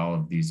achieve all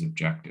of these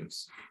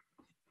objectives.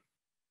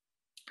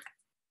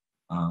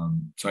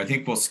 So I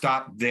think we'll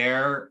stop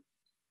there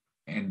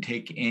and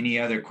take any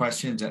other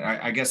questions.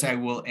 I guess I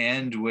will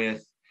end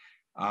with,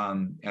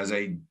 as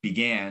I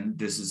began,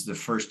 this is the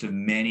first of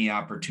many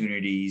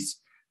opportunities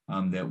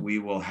that we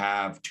will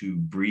have to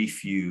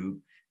brief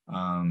you,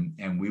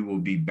 and we will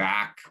be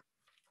back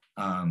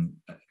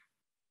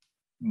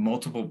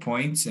multiple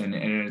points. And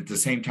at the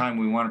same time,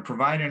 we want to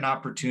provide an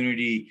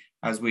opportunity,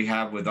 as we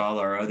have with all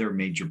our other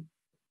major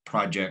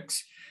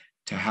projects,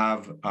 to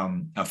have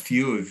a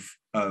few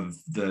of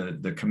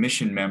the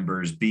commission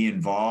members be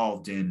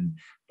involved in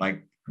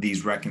like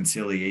these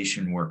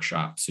reconciliation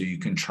workshops, so you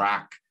can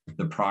track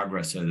the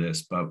progress of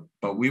this.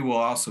 But we will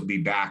also be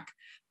back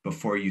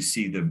before you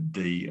see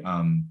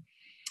the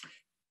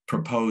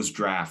proposed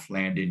draft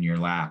land in your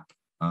lap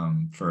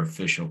for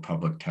official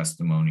public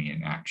testimony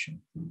and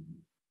action.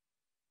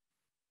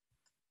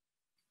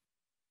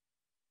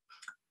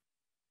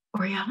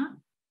 Oriana?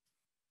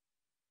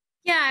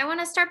 Yeah, I want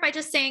to start by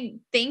just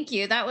saying thank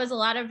you. That was a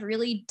lot of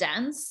really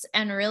dense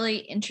and really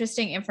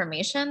interesting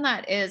information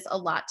that is a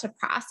lot to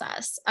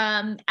process.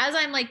 As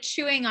I'm like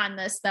chewing on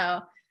this though,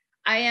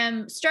 I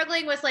am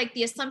struggling with like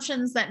the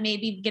assumptions that may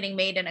be getting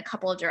made in a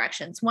couple of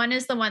directions. One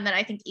is the one that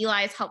I think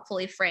Eli has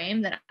helpfully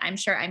framed, that I'm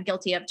sure I'm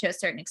guilty of to a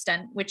certain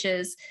extent, which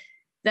is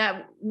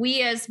that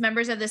we as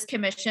members of this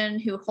commission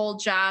who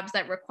hold jobs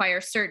that require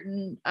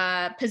certain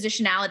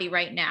positionality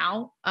right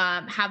now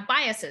have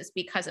biases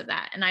because of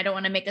that. And I don't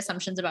want to make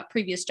assumptions about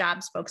previous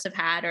jobs folks have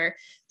had or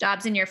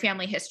jobs in your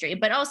family history,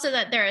 but also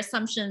that there are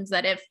assumptions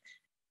that if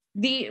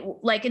the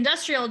like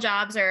industrial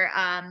jobs or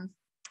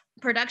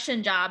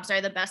production jobs are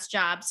the best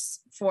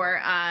jobs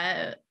for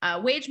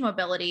wage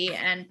mobility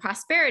and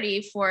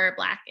prosperity for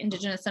Black,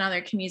 Indigenous, and other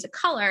communities of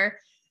color,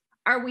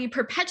 are we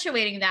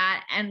perpetuating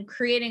that and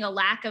creating a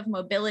lack of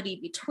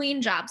mobility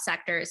between job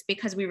sectors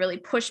because we really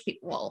push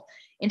people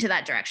into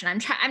that direction?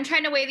 I'm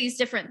trying to weigh these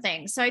different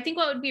things. So I think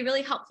what would be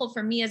really helpful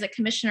for me as a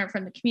commissioner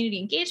from the community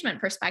engagement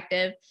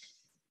perspective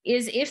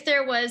is if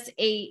there was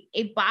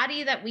a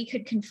body that we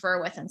could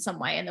confer with in some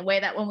way, in the way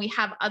that when we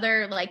have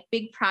other like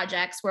big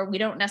projects where we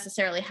don't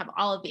necessarily have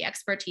all of the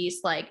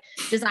expertise, like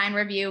design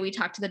review, we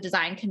talk to the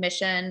design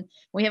commission.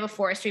 We have a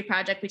forestry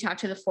project, we talk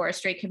to the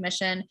forestry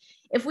commission.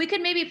 If we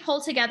could maybe pull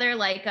together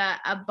like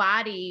a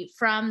body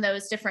from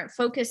those different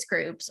focus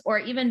groups, or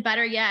even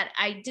better yet,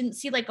 I didn't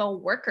see like a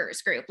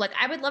workers group. Like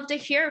I would love to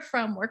hear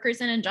from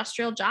workers in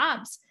industrial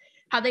jobs,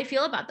 how they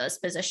feel about those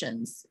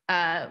positions,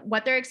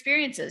 what their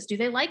experience is. Do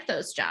they like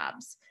those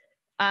jobs?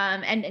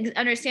 and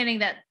understanding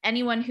that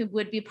anyone who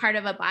would be part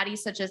of a body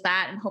such as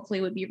that, and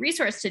hopefully would be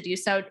resourced to do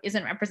so,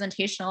 isn't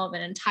representational of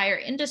an entire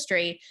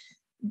industry,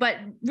 but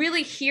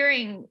really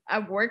hearing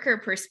a worker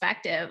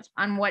perspective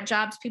on what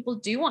jobs people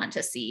do want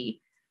to see.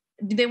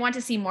 Do they want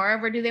to see more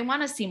of, or do they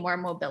want to see more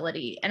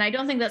mobility? And I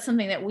don't think that's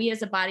something that we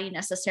as a body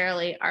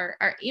necessarily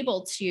are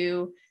able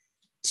to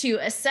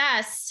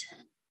assess.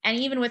 And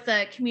even with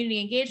the community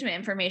engagement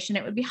information,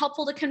 it would be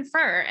helpful to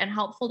confer and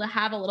helpful to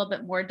have a little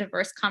bit more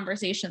diverse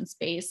conversation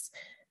space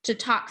to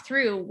talk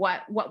through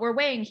what we're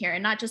weighing here,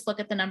 and not just look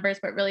at the numbers,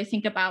 but really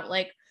think about,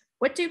 like,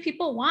 what do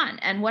people want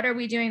and what are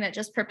we doing that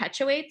just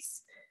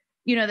perpetuates,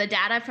 you know, the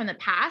data from the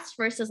past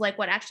versus like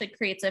what actually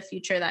creates a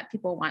future that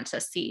people want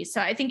to see. So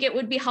I think it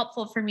would be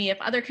helpful for me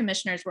if other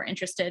commissioners were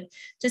interested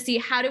to see,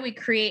 how do we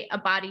create a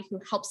body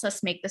who helps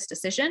us make this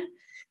decision,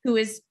 who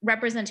is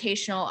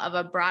representational of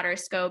a broader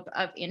scope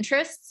of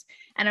interests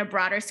and a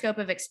broader scope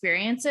of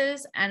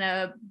experiences and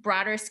a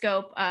broader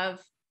scope of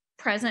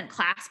present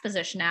class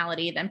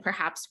positionality than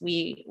perhaps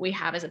we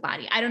have as a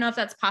body. I don't know if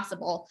that's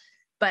possible,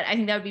 but I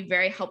think that would be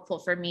very helpful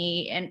for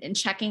me in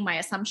checking my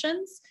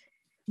assumptions,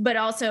 but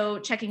also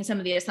checking some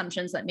of the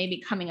assumptions that may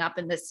be coming up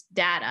in this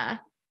data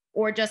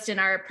or just in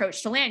our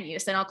approach to land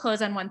use. And I'll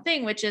close on one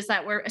thing, which is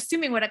that we're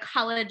assuming what a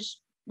college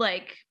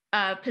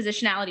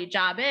positionality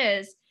job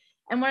is.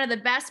 And one of the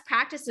best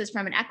practices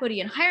from an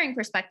equity and hiring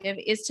perspective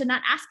is to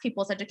not ask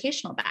people's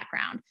educational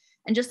background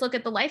and just look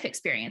at the life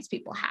experience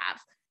people have.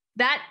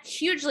 That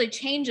hugely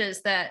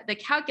changes the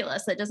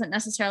calculus that doesn't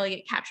necessarily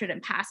get captured in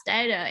past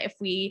data if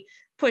we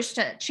push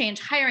to change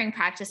hiring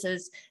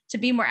practices to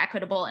be more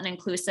equitable and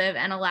inclusive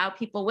and allow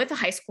people with a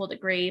high school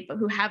degree, but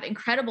who have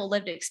incredible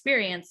lived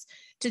experience,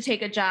 to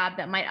take a job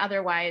that might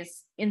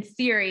otherwise, in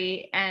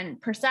theory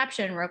and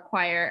perception,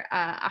 require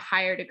a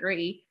higher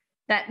degree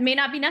that may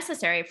not be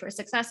necessary for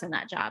success in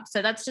that job.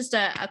 So that's just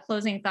a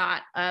closing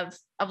thought of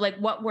like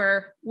what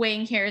we're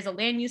weighing here is a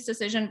land use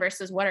decision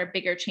versus what are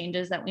bigger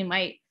changes that we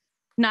might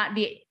not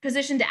be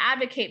positioned to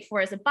advocate for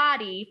as a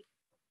body,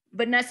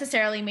 but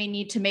necessarily may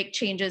need to make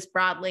changes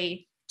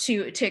broadly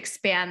to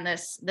expand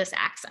this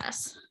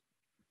access.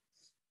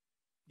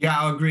 Yeah,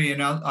 I'll agree.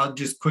 And I'll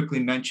just quickly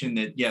mention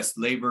that, yes,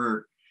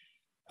 labor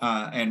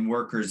and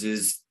workers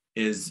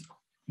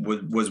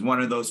was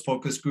one of those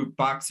focus group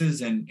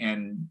boxes.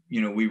 And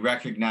you know, we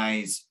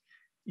recognize,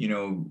 you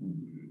know,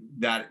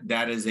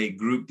 that is a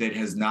group that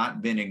has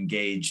not been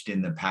engaged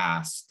in the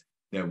past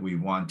that we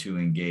want to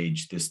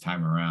engage this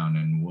time around.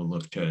 And we'll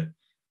look to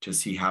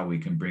see how we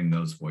can bring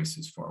those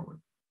voices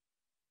forward.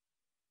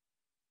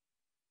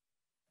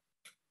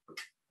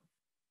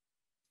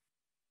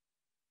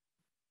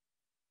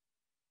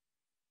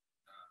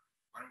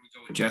 Why don't we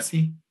go with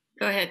Jesse?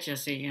 Go ahead,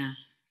 Jesse. Yeah.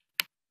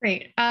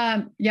 Great.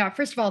 Yeah,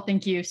 first of all,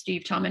 thank you,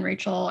 Steve, Tom, and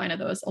Rachel. I know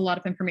that was a lot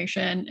of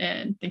information,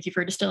 and thank you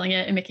for distilling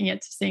it and making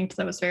it succinct.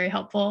 That was very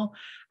helpful.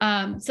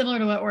 Similar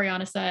to what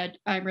Oriana said,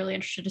 I'm really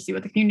interested to see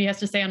what the community has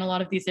to say on a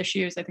lot of these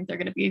issues. I think they're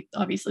going to be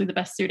obviously the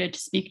best suited to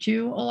speak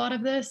to a lot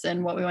of this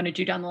and what we want to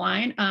do down the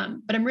line.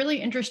 But I'm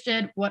really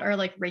interested what our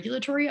like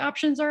regulatory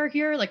options are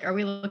here. Like, are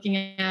we looking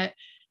at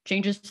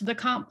changes to the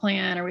comp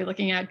plan? Are we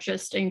looking at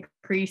just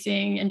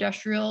increasing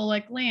industrial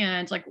like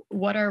land? Like,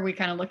 what are we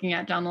kind of looking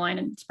at down the line?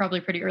 And it's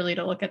probably pretty early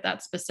to look at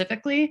that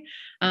specifically,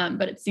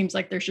 but it seems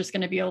like there's just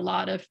going to be a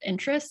lot of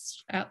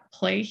interest at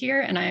play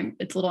here. And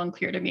it's a little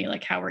unclear to me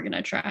like how we're going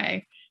to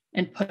try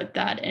and put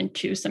that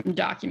into some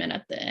document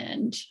at the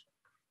end.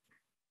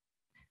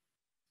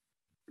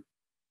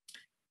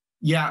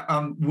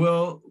 Yeah,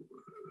 we'll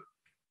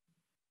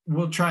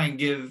try and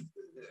give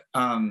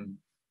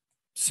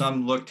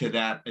some look to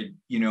that.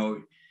 You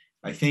know,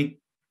 I think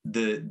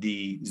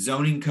the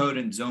zoning code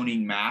and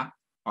zoning map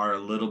are a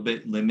little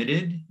bit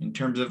limited in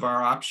terms of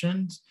our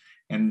options.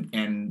 And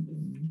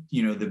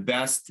you know, the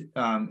best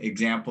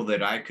example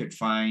that I could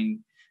find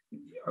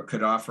or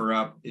could offer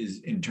up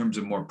is in terms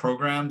of more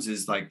programs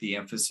is like the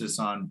emphasis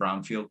on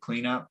brownfield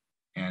cleanup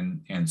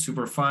and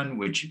Superfund,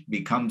 which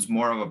becomes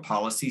more of a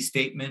policy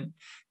statement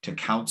to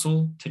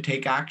council to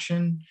take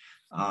action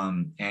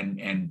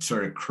and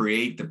sort of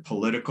create the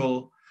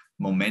political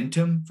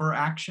momentum for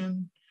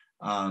action.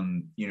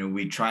 You know,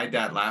 we tried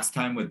that last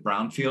time with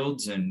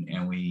brownfields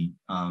and we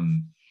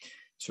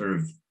sort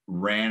of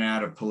ran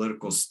out of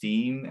political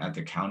steam at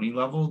the county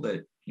level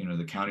that, you know,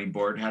 the county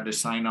board had to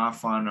sign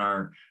off on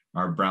our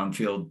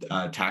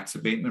brownfield tax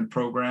abatement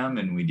program,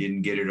 and we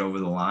didn't get it over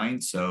the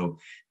line. So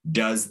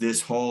does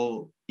this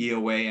whole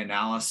EOA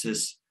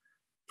analysis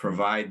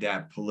provide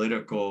that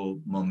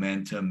political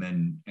momentum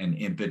and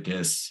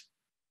impetus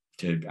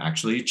to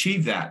actually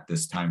achieve that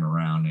this time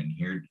around, and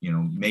here, you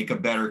know, make a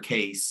better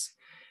case,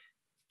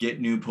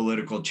 get new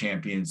political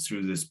champions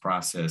through this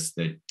process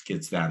that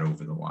gets that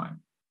over the line?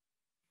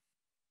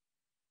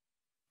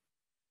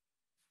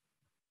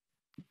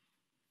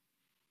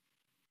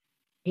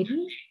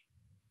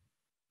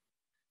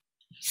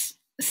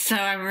 So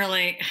I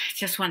really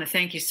just want to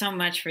thank you so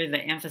much for the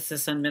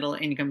emphasis on middle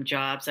income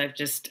jobs. I've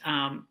just,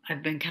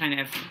 I've been kind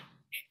of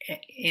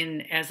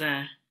as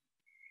a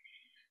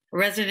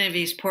resident of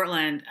East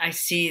Portland, I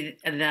see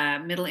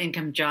the middle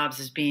income jobs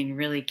as being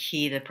really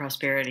key to the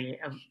prosperity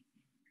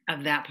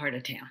of that part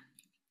of town.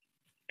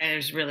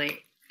 And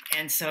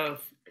so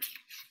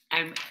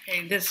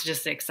this is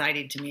just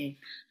exciting to me.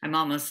 I'm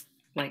almost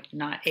like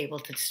not able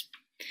to,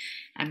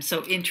 I'm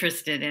so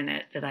interested in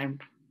it that I'm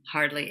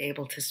hardly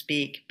able to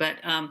speak. But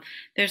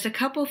there's a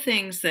couple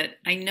things that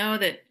I know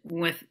that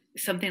with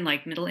something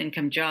like middle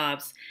income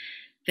jobs,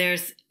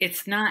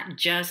 it's not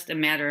just a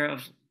matter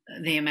of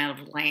the amount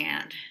of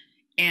land.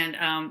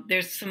 And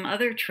there's some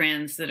other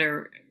trends that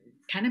are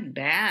kind of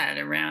bad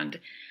around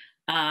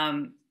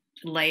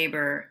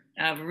labor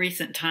of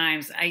recent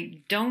times.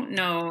 I don't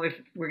know if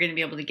we're going to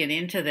be able to get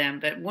into them,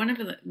 but one of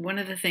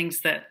the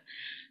things that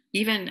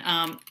even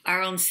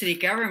our own city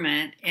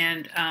government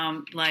and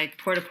like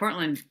Port of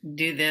Portland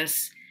do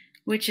this,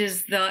 which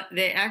is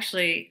they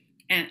actually,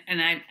 and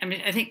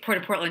I think Port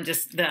of Portland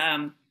just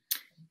the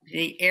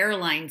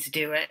airlines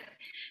do it,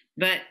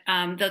 but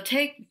they'll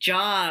take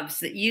jobs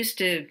that used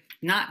to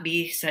not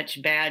be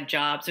such bad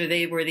jobs, or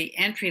they were the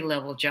entry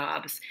level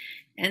jobs,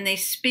 and they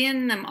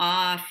spin them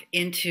off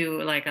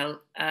into like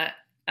a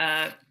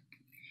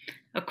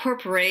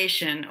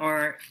corporation,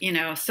 or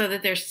so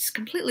that they're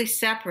completely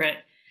separate.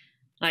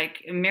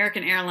 Like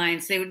American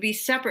Airlines, they would be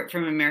separate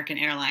from American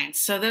Airlines,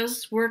 so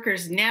those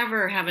workers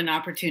never have an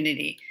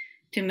opportunity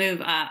to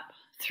move up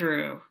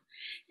through.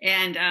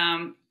 And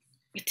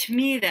to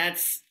me,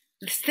 that's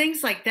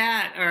things like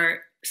that are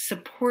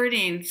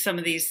supporting some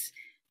of these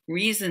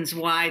reasons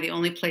why the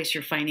only place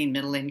you're finding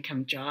middle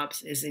income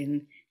jobs is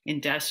in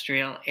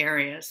industrial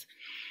areas.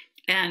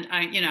 And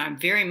I'm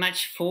very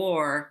much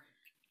for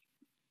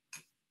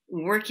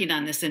working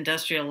on this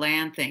industrial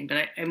land thing,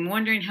 but I'm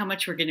wondering how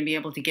much we're going to be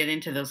able to get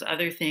into those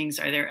other things.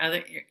 Are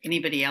there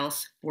anybody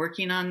else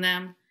working on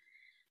them?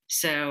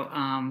 So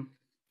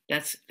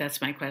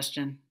that's my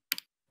question.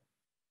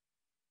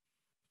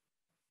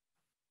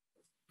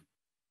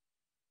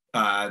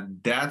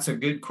 That's a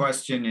good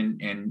question.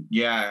 And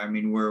yeah, I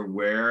mean, we're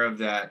aware of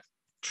that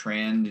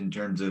trend in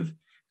terms of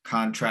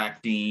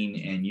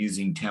contracting and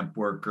using temp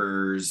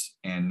workers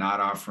and not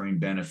offering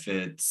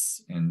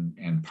benefits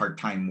and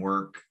part-time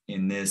work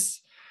in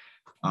this.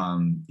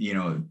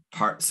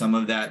 Some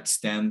of that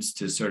stems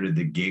to sort of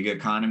the gig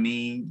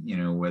economy,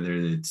 whether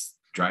it's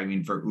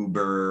driving for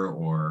Uber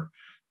or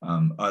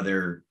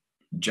other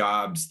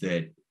jobs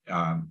that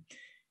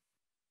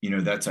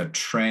that's a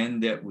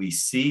trend that we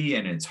see,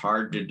 and it's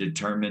hard to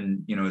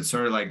determine, it's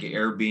sort of like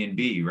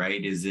Airbnb,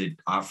 right? Is it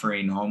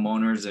offering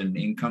homeowners an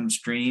income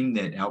stream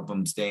that help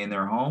them stay in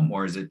their home,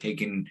 or is it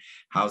taking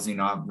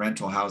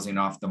rental housing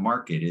off the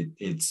market?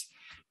 It's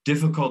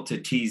difficult to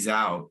tease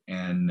out,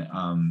 and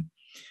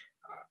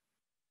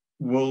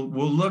we'll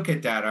look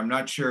at that. I'm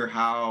not sure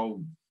how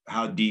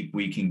deep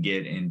we can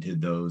get into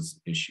those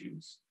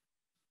issues,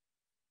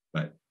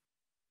 but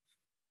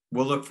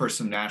we'll look for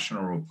some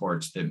national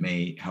reports that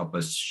may help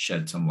us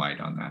shed some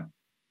light on that.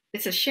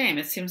 It's a shame.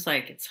 It seems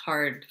like it's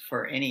hard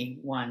for any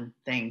one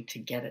thing to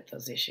get at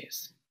those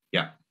issues.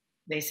 Yeah.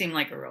 They seem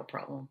like a real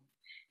problem.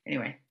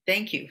 Anyway,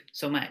 thank you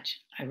so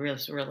much. I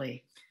was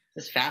really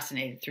just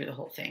fascinated through the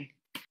whole thing.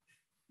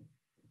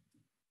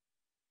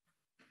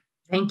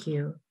 Thank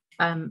you.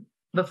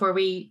 Before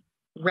we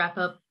wrap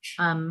up,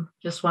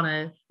 just want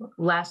to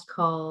last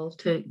call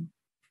to,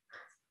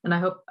 and I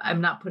hope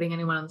I'm not putting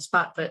anyone on the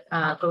spot, but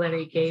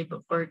Valerie, Gabe,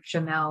 or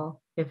Janelle,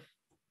 if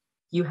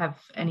you have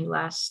any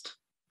last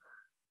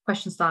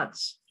questions,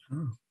 thoughts.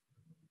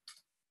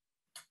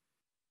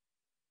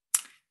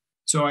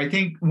 So I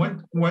think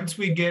once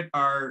we get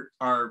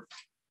our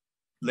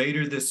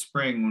later this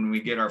spring, when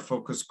we get our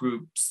focus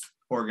groups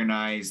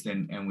organized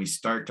and we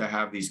start to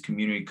have these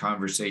community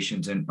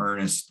conversations in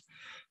earnest,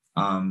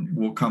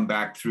 we'll come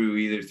back through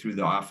either through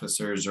the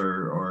officers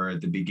or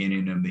at the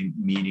beginning of the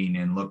meeting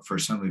and look for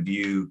some of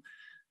you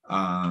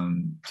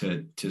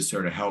to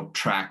sort of help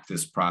track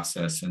this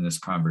process and this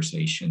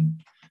conversation,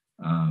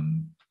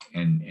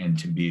 and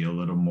to be a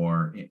little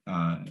more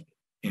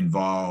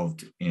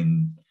involved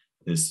in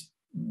this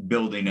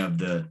building of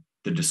the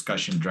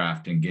discussion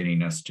draft and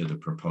getting us to the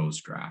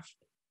proposed draft.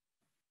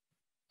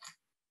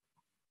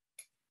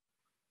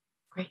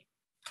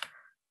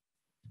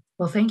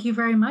 Well, thank you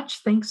very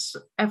much. Thanks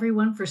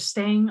everyone for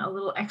staying a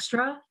little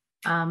extra.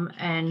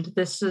 And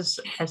this is,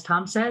 as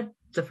Tom said,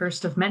 the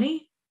first of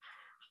many.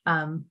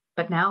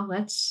 But now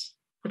let's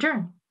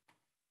adjourn.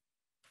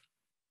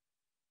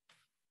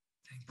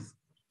 Thanks.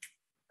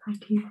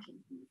 Thank you.